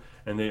tower,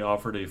 and they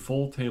offered a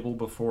full table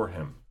before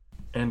him.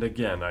 And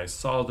again I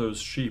saw those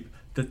sheep,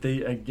 that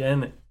they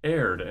again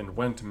erred and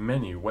went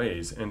many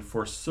ways, and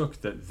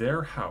forsook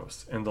their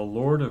house. And the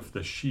Lord of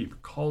the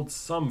sheep called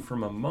some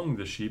from among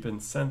the sheep,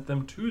 and sent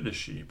them to the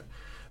sheep.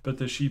 But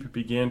the sheep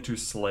began to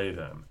slay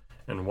them.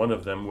 And one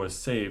of them was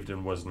saved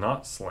and was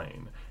not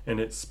slain. And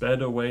it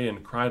sped away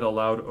and cried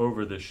aloud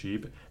over the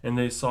sheep, and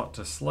they sought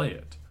to slay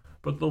it.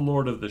 But the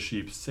Lord of the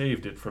sheep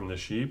saved it from the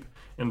sheep,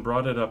 and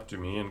brought it up to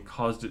me, and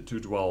caused it to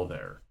dwell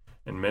there.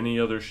 And many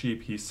other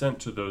sheep he sent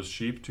to those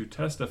sheep to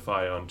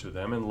testify unto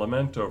them, and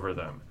lament over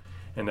them.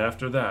 And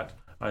after that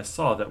I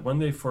saw that when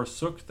they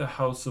forsook the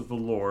house of the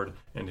Lord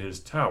and his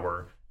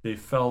tower, they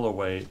fell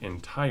away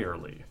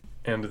entirely,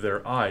 and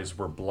their eyes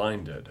were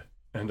blinded.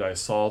 And I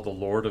saw the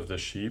Lord of the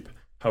sheep,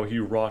 how he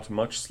wrought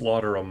much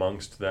slaughter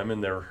amongst them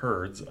in their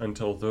herds,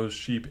 until those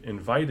sheep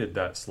invited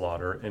that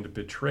slaughter, and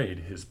betrayed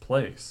his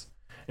place.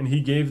 And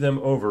he gave them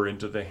over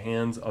into the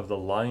hands of the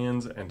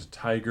lions and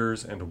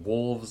tigers and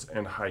wolves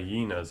and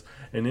hyenas,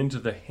 and into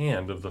the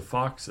hand of the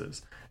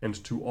foxes, and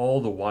to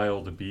all the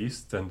wild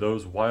beasts, and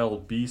those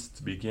wild beasts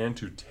began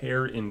to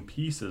tear in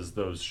pieces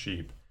those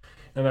sheep.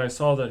 And I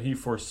saw that he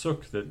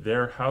forsook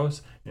their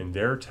house and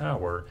their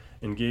tower,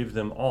 and gave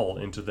them all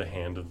into the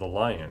hand of the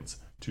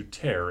lions, to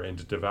tear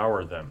and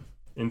devour them,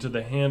 into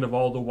the hand of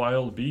all the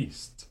wild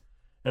beasts.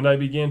 And I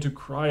began to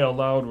cry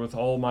aloud with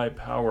all my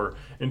power,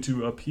 and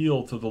to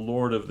appeal to the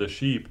Lord of the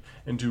sheep,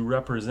 and to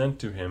represent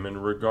to him in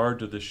regard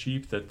to the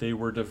sheep that they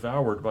were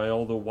devoured by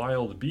all the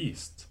wild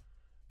beasts.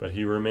 But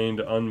he remained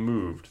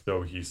unmoved,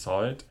 though he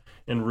saw it,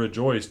 and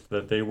rejoiced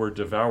that they were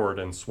devoured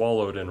and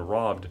swallowed and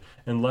robbed,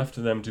 and left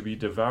them to be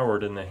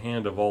devoured in the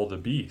hand of all the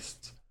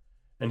beasts.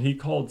 And he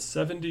called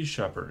 70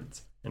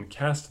 shepherds, and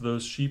cast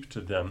those sheep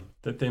to them,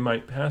 that they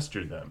might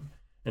pasture them.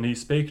 And he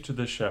spake to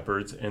the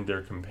shepherds and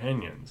their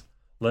companions,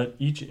 Let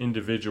each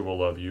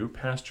individual of you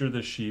pasture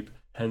the sheep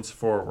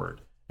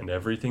henceforward, and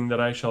everything that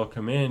I shall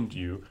command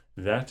you,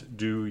 that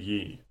do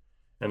ye.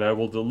 And I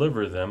will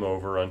deliver them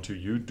over unto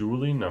you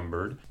duly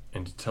numbered,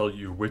 and tell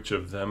you which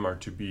of them are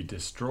to be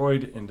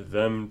destroyed, and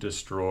them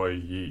destroy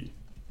ye.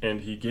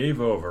 And he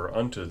gave over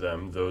unto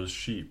them those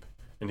sheep.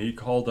 And he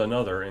called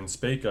another, and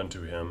spake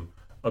unto him,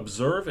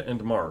 Observe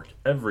and mark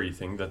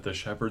everything that the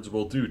shepherds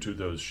will do to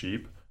those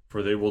sheep,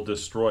 for they will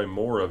destroy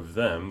more of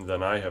them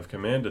than I have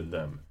commanded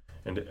them.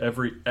 And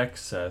every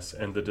excess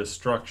and the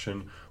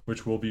destruction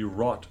which will be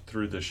wrought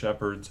through the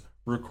shepherds,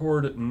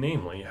 record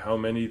namely how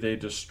many they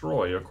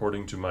destroy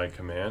according to my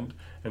command,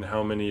 and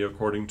how many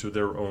according to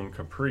their own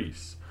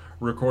caprice.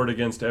 Record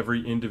against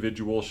every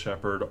individual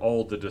shepherd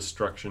all the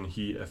destruction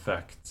he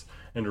effects,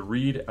 and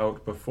read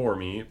out before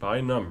me by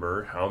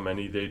number how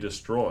many they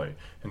destroy,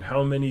 and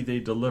how many they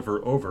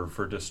deliver over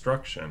for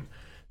destruction,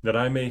 that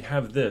I may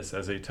have this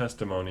as a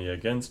testimony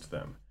against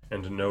them,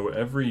 and know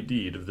every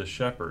deed of the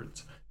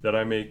shepherds, that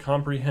I may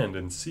comprehend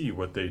and see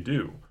what they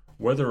do,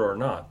 whether or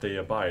not they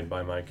abide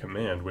by my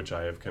command which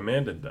I have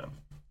commanded them.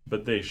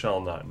 But they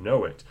shall not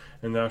know it,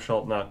 and thou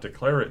shalt not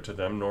declare it to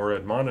them, nor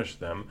admonish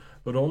them,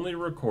 but only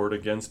record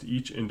against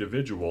each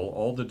individual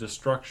all the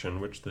destruction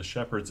which the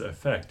shepherds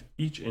effect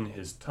each in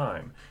his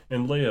time,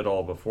 and lay it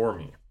all before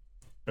me.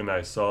 And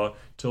I saw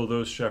till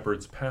those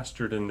shepherds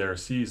pastured in their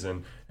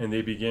season, and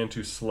they began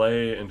to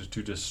slay and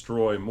to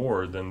destroy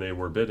more than they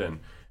were bidden,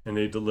 and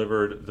they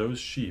delivered those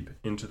sheep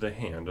into the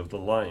hand of the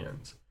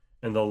lions.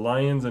 And the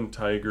lions and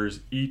tigers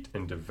eat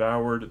and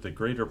devoured the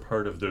greater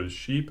part of those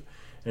sheep,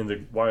 and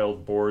the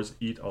wild boars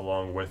eat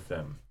along with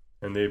them.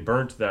 And they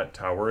burnt that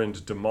tower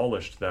and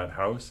demolished that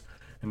house,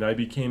 and I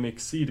became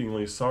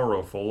exceedingly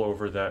sorrowful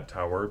over that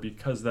tower,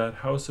 because that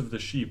house of the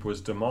sheep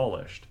was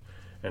demolished.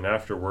 And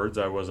afterwards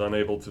I was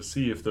unable to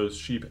see if those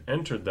sheep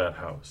entered that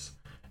house.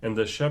 And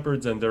the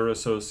shepherds and their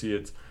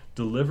associates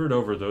delivered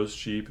over those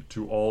sheep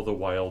to all the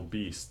wild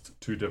beasts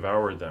to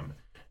devour them,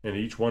 and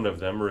each one of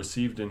them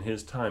received in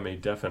his time a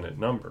definite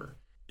number.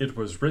 It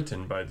was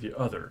written by the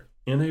other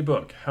in a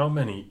book how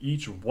many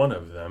each one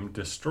of them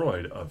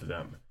destroyed of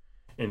them.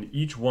 And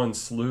each one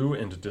slew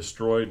and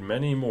destroyed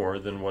many more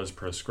than was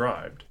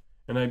prescribed.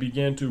 And I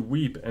began to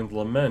weep and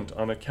lament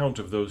on account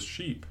of those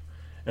sheep.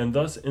 And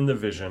thus in the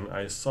vision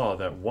I saw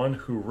that one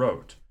who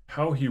wrote,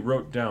 how he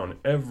wrote down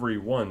every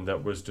one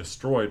that was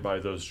destroyed by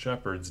those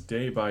shepherds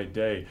day by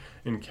day,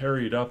 and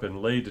carried up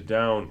and laid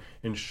down,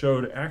 and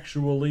showed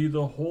actually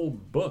the whole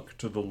book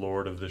to the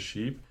Lord of the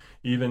sheep,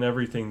 even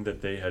everything that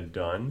they had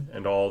done,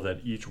 and all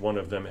that each one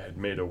of them had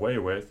made away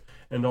with,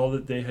 and all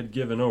that they had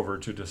given over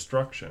to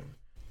destruction.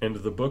 And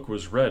the book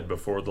was read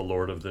before the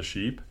Lord of the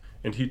sheep,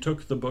 and he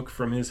took the book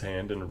from his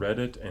hand, and read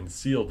it, and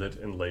sealed it,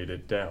 and laid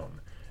it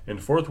down.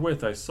 And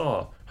forthwith I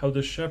saw how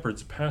the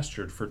shepherds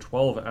pastured for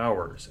 12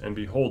 hours, and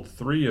behold,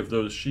 3 of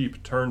those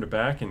sheep turned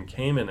back and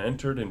came and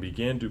entered and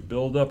began to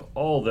build up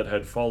all that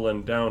had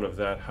fallen down of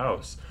that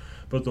house.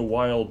 But the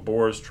wild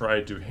boars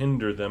tried to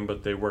hinder them,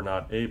 but they were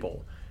not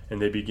able.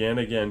 And they began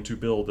again to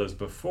build as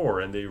before,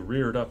 and they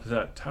reared up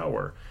that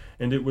tower,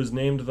 and it was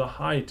named the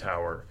High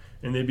Tower.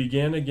 And they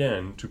began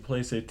again to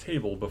place a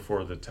table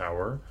before the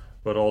tower,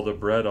 but all the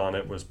bread on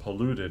it was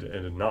polluted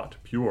and not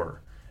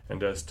pure.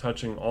 And as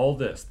touching all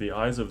this, the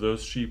eyes of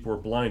those sheep were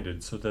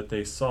blinded, so that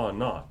they saw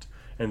not,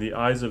 and the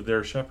eyes of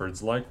their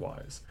shepherds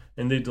likewise.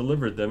 And they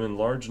delivered them in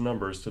large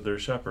numbers to their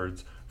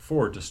shepherds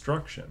for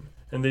destruction.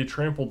 And they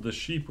trampled the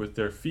sheep with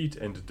their feet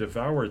and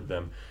devoured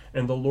them.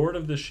 And the Lord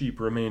of the sheep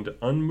remained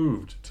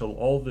unmoved till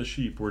all the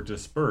sheep were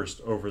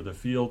dispersed over the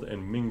field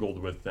and mingled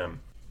with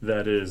them,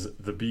 that is,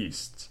 the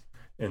beasts.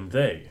 And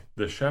they,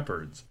 the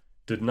shepherds,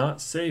 did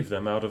not save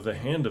them out of the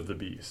hand of the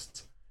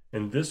beasts.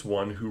 And this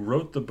one who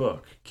wrote the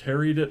book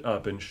carried it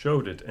up and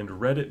showed it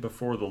and read it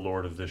before the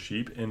Lord of the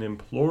sheep, and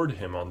implored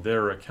him on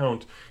their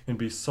account, and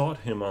besought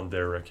him on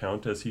their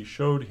account, as he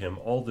showed him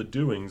all the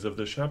doings of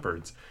the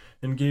shepherds,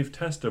 and gave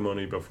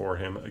testimony before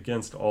him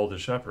against all the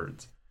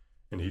shepherds.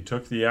 And he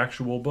took the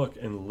actual book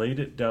and laid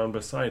it down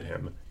beside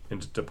him,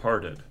 and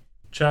departed.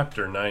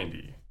 Chapter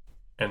 90.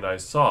 And I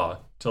saw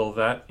till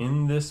that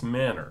in this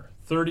manner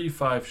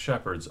 35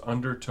 shepherds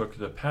undertook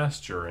the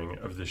pasturing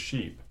of the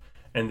sheep,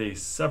 and they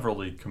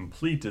severally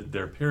completed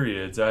their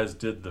periods as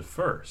did the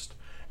first,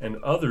 and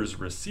others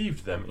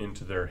received them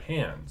into their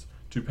hands,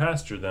 to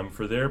pasture them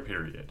for their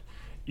period,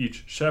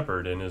 each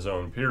shepherd in his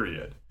own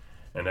period.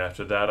 And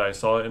after that I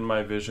saw in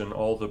my vision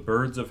all the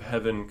birds of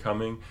heaven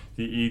coming,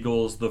 the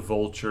eagles, the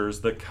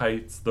vultures, the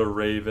kites, the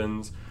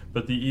ravens.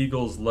 But the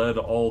eagles led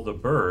all the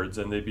birds,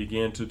 and they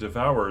began to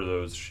devour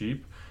those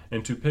sheep,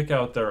 and to pick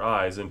out their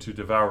eyes, and to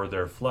devour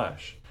their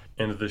flesh.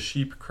 And the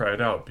sheep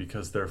cried out,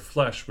 because their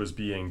flesh was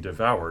being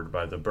devoured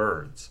by the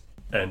birds.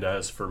 And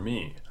as for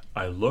me,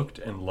 I looked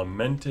and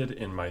lamented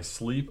in my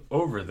sleep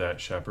over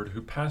that shepherd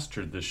who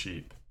pastured the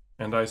sheep.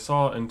 And I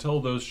saw until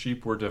those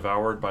sheep were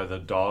devoured by the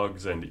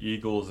dogs and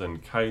eagles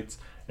and kites,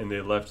 and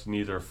they left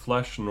neither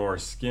flesh nor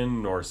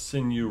skin nor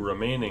sinew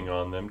remaining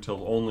on them,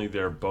 till only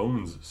their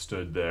bones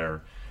stood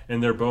there.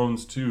 And their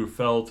bones too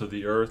fell to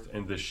the earth,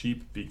 and the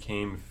sheep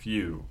became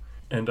few.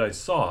 And I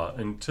saw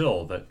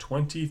until that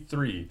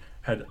 23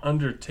 had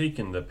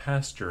undertaken the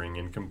pasturing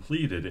and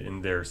completed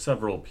in their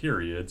several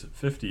periods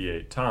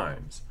 58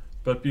 times.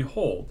 But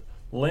behold,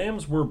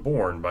 lambs were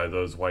born by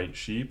those white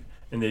sheep,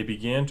 and they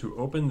began to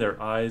open their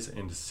eyes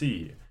and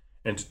see,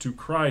 and to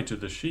cry to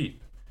the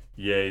sheep.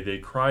 Yea, they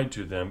cried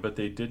to them, but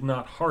they did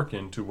not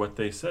hearken to what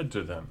they said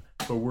to them,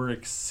 but were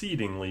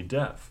exceedingly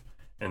deaf,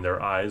 and their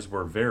eyes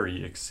were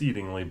very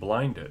exceedingly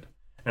blinded.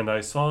 And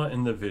I saw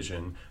in the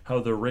vision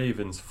how the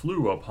ravens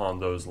flew upon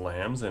those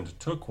lambs, and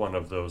took one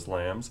of those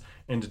lambs,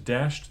 and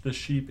dashed the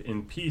sheep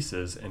in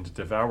pieces, and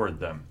devoured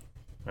them.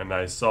 And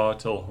I saw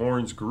till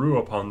horns grew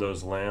upon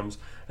those lambs,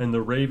 and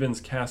the ravens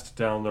cast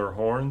down their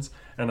horns,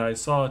 and I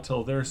saw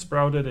till there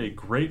sprouted a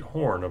great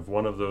horn of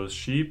one of those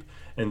sheep,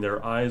 and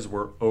their eyes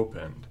were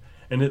opened.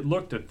 And it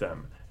looked at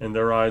them, and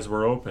their eyes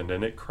were opened,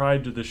 and it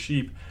cried to the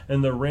sheep,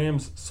 and the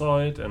rams saw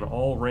it, and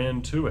all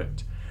ran to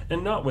it.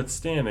 And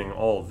notwithstanding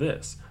all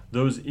this,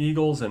 those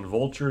eagles and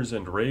vultures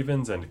and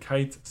ravens and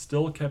kites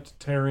still kept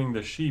tearing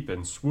the sheep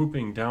and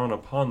swooping down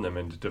upon them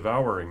and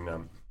devouring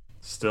them.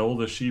 Still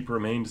the sheep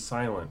remained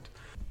silent,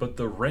 but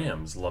the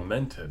rams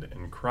lamented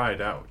and cried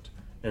out.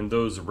 And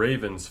those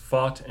ravens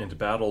fought and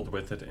battled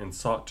with it, and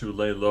sought to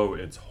lay low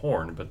its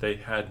horn, but they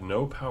had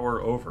no power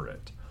over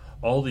it.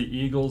 All the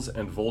eagles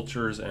and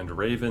vultures and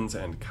ravens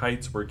and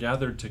kites were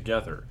gathered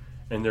together,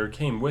 and there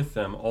came with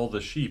them all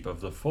the sheep of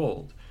the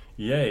fold.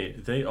 Yea,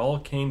 they all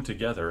came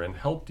together and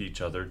helped each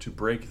other to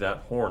break that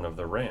horn of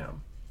the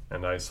ram.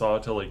 And I saw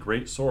till a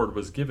great sword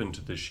was given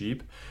to the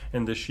sheep,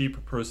 and the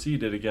sheep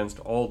proceeded against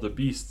all the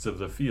beasts of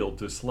the field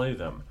to slay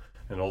them.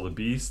 And all the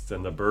beasts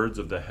and the birds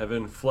of the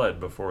heaven fled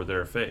before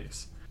their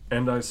face.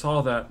 And I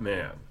saw that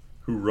man,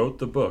 who wrote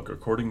the book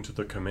according to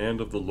the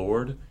command of the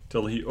Lord,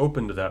 till he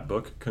opened that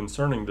book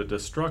concerning the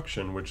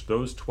destruction which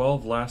those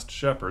 12 last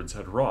shepherds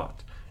had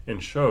wrought,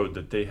 and showed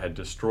that they had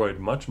destroyed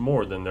much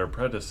more than their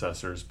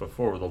predecessors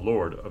before the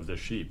Lord of the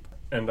sheep.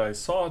 And I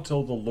saw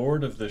till the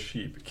Lord of the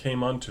sheep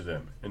came unto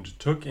them, and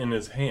took in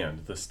his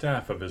hand the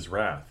staff of his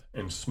wrath,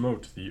 and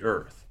smote the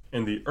earth,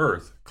 and the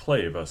earth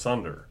clave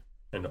asunder.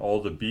 And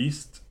all the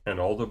beasts and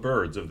all the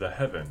birds of the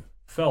heaven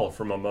fell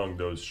from among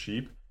those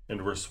sheep,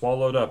 and were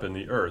swallowed up in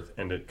the earth,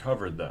 and it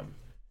covered them.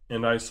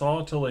 And I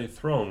saw till a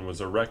throne was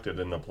erected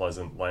in the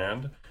pleasant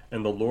land,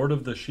 and the Lord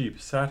of the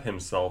sheep sat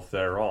himself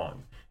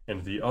thereon,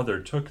 and the other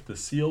took the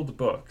sealed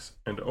books,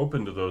 and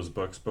opened those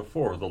books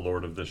before the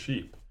Lord of the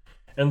sheep.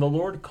 And the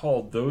Lord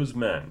called those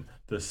men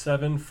the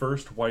 7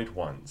 first white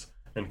ones,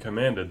 and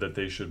commanded that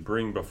they should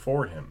bring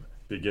before him,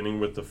 beginning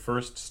with the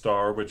first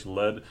star which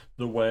led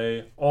the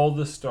way, all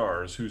the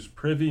stars whose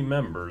privy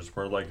members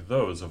were like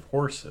those of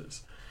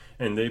horses.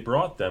 And they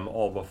brought them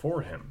all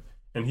before him.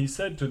 And he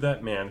said to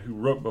that man who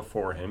wrote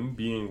before him,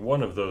 being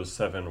one of those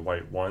 7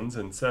 white ones,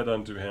 and said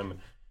unto him,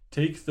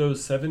 Take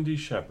those 70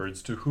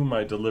 shepherds to whom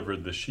I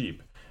delivered the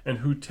sheep, and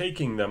who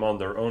taking them on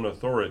their own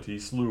authority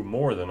slew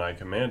more than I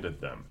commanded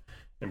them.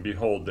 And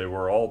behold, they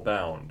were all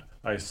bound,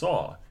 I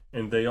saw,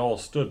 and they all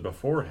stood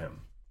before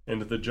him.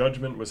 And the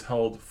judgment was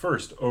held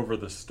first over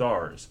the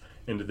stars,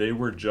 and they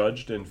were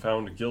judged and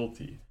found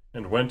guilty,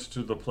 and went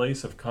to the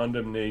place of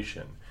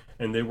condemnation,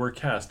 and they were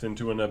cast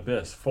into an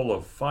abyss full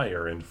of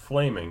fire and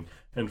flaming,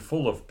 and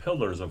full of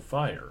pillars of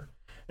fire.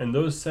 And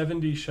those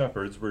 70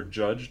 shepherds were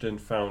judged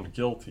and found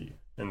guilty,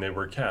 and they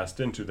were cast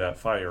into that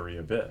fiery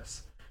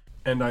abyss.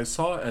 And I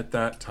saw at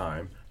that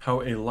time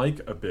how a like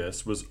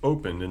abyss was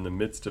opened in the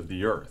midst of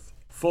the earth,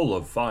 full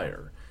of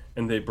fire.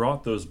 And they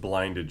brought those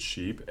blinded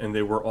sheep, and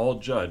they were all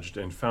judged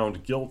and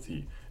found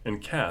guilty, and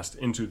cast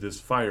into this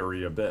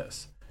fiery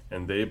abyss,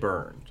 and they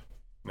burned.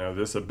 Now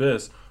this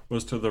abyss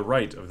was to the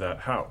right of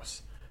that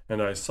house.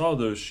 And I saw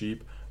those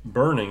sheep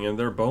burning, and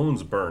their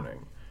bones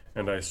burning.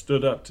 And I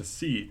stood up to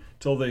see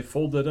till they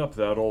folded up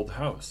that old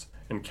house,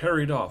 and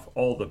carried off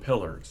all the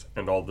pillars,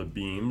 and all the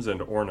beams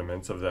and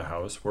ornaments of the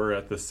house were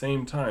at the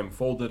same time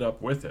folded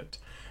up with it.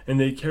 And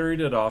they carried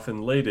it off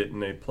and laid it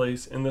in a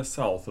place in the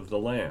south of the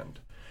land.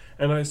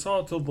 And I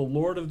saw till the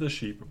Lord of the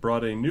sheep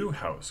brought a new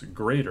house,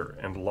 greater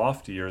and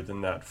loftier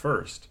than that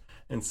first,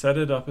 and set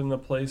it up in the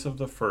place of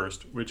the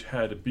first, which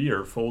had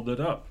bier folded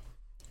up.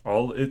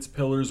 All its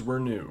pillars were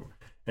new,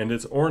 and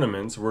its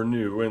ornaments were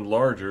new and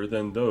larger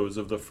than those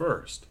of the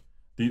first.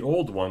 The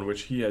old one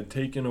which he had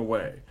taken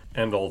away,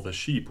 and all the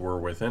sheep were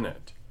within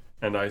it.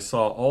 And I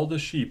saw all the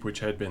sheep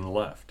which had been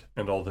left,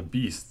 and all the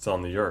beasts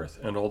on the earth,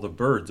 and all the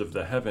birds of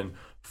the heaven,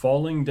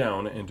 falling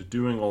down and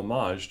doing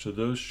homage to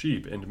those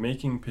sheep, and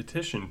making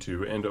petition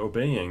to and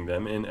obeying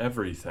them in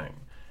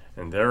everything.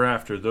 And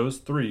thereafter those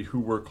 3 who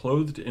were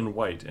clothed in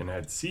white, and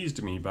had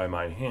seized me by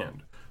my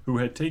hand, who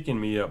had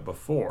taken me up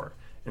before,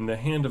 and the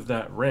hand of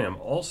that ram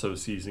also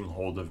seizing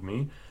hold of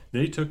me,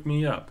 they took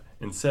me up,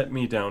 and set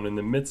me down in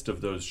the midst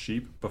of those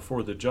sheep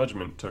before the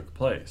judgment took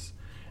place.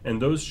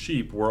 And those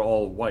sheep were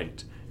all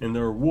white, and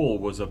their wool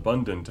was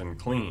abundant and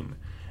clean.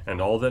 And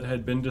all that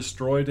had been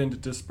destroyed and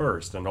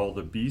dispersed, and all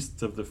the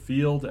beasts of the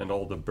field, and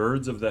all the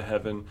birds of the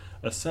heaven,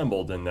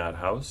 assembled in that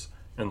house.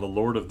 And the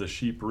Lord of the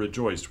sheep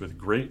rejoiced with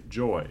great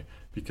joy,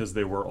 because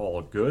they were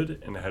all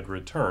good, and had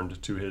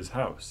returned to his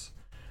house.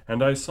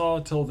 And I saw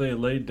till they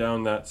laid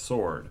down that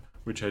sword,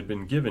 which had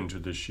been given to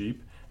the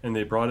sheep, and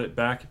they brought it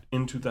back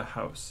into the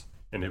house.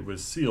 And it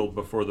was sealed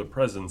before the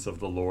presence of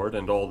the Lord,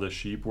 and all the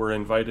sheep were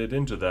invited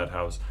into that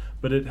house,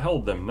 but it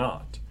held them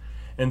not.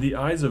 And the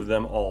eyes of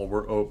them all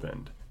were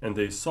opened, and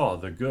they saw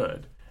the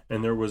good,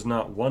 and there was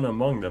not one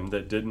among them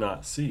that did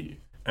not see.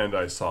 And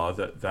I saw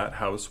that that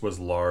house was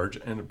large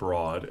and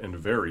broad and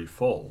very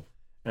full.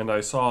 And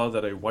I saw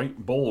that a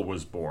white bull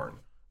was born,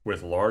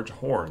 with large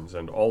horns,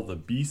 and all the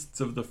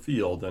beasts of the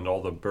field and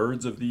all the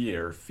birds of the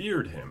air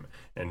feared him,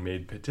 and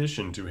made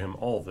petition to him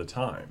all the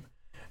time.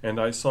 And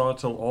I saw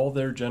till all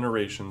their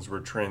generations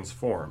were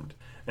transformed,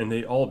 and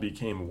they all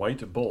became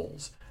white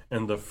bulls,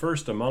 and the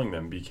first among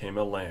them became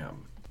a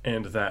lamb.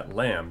 And that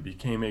lamb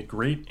became a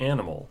great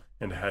animal,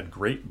 and had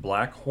great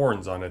black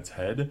horns on its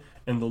head,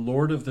 and the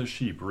Lord of the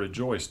sheep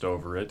rejoiced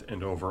over it,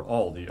 and over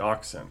all the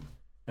oxen.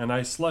 And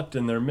I slept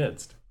in their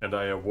midst, and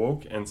I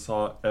awoke and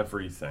saw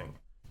everything.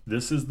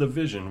 This is the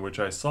vision which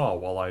I saw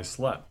while I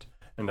slept.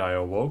 And I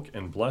awoke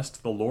and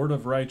blessed the Lord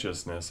of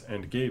righteousness,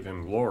 and gave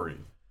him glory.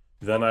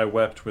 Then I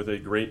wept with a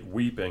great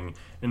weeping,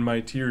 and my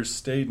tears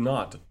stayed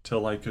not,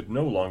 till I could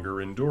no longer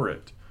endure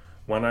it.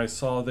 When I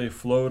saw they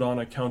flowed on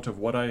account of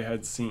what I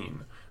had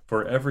seen.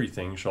 For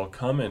everything shall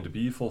come and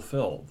be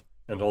fulfilled,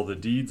 and all the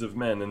deeds of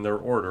men in their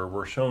order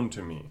were shown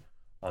to me.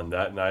 On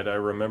that night I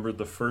remembered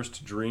the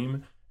first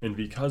dream, and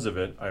because of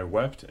it I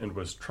wept and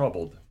was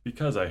troubled,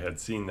 because I had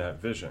seen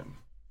that vision.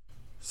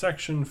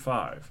 Section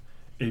 5.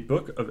 A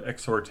book of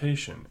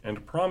exhortation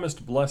and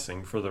promised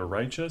blessing for the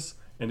righteous,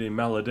 and a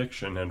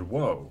malediction and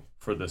woe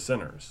for the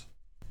sinners.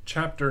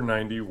 Chapter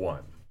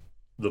 91.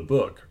 The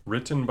book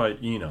written by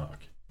Enoch.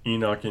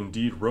 Enoch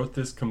indeed wrote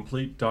this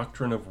complete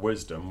doctrine of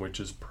wisdom, which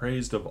is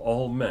praised of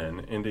all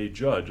men, and a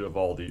judge of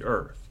all the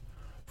earth.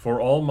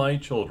 For all my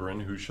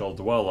children who shall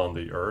dwell on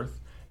the earth,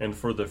 and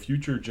for the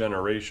future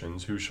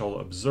generations who shall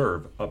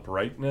observe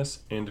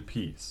uprightness and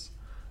peace.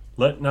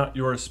 Let not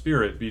your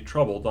spirit be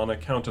troubled on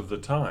account of the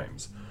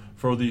times,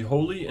 for the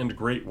Holy and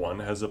Great One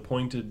has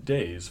appointed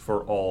days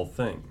for all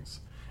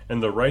things.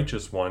 And the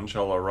righteous one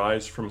shall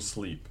arise from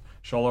sleep,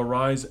 shall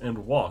arise and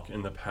walk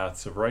in the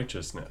paths of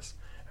righteousness,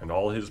 and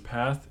all his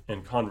path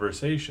and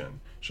conversation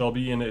shall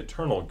be in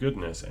eternal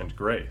goodness and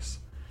grace.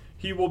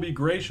 He will be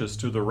gracious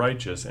to the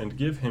righteous, and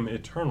give him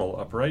eternal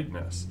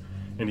uprightness.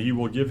 And he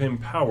will give him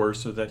power,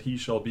 so that he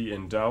shall be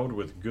endowed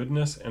with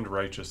goodness and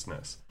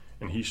righteousness,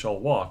 and he shall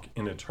walk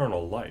in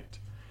eternal light.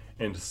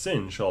 And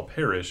sin shall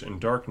perish in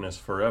darkness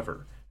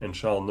forever, and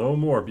shall no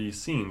more be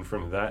seen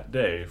from that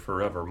day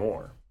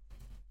forevermore.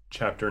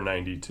 Chapter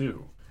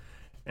 92.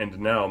 And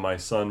now, my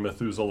son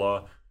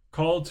Methuselah,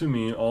 Call to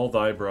me all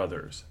thy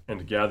brothers,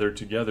 and gather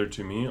together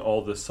to me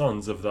all the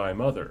sons of thy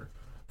mother.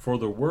 For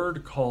the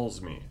word calls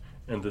me,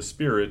 and the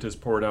Spirit is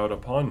poured out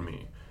upon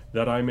me,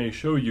 that I may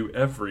show you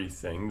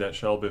everything that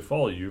shall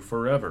befall you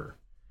forever.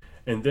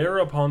 And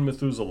thereupon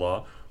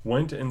Methuselah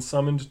went and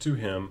summoned to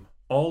him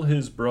all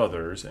his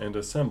brothers, and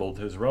assembled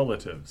his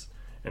relatives.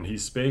 And he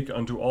spake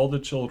unto all the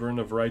children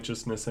of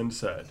righteousness, and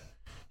said,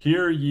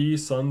 Hear ye,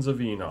 sons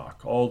of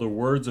Enoch, all the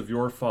words of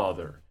your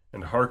father,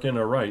 and hearken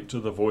aright to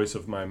the voice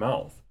of my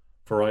mouth.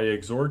 For I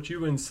exhort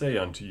you and say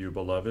unto you,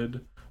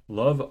 beloved,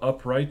 love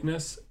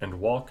uprightness, and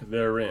walk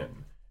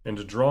therein,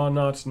 and draw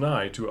not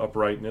nigh to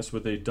uprightness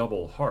with a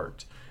double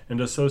heart, and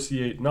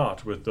associate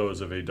not with those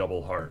of a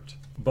double heart.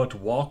 But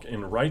walk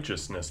in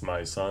righteousness,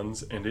 my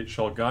sons, and it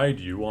shall guide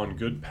you on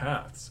good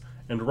paths,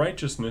 and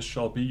righteousness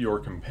shall be your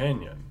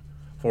companion.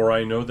 For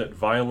I know that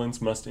violence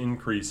must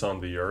increase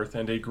on the earth,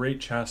 and a great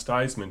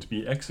chastisement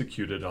be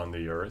executed on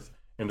the earth,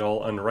 and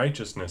all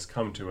unrighteousness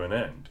come to an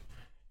end.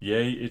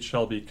 Yea, it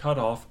shall be cut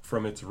off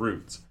from its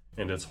roots,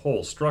 and its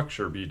whole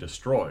structure be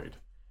destroyed.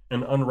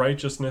 And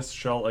unrighteousness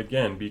shall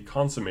again be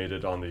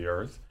consummated on the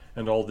earth,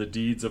 and all the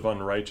deeds of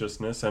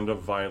unrighteousness and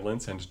of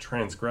violence and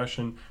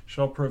transgression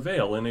shall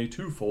prevail in a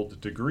twofold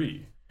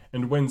degree.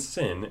 And when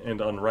sin and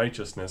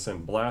unrighteousness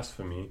and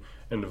blasphemy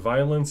and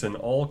violence and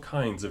all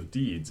kinds of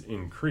deeds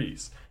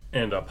increase,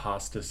 and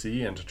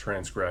apostasy and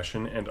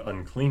transgression and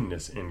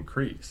uncleanness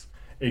increase,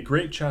 a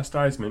great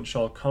chastisement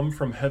shall come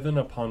from heaven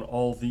upon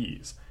all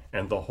these,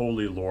 and the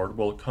Holy Lord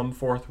will come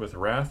forth with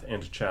wrath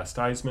and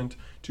chastisement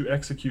to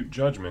execute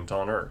judgment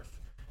on earth.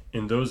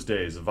 In those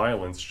days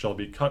violence shall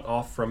be cut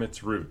off from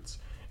its roots,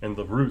 and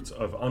the roots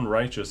of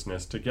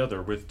unrighteousness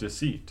together with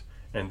deceit,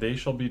 and they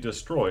shall be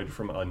destroyed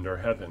from under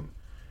heaven.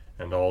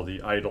 And all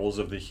the idols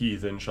of the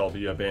heathen shall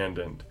be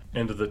abandoned,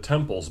 and the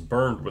temples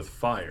burned with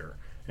fire,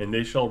 and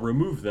they shall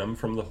remove them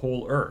from the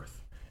whole earth.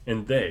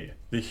 And they,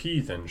 the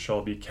heathen,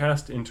 shall be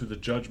cast into the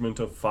judgment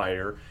of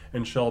fire,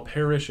 and shall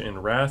perish in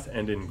wrath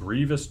and in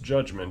grievous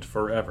judgment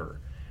forever.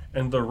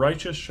 And the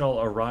righteous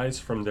shall arise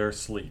from their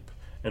sleep,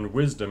 and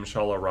wisdom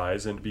shall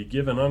arise and be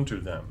given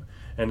unto them.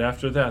 And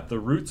after that the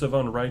roots of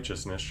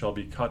unrighteousness shall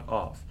be cut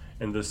off,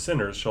 and the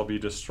sinners shall be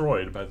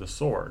destroyed by the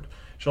sword,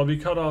 shall be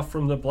cut off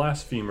from the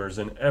blasphemers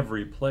in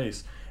every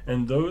place,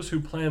 and those who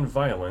plan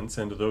violence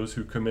and those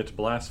who commit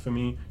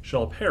blasphemy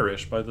shall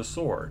perish by the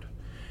sword.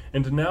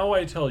 And now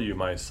I tell you,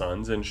 my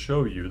sons, and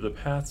show you the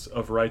paths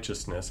of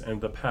righteousness and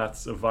the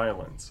paths of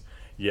violence.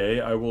 Yea,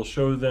 I will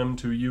show them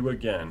to you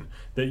again,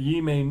 that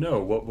ye may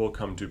know what will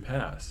come to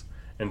pass.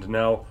 And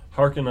now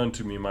hearken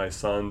unto me, my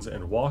sons,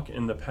 and walk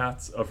in the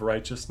paths of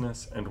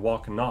righteousness, and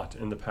walk not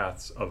in the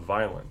paths of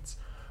violence.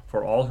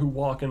 For all who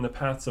walk in the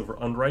paths of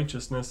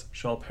unrighteousness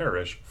shall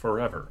perish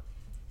forever.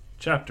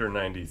 Chapter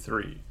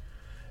 93.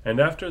 And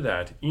after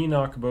that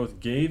Enoch both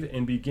gave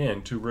and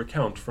began to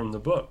recount from the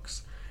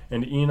books.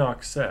 And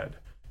Enoch said,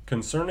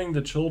 Concerning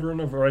the children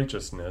of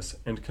righteousness,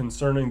 and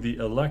concerning the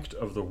elect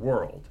of the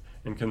world,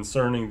 and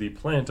concerning the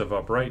plant of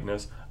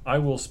uprightness, I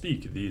will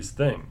speak these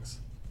things.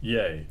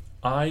 Yea,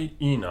 I,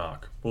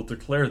 Enoch, will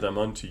declare them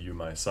unto you,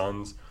 my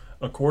sons,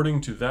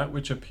 according to that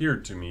which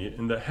appeared to me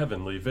in the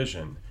heavenly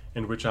vision,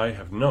 and which I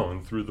have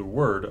known through the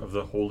word of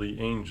the holy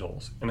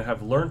angels, and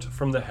have learnt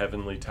from the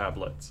heavenly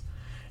tablets.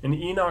 And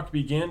Enoch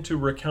began to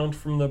recount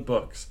from the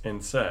books,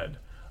 and said,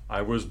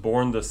 I was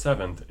born the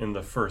 7th in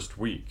the 1st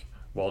week,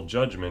 while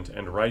judgment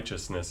and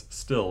righteousness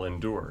still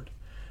endured.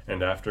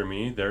 And after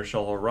me there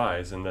shall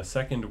arise in the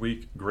 2nd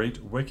week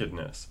great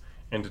wickedness,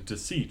 and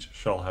deceit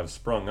shall have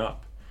sprung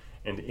up.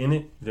 And in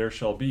it there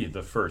shall be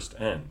the first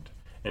end.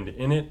 And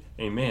in it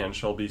a man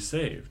shall be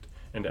saved,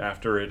 and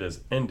after it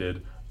is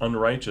ended,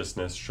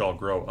 unrighteousness shall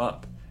grow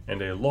up,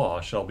 and a law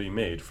shall be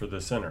made for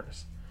the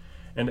sinners.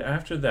 And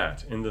after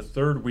that, in the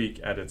 3rd week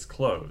at its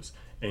close,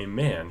 a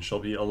man shall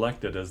be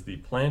elected as the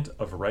plant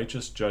of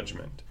righteous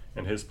judgment,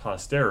 and his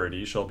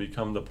posterity shall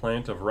become the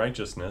plant of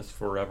righteousness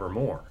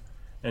forevermore.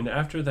 And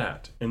after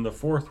that, in the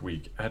 4th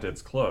week at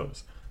its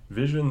close,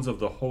 visions of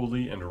the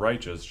holy and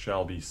righteous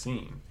shall be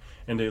seen,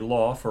 and a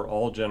law for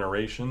all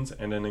generations,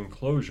 and an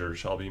enclosure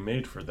shall be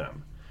made for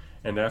them.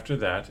 And after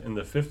that, in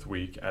the 5th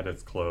week at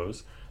its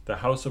close, the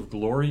house of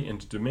glory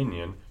and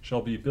dominion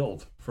shall be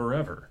built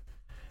forever.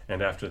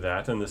 And after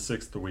that, in the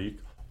 6th week,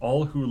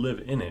 all who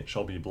live in it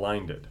shall be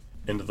blinded,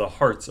 and the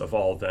hearts of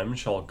all them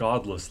shall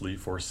godlessly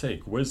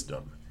forsake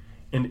wisdom.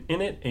 And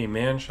in it a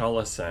man shall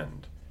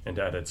ascend, and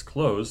at its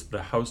close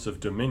the house of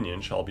dominion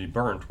shall be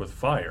burnt with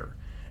fire,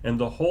 and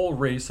the whole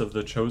race of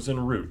the chosen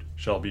root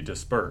shall be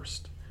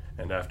dispersed.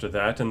 And after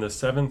that, in the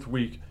 7th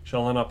week,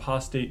 shall an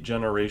apostate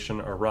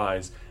generation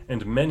arise,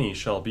 and many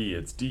shall be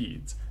its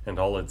deeds, and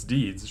all its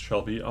deeds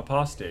shall be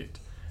apostate.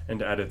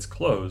 And at its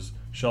close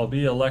shall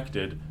be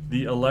elected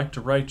the elect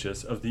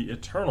righteous of the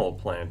eternal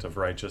plant of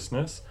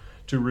righteousness,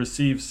 to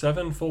receive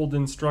 7-fold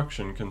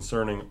instruction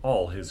concerning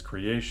all his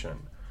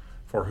creation.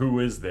 For who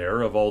is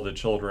there of all the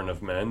children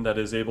of men that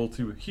is able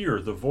to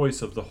hear the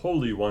voice of the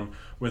Holy One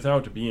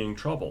without being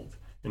troubled?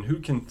 And who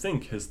can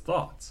think his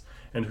thoughts?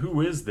 And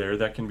who is there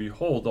that can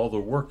behold all the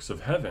works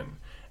of heaven?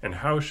 And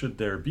how should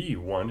there be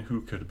one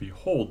who could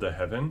behold the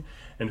heaven?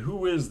 And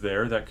who is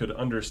there that could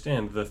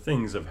understand the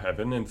things of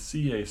heaven, and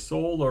see a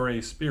soul or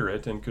a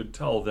spirit, and could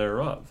tell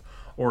thereof?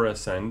 Or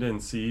ascend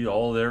and see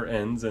all their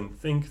ends, and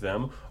think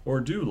them, or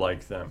do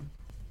like them?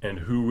 And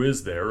who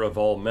is there of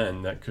all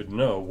men that could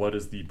know what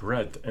is the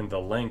breadth and the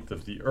length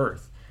of the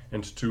earth,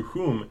 and to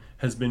whom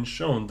has been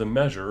shown the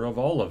measure of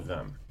all of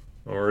them?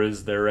 Or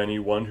is there any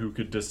one who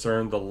could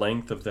discern the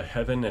length of the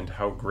heaven, and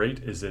how great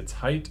is its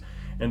height,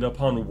 and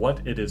upon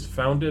what it is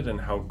founded,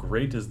 and how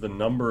great is the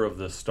number of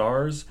the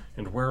stars,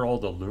 and where all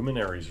the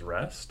luminaries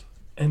rest?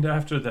 And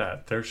after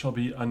that there shall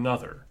be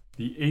another,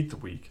 the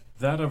 8th week,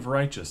 that of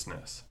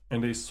righteousness,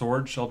 and a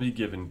sword shall be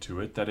given to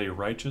it, that a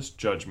righteous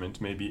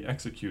judgment may be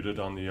executed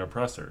on the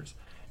oppressors,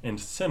 and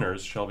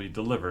sinners shall be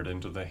delivered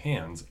into the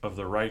hands of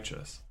the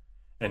righteous.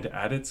 And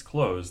at its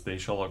close they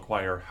shall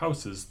acquire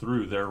houses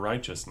through their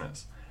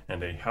righteousness,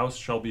 and a house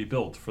shall be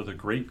built for the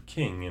great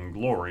King in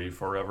glory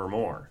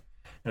forevermore.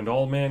 And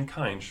all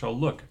mankind shall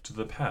look to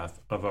the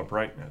path of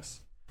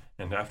uprightness.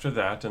 And after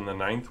that, in the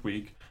 9th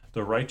week,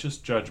 the righteous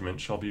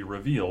judgment shall be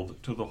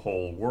revealed to the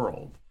whole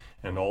world,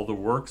 and all the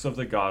works of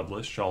the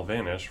godless shall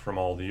vanish from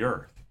all the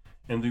earth,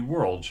 and the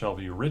world shall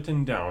be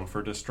written down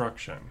for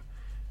destruction.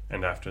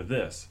 And after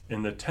this,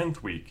 in the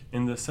 10th week,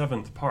 in the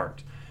 7th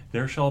part,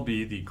 there shall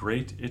be the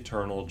great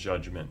eternal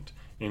judgment,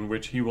 in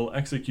which he will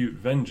execute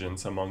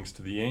vengeance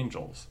amongst the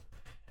angels.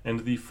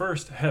 And the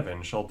first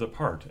heaven shall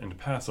depart and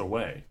pass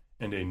away,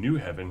 and a new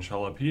heaven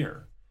shall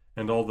appear,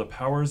 and all the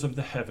powers of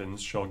the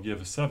heavens shall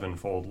give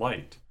sevenfold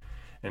light.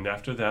 And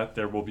after that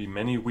there will be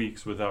many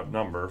weeks without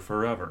number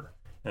forever,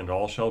 and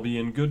all shall be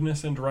in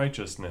goodness and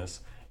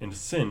righteousness, and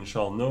sin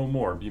shall no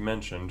more be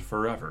mentioned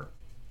forever.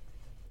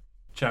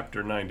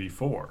 Chapter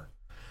 94.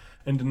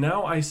 And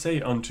now I say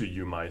unto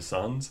you, my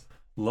sons,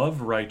 love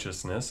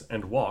righteousness,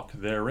 and walk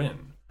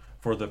therein.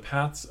 For the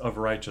paths of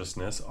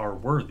righteousness are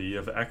worthy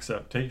of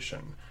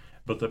acceptation,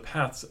 but the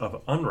paths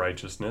of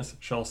unrighteousness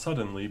shall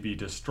suddenly be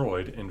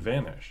destroyed and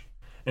vanish.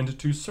 And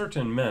to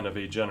certain men of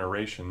a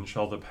generation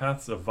shall the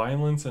paths of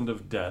violence and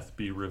of death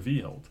be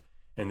revealed,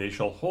 and they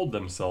shall hold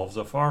themselves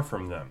afar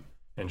from them,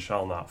 and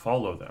shall not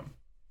follow them.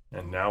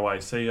 And now I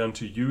say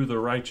unto you the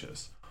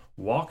righteous,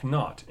 walk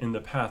not in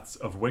the paths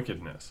of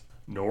wickedness,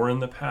 nor in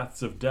the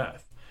paths of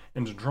death,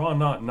 and draw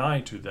not nigh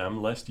to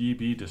them, lest ye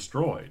be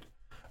destroyed.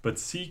 But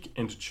seek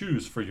and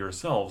choose for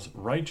yourselves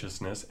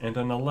righteousness and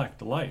an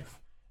elect life,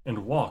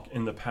 and walk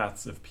in the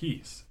paths of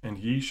peace, and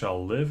ye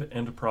shall live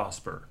and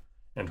prosper.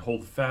 And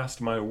hold fast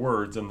my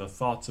words in the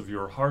thoughts of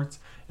your hearts,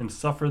 and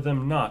suffer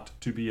them not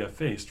to be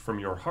effaced from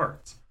your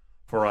hearts.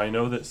 For I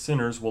know that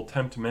sinners will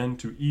tempt men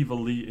to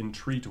evilly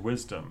entreat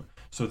wisdom,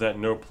 so that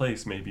no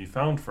place may be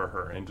found for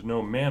her, and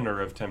no manner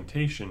of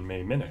temptation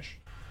may minish.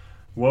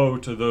 Woe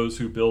to those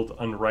who build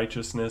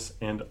unrighteousness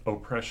and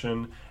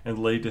oppression, and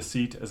lay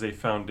deceit as a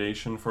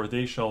foundation, for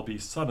they shall be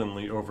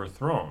suddenly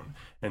overthrown,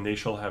 and they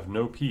shall have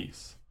no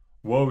peace.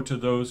 Woe to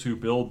those who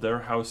build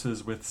their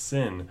houses with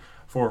sin,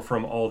 for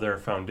from all their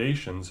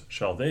foundations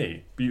shall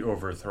they be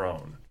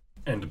overthrown.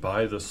 And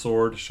by the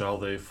sword shall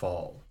they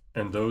fall.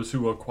 And those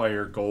who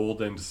acquire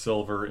gold and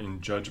silver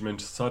in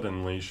judgment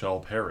suddenly shall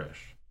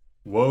perish.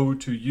 Woe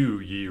to you,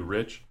 ye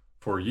rich,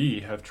 for ye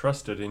have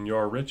trusted in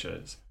your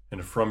riches,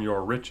 and from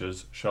your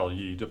riches shall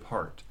ye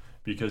depart,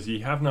 because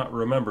ye have not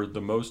remembered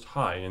the Most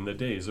High in the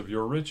days of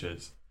your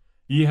riches.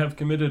 Ye have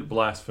committed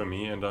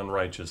blasphemy and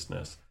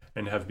unrighteousness,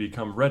 and have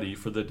become ready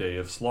for the day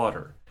of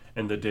slaughter,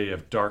 and the day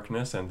of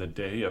darkness, and the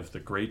day of the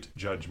great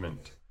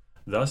judgment.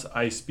 Thus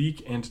I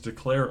speak and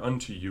declare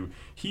unto you,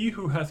 he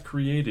who hath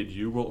created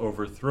you will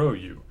overthrow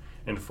you,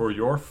 and for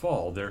your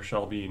fall there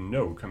shall be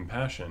no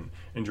compassion,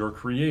 and your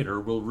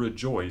Creator will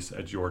rejoice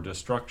at your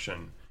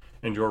destruction.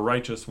 And your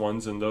righteous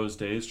ones in those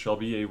days shall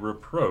be a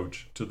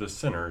reproach to the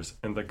sinners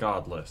and the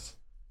godless.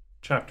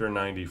 Chapter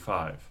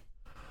 95.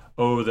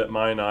 O that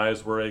mine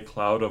eyes were a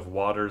cloud of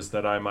waters,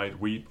 that I might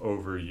weep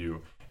over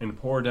you, and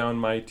pour down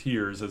my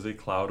tears as a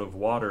cloud of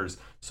waters,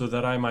 so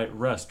that I might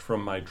rest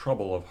from my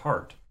trouble of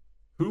heart.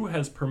 Who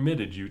has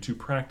permitted you to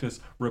practice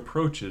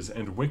reproaches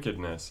and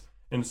wickedness,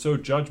 and so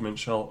judgment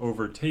shall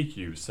overtake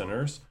you,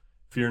 sinners?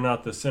 Fear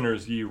not the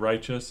sinners, ye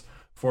righteous,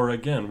 for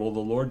again will the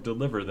Lord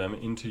deliver them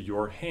into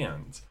your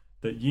hands,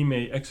 that ye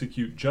may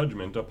execute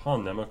judgment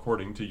upon them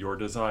according to your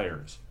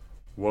desires.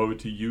 Woe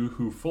to you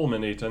who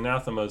fulminate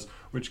anathemas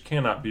which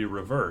cannot be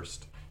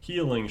reversed.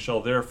 Healing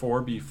shall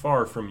therefore be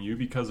far from you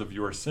because of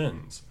your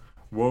sins.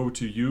 Woe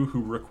to you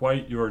who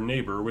requite your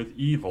neighbor with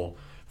evil,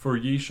 for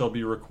ye shall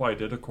be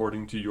requited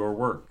according to your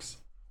works.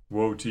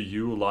 Woe to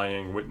you,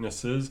 lying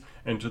witnesses,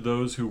 and to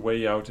those who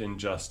weigh out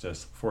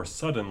injustice, for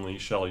suddenly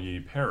shall ye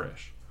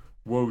perish.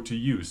 Woe to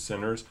you,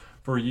 sinners,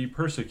 for ye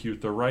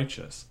persecute the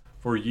righteous,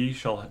 for ye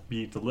shall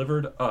be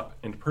delivered up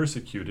and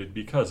persecuted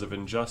because of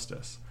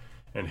injustice,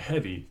 and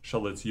heavy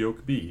shall its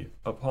yoke be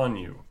upon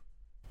you.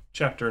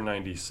 Chapter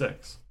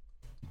 96.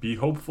 Be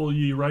hopeful,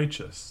 ye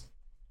righteous,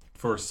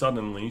 for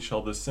suddenly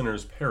shall the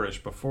sinners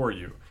perish before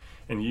you,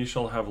 and ye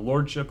shall have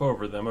lordship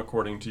over them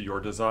according to your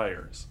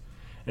desires.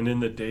 And in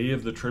the day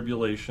of the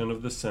tribulation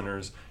of the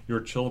sinners, your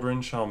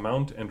children shall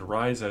mount and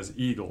rise as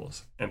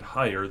eagles, and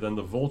higher than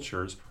the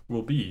vultures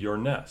will be your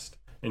nest.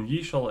 And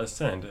ye shall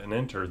ascend and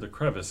enter the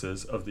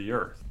crevices of the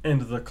earth,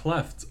 and the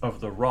clefts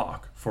of the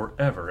rock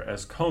forever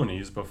as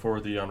conies before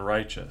the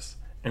unrighteous.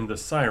 And the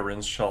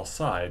sirens shall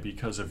sigh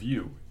because of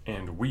you,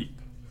 and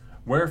weep.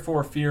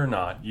 Wherefore fear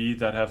not, ye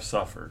that have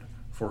suffered,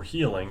 for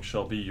healing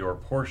shall be your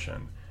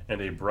portion,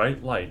 and a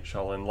bright light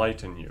shall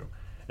enlighten you.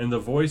 And the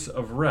voice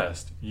of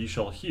rest ye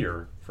shall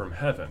hear from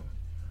heaven.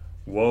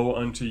 Woe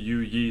unto you,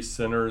 ye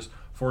sinners,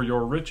 for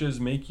your riches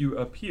make you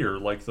appear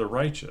like the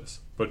righteous,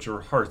 but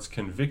your hearts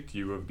convict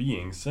you of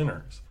being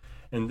sinners.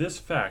 And this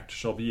fact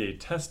shall be a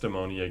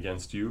testimony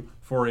against you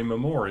for a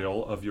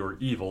memorial of your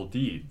evil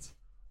deeds.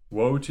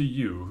 Woe to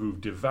you who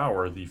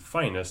devour the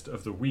finest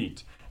of the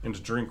wheat,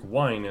 and drink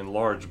wine in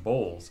large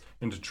bowls,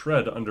 and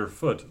tread under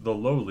foot the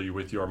lowly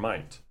with your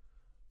might.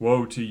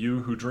 Woe to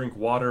you who drink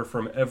water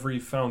from every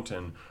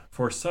fountain,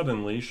 for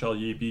suddenly shall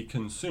ye be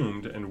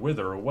consumed and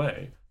wither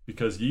away,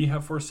 because ye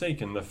have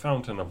forsaken the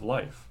fountain of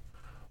life.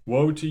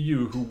 Woe to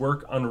you who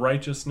work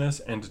unrighteousness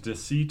and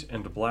deceit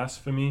and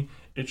blasphemy,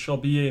 it shall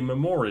be a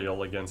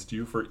memorial against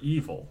you for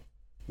evil.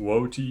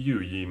 Woe to you,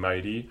 ye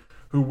mighty,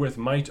 who with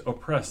might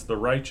oppress the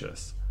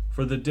righteous,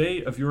 for the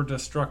day of your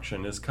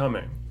destruction is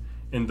coming.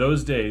 In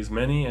those days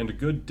many and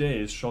good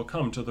days shall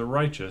come to the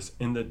righteous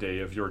in the day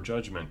of your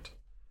judgment.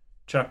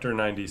 Chapter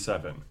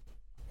 97.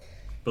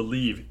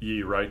 Believe,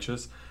 ye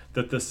righteous,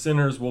 that the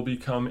sinners will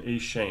become a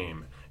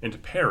shame,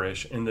 and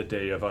perish in the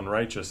day of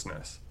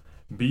unrighteousness.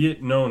 Be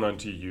it known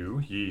unto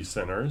you, ye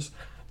sinners,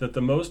 that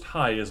the Most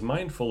High is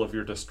mindful of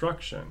your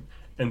destruction,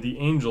 and the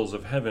angels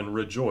of heaven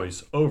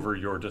rejoice over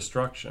your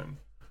destruction.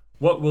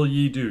 What will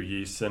ye do,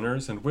 ye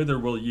sinners, and whither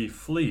will ye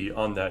flee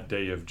on that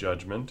day of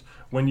judgment,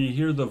 when ye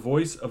hear the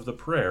voice of the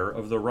prayer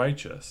of the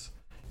righteous?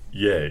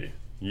 Yea,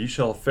 ye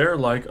shall fare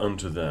like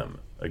unto them,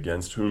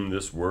 against whom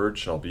this word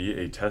shall be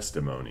a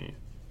testimony.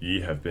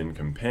 Ye have been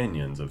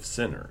companions of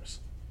sinners.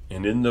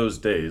 And in those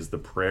days the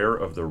prayer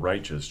of the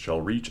righteous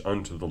shall reach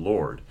unto the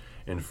Lord,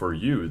 and for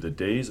you the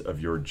days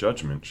of your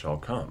judgment shall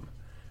come.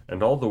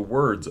 And all the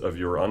words of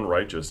your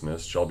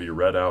unrighteousness shall be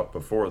read out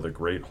before the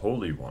great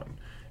Holy One,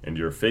 and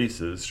your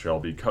faces shall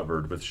be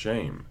covered with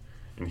shame.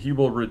 And he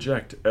will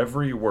reject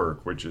every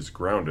work which is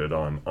grounded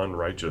on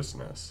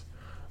unrighteousness.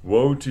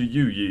 Woe to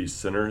you, ye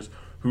sinners,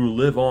 who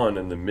live on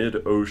in the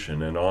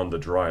mid-ocean and on the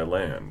dry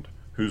land,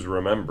 whose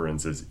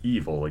remembrance is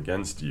evil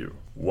against you.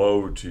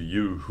 Woe to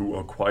you who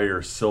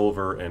acquire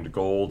silver and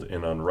gold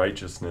in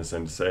unrighteousness,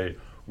 and say,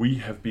 We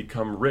have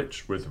become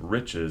rich with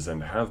riches,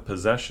 and have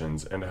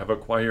possessions, and have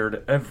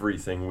acquired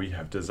everything we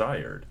have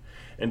desired.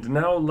 And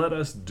now let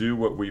us do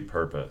what we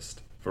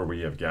purposed. For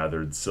we have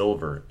gathered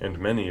silver, and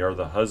many are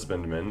the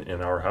husbandmen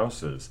in our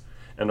houses,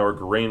 and our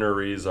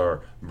granaries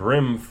are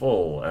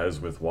brimful as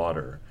with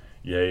water.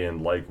 Yea,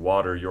 and like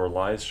water your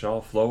lies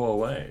shall flow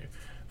away.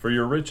 For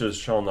your riches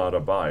shall not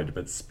abide,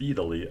 but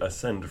speedily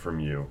ascend from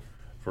you.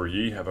 For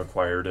ye have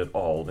acquired it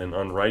all in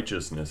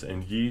unrighteousness,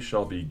 and ye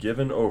shall be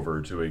given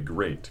over to a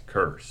great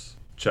curse.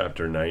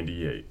 Chapter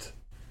 98.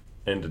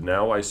 And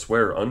now I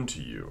swear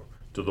unto you,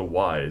 to the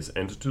wise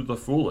and to the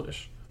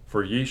foolish,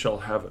 for ye shall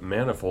have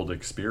manifold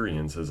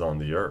experiences on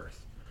the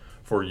earth.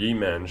 For ye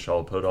men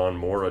shall put on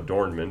more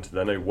adornment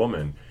than a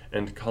woman,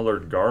 and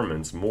colored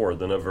garments more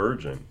than a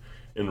virgin.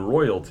 In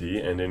royalty,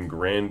 and in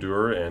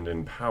grandeur, and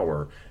in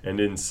power, and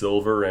in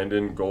silver, and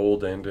in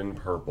gold, and in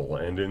purple,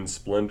 and in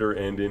splendor,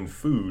 and in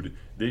food,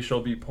 they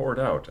shall be poured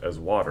out as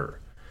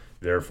water.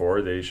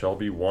 Therefore they shall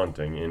be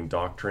wanting in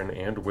doctrine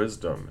and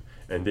wisdom,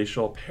 and they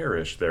shall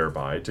perish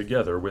thereby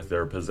together with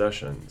their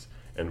possessions,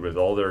 and with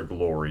all their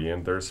glory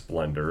and their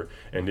splendor,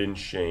 and in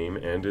shame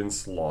and in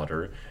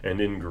slaughter,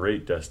 and in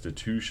great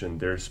destitution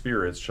their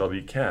spirits shall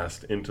be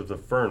cast into the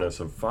furnace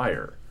of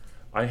fire.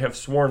 I have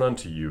sworn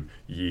unto you,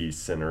 ye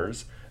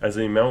sinners, as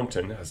a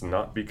mountain has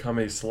not become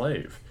a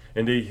slave,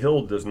 and a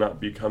hill does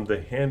not become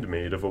the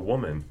handmaid of a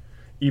woman.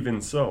 Even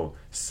so,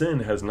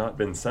 sin has not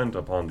been sent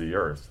upon the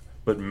earth,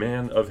 but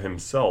man of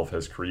himself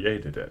has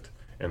created it,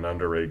 and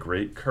under a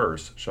great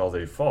curse shall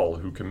they fall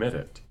who commit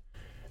it.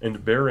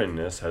 And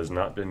barrenness has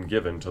not been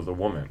given to the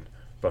woman,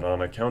 but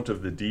on account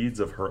of the deeds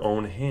of her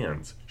own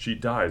hands she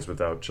dies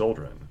without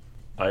children.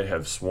 I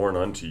have sworn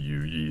unto you,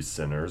 ye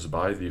sinners,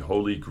 by the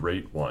Holy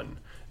Great One,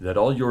 that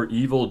all your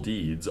evil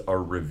deeds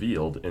are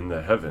revealed in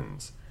the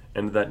heavens,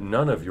 and that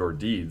none of your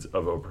deeds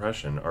of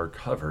oppression are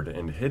covered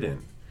and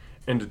hidden.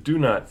 And do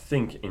not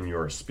think in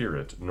your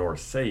spirit, nor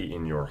say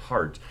in your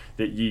heart,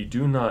 that ye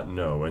do not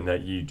know, and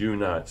that ye do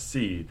not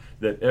see,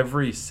 that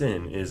every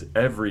sin is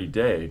every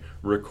day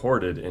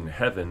recorded in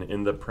heaven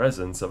in the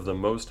presence of the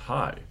Most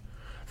High.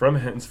 From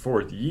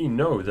henceforth ye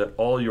know that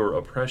all your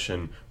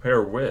oppression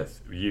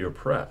wherewith ye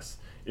oppress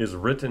is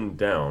written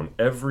down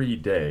every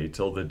day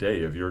till the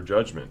day of your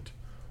judgment.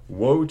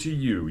 Woe to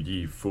you,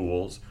 ye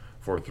fools!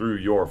 For through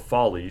your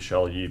folly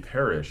shall ye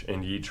perish,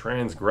 and ye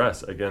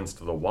transgress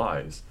against the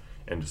wise.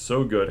 And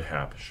so good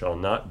hap shall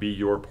not be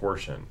your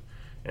portion.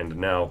 And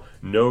now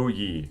know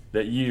ye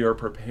that ye are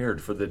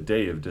prepared for the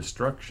day of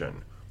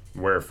destruction.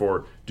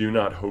 Wherefore do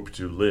not hope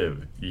to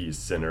live, ye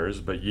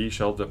sinners, but ye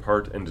shall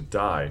depart and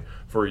die,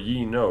 for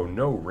ye know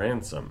no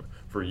ransom.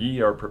 For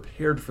ye are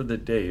prepared for the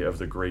day of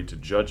the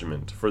great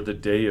judgment, for the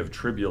day of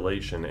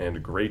tribulation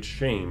and great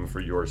shame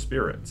for your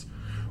spirits.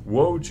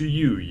 Woe to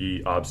you,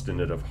 ye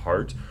obstinate of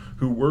heart,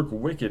 who work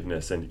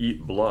wickedness and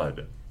eat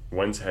blood.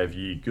 Whence have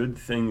ye good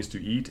things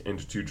to eat and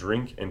to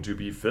drink and to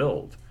be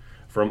filled?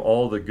 From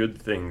all the good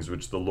things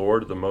which the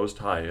Lord the Most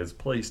High has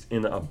placed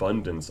in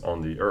abundance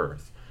on the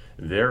earth.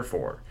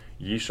 Therefore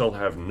ye shall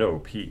have no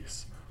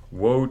peace.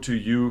 Woe to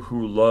you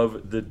who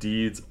love the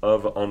deeds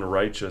of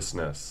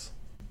unrighteousness.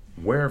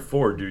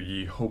 Wherefore do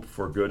ye hope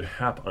for good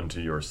hap unto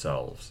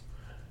yourselves?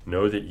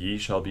 Know that ye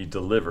shall be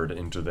delivered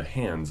into the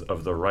hands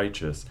of the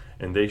righteous,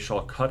 and they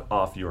shall cut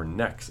off your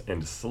necks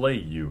and slay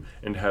you,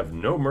 and have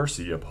no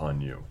mercy upon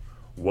you.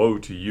 Woe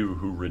to you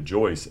who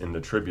rejoice in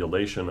the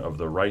tribulation of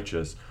the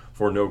righteous,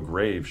 for no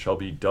grave shall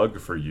be dug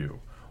for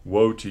you.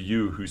 Woe to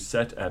you who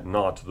set at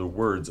naught the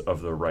words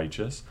of the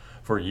righteous,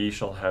 for ye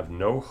shall have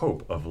no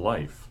hope of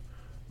life.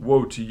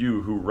 Woe to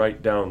you who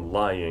write down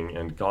lying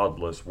and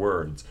godless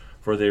words,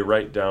 for they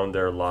write down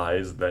their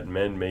lies that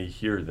men may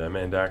hear them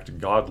and act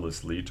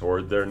godlessly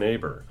toward their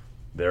neighbor.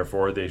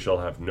 Therefore they shall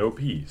have no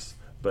peace,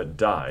 but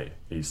die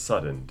a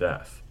sudden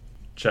death.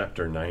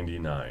 Chapter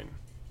 99.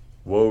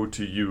 Woe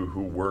to you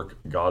who work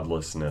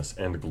godlessness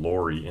and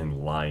glory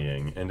in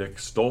lying, and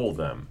extol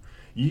them.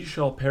 Ye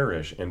shall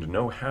perish, and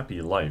no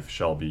happy life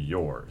shall be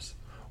yours.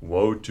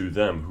 Woe to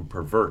them who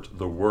pervert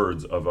the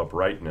words of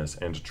uprightness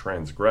and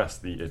transgress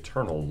the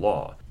eternal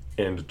law,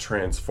 and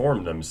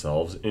transform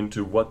themselves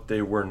into what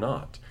they were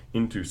not,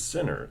 into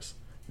sinners.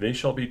 They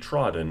shall be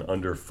trodden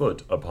under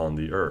foot upon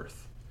the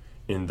earth.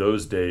 In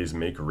those days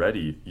make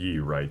ready, ye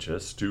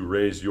righteous, to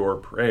raise your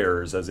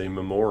prayers as a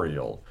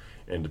memorial,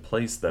 and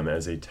place them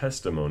as a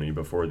testimony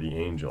before the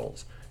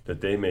angels,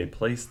 that they may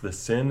place the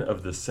sin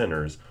of the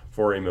sinners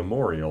for a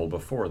memorial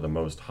before the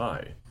Most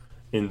High.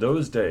 In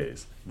those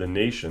days the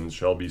nations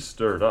shall be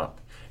stirred up,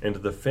 and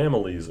the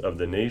families of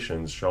the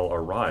nations shall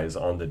arise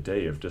on the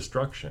day of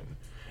destruction.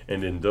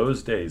 And in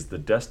those days the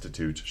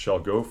destitute shall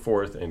go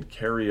forth and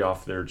carry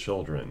off their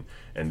children,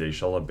 and they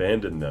shall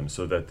abandon them,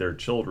 so that their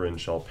children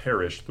shall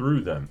perish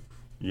through them.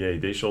 Yea,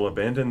 they shall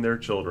abandon their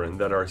children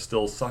that are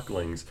still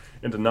sucklings,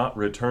 and not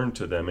return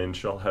to them, and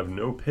shall have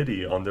no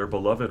pity on their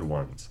beloved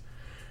ones.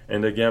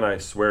 And again I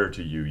swear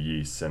to you,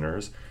 ye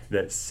sinners,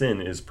 that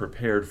sin is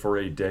prepared for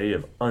a day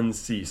of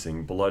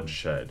unceasing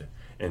bloodshed.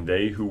 And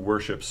they who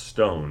worship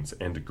stones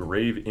and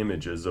grave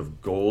images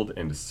of gold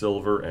and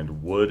silver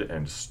and wood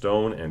and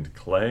stone and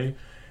clay,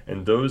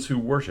 and those who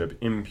worship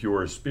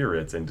impure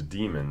spirits and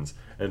demons,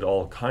 and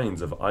all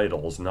kinds of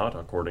idols not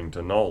according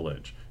to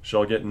knowledge,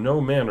 shall get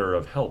no manner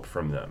of help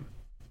from them.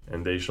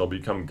 And they shall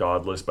become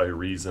godless by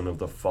reason of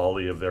the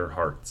folly of their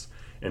hearts,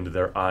 and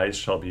their eyes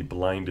shall be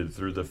blinded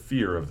through the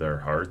fear of their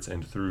hearts,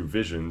 and through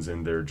visions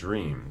in their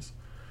dreams.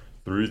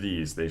 Through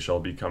these they shall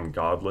become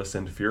godless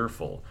and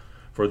fearful,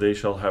 for they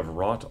shall have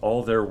wrought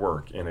all their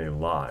work in a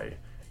lie,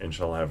 and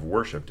shall have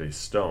worshipped a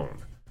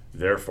stone.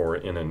 Therefore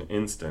in an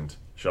instant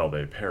shall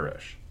they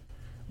perish.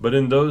 But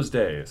in those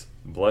days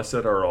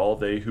blessed are all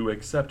they who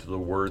accept the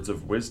words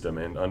of wisdom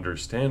and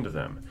understand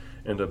them,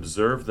 and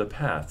observe the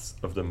paths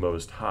of the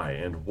Most High,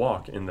 and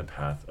walk in the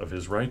path of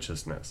his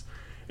righteousness,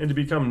 and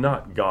become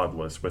not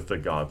godless with the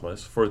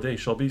godless, for they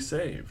shall be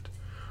saved.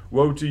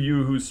 Woe to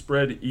you who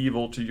spread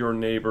evil to your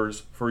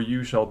neighbors, for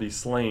you shall be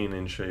slain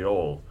in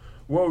Sheol.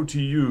 Woe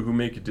to you who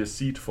make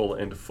deceitful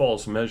and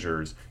false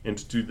measures, and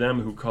to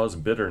them who cause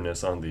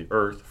bitterness on the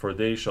earth, for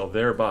they shall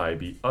thereby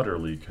be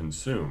utterly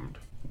consumed.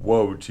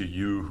 Woe to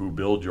you who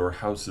build your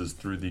houses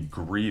through the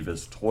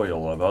grievous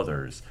toil of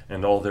others,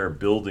 and all their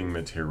building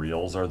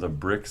materials are the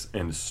bricks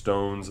and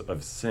stones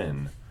of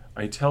sin.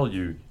 I tell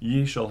you,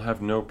 ye shall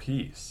have no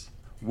peace.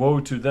 Woe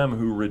to them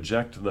who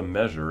reject the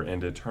measure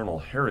and eternal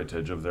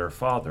heritage of their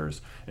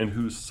fathers, and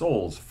whose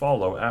souls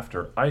follow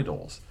after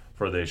idols,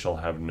 for they shall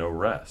have no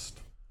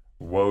rest.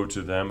 Woe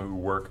to them who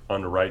work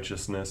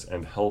unrighteousness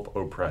and help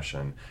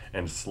oppression,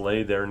 and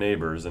slay their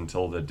neighbors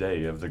until the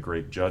day of the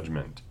great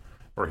judgment.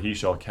 For he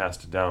shall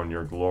cast down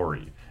your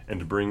glory,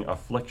 and bring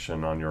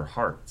affliction on your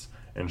hearts,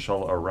 and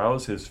shall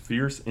arouse his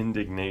fierce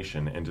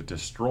indignation, and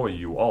destroy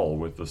you all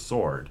with the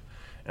sword.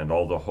 And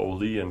all the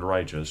holy and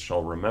righteous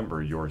shall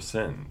remember your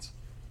sins.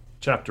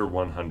 Chapter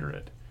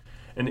 100.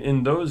 And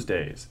in those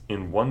days,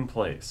 in one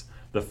place,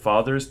 the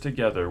fathers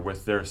together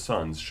with their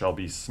sons shall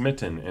be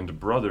smitten, and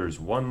brothers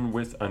one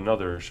with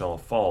another shall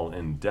fall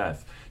in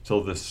death,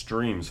 till the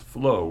streams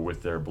flow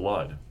with their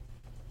blood.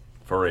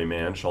 For a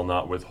man shall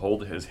not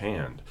withhold his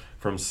hand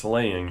from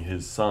slaying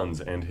his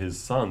sons and his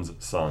sons'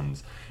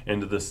 sons,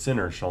 and the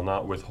sinner shall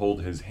not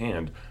withhold his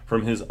hand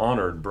from his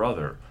honored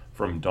brother.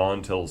 From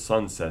dawn till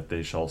sunset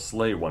they shall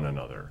slay one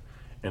another.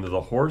 And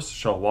the horse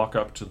shall walk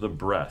up to the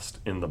breast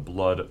in the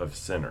blood of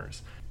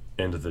sinners,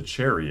 and the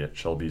chariot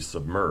shall be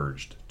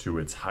submerged to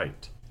its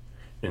height.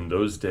 In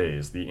those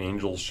days the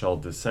angels shall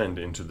descend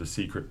into the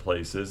secret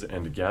places,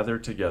 and gather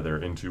together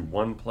into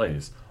one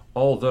place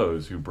all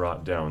those who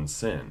brought down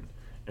sin,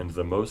 and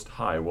the Most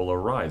High will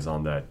arise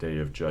on that day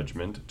of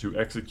judgment to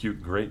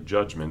execute great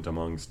judgment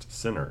amongst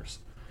sinners.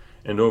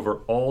 And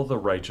over all the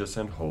righteous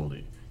and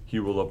holy he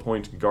will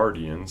appoint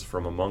guardians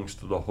from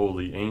amongst the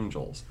holy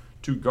angels,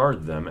 to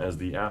guard them as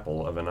the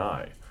apple of an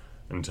eye,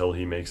 until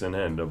he makes an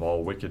end of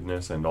all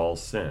wickedness and all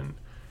sin.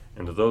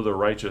 And though the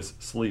righteous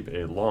sleep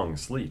a long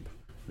sleep,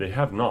 they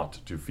have naught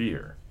to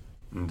fear.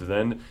 And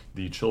then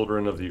the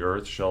children of the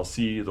earth shall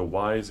see the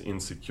wise in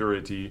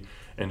security,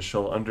 and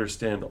shall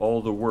understand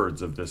all the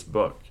words of this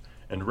book,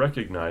 and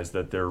recognize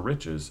that their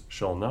riches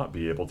shall not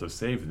be able to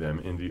save them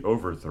in the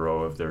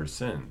overthrow of their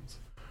sins.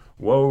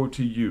 Woe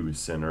to you,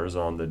 sinners,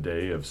 on the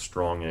day of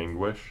strong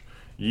anguish!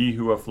 Ye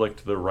who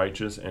afflict the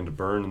righteous and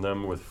burn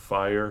them with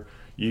fire,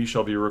 ye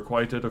shall be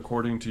requited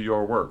according to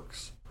your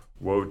works.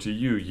 Woe to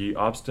you, ye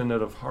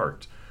obstinate of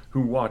heart,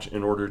 who watch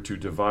in order to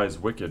devise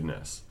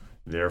wickedness!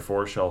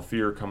 Therefore shall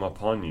fear come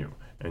upon you,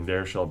 and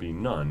there shall be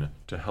none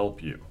to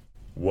help you.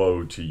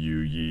 Woe to you,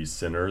 ye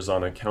sinners,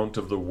 on account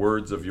of the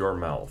words of your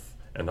mouth,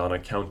 and on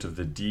account of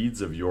the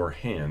deeds of your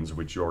hands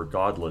which your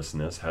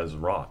godlessness has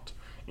wrought.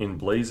 In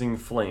blazing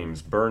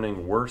flames,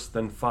 burning worse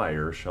than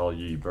fire, shall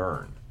ye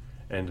burn.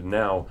 And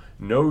now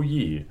know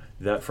ye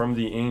that from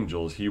the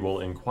angels he will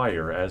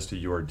inquire as to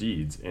your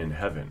deeds in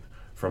heaven,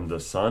 from the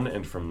sun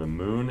and from the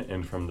moon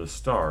and from the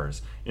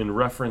stars, in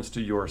reference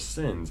to your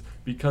sins,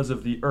 because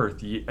of the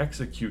earth ye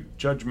execute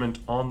judgment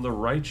on the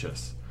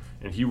righteous.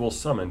 And he will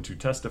summon to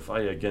testify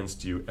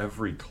against you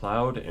every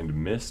cloud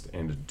and mist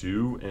and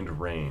dew and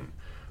rain.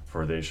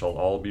 For they shall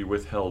all be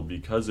withheld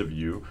because of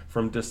you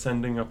from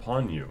descending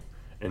upon you,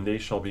 and they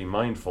shall be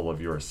mindful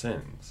of your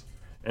sins.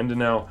 And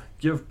now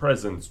give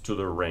presents to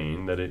the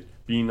rain, that it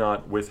be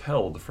not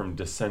withheld from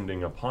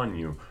descending upon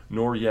you,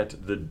 nor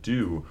yet the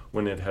dew,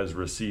 when it has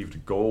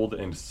received gold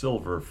and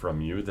silver from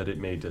you, that it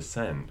may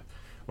descend.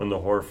 When the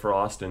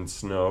hoarfrost and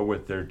snow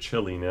with their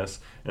chilliness,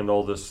 and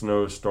all the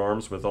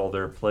snowstorms with all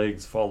their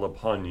plagues fall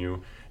upon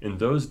you, in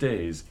those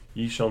days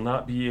ye shall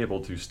not be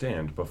able to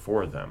stand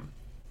before them.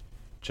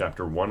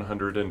 Chapter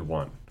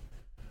 101.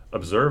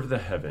 Observe the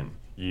heaven,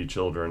 ye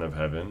children of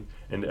heaven,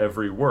 and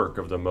every work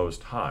of the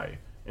Most High,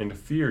 and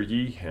fear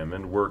ye him,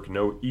 and work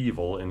no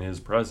evil in his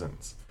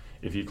presence.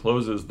 If he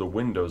closes the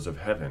windows of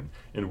heaven,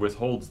 and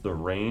withholds the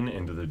rain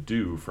and the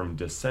dew from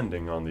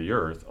descending on the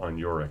earth on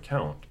your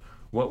account,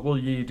 what will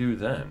ye do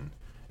then?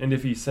 And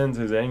if he sends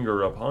his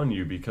anger upon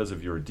you because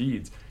of your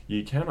deeds,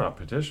 ye cannot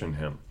petition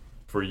him.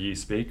 For ye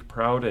spake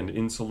proud and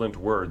insolent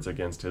words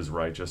against his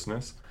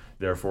righteousness,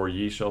 therefore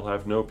ye shall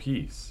have no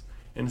peace.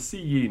 And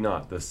see ye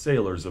not the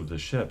sailors of the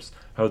ships,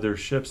 how their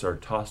ships are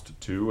tossed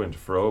to and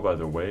fro by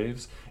the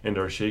waves, and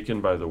are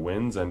shaken by the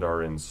winds, and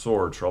are in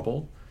sore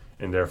trouble?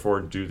 And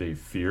therefore do they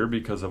fear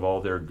because of all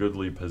their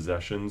goodly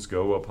possessions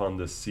go upon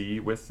the sea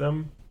with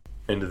them?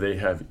 And they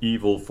have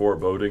evil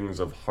forebodings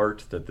of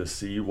heart that the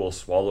sea will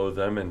swallow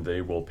them, and they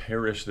will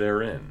perish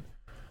therein.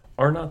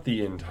 Are not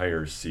the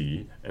entire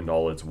sea, and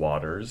all its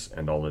waters,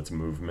 and all its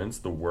movements,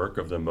 the work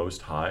of the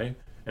Most High?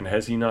 And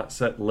has he not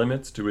set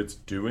limits to its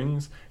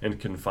doings, and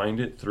confined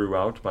it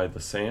throughout by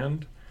the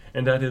sand?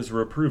 And at his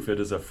reproof it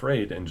is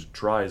afraid, and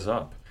dries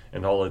up,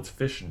 and all its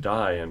fish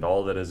die, and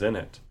all that is in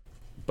it.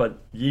 But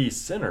ye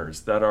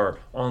sinners that are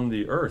on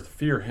the earth,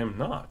 fear him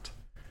not.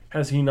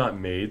 Has he not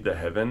made the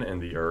heaven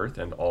and the earth,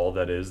 and all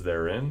that is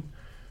therein?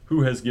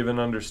 Who has given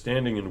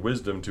understanding and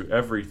wisdom to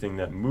everything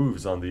that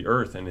moves on the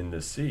earth and in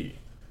the sea?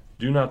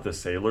 Do not the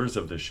sailors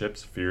of the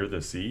ships fear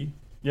the sea?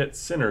 Yet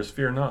sinners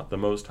fear not the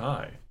Most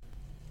High.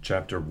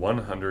 Chapter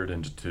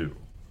 102.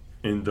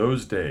 In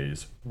those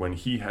days, when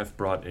he hath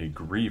brought a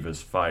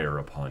grievous fire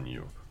upon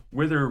you,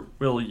 whither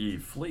will ye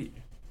flee?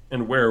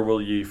 And where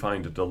will ye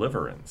find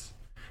deliverance?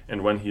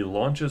 And when he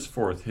launches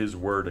forth his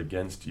word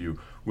against you,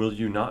 will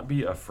you not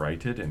be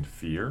affrighted and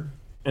fear?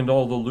 And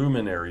all the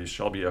luminaries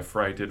shall be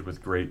affrighted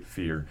with great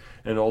fear,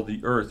 and all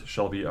the earth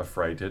shall be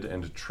affrighted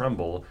and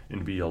tremble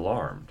and be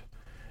alarmed.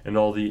 And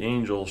all the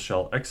angels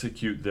shall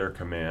execute their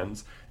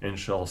commands, and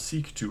shall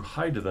seek to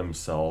hide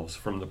themselves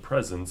from the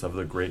presence of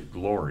the great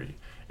glory.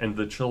 And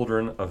the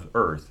children of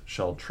earth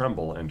shall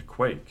tremble and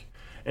quake.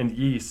 And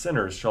ye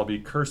sinners shall be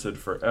cursed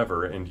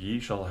forever, and ye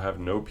shall have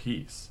no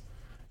peace.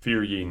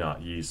 Fear ye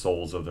not, ye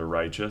souls of the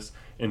righteous,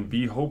 and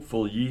be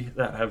hopeful, ye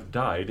that have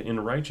died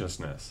in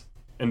righteousness.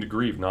 And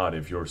grieve not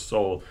if your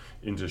soul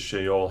into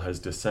Sheol has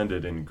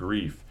descended in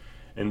grief,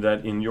 and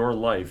that in your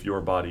life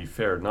your body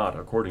fare not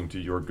according to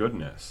your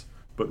goodness.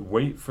 But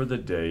wait for the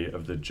day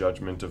of the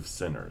judgment of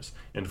sinners,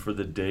 and for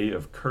the day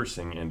of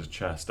cursing and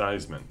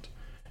chastisement.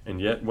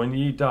 And yet when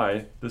ye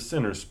die, the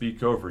sinners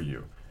speak over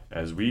you.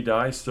 As we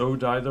die, so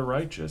die the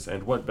righteous,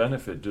 and what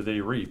benefit do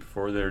they reap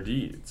for their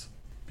deeds?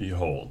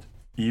 Behold,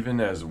 even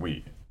as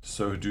we,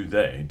 so do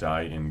they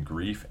die in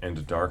grief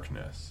and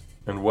darkness.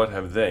 And what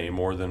have they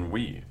more than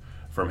we?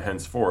 From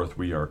henceforth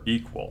we are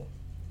equal.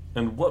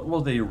 And what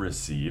will they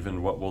receive,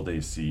 and what will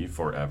they see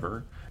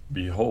forever?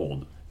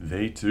 Behold,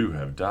 they too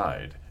have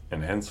died,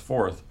 and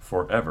henceforth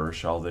forever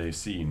shall they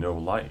see no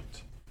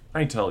light.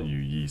 I tell you,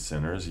 ye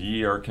sinners,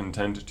 ye are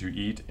content to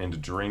eat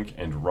and drink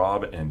and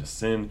rob and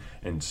sin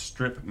and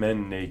strip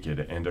men naked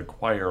and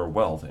acquire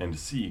wealth and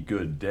see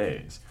good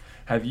days.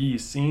 Have ye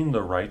seen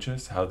the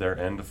righteous, how their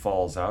end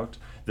falls out,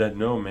 that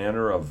no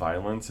manner of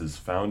violence is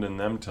found in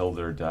them till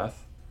their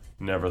death?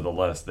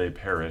 Nevertheless they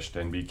perished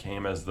and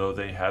became as though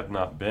they had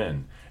not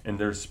been, and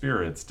their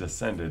spirits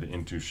descended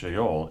into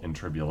Sheol in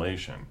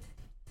tribulation.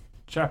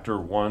 Chapter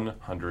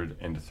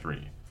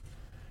 103.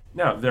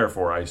 Now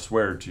therefore I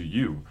swear to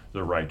you,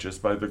 the righteous,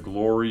 by the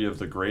glory of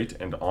the great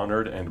and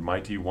honored and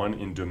mighty one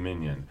in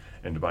dominion,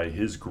 and by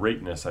his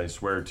greatness I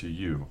swear to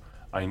you,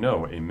 I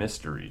know a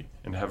mystery,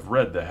 and have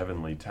read the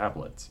heavenly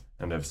tablets,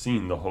 and have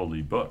seen the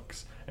holy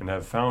books, and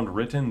have found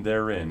written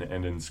therein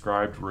and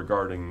inscribed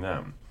regarding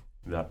them,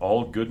 that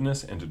all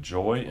goodness and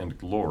joy and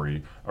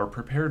glory are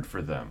prepared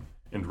for them,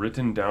 and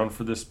written down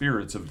for the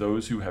spirits of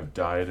those who have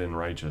died in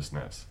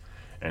righteousness,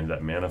 and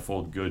that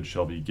manifold good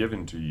shall be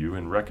given to you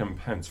in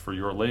recompense for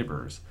your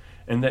labors,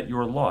 and that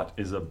your lot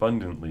is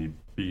abundantly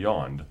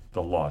beyond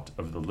the lot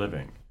of the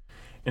living.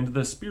 And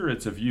the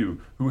spirits of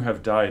you who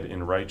have died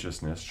in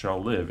righteousness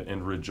shall live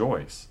and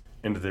rejoice,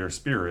 and their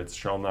spirits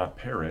shall not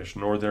perish,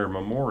 nor their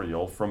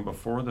memorial from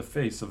before the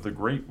face of the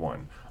Great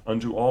One,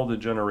 unto all the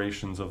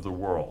generations of the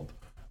world.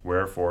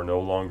 Wherefore no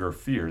longer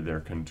fear their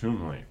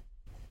contumely.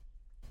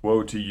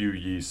 Woe to you,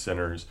 ye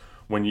sinners,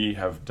 when ye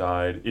have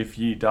died, if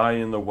ye die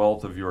in the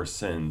wealth of your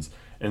sins,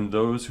 and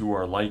those who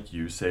are like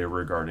you say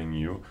regarding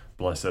you,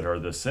 Blessed are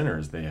the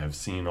sinners, they have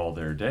seen all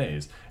their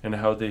days, and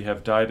how they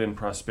have died in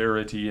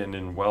prosperity and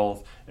in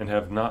wealth, and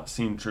have not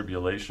seen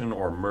tribulation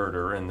or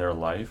murder in their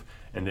life,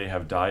 and they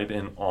have died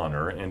in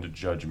honor, and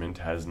judgment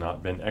has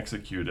not been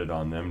executed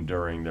on them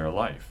during their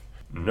life.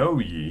 Know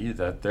ye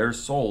that their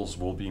souls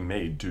will be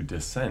made to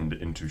descend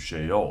into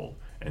Sheol,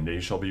 and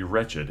they shall be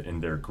wretched in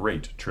their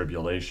great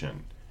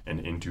tribulation, and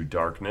into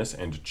darkness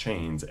and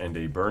chains and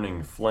a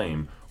burning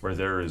flame, where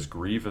there is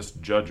grievous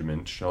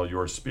judgment shall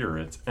your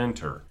spirits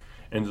enter,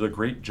 and the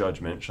great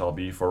judgment shall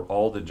be for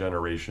all the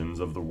generations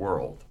of the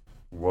world.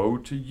 Woe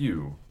to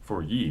you,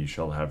 for ye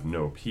shall have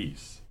no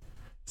peace.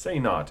 Say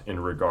not in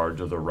regard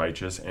to the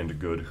righteous and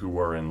good who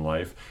are in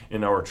life,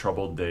 in our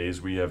troubled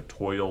days we have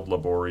toiled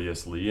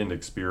laboriously and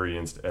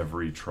experienced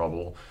every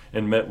trouble,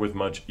 and met with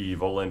much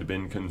evil and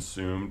been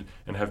consumed,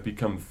 and have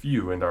become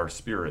few and our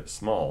spirit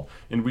small,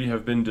 and we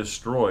have been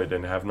destroyed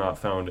and have not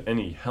found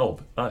any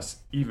help, us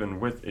even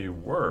with a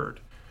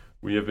word.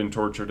 We have been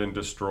tortured and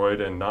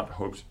destroyed and not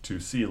hoped to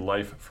see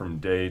life from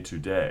day to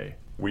day.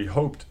 We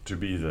hoped to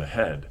be the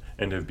head,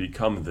 and have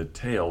become the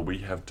tail. We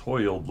have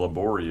toiled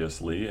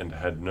laboriously, and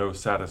had no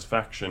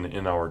satisfaction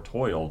in our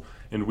toil,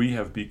 and we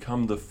have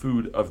become the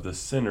food of the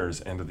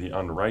sinners and the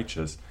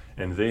unrighteous,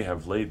 and they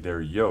have laid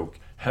their yoke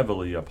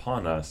heavily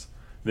upon us.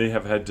 They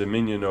have had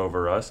dominion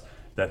over us,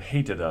 that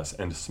hated us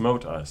and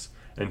smote us,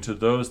 and to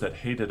those that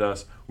hated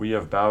us we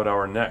have bowed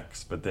our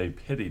necks, but they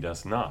pitied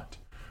us not.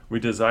 We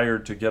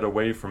desired to get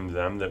away from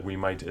them, that we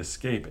might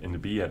escape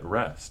and be at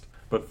rest,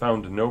 but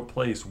found no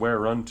place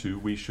whereunto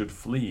we should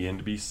flee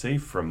and be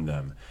safe from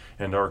them,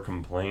 and are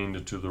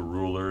complained to the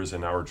rulers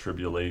in our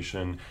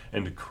tribulation,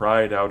 and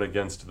cried out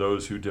against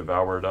those who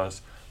devoured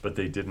us, but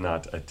they did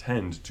not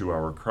attend to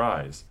our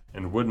cries,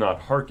 and would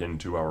not hearken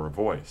to our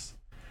voice.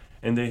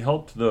 And they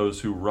helped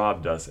those who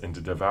robbed us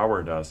and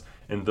devoured us,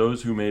 and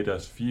those who made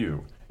us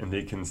few, and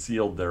they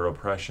concealed their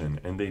oppression,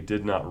 and they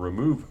did not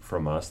remove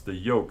from us the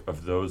yoke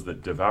of those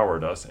that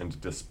devoured us, and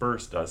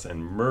dispersed us,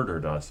 and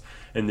murdered us,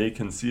 and they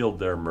concealed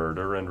their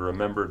murder, and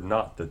remembered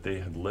not that they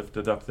had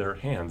lifted up their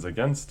hands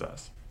against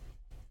us.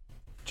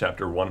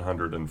 Chapter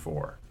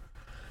 104.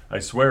 I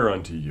swear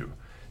unto you,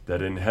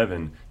 that in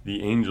heaven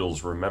the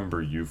angels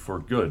remember you for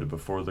good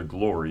before the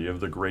glory of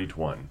the Great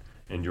One,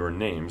 and your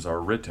names are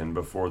written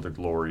before the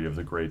glory of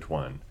the Great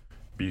One.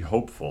 Be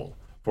hopeful,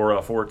 for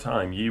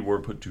aforetime ye were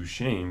put to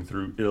shame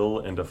through ill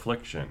and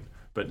affliction,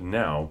 but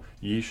now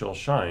ye shall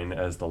shine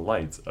as the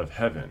lights of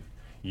heaven.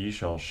 Ye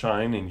shall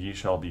shine, and ye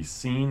shall be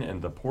seen,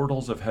 and the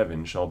portals of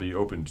heaven shall be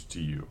opened to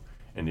you.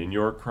 And in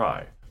your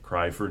cry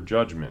for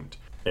judgment,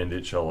 and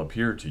it shall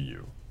appear to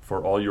you.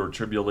 For all your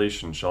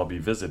tribulation shall be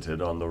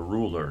visited on the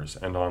rulers,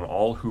 and on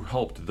all who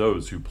helped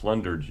those who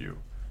plundered you.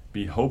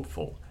 Be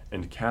hopeful,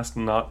 and cast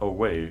not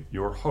away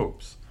your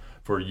hopes,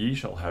 for ye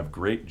shall have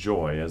great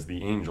joy as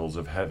the angels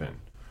of heaven.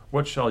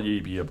 What shall ye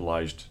be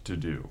obliged to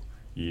do?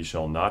 Ye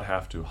shall not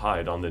have to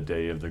hide on the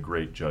day of the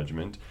great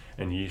judgment,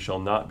 and ye shall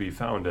not be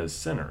found as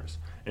sinners,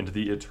 and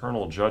the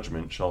eternal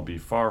judgment shall be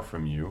far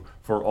from you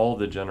for all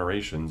the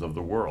generations of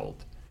the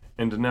world.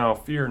 And now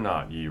fear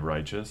not, ye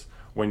righteous,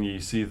 when ye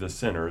see the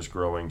sinners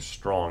growing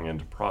strong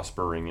and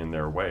prospering in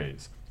their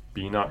ways.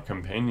 Be not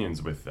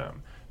companions with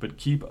them, but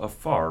keep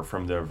afar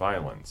from their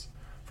violence.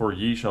 For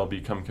ye shall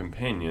become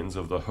companions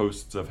of the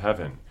hosts of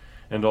heaven.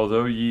 And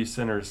although ye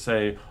sinners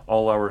say,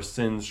 All our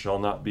sins shall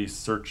not be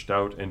searched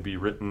out and be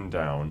written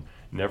down,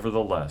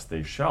 nevertheless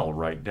they shall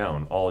write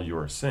down all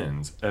your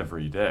sins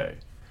every day.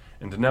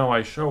 And now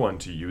I show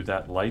unto you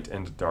that light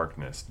and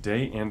darkness,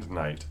 day and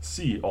night.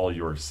 See all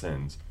your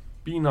sins,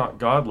 Be not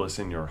godless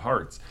in your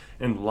hearts,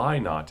 and lie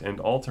not, and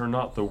alter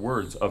not the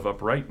words of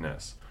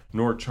uprightness,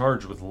 nor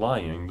charge with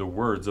lying the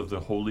words of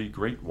the Holy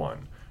Great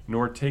One,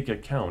 nor take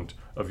account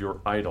of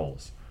your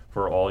idols.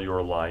 For all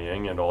your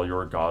lying and all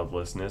your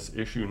godlessness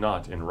issue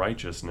not in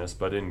righteousness,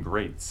 but in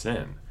great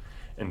sin.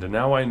 And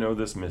now I know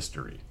this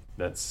mystery,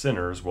 that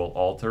sinners will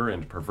alter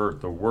and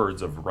pervert the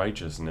words of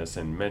righteousness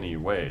in many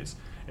ways,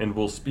 and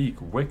will speak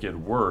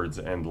wicked words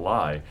and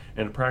lie,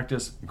 and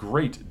practice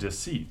great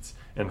deceits,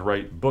 and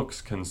write books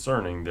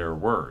concerning their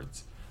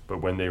words.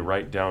 But when they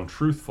write down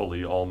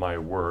truthfully all my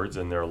words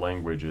in their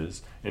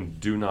languages, and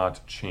do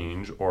not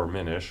change or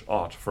minish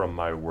aught from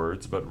my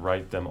words, but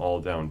write them all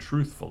down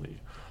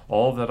truthfully,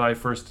 all that I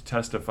first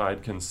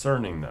testified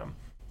concerning them,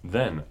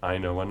 then I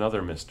know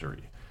another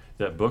mystery,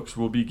 that books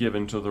will be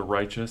given to the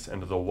righteous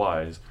and the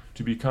wise,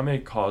 to become a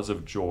cause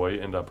of joy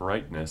and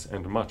uprightness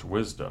and much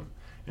wisdom.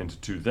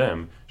 And to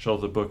them shall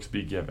the books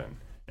be given,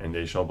 and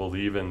they shall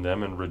believe in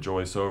them and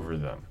rejoice over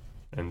them.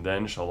 And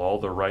then shall all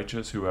the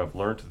righteous who have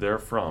learnt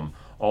therefrom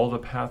all the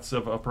paths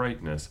of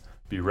uprightness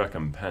be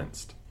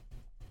recompensed.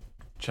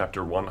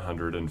 Chapter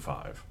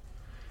 105.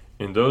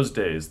 In those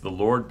days the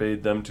Lord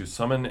bade them to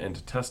summon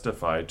and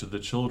testify to the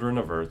children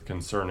of earth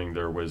concerning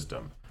their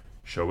wisdom.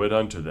 Show it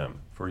unto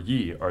them, for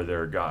ye are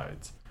their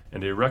guides,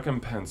 and a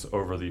recompense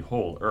over the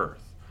whole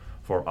earth.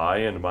 For I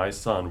and my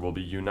Son will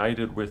be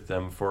united with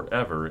them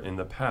forever in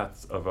the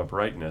paths of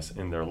uprightness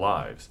in their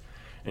lives,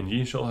 and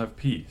ye shall have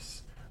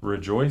peace.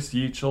 Rejoice,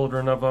 ye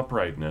children of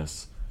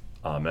uprightness.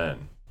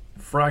 Amen.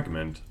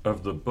 Fragment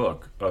of the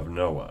Book of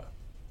Noah,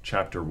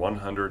 chapter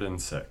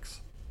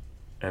 106.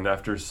 And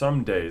after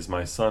some days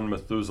my son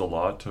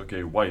Methuselah took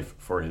a wife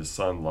for his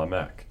son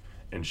Lamech,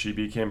 and she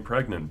became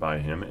pregnant by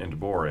him and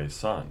bore a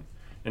son.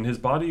 And his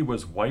body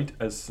was white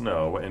as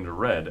snow and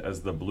red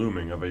as the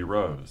blooming of a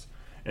rose.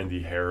 And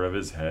the hair of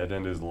his head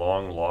and his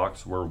long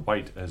locks were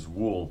white as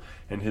wool,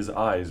 and his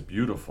eyes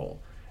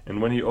beautiful. And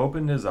when he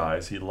opened his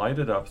eyes, he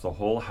lighted up the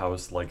whole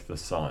house like the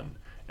sun,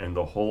 and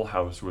the whole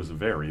house was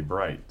very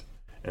bright.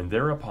 And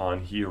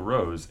thereupon he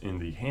arose in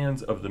the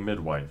hands of the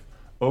midwife,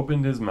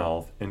 opened his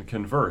mouth, and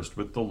conversed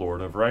with the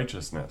Lord of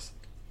righteousness.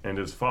 And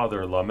his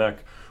father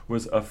Lamech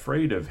was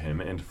afraid of him,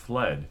 and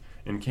fled,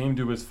 and came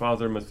to his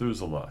father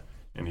Methuselah.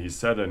 And he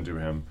said unto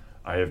him,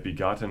 I have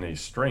begotten a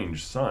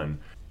strange son,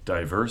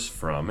 diverse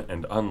from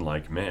and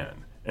unlike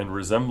man, and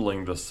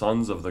resembling the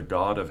sons of the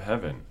God of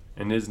heaven.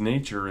 And his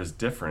nature is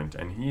different,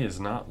 and he is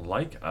not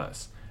like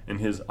us. And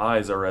his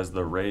eyes are as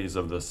the rays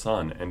of the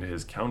sun, and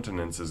his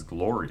countenance is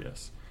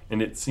glorious.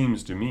 And it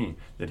seems to me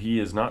that he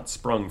is not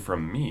sprung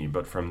from me,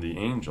 but from the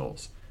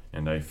angels.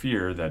 And I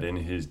fear that in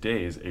his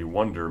days a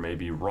wonder may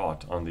be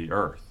wrought on the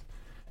earth.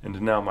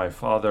 And now, my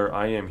father,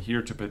 I am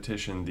here to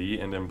petition thee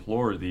and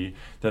implore thee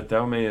that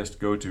thou mayest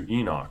go to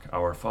Enoch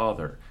our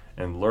father,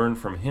 and learn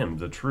from him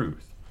the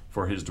truth,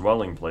 for his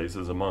dwelling place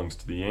is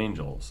amongst the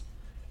angels.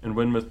 And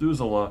when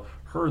Methuselah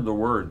heard the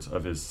words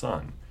of his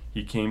son,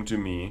 he came to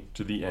me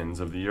to the ends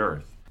of the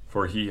earth,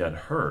 for he had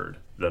heard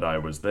that I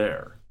was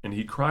there. And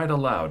he cried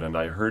aloud, and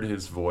I heard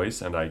his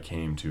voice, and I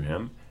came to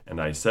him, and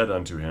I said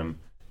unto him,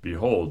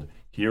 Behold,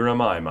 here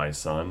am I, my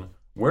son.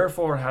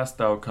 Wherefore hast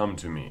thou come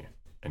to me?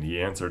 And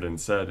he answered and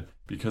said,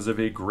 Because of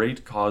a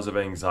great cause of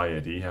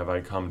anxiety have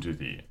I come to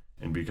thee,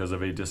 and because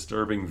of a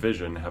disturbing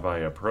vision have I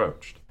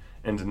approached.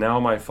 And now,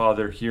 my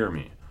father, hear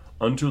me.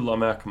 Unto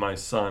Lamech my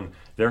son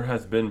there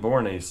hath been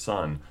born a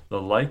son,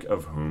 the like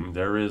of whom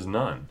there is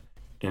none.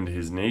 And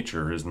his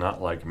nature is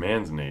not like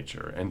man's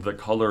nature, and the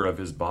color of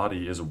his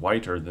body is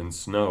whiter than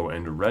snow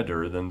and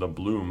redder than the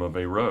bloom of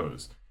a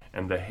rose.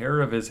 And the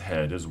hair of his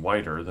head is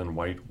whiter than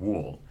white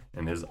wool,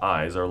 and his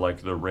eyes are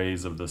like the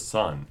rays of the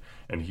sun.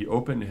 And he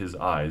opened his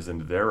eyes,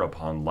 and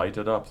thereupon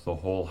lighted up the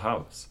whole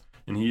house.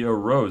 And he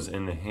arose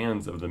in the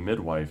hands of the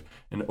midwife,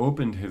 and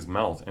opened his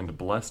mouth, and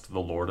blessed the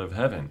Lord of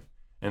heaven.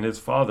 And his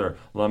father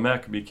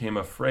Lamech became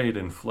afraid,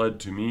 and fled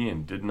to me,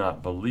 and did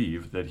not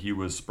believe that he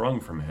was sprung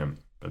from him,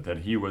 but that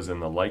he was in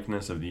the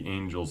likeness of the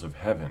angels of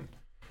heaven.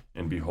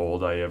 And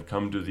behold, I have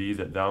come to thee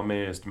that thou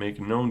mayest make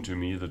known to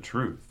me the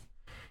truth.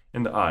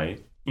 And I,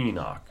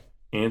 Enoch,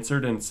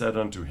 answered and said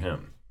unto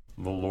him,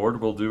 The Lord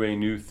will do a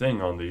new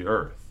thing on the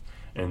earth.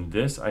 And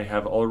this I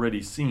have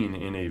already seen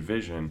in a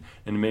vision,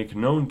 and make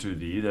known to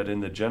thee that in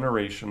the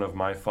generation of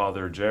my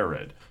father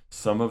Jared,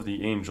 some of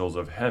the angels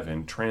of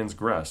heaven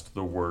transgressed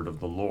the word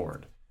of the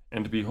Lord.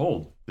 And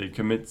behold, they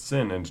commit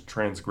sin and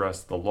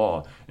transgress the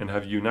law, and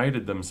have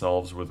united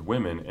themselves with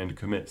women, and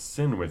commit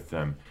sin with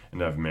them,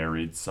 and have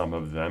married some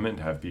of them, and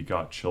have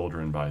begot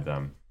children by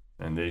them.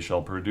 And they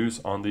shall produce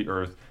on the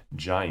earth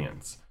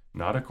giants,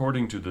 not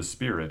according to the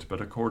Spirit,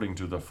 but according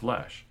to the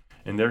flesh.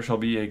 And there shall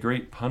be a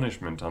great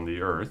punishment on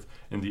the earth,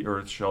 and the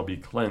earth shall be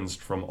cleansed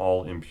from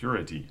all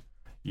impurity.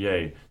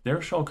 Yea,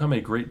 there shall come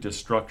a great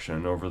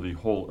destruction over the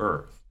whole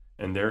earth.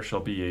 And there shall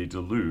be a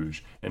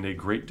deluge, and a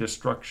great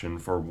destruction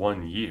for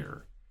 1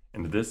 year.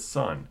 And this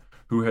son,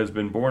 who has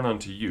been born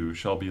unto you,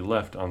 shall be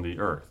left on the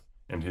earth,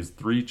 and his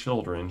 3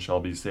 children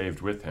shall be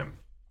saved with him.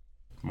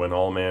 When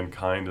all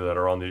mankind that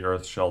are on the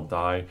earth shall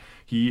die,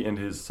 he and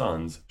his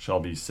sons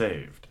shall be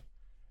saved.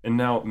 And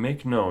now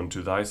make known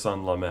to thy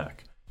son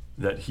Lamech,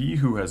 that he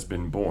who has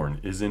been born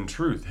is in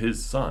truth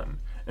his son,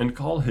 and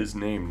call his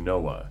name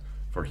Noah,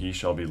 for he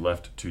shall be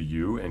left to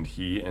you, and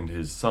he and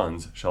his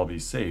sons shall be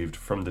saved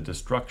from the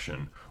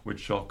destruction which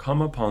shall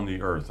come upon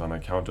the earth on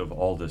account of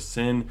all the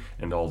sin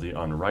and all the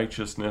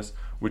unrighteousness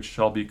which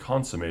shall be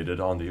consummated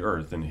on the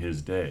earth in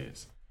his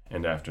days.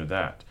 And after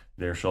that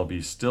there shall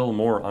be still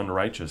more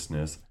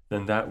unrighteousness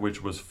than that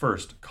which was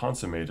first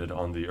consummated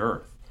on the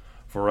earth.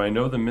 For I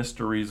know the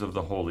mysteries of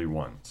the holy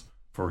ones,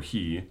 for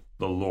he,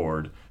 the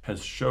Lord,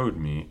 has showed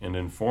me and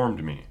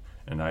informed me,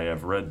 and I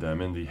have read them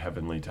in the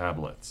heavenly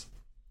tablets.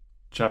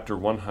 Chapter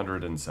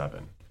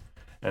 107.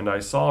 And I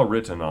saw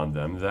written on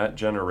them that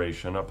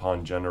generation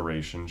upon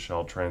generation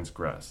shall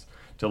transgress,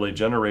 till a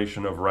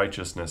generation of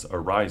righteousness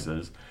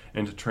arises,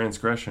 and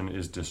transgression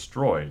is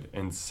destroyed,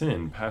 and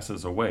sin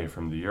passes away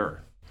from the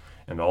earth,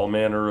 and all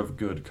manner of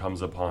good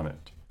comes upon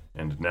it.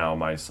 And now,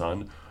 my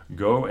son,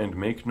 go and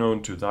make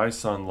known to thy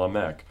son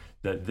Lamech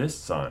that this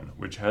son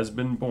which has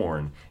been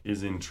born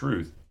is in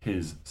truth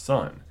his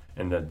son,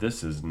 and that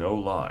this is no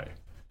lie.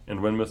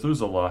 And when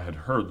Methuselah had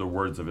heard the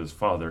words of his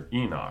father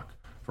Enoch,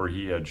 for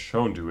he had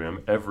shown to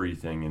him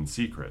everything in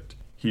secret,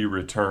 he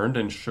returned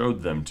and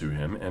showed them to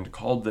him, and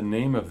called the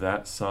name of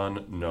that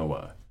son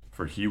Noah,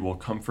 for he will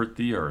comfort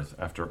the earth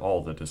after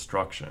all the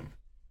destruction.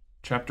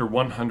 Chapter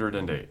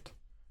 108.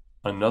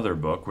 Another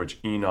book which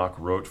Enoch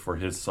wrote for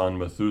his son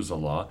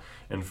Methuselah,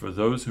 and for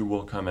those who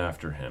will come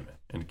after him,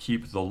 and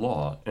keep the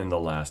law in the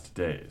last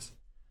days.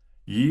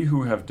 Ye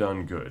who have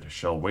done good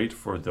shall wait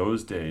for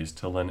those days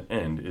till an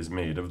end is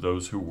made of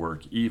those who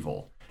work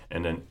evil,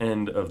 and an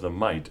end of the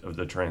might of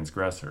the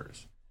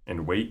transgressors.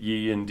 And wait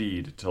ye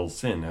indeed till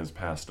sin has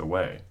passed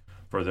away,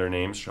 for their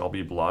names shall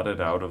be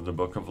blotted out of the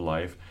book of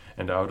life,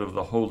 and out of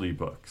the holy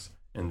books,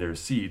 and their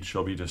seed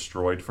shall be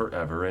destroyed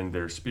forever, and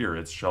their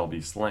spirits shall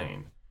be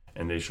slain.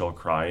 And they shall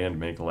cry and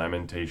make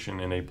lamentation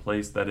in a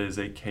place that is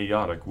a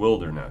chaotic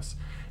wilderness,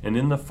 and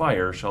in the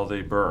fire shall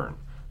they burn,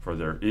 for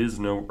there is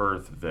no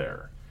earth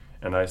there.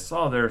 And I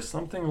saw there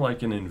something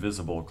like an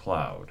invisible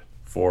cloud,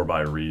 for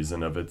by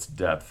reason of its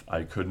depth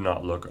I could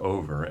not look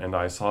over, and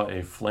I saw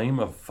a flame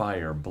of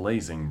fire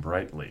blazing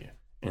brightly,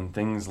 and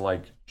things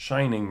like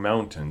shining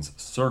mountains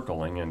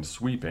circling and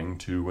sweeping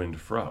to and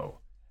fro.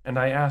 And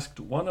I asked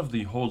one of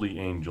the holy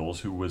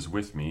angels who was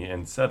with me,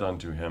 and said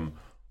unto him,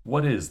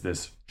 What is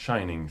this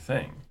shining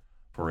thing?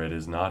 For it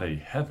is not a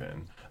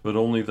heaven, but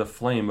only the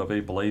flame of a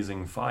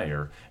blazing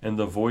fire, and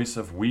the voice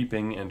of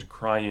weeping and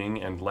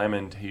crying and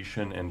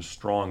lamentation and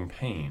strong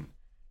pain.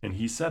 And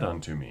he said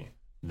unto me,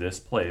 This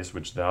place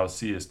which thou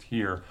seest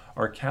here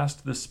are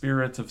cast the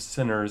spirits of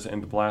sinners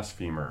and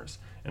blasphemers,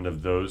 and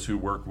of those who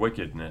work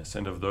wickedness,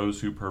 and of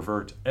those who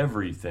pervert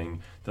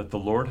everything that the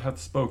Lord hath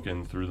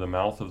spoken through the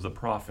mouth of the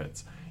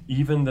prophets,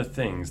 even the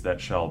things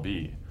that shall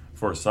be.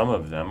 For some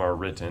of them are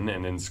written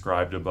and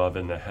inscribed above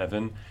in the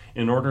heaven,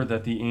 in order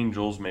that the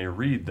angels may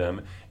read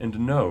them, and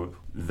know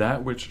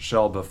that which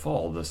shall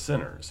befall the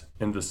sinners,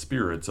 and the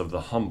spirits of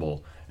the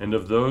humble, and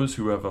of those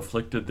who have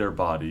afflicted their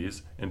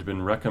bodies, and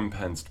been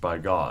recompensed by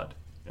God,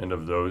 and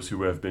of those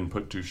who have been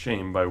put to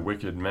shame by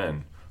wicked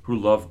men, who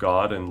love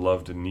God and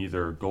loved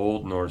neither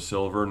gold nor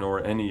silver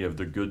nor any of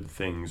the good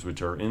things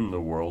which are in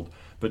the world,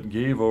 but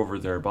gave over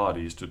their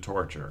bodies to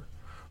torture,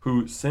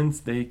 who,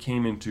 since they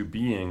came into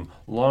being,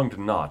 longed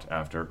not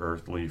after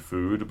earthly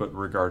food, but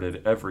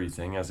regarded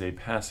everything as a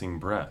passing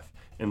breath,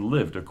 and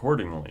lived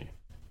accordingly.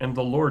 And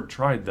the Lord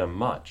tried them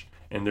much,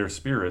 and their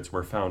spirits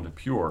were found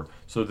pure,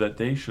 so that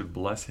they should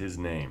bless his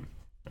name.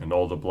 And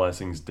all the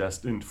blessings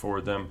destined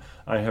for them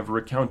I have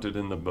recounted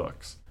in the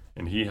books,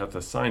 and he hath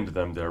assigned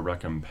them their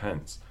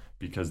recompense,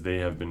 because they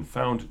have been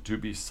found to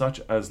be such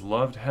as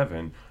loved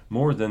heaven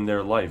more than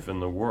their life in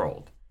the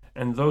world.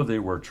 And though they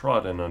were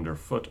trodden under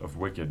foot of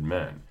wicked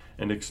men,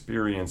 and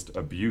experienced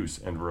abuse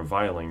and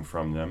reviling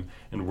from them,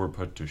 and were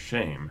put to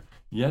shame,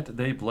 yet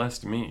they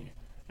blessed me.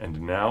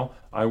 And now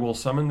I will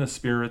summon the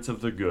spirits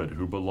of the good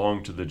who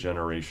belong to the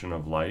generation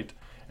of light,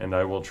 and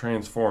I will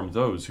transform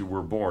those who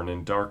were born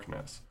in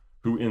darkness,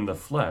 who in the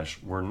flesh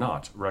were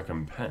not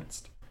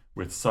recompensed,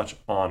 with such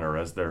honor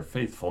as their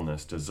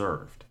faithfulness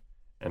deserved.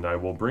 And I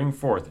will bring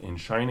forth in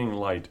shining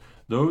light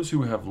those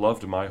who have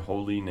loved my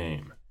holy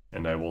name,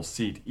 and I will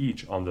seat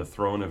each on the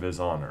throne of his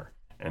honor,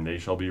 and they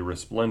shall be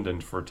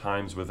resplendent for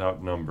times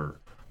without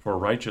number. For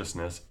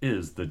righteousness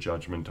is the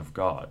judgment of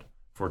God.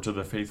 For to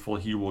the faithful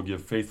he will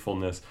give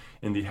faithfulness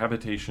in the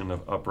habitation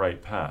of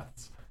upright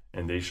paths.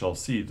 And they shall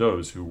see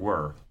those who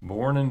were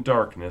born in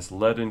darkness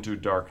led into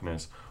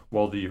darkness,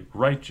 while the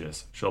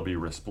righteous shall be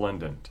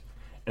resplendent.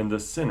 And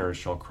the sinners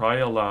shall cry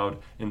aloud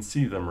and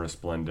see them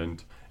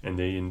resplendent, and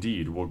they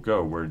indeed will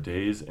go where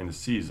days and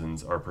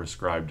seasons are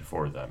prescribed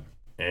for them.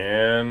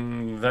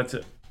 And that's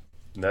it.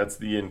 That's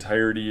the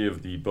entirety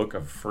of the book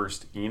of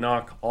 1st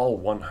Enoch, all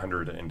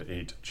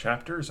 108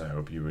 chapters. I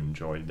hope you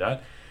enjoyed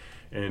that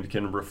and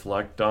can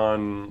reflect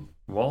on,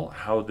 well,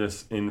 how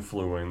this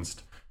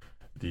influenced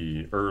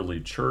the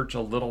early church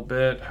a little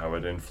bit, how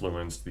it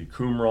influenced the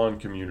Qumran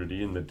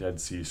community in the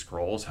Dead Sea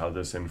Scrolls, how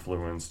this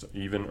influenced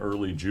even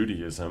early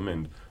Judaism,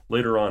 and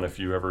later on, if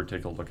you ever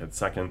take a look at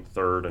 2nd,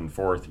 3rd, and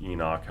 4th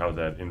Enoch, how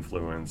that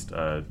influenced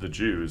the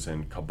Jews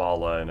and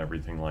Kabbalah and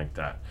everything like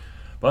that.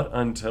 But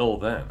until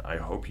then, I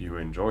hope you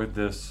enjoyed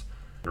this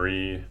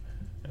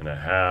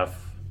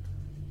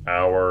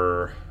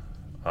 3.5-hour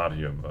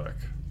audiobook.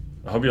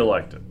 I hope you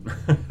liked it.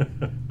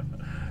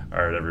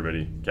 All right,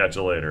 everybody. Catch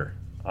you later.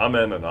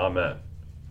 Amen and amen.